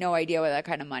having no idea what that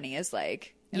kind of money is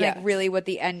like. And like really what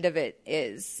the end of it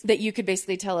is. That you could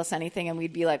basically tell us anything and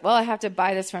we'd be like, well, I have to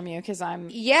buy this from you because I'm...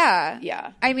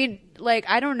 Yeah. I mean, like,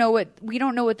 we don't know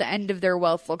what the end of their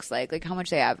wealth looks like how much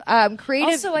they have.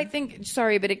 Creative... Also, I think,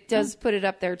 sorry, but it does put it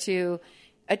up there too.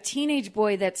 A teenage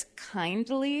boy that's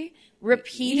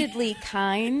repeatedly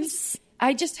kind...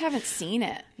 I just haven't seen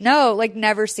it. No, like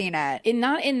never seen it.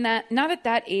 Not at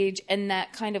that age, and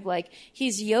that kind of like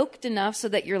he's yoked enough so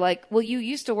that you're like, well, you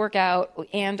used to work out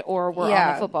and or were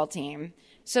on the football team,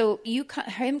 so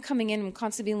him coming in and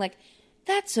constantly being like,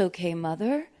 "That's okay,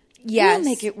 mother. Yes. We'll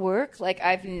make it work." Like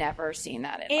I've never seen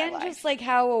that in my life. And just like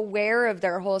how aware of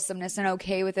their wholesomeness and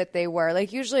okay with it they were.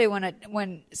 Like usually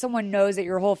when someone knows that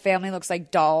your whole family looks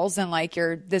like dolls and like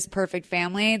you're this perfect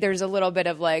family, there's a little bit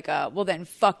of like, well then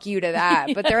fuck you to that.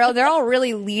 But they're all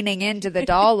really leaning into the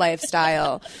doll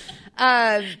lifestyle.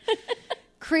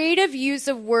 Creative use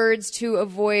of words to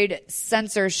avoid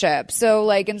censorship. So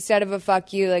like instead of a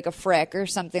fuck you, like a frick or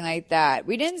something like that.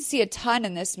 We didn't see a ton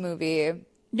in this movie.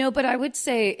 No, but I would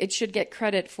say it should get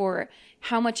credit for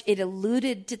how much it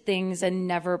alluded to things and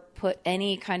never put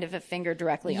any kind of a finger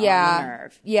directly on the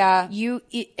nerve. Yeah.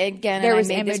 There was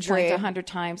imagery. This point 100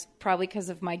 times, probably because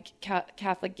of my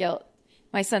Catholic guilt,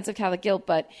 my sense of Catholic guilt,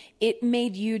 but it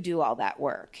made you do all that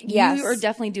work. Yes. You are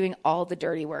definitely doing all the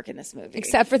dirty work in this movie.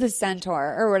 Except for the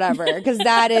centaur or whatever, because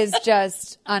that is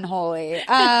just unholy.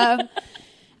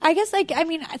 I guess,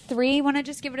 3. Want to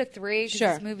just give it a 3?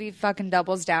 Sure. This movie fucking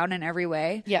doubles down in every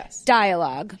way. Yes.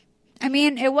 Dialogue. I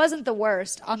mean, it wasn't the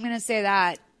worst. I'm going to say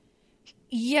that.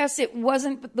 Yes, it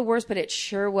wasn't the worst, but it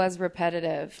sure was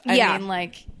repetitive. Yeah. I mean,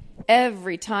 like,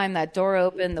 every time that door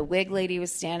opened, the wig lady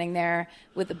was standing there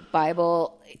with the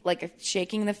Bible, like,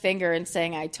 shaking the finger and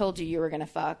saying, I told you were going to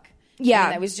fuck. Yeah.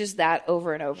 And it was just that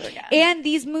over and over again. And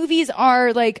these movies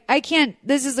are like,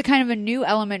 this is a kind of a new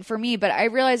element for me, but I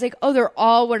realize like, they're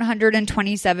all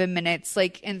 127 minutes,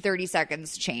 like in 30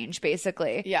 seconds change,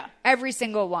 basically. Yeah. Every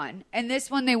single one. And this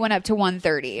one, they went up to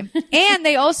 130. And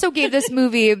they also gave this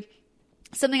movie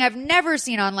something I've never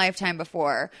seen on Lifetime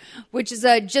before, which is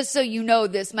just so you know,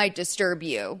 this might disturb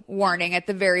you warning at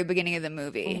the very beginning of the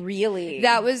movie. Really?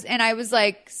 And I was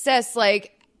like, sis,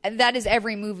 like, that is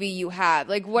every movie you have.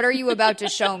 Like, what are you about to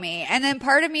show me? And then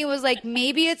part of me was like,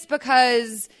 maybe it's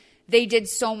because they did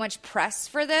so much press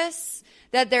for this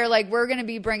that they're like, we're going to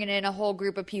be bringing in a whole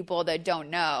group of people that don't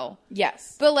know.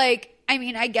 Yes. But like, I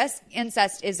mean, I guess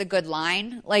incest is a good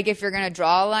line. Like, if you're going to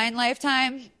draw a line,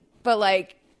 Lifetime. But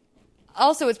like,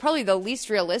 also, it's probably the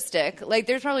least realistic. Like,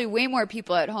 there's probably way more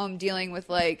people at home dealing with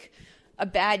like a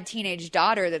bad teenage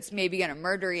daughter that's maybe going to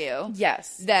murder you.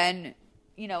 Yes. Than...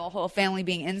 a whole family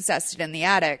being incested in the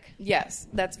attic. Yes,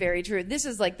 that's very true. This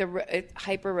is like the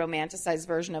hyper romanticized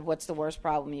version of what's the worst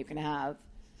problem you can have.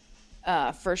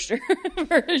 For sure.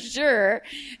 For sure.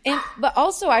 But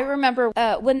also I remember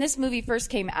when this movie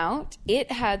first came out,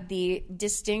 it had the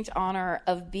distinct honor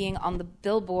of being on the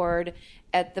billboard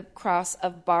at the cross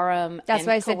of Barham. That's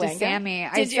what I said to Sammy.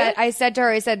 I said to her,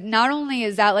 I said, not only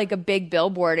is that like a big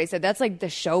billboard, I said, that's like the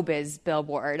showbiz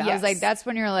billboard. Yes. I was like, that's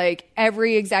when you're like,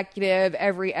 every executive,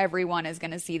 everyone is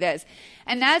going to see this.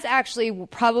 And that's actually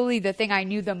probably the thing I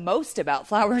knew the most about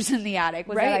Flowers in the Attic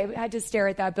was that I had to stare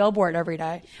at that billboard every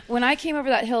day. When I came over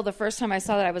that hill, the first time I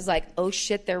saw that, I was like, oh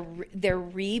shit, they're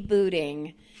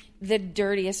rebooting the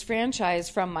dirtiest franchise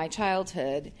from my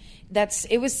childhood.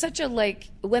 It was such a like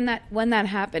when that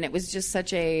happened, it was just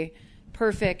such a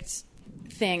perfect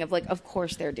thing of like, of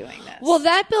course they're doing this. Well,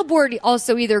 that billboard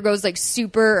also either goes like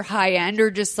super high end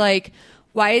or just like,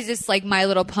 why is this like My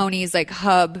Little Pony's like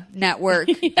hub network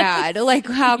ad? Like,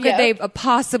 how could they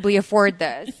possibly afford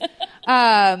this?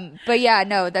 But yeah,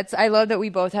 no, I love that we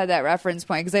both had that reference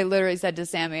point because I literally said to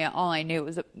Sammy, all I knew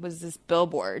was this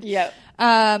billboard. Yeah.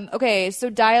 Okay, so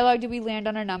dialogue, did we land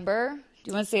on a number? Do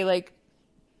you want to say like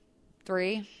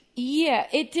 3? Yeah,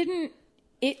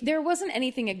 there wasn't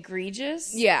anything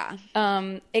egregious. Yeah.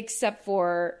 Except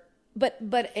for, but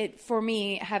for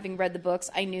me, having read the books,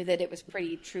 I knew that it was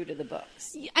pretty true to the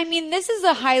books. I mean, this is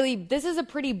a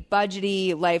pretty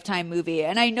budgety Lifetime movie.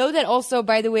 And I know that also,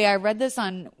 by the way, I read this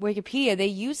on Wikipedia, they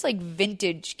use like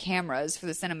vintage cameras for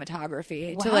the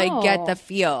cinematography to like get the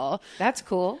feel. That's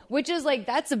cool. Which is like,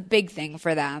 that's a big thing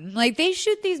for them. Like they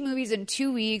shoot these movies in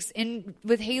 2 weeks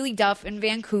with Haley Duff in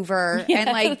Vancouver. Yes. And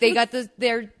like they got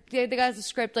the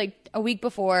script like a week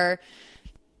before.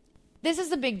 This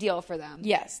is a big deal for them.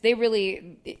 Yes, they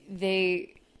really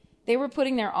they were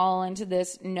putting their all into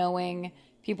this, knowing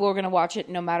People were going to watch it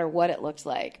no matter what it looked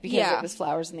like because it was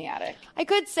Flowers in the Attic. I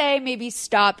could say maybe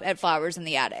stop at Flowers in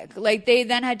the Attic. Like, they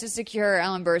then had to secure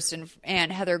Ellen Burstyn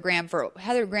and Heather Graham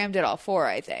Heather Graham did all 4,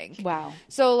 I think. Wow.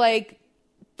 So, like,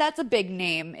 that's a big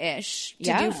name-ish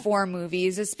to do 4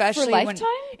 movies, especially for Lifetime?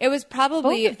 When it was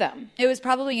probably both of them. It was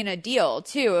probably in a deal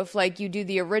too. If like you do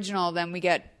the original, then we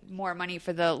get more money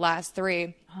for the last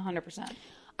 3. 100%.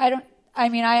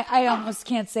 I almost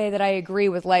can't say that I agree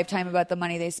with Lifetime about the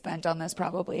money they spent on this,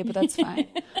 probably, but that's fine.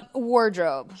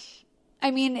 Wardrobe. I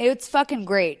mean, it's fucking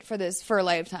great for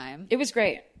Lifetime. It was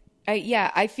great.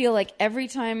 I feel like every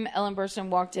time Ellen Burstyn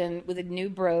walked in with a new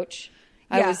brooch,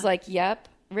 I was like, "Yep,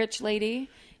 rich lady."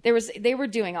 They were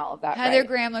doing all of that. Heather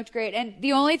Graham looked great, and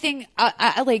the only thing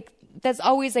I like that's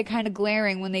always like kind of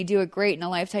glaring when they do it great in a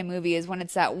Lifetime movie is when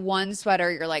it's that one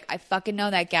sweater you're like, I fucking know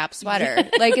that Gap sweater.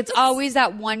 Yes. Like, it's always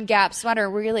that one Gap sweater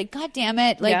where you're like, God damn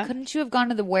it. Like, couldn't you have gone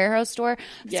to the warehouse store?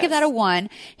 Let's give that a 1.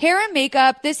 Hair and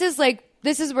makeup. This is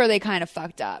where they kind of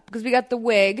fucked up because we got the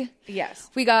wig. Yes.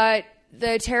 We got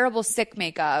the terrible sick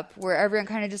makeup where everyone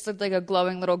kind of just looked like a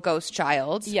glowing little ghost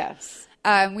child. Yes.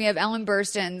 We have Ellen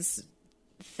Burstyn's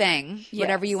thing,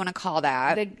 whatever you want to call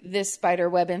that. This spider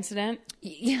web incident.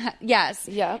 Yeah. Yes.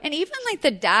 Yeah. And even like the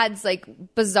dad's like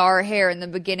bizarre hair in the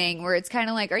beginning where it's kind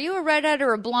of like, are you a redhead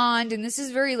or a blonde? And this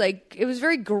is very like, it was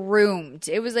very groomed.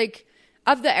 It was like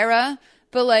of the era,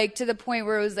 but like to the point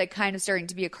where it was like kind of starting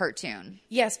to be a cartoon.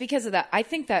 Yes, because of that. I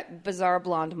think that bizarre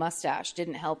blonde mustache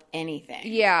didn't help anything.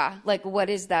 Yeah. Like, what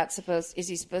is that is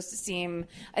he supposed to seem,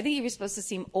 I think he was supposed to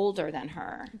seem older than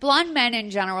her. Blonde men in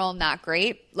general, not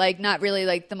great. Like, not really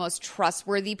like the most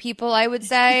trustworthy people, I would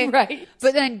say. Right.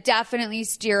 But then definitely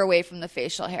steer away from the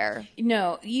facial hair.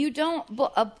 No, you don't,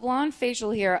 a blonde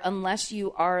facial hair, unless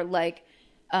you are like,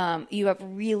 you have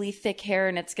really thick hair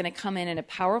and it's going to come in a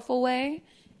powerful way.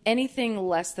 Anything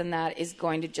less than that is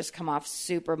going to just come off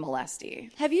super molesty.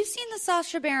 Have you seen the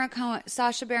Sacha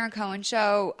Baron Cohen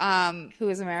show? Who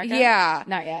is America? Yeah.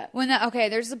 Not yet.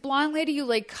 There's a blonde lady who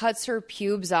like cuts her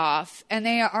pubes off and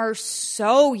they are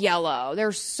so yellow.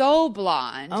 They're so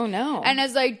blonde. Oh no. And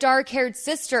as like dark-haired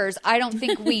sisters, I don't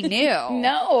think we knew.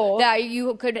 No. That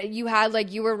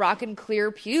you were rocking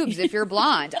clear pubes if you're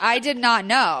blonde. I did not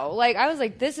know. Like, I was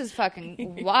like, this is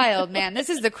fucking wild, man. This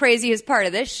is the craziest part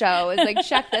of this show is like,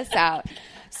 check this out.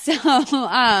 So,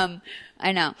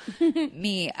 I know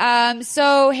me.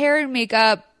 So hair and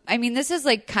makeup. I mean, this is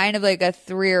like kind of like a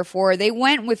 3 or 4. They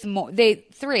went with more. They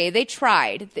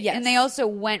tried, yes. And they also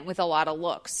went with a lot of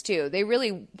looks too. They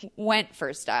really went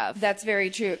for stuff. That's very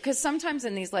true. Because sometimes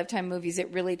in these Lifetime movies,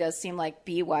 it really does seem like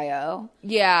BYO.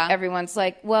 Yeah, everyone's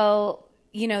like, well,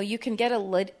 you know, you can get a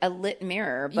lit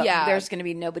mirror, but there's going to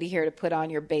be nobody here to put on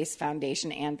your base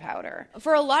foundation and powder.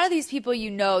 For a lot of these people,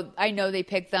 I know they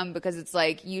picked them because it's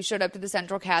like you showed up to the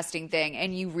central casting thing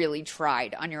and you really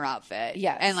tried on your outfit.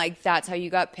 Yes. And like that's how you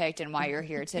got picked and why you're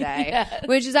here today. Yes.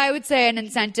 Which is, I would say, an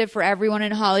incentive for everyone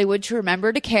in Hollywood to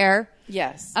remember to care.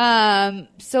 Yes.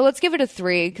 So let's give it a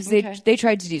 3 because they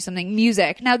tried to do something.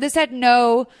 Music. Now, this had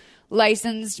no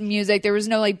licensed music. There was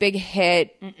no like big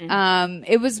hit.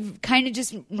 It was kind of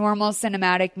just normal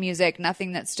cinematic music,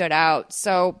 nothing that stood out.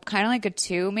 So kind of like a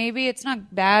 2 maybe. It's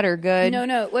not bad or good.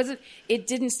 No, it wasn't. It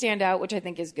didn't stand out, which I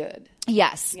think is good.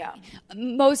 Yes. Yeah.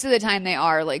 Most of the time they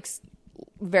are like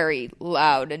very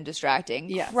loud and distracting.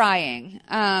 Yes. Crying.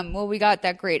 Well, we got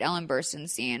that great Ellen Burstyn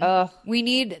scene.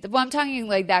 I'm talking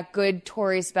like that good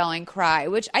Tori Spelling cry,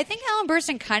 which I think Ellen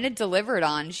Burstyn kind of delivered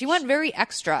on. She went very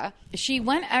extra. She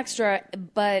went extra,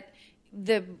 but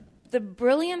the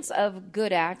brilliance of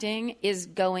good acting is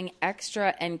going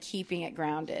extra and keeping it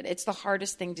grounded. It's the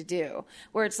hardest thing to do,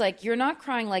 where it's like you're not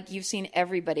crying like you've seen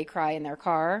everybody cry in their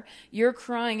car. You're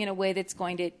crying in a way that's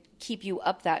going to keep you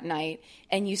up that night,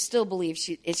 and you still believe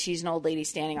she's an old lady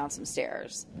standing on some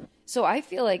stairs. So I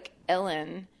feel like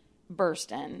Ellen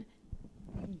Burstyn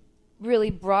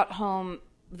really brought home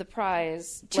the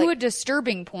prize to a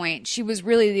disturbing point. She was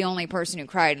really the only person who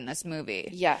cried in this movie.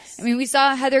 Yes. I mean, we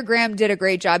saw Heather Graham did a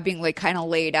great job being like kind of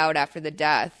laid out after the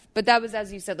death, but that was,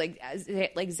 as you said, like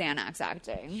Xanax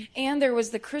acting. And there was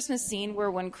the Christmas scene where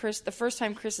when the first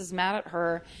time Chris is mad at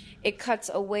her, it cuts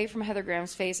away from Heather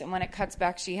Graham's face, and when it cuts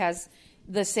back, she has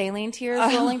the saline tears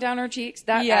rolling down her cheeks.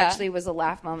 That actually was a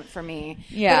laugh moment for me.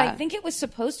 Yeah. But I think it was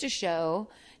supposed to show,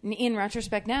 in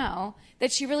retrospect now,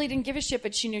 that she really didn't give a shit,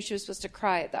 but she knew she was supposed to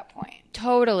cry at that point.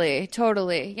 Totally.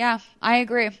 Yeah, I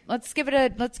agree. Let's give it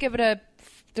a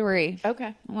 3.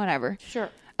 Okay. Whatever. Sure.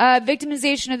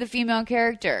 Victimization of the female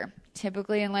character.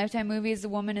 Typically in Lifetime movies, the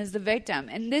woman is the victim.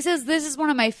 And this is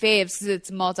one of my faves because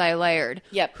it's multi-layered.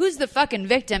 Yep. Who's the fucking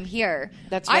victim here?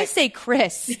 That's right. I say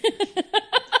Chris.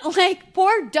 Like,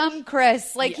 poor dumb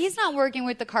Chris. Like, he's not working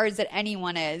with the cards that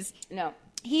anyone is. No.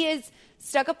 He is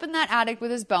stuck up in that attic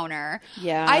with his boner.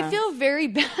 Yeah. I feel very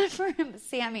bad for him.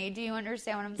 Sammy, do you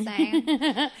understand what I'm saying?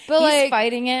 But he's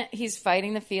fighting it. He's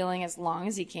fighting the feeling as long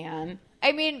as he can.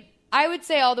 I mean, I would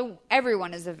say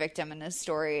everyone is a victim in this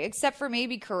story, except for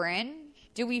maybe Corinne.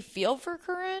 Do we feel for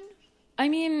Corinne? I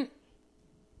mean,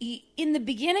 in the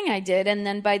beginning I did, and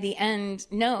then by the end,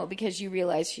 no, because you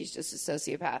realize she's just a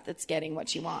sociopath that's getting what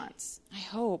she wants. I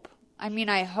hope.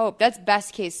 That's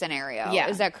best case scenario. Yeah.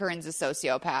 Is that Corinne's a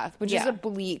sociopath, which is a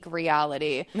bleak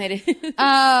reality. It is.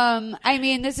 I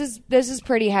mean, this is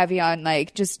pretty heavy on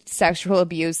like just sexual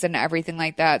abuse and everything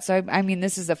like that. So I mean,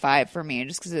 this is a 5 for me,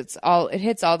 just because it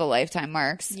hits all the Lifetime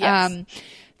marks. Yes.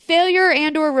 Failure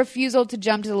and/or refusal to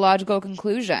jump to the logical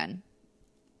conclusion.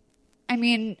 I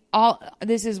mean,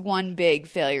 this is one big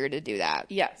failure to do that.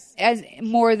 Yes, as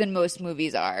more than most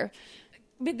movies are.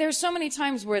 But there's so many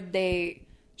times where they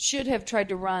should have tried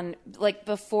to run like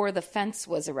before the fence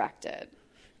was erected.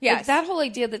 Yes. Like, that whole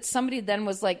idea that somebody then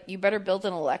was like, you better build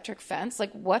an electric fence.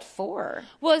 Like, what for?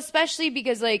 Well, especially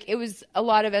because like it was a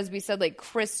lot of, as we said, like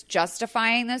Chris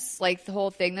justifying this, like the whole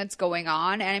thing that's going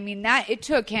on. And I mean, that it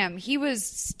took him, he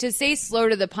was, to say slow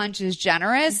to the punch is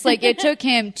generous. Like it took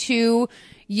him 2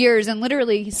 years and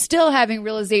literally still having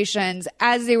realizations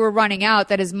as they were running out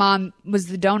that his mom was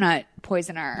the donut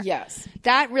poisoner. Yes.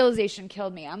 That realization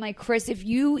killed me. I'm like, Chris, if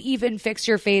you even fix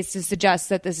your face to suggest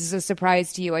that this is a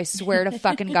surprise to you, I swear to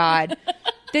fucking God.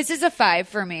 This is a 5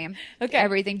 for me. Okay.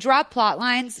 Everything. Drop plot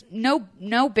lines.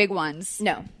 No big ones.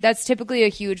 No. That's typically a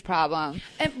huge problem.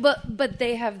 But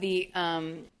they have the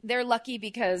they're lucky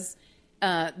because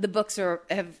the books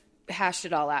have hashed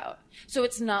it all out. So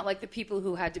it's not like the people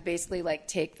who had to basically like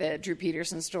take the Drew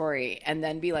Peterson story and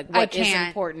then be like, what is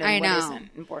important and what isn't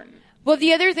important. Well,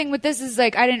 the other thing with this is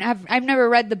like I've never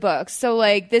read the book, so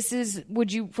like this is,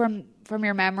 would you from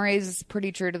your memories,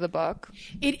 pretty true to the book?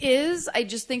 It is. I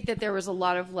just think that there was a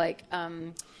lot of like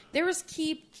there was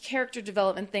key character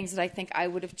development things that I think I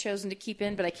would have chosen to keep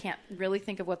in, but I can't really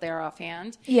think of what they are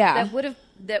offhand. Yeah,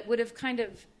 that would have kind of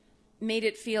made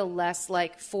it feel less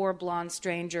like 4 blonde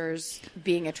strangers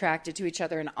being attracted to each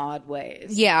other in odd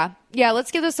ways. Yeah.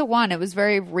 Let's give this a 1. It was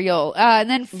very real. And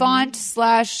then font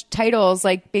 / titles,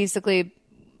 like basically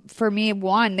for me,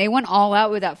 1. They went all out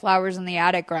with that Flowers in the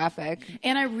Attic graphic.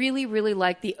 And I really, really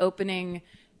like the opening.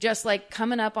 Just like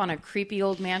coming up on a creepy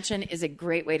old mansion is a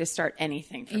great way to start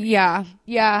anything for me. Yeah.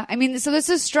 I mean, so this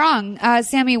is strong.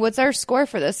 Sammy, what's our score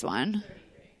for this one?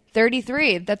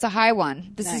 33. That's a high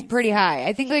one. This is pretty high.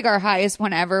 I think like our highest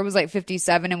one ever was like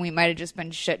 57, and we might have just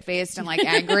been shit-faced and like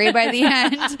angry by the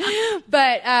end.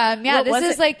 But this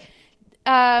is like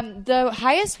the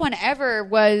highest one ever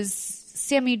was,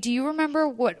 Sammy, do you remember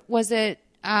what was it?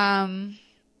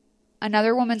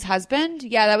 Another Woman's Husband?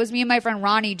 Yeah, that was me and my friend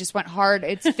Ronnie just went hard.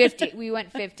 It's 50. We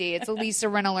went 50. It's Elisa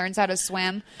Rinna Learns How to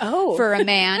Swim for a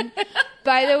Man.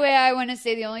 By the way, I want to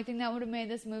say the only thing that would have made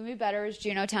this movie better is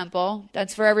Juno Temple.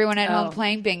 That's for everyone at home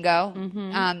playing bingo.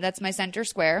 Mm-hmm. That's my center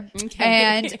square. Okay.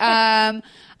 And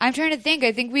I'm trying to think.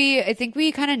 I think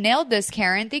we kind of nailed this,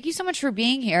 Karen. Thank you so much for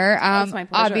being here. That's my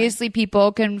pleasure. Obviously,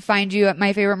 people can find you at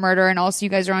My Favorite Murder, and also you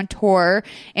guys are on tour.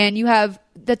 And you have,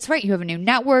 that's right, you have a new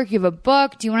network, you have a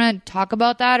book. Do you want to talk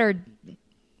about that or?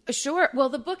 Sure. Well,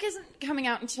 the book isn't coming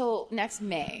out until next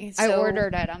May. So, I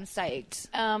ordered it. I'm psyched.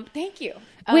 Thank you.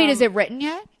 Wait, is it written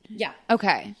yet? Yeah.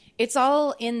 Okay. It's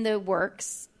all in the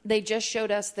works. They just showed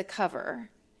us the cover,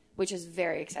 which is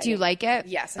very exciting. Do you like it?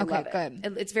 Yes, I okay, love it.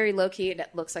 Good. It's very low-key, and it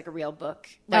looks like a real book.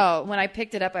 Like, when I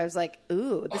picked it up, I was like,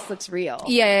 ooh, this looks real.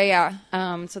 Yeah.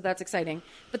 So that's exciting.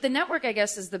 But the network, I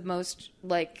guess, is the most,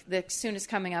 like, the soonest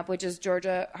coming up, which is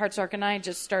Georgia Hartzark and I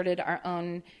just started our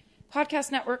own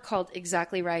podcast network called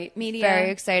Exactly Right Media. Very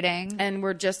exciting. And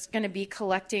we're just going to be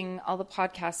collecting all the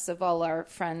podcasts of all our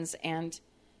friends and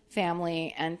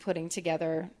family and putting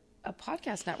together a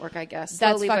podcast network, I guess.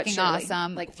 That's fucking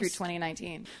awesome. Like through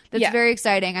 2019. That's very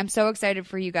exciting. I'm so excited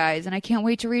for you guys, and I can't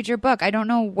wait to read your book. I don't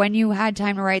know when you had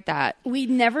time to write that. We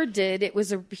never did. It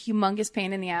was a humongous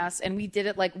pain in the ass, and we did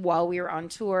it like while we were on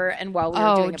tour and while we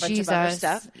were doing a bunch of other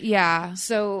stuff. Yeah.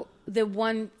 So the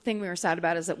one thing we were sad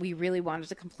about is that we really wanted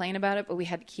to complain about it, but we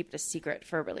had to keep it a secret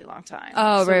for a really long time.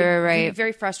 Oh, so right. It'd be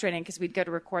very frustrating because we'd go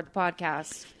to record the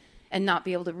podcast and not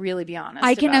be able to really be honest.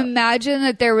 I can imagine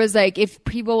that there was like, if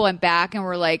people went back and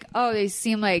were like, oh, they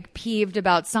seem like peeved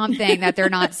about something that they're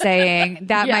not saying,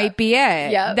 that might be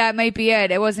it. Yeah. That might be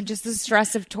it. It wasn't just the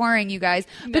stress of touring, you guys.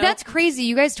 But that's crazy.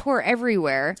 You guys tour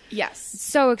everywhere. Yes.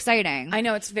 So exciting. I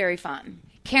know, it's very fun.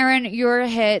 Karen, you're a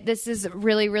hit. This is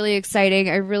really, really exciting.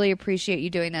 I really appreciate you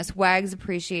doing this. Wags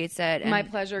appreciates it. My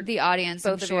pleasure. The audience,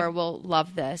 I'm Both of sure, you. will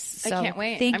love this. So I can't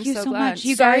wait. Thank I'm you so glad. much.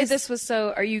 You Sorry guys, this was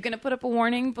so. Are you going to put up a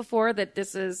warning before that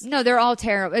this is? No, they're all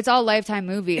terrible. It's all Lifetime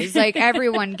movies. Like,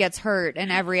 everyone gets hurt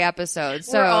in every episode.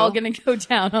 So we're all going to go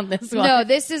down on this one. No,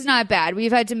 this is not bad.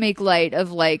 We've had to make light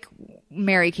of, like,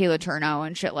 Mary Kay Letourneau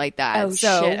and shit like that. Oh,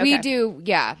 so shit. we Okay. do,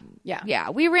 yeah. Yeah. Yeah.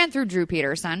 We ran through Drew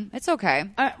Peterson. It's okay.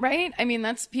 Right? I mean,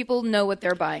 that's people know what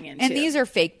they're buying into. And these are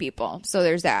fake people. So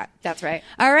there's that. That's right.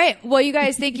 All right. Well, you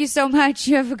guys, thank you so much.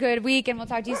 You have a good week, and we'll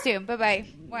talk to you soon. Bye-bye.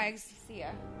 Wags. See ya.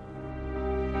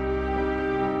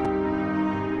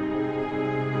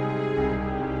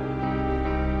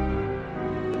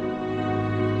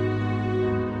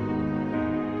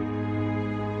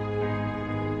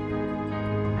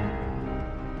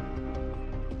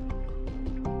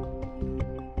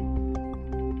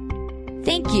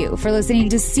 Thank you for listening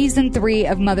to Season 3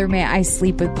 of Mother May I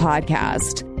Sleep With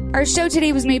podcast. Our show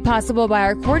today was made possible by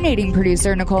our coordinating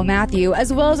producer, Nicole Matthew,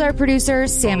 as well as our producer,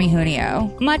 Sammy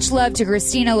Junio. Much love to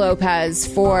Christina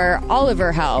Lopez for all of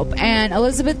her help, and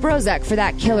Elizabeth Brozek for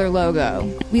that killer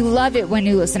logo. We love it when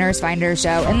new listeners find our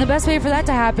show, and the best way for that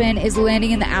to happen is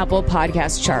landing in the Apple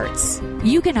Podcast charts.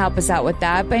 You can help us out with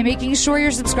that by making sure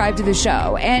you're subscribed to the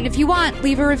show, and if you want,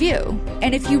 leave a review.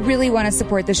 And if you really want to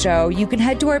support the show, you can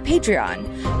head to our Patreon,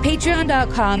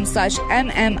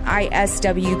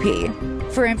 patreon.com/MMISWP.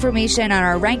 For information on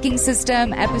our ranking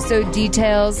system, episode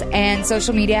details, and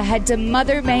social media, head to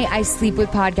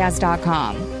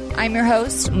mothermayisleepwithpodcast.com. I'm your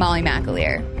host, Molly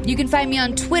McAleer. You can find me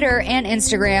on Twitter and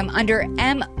Instagram under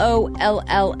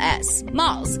MOLLS,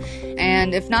 Malls.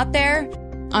 And if not there,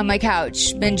 on my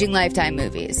couch, binging Lifetime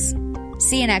movies.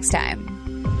 See you next time.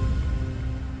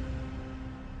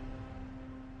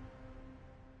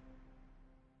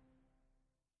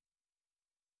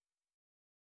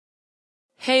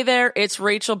 Hey there, it's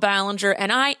Rachel Ballinger,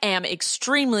 and I am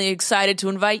extremely excited to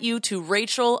invite you to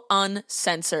Rachel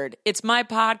Uncensored. It's my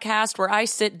podcast where I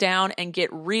sit down and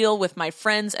get real with my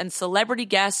friends and celebrity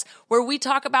guests, where we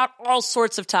talk about all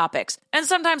sorts of topics. And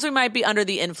sometimes we might be under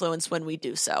the influence when we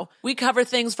do so. We cover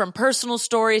things from personal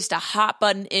stories to hot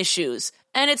button issues.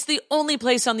 And it's the only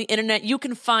place on the internet you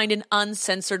can find an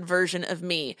uncensored version of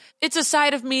me. It's a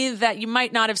side of me that you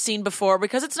might not have seen before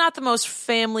because it's not the most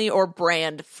family or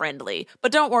brand friendly.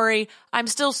 But don't worry, I'm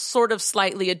still sort of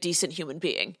slightly a decent human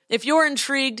being. If you're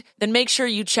intrigued, then make sure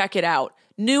you check it out.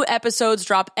 New episodes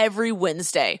drop every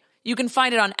Wednesday. You can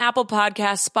find it on Apple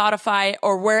Podcasts, Spotify,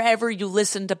 or wherever you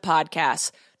listen to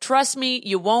podcasts. Trust me,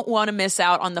 you won't want to miss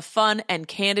out on the fun and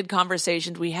candid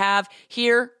conversations we have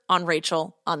here on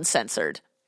Rachel Uncensored.